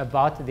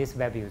about this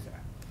web user.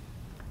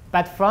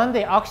 But from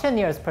the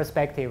auctioneer's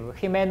perspective,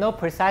 he may know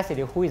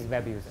precisely who is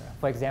web user.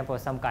 For example,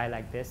 some guy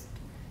like this.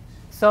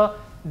 So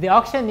the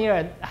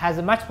auctioneer has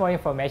much more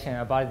information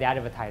about the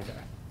advertiser.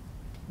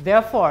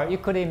 Therefore, you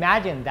could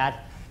imagine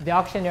that the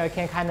auctioneer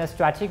can kind of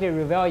strategically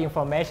reveal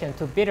information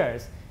to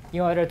bidders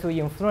in order to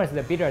influence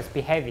the bidder's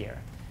behavior.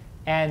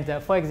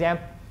 And for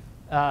example,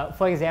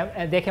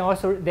 they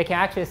can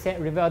actually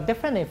reveal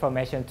different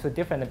information to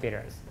different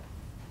bidders.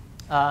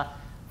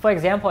 For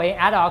example, in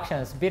ad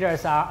auctions,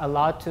 bidders are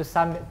allowed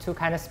to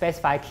kind of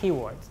specify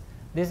keywords.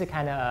 This is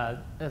kind of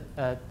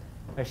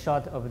a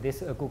short of this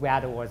Google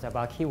AdWords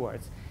about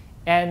keywords.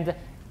 And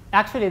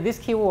actually, this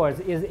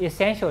keywords is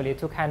essentially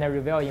to kind of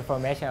reveal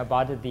information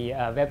about the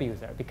web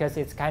user because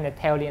it's kind of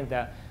telling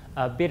the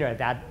bidder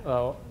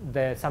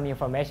that some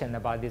information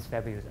about this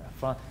web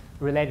user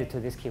related to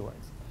these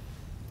keywords.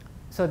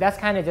 So that's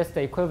kind of just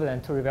the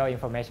equivalent to reveal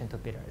information to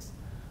bidders.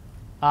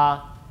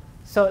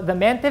 So the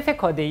main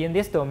difficulty in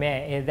this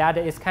domain is that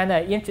it's kind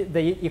of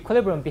the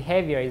equilibrium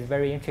behavior is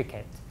very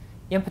intricate.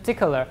 In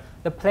particular,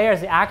 the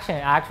player's action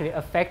are actually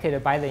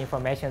affected by the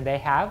information they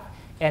have,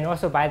 and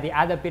also by the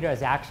other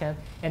bidder's action,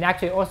 and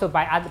actually also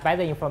by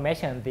the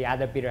information the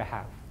other bidder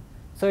have.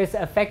 So it's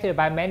affected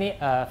by many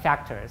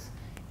factors.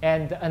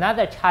 And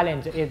another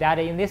challenge is that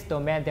in this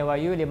domain, there were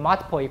usually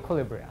multiple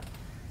equilibria.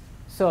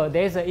 So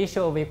there's an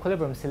issue of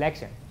equilibrium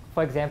selection.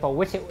 For example,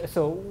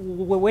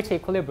 which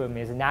equilibrium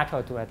is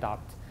natural to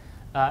adopt?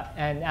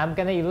 And I'm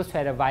going to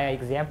illustrate via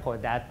example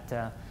that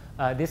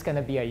this is going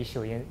to be an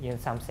issue in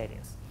some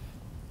settings.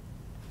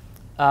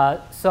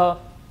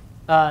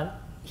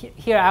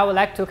 Here I would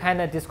like to kind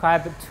of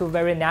describe two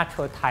very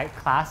natural type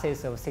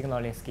classes of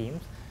signaling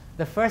schemes.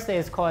 The first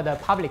is called a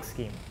public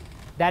scheme.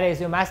 That is,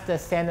 you must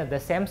send the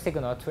same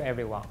signal to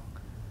everyone.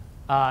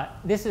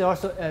 This is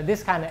also,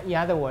 this kind of, in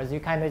other words, you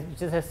kind of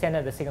just send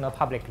the signal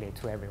publicly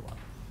to everyone.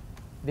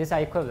 These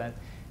are equivalent.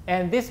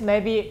 And this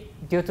may be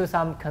due to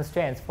some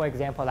constraints, for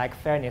example, like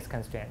fairness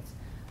constraints.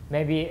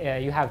 Maybe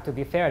you have to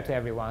be fair to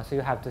everyone, so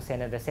you have to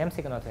send the same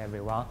signal to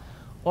everyone.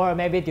 Or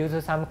maybe due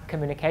to some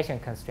communication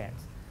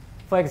constraints.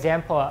 For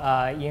example,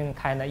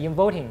 in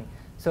voting,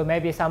 So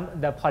maybe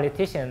the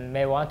politician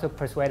may want to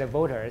persuade the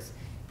voters.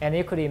 And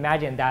you could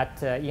imagine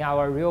that in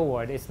our real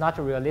world, it's not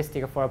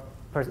realistic for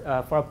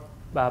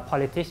a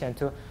politician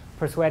to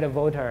persuade a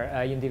voter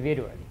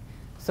individually.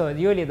 So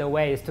usually the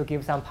way is to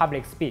give some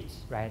public speech,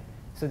 right?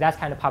 So that's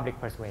kind of public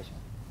persuasion.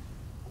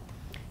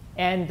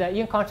 And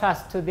in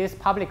contrast to this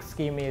public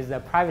scheme is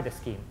a private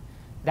scheme.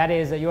 That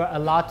is, you're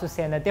allowed to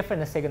send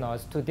different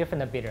signals to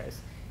different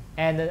bidders.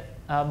 And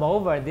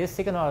moreover, these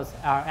signals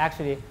are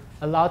actually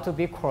allowed to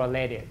be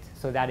correlated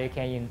so that you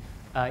can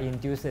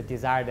induce the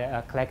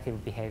desired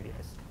collective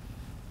behaviors.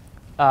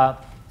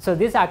 So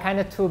these are kind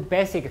of two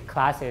basic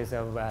classes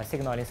of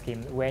signaling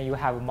scheme when you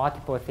have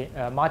multiple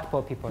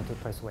people to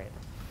persuade.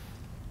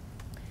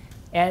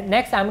 And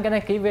next, I'm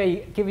going to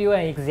give you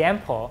an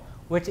example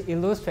which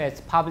illustrates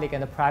public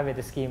and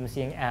private schemes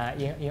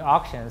in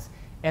auctions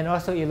and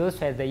also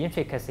illustrates the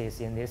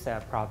intricacies in this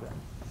problem.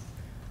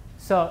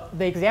 So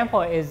the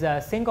example is a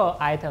single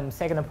item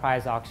second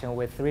prize auction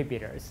with 3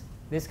 bidders.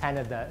 This is kind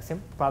of the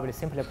probably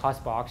simplest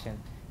possible auction.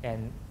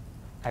 And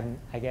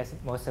I guess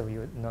most of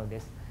you know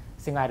this.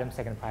 Single item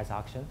second prize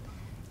auction.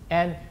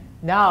 And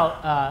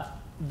now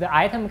the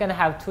item is going to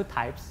have 2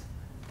 types.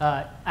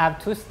 I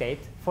have 2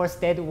 states. For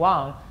state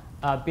 1,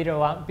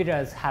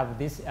 bidders have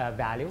this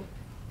value.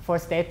 For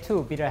state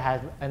 2, bidder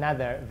has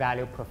another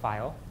value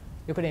profile.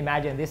 You could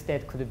imagine this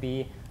state could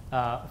be,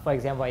 for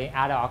example, in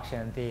ad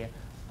auction,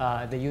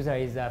 the user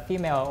is a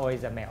female or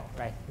is a male,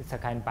 right? It's a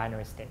kind of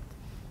binary state.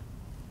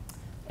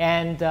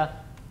 And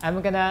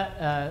I'm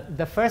gonna,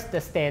 the first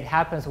state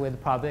happens with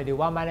probability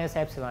 1 minus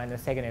epsilon, and the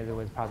second is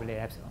with probability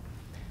epsilon.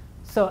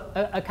 So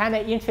a kind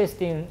of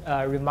interesting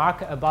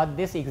remark about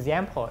this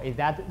example is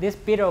that this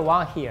bidder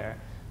 1 here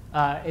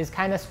is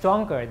kind of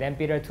stronger than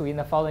bidder 2 in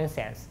the following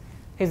sense.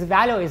 His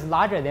value is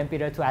larger than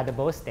bidder 2 at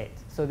both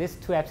states. So this is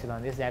 2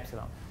 epsilon, this is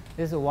epsilon.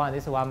 This is 1,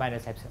 this is 1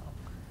 minus epsilon.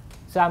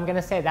 So I'm going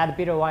to say that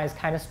bidder 1 is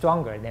kind of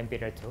stronger than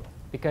bidder 2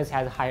 because it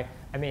has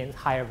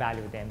higher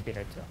value than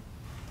bidder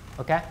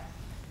 2. Okay?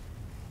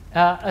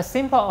 A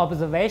simple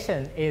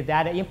observation is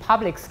that in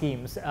public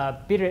schemes,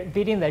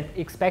 bidding the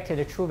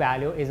expected true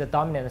value is a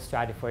dominant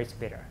strategy for each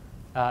bidder.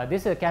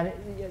 This is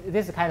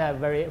kind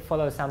of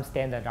follows some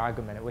standard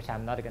argument, which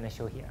I'm not going to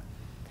show here.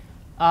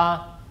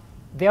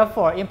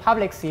 Therefore, in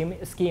public scheme,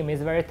 it's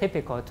very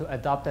typical to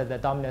adopt the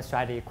dominant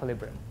strategy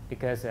equilibrium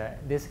because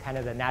this is kind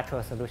of the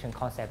natural solution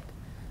concept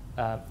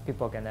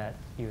people are going to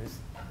use.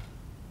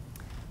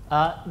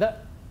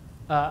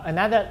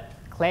 Another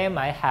claim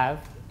I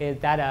have is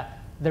that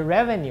the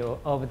revenue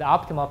of the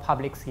optimal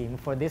public scheme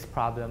for this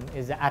problem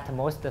is at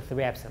most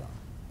 3 epsilon.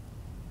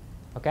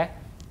 Okay?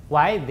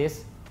 Why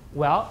this?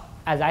 Well,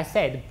 as I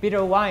said,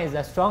 bidder 1 is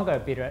a stronger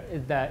bidder,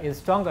 is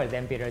stronger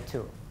than bidder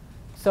 2.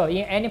 So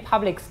in any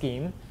public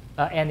scheme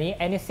and in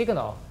any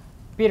signal,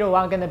 bidder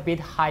 1 is going to bid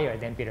higher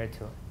than bidder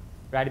 2,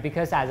 right?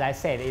 Because as I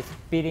said, it's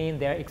bidding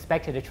their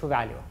expected true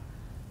value.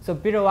 So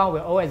bidder 1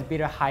 will always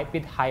bid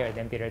higher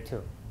than bidder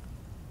 2,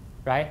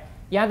 right?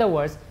 In other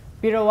words,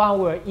 bidder 1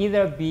 will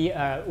either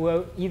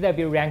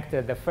be ranked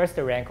the first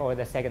rank or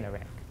the second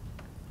rank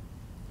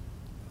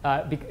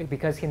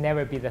because he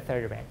never be the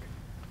third rank.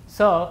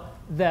 So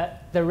the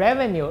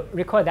revenue,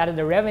 recall that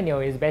the revenue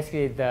is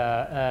basically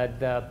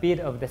the bid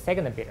of the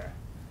second bidder.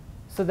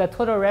 So the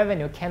total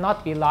revenue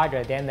cannot be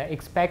larger than the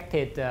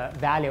expected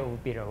value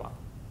of bidder 1,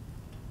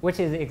 which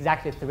is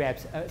exactly 3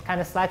 epsilon, kind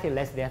of slightly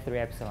less than 3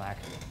 epsilon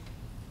actually.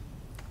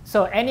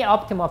 So any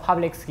optimal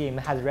public scheme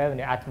has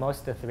revenue at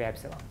most 3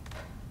 epsilon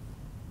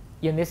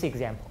in this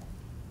example.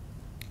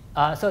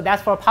 So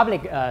that's for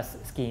public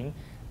scheme.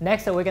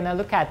 Next, we're going to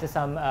look at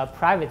some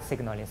private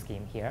signaling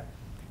scheme here.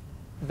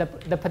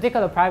 The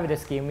particular private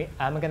scheme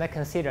I'm going to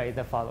consider is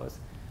the follows.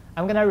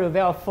 I'm going to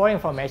reveal 4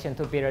 information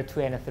to bidder 2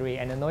 and 3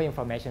 and no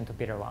information to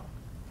bidder 1.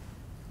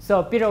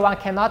 So bidder 1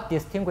 cannot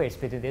distinguish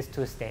between these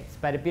 2 states,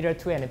 but bidder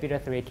 2 and bidder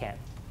 3 can.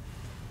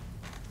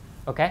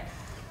 Okay?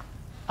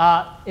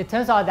 It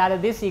turns out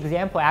that this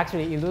example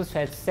actually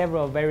illustrates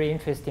several very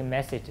interesting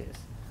messages.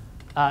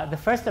 The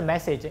first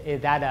message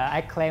is that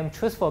I claim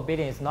truthful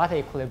bidding is not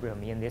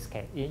equilibrium in this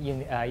case,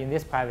 in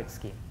this private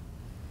scheme.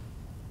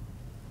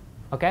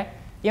 Okay?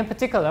 In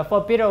particular,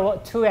 for bidder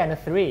 2 and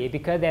 3,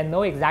 because they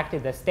know exactly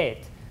the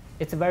state,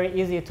 it's very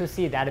easy to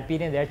see that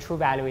bidding their true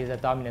value is a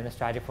dominant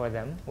strategy for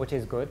them, which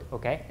is good.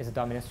 Okay? It's a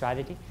dominant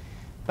strategy.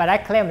 But I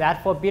claim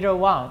that for bidder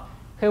 1,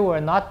 he will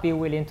not be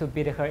willing to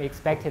bid her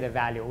expected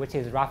value, which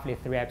is roughly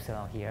 3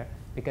 epsilon here,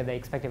 because the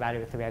expected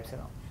value is 3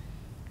 epsilon.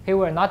 He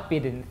will not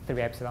bid in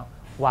 3 epsilon.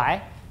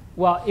 Why?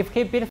 Well, if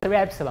he bid 3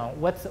 epsilon,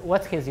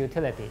 what's his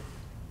utility?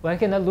 Well, he's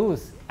going to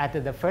lose at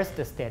the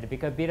first state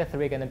because bidder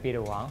 3 is going to bid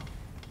 1.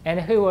 And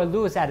he will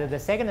lose at the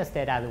second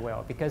state as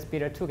well because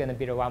bidder 2 is going to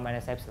bid 1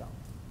 minus epsilon.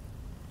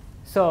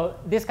 So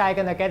this guy is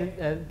going to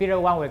get, bidder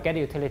 1 will get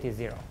utility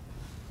 0.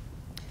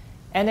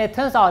 And it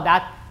turns out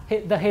that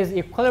his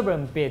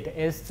equilibrium bid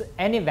is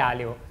any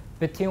value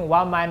between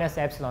 1 minus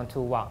epsilon to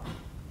 1.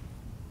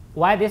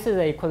 Why this is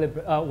a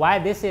equilibrium? Why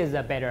this is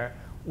a better?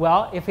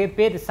 Well, if he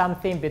bid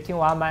something between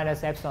 1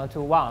 minus epsilon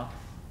to 1,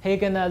 he's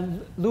going to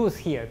lose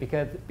here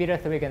because beta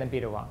 3 is going to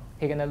beat 1.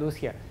 He's going to lose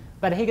here.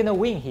 But he's going to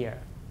win here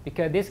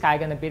because this guy is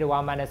going to beat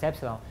 1 minus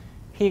epsilon.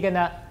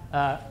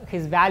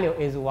 His value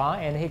is 1,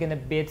 and he's going to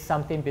beat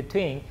something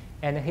between,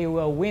 and he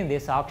will win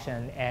this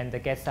auction and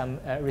get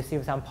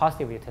receive some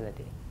positive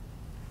utility.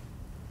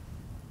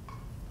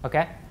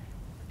 Okay?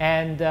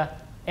 And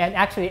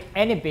actually,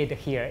 any bit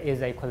here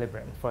is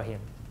equilibrium for him.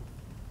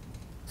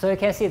 So you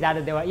can see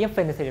that there are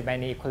infinitely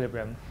many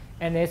equilibrium,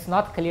 and it's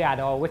not clear at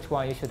all which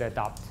one you should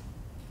adopt.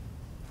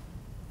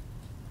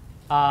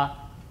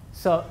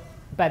 So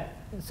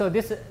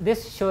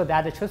this shows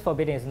that the truth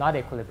forbidden is not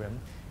equilibrium.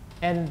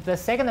 And the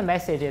second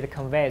message it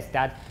conveys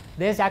that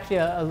there's actually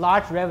a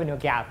large revenue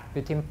gap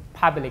between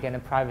public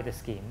and private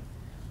scheme.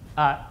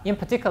 In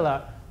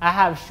particular, I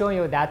have shown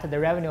you that the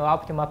revenue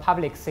optimal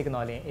public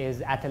signaling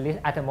is at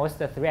most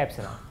 3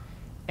 epsilon.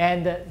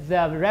 And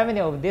the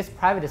revenue of this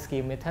private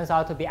scheme, it turns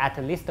out to be at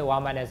least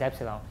 1 minus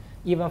epsilon,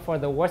 even for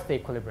the worst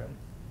equilibrium.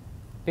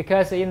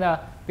 Because in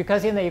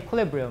the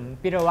equilibrium,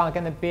 beta 1 is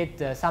going to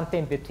beat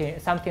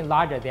something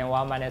larger than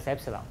 1 minus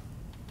epsilon.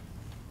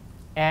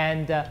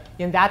 And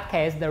in that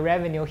case, the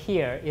revenue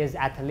here is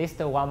at least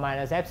 1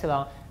 minus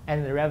epsilon,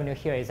 and the revenue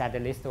here is at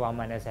least 1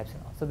 minus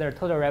epsilon. So the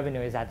total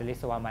revenue is at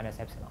least 1 minus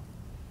epsilon.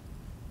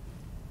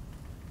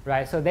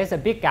 Right? So there's a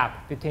big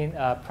gap between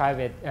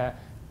revenue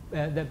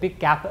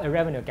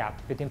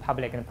gap between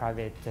public and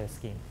private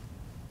scheme.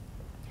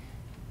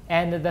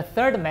 And the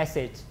third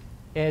message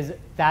is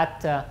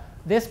that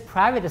this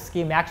private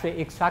scheme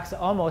actually extracts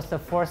almost a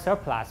full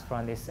surplus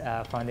from this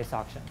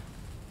auction.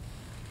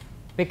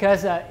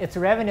 Because its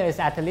revenue is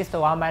at least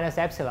 1 minus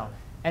epsilon,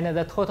 and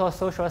the total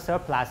social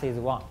surplus is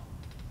 1.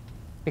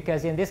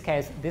 Because in this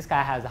case, this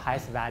guy has the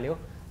highest value,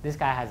 this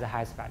guy has the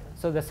highest value.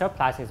 So the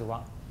surplus is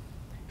 1.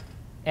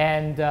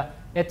 And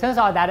it turns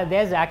out that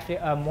there's actually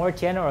a more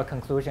general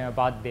conclusion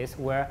about this,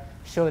 where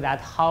show that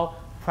how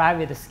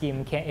private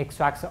scheme can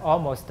extract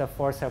almost a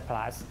full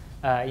surplus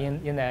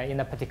in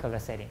a particular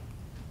setting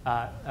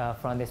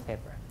from this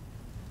paper.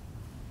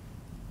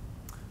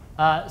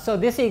 So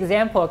this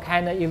example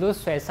kind of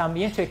illustrates some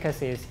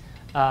intricacies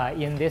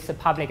in this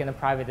public and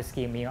private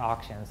scheme in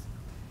auctions.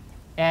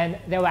 And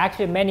there were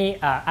actually many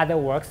other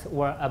works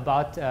were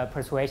about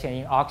persuasion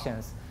in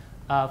auctions.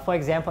 For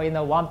example, in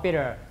the one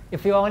bidder,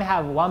 if you only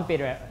have one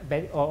bidder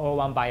or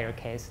one buyer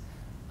case,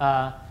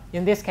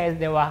 in this case,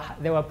 there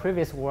were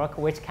previous work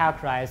which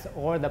characterized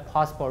all the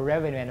possible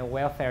revenue and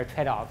welfare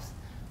trade-offs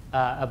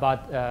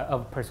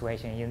of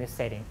persuasion in this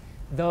setting.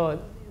 Though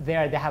they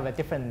have a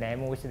different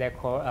name, which they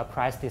call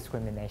price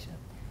discrimination.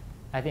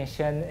 I think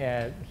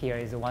Shen here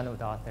is one of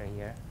the authors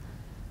here.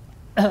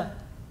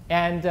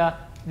 And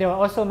there were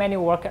also many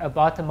work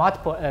about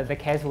the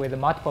case with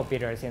multiple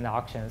bidders in the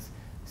auctions.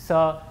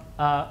 So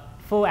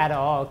Fu et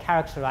al.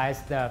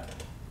 Characterized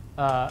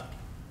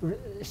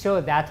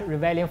show that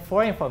revealing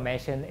full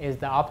information is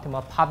the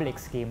optimal public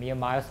scheme in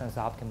Milestone's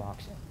optimal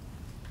auction.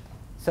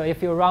 So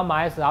if you run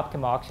Milestone's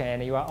optimal auction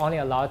and you are only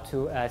allowed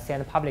to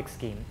send public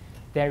scheme,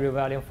 then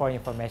revealing full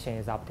information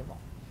is optimal.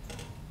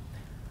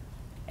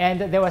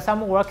 And there were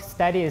some work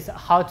studies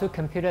how to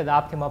compute the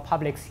optimal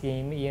public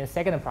scheme in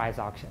second prize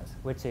auctions,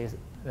 which is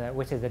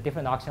a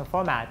different auction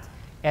format.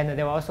 And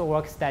there were also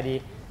work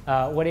study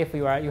what if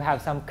you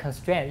have some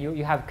constraint,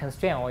 you have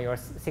constraint on your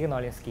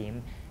signaling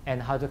scheme, and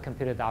how to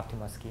compute the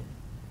optimal scheme.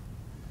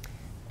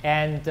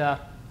 And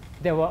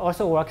there were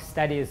also work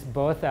studies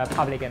both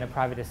public and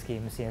private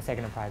schemes in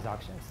second prize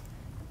auctions,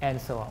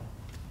 and so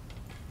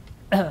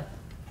on.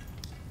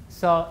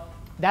 So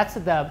that's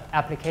the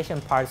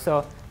application part.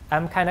 So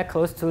I'm kind of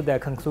close to the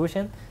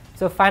conclusion.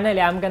 So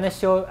finally, I'm going to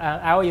show,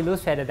 I will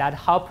illustrate that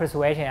how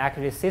persuasion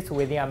actually sits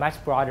within a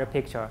much broader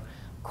picture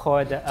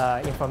called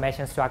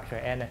information structure,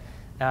 and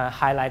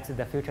highlights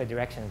the future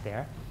directions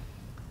there.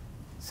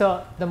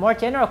 So the more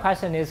general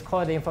question is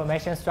called the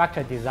information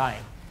structure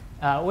design,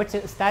 which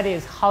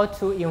studies how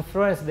to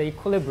influence the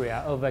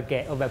equilibria of a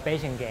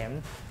Bayesian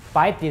game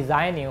by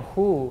designing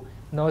who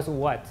knows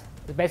what,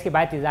 basically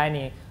by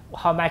designing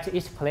how much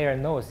each player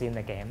knows in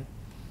the game.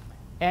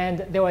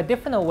 And there were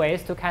different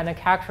ways to kind of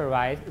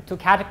categorize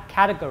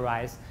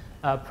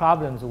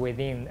problems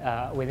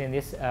within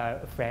this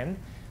frame.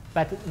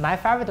 But my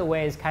favorite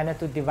way is kind of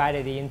to divide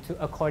it into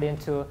according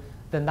to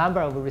the number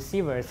of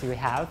receivers you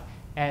have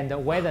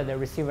and whether the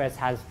receivers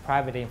has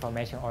private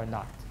information or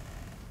not.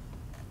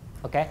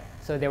 Okay,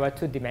 so there were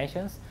 2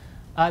 dimensions.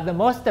 The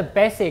most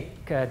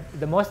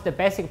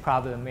basic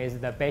problem is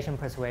the Bayesian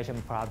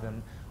persuasion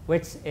problem,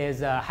 which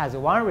has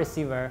 1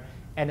 receiver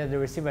and the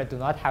receiver do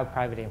not have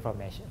private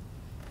information.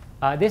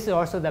 This is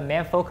also the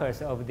main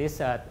focus of this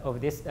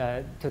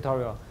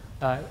tutorial,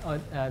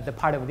 the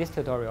part of this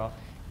tutorial,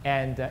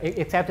 and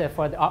except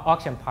for the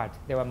auction part,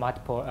 there were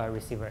multiple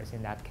receivers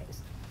in that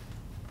case.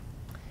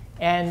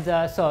 And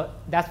so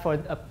that's for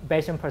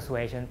Bayesian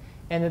persuasion.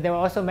 And there were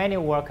also many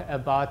work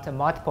about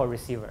multiple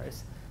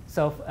receivers.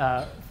 So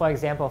for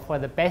example, for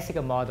the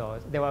basic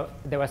models,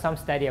 there were some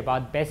study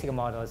about basic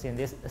models in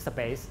this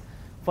space.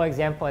 For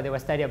example, there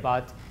was study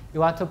about you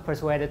want to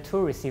persuade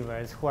 2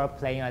 receivers who are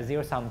playing a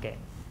zero-sum game.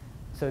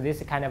 So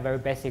this is kind of a very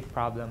basic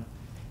problem.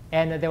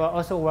 And there will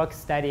also work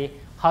study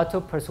how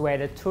to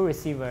persuade 2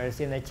 receivers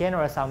in a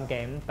general sum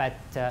game, but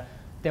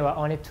there were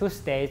only 2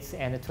 states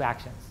and 2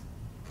 actions.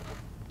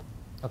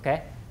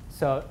 Okay,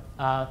 so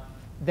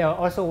there will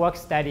also work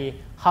study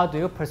how do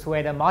you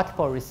persuade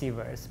multiple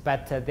receivers,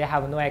 but they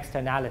have no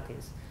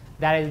externalities.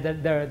 That is,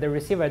 the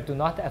receiver do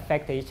not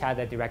affect each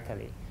other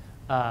directly.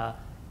 Every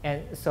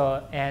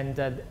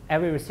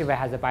receiver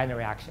has a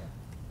binary action.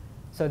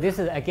 So this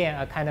is,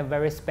 again, a kind of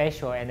very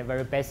special and a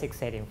very basic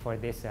setting for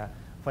this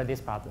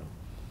problem.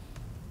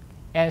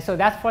 And so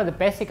that's for the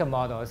basic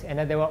models. And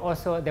then there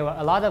were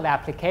a lot of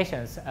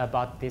applications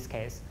about this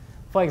case.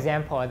 For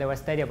example, there was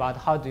a study about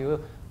how do you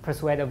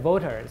persuade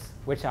voters,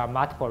 which are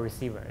multiple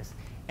receivers,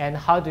 and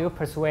how do you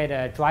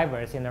persuade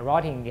drivers in a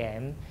routing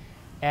game,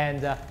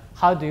 and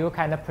how do you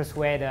kind of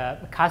persuade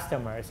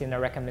customers in a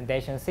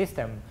recommendation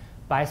system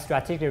by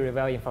strategically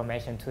reveal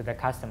information to the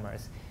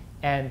customers,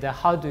 and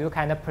how do you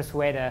kind of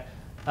persuade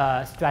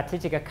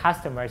strategic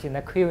customers in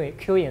the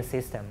queuing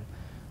system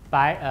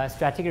by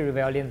strategically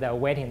revealing the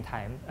waiting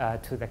time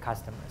to the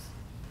customers.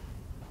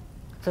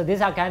 So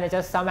these are kind of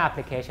just some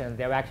applications.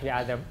 There are actually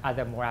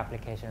other more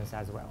applications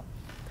as well.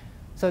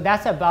 So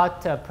that's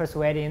about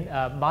persuading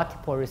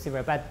multiple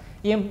receivers. But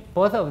in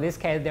both of these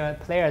cases, the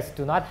players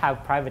do not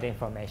have private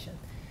information.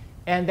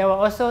 And there were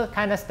also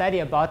kind of study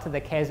about the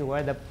case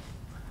where the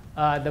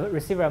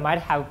receiver might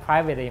have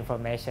private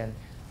information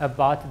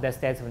about the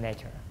states of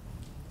nature.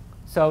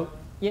 So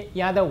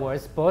in other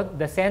words, both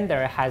the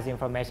sender has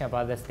information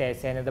about the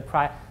states, and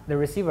the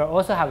receiver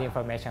also have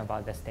information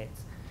about the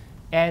states.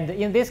 And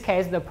in this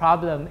case, the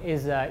problem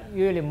is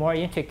usually more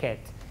intricate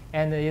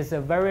and is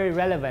very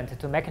relevant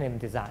to mechanism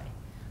design.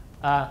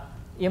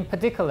 In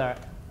particular,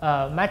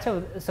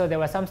 so there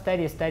was some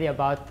study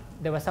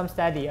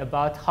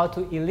about how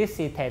to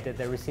elicit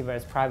the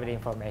receiver's private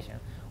information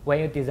when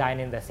you're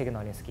designing the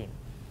signaling scheme.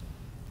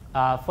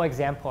 For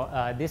example,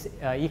 this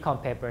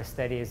econ paper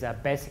studies a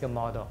basic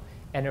model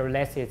and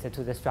relates it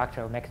to the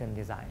structure of mechanism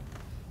design.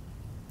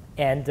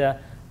 And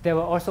there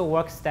were also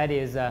work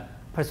studies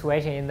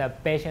persuasion in the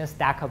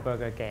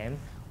Bayesian-Stackelberger game,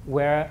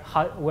 where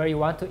you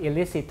want to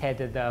elicit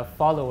the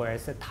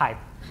follower's type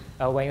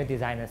when you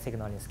design a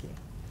signaling scheme.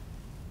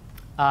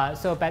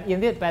 But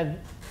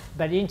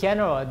in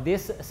general,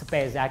 this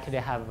space actually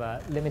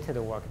have limited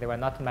work. There were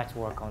not much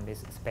work on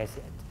this space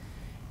yet.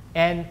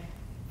 And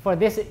for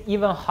this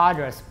even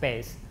harder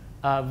space,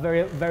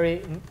 very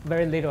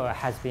little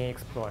has been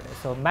explored.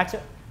 So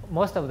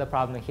most of the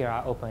problems here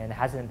are open and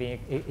hasn't been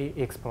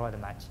explored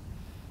much.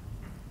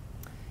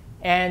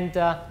 And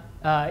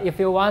if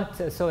you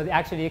want, so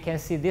actually you can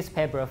see this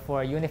paper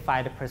for a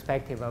unified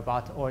perspective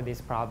about all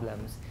these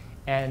problems.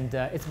 And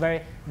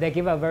they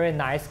give a very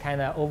nice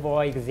kind of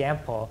overall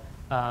example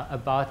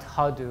about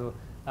how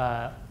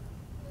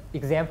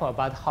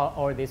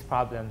all these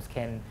problems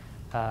can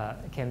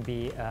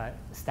be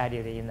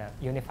studied in a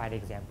unified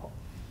example.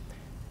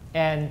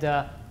 And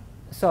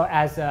so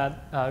as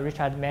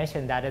Richard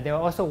mentioned, that they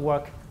also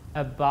work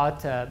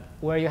about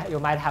where you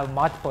might have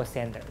multiple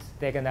senders.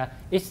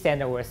 Each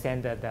sender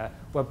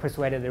will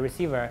persuade the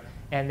receiver,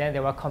 and then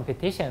there were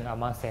competition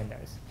among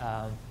senders.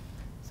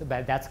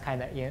 But that's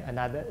kind of in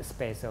another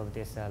space of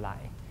this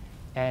line.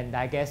 And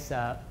I guess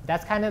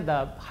that's kind of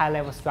the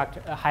high-level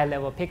structure,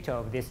 high-level picture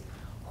of this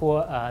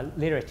whole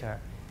literature.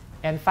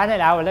 And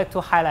finally, I would like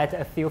to highlight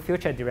a few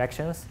future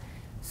directions.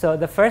 So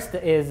the first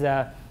is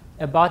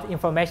about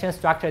information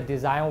structure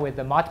design with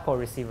the multiple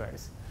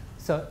receivers.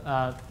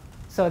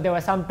 So there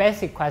were some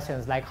basic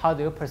questions like how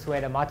do you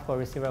persuade a multiple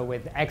receiver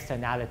with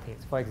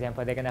externalities? For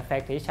example, they're going to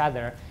affect each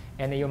other,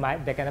 and they're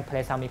going to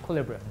play some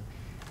equilibrium.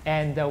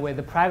 And with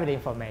the private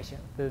information,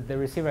 the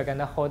receiver is going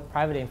to hold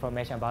private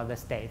information about the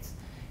states.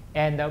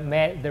 And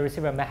the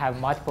receiver may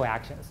have multiple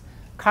actions.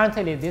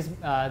 Currently,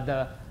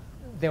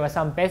 there was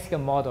some basic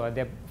model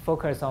that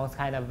focused on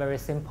kind of very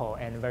simple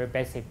and very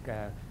basic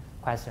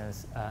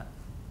questions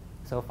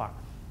so far.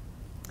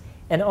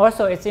 And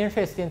also, it's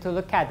interesting to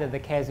look at the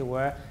case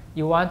where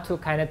you want to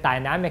kind of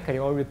dynamically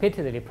or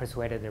repeatedly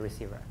persuade the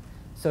receiver.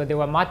 So there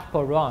were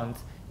multiple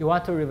rounds. You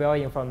want to reveal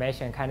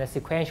information kind of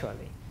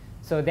sequentially.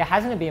 So there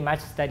hasn't been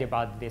much study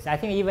about this. I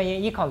think even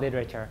in econ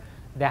literature,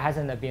 there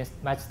hasn't been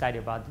much study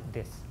about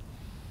this.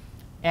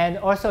 And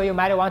also, you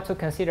might want to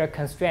consider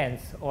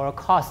constraints or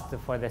cost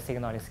for the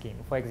signaling scheme.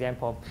 For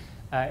example,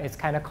 it's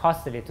kind of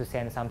costly to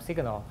send some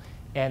signal,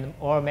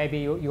 or maybe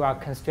you are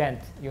constrained.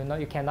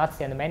 You cannot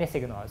send many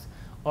signals,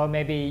 or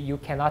maybe you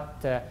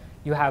cannot.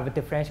 You have a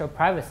differential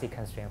privacy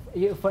constraint.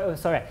 For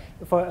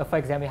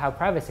example, you have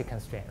privacy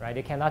constraint, right?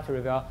 You cannot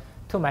reveal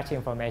too much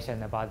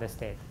information about the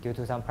state due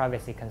to some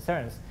privacy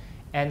concerns.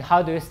 And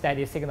how do you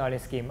study signaling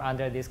scheme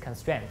under these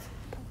constraints?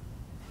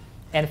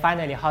 And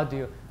finally, how do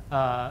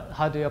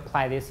you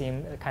apply this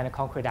in kind of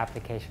concrete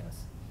applications?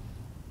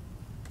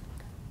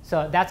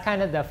 So that's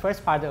kind of the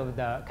first part of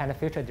the kind of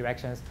future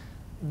directions.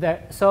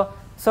 So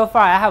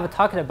far, I have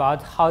talked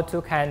about how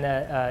to kind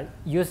of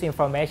use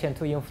information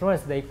to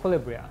influence the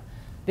equilibria.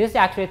 This is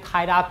actually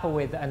tied up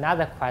with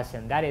another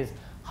question. That is,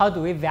 how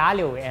do we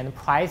value and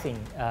price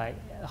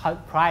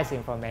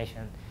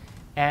information.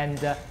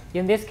 And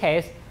in this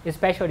case,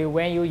 especially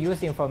when you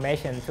use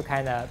information to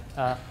kind of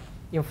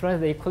influence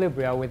the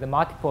equilibrium with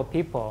multiple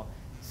people,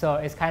 so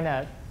it's kind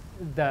of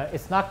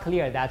it's not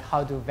clear that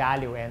how to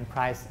value and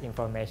price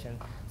information.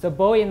 So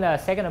Bo in the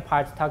second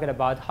part talked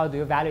about how do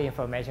you value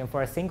information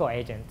for a single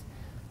agent.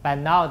 But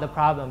now the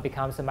problem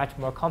becomes much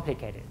more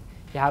complicated.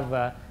 You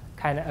have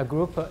kind of a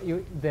group,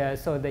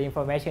 so the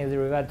information is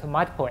revealed to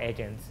multiple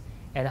agents.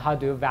 And how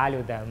do you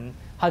value them?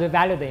 How do you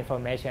value the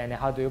information? And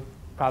how do you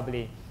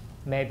probably,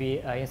 maybe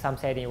in some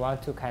setting, you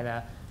want to kind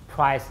of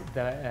price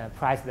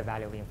the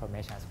value of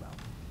information as well.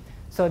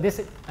 So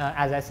this,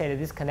 as I said,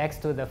 this connects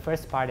to the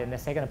first part and the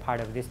second part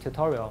of this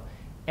tutorial.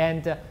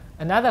 And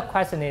another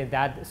question is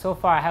that so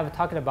far I have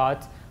talked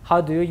about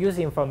how do you use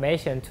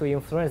information to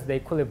influence the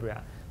equilibrium.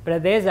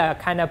 But there's a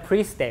kind of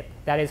pre-step,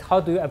 that is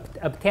how do you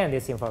obtain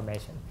this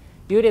information.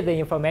 Usually the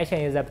information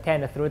is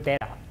obtained through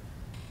data.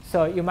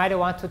 So you might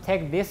want to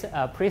take this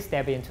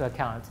pre-step into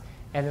account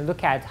and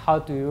look at how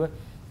do you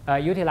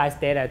utilize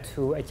data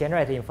to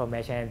generate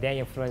information and then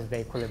influence the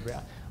equilibrium.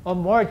 Or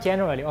more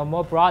generally, or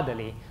more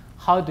broadly,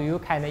 how do you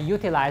kind of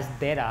utilize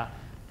data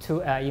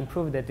to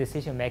improve the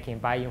decision making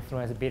by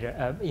influence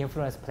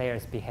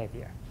players'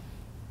 behavior?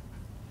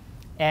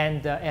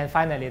 And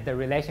finally, the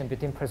relation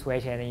between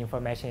persuasion and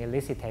information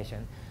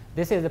elicitation.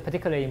 This is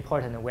particularly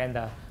important when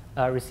the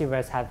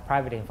receivers have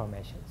private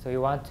information. So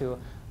you want to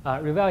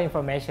reveal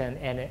information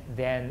and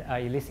then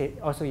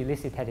also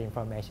elicitate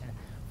information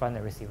from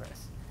the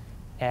receivers.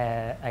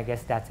 I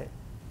guess that's it.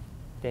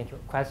 Thank you.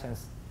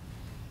 Questions?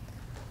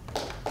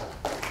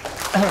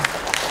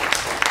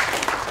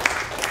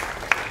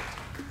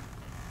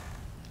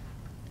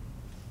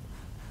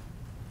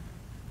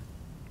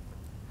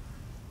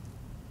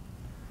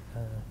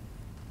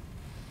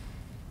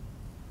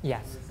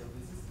 Yes. So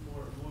this is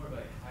more of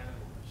a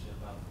high-level question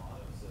about the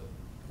model. So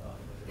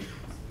in the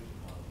persuasion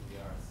model, we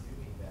are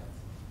assuming that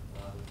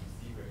the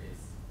receiver is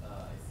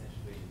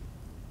essentially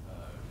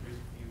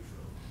risk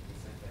neutral in the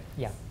sense that it's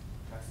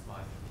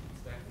maximizing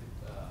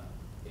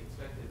the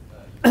expected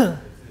utility.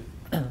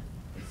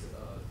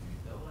 So do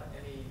you know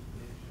any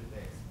literature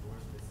that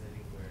explores the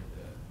setting where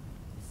the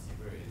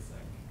receiver is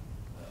like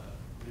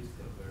risk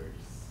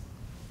averse?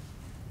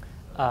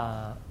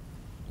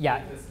 Yeah.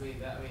 The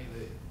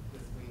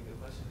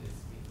question is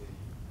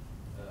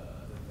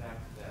the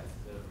fact that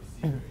the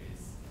receiver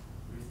is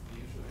risk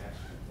neutral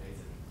actually plays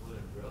an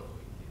important role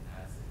in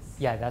essence.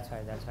 Yeah, that's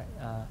right. That's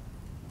right.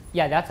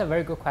 Yeah, that's a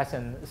very good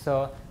question.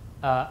 So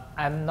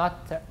I'm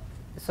not.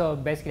 So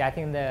basically, I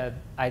think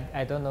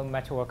I don't know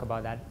much work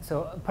about that.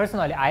 So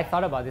personally, I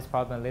thought about this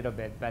problem a little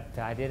bit, but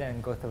I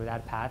didn't go through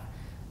that path,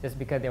 just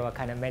because there were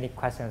kind of many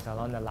questions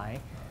along the line.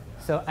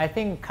 So I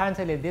think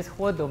currently this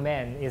whole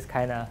domain is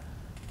kind of,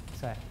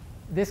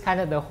 this kind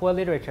of the whole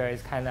literature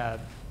is kind of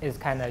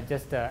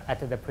just at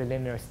the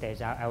preliminary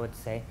stage, I would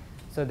say.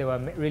 So there were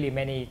really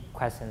many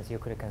questions you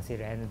could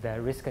consider, and the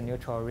risk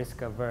neutral,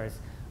 risk averse,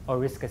 or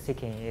risk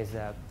seeking is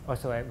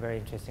also a very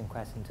interesting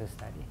question to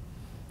study.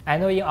 I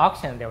know in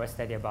auction there was a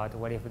study about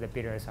what if the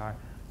bidders are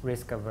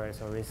risk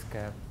averse or risk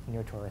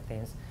neutral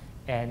things,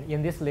 and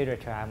in this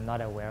literature I'm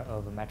not aware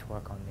of much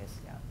work on this.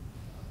 Yeah.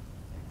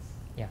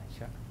 Yeah,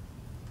 sure.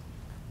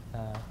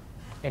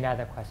 Any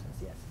other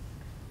questions? Yes.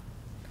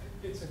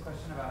 It's a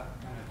question about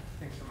kind of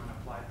things from an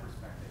applied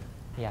perspective.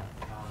 Yeah.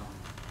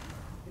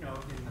 You know,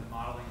 in the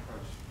modeling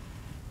approach,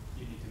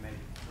 you need to make,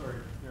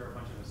 or there are a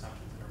bunch of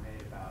assumptions that are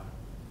made about,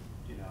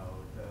 you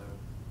know, the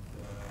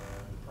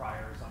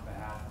priors on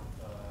behalf of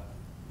the,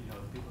 you know,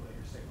 the people that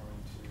you're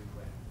signaling to,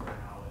 and their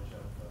knowledge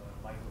of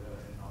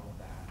likelihood and all of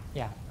that.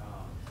 Yeah.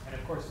 And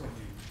of course, when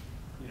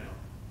you know,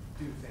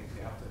 do things,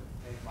 you have to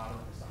make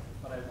modeling assumptions.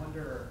 But I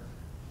wonder,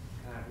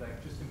 kind of like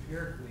just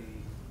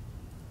empirically,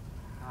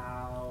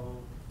 how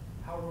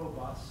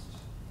robust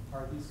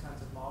are these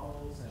kinds of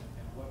models, and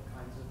what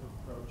kinds of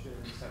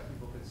approaches have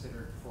people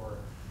considered for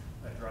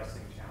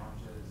addressing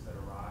challenges that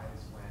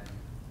arise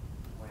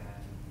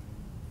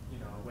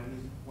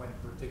when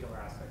particular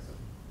aspects of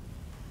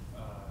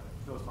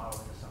those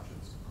modeling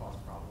assumptions cause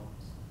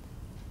problems?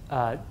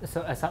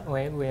 So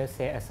when we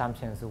say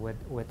assumptions,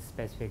 what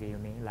specifically you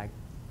mean? Like,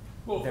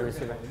 well, for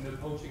example, in the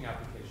poaching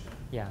application,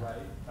 yeah.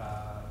 Right?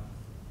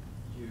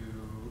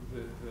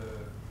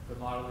 The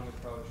modeling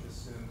approach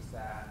assumes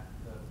that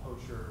the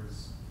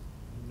poachers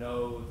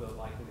know the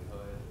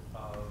likelihood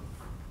of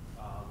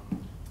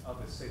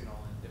a signal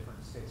in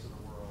different states of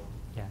the world.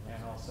 Yeah,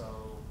 and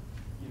also,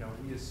 you know,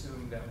 we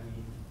assume that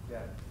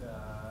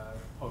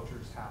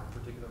poachers have a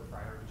particular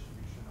prior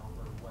distribution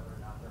over whether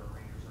or not their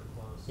ranges are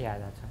close. Yeah,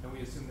 that's right. And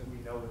we assume that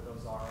we know what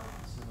those are,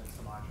 assume it's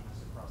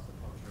homogeneous across the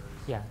poachers.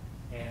 Yeah.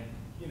 And,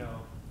 you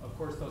know, of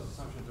course those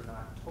assumptions are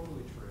not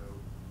totally true.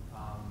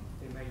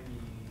 They might be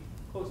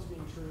close to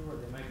being true, or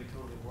they might be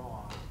totally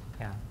wrong.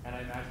 Yeah. And I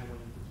imagine when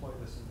you deploy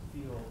this in the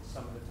field,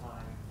 some of the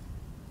time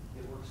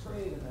it works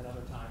great, and then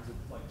other times it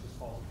like just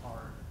falls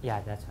apart. Yeah,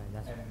 that's right.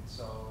 That's and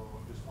so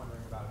I'm just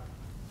wondering about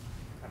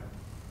kind of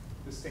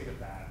the state of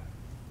that.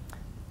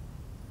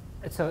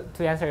 So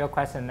to answer your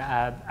question,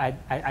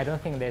 I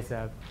don't think there's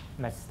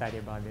much study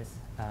about this.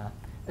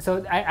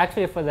 So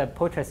actually for the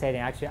portrait setting,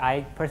 actually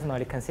I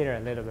personally consider a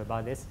little bit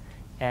about this,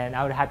 and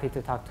I would happy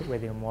to talk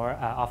with you more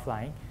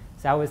offline.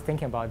 So I was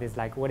thinking about this,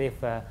 like what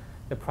if the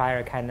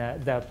prior,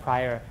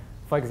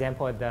 for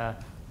example, the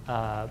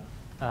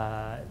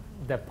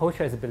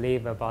poacher's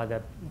belief about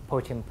the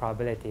poaching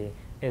probability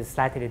is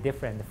slightly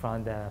different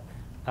from the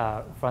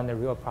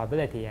real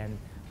probability, and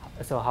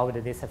so how would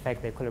this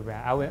affect the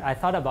equilibrium? I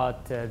thought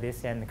about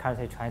this and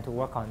currently trying to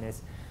work on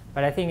this.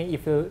 But I think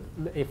if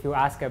you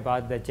ask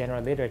about the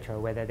general literature,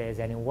 whether there is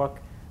any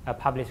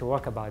published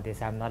work about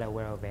this, I'm not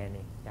aware of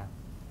any. Yeah.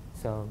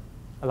 So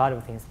a lot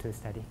of things to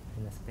study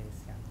in the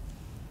space.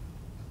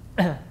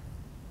 Yeah.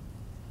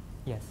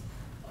 Yes.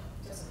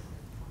 Just a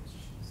quick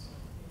question. So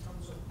in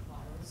terms of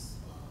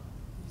priors,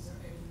 is there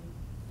any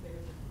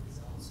negative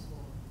results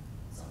for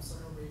some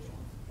certain region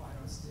of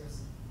priors?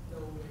 There's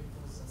no way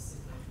for the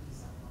signal to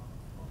design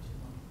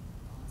optimum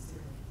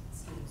signal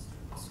schemes to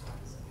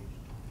prescribe the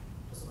agent.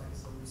 Just like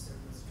the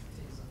researchers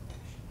takes the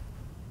action.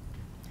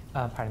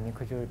 Pardon me,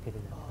 could you repeat the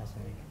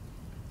question again?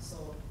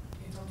 So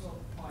in terms of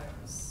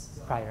priors,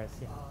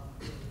 yeah.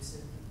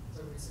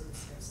 The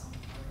researchers have some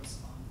priors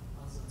on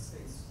the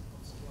states of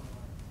the world.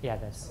 Yeah,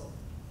 that's so.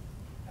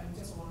 I'm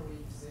just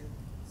wondering if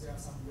there are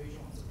some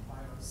regions of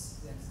priors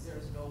that there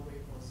is no way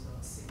for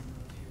the signal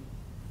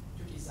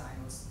to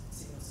design those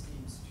signal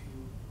schemes to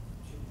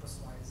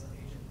prescribe the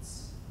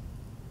agents.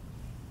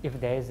 If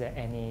there is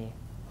any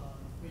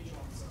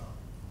regions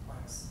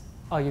priors.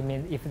 Oh, you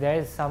mean if there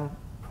is some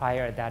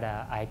prior that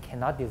I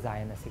cannot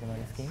design a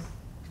signaling scheme?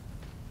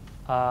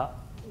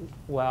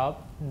 Well,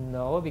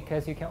 no,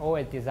 because you can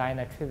always design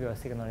a trivial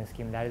signaling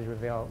scheme that is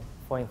reveal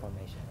for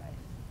information, right?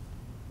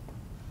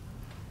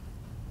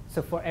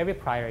 So for every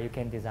prior, you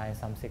can design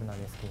some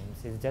signaling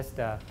schemes. It's just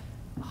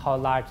how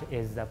large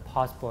is the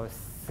possible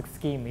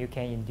scheme you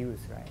can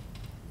induce, right?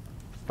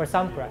 For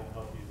some prior.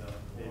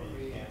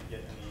 Maybe you can't get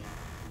any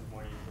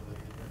more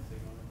utility than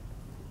signaling.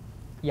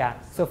 Yeah.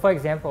 So for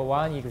example,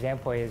 one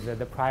example is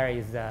the prior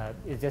is a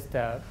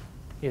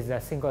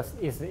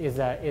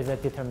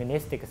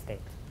deterministic state.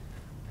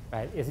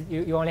 Right?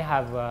 You only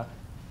have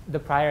the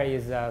prior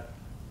is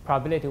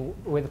probability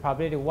with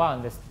probability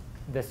 1,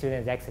 the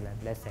student is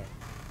excellent, let's say.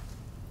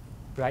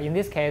 Right? In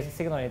this case,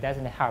 signaling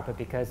doesn't help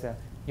because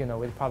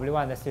with probability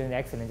 1, the student is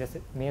excellent just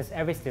means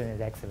every student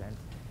is excellent.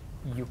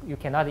 You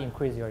cannot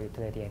increase your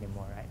utility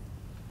anymore,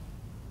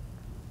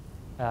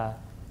 right?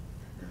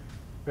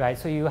 Right.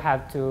 So you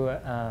have to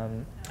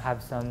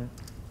have some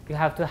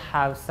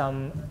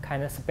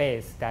kind of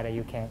space that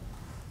you can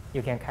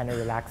kind of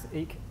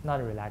you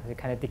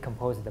kind of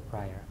decompose the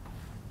prior.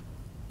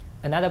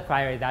 Another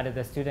prior is that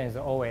the student is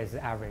always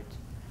average.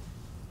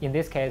 In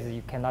this case,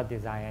 you cannot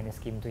design any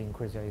scheme to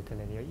increase your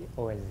utility, you're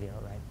always 0,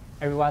 right?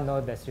 Everyone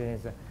knows the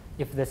student is,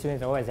 if the student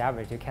is always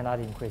average, you cannot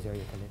increase your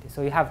utility.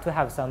 So you have to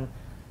have some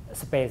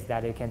space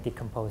that you can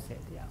decompose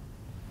it, yeah.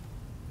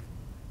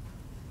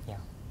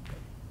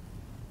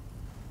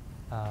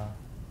 Yeah.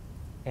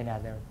 Any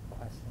other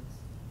questions?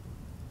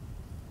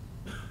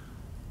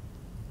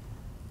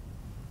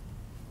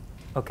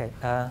 Okay,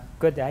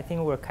 good. I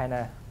think we're kind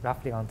of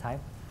roughly on time.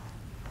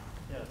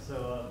 Yeah,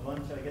 so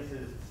lunch, I guess,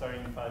 is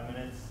starting in 5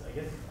 minutes. I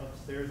guess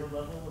upstairs a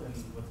level in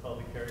what's called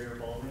the carrier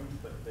ballroom,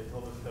 but they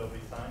told us there'll be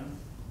signs.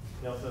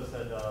 They also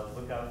said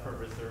look out for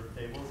reserved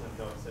tables and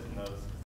don't sit in those.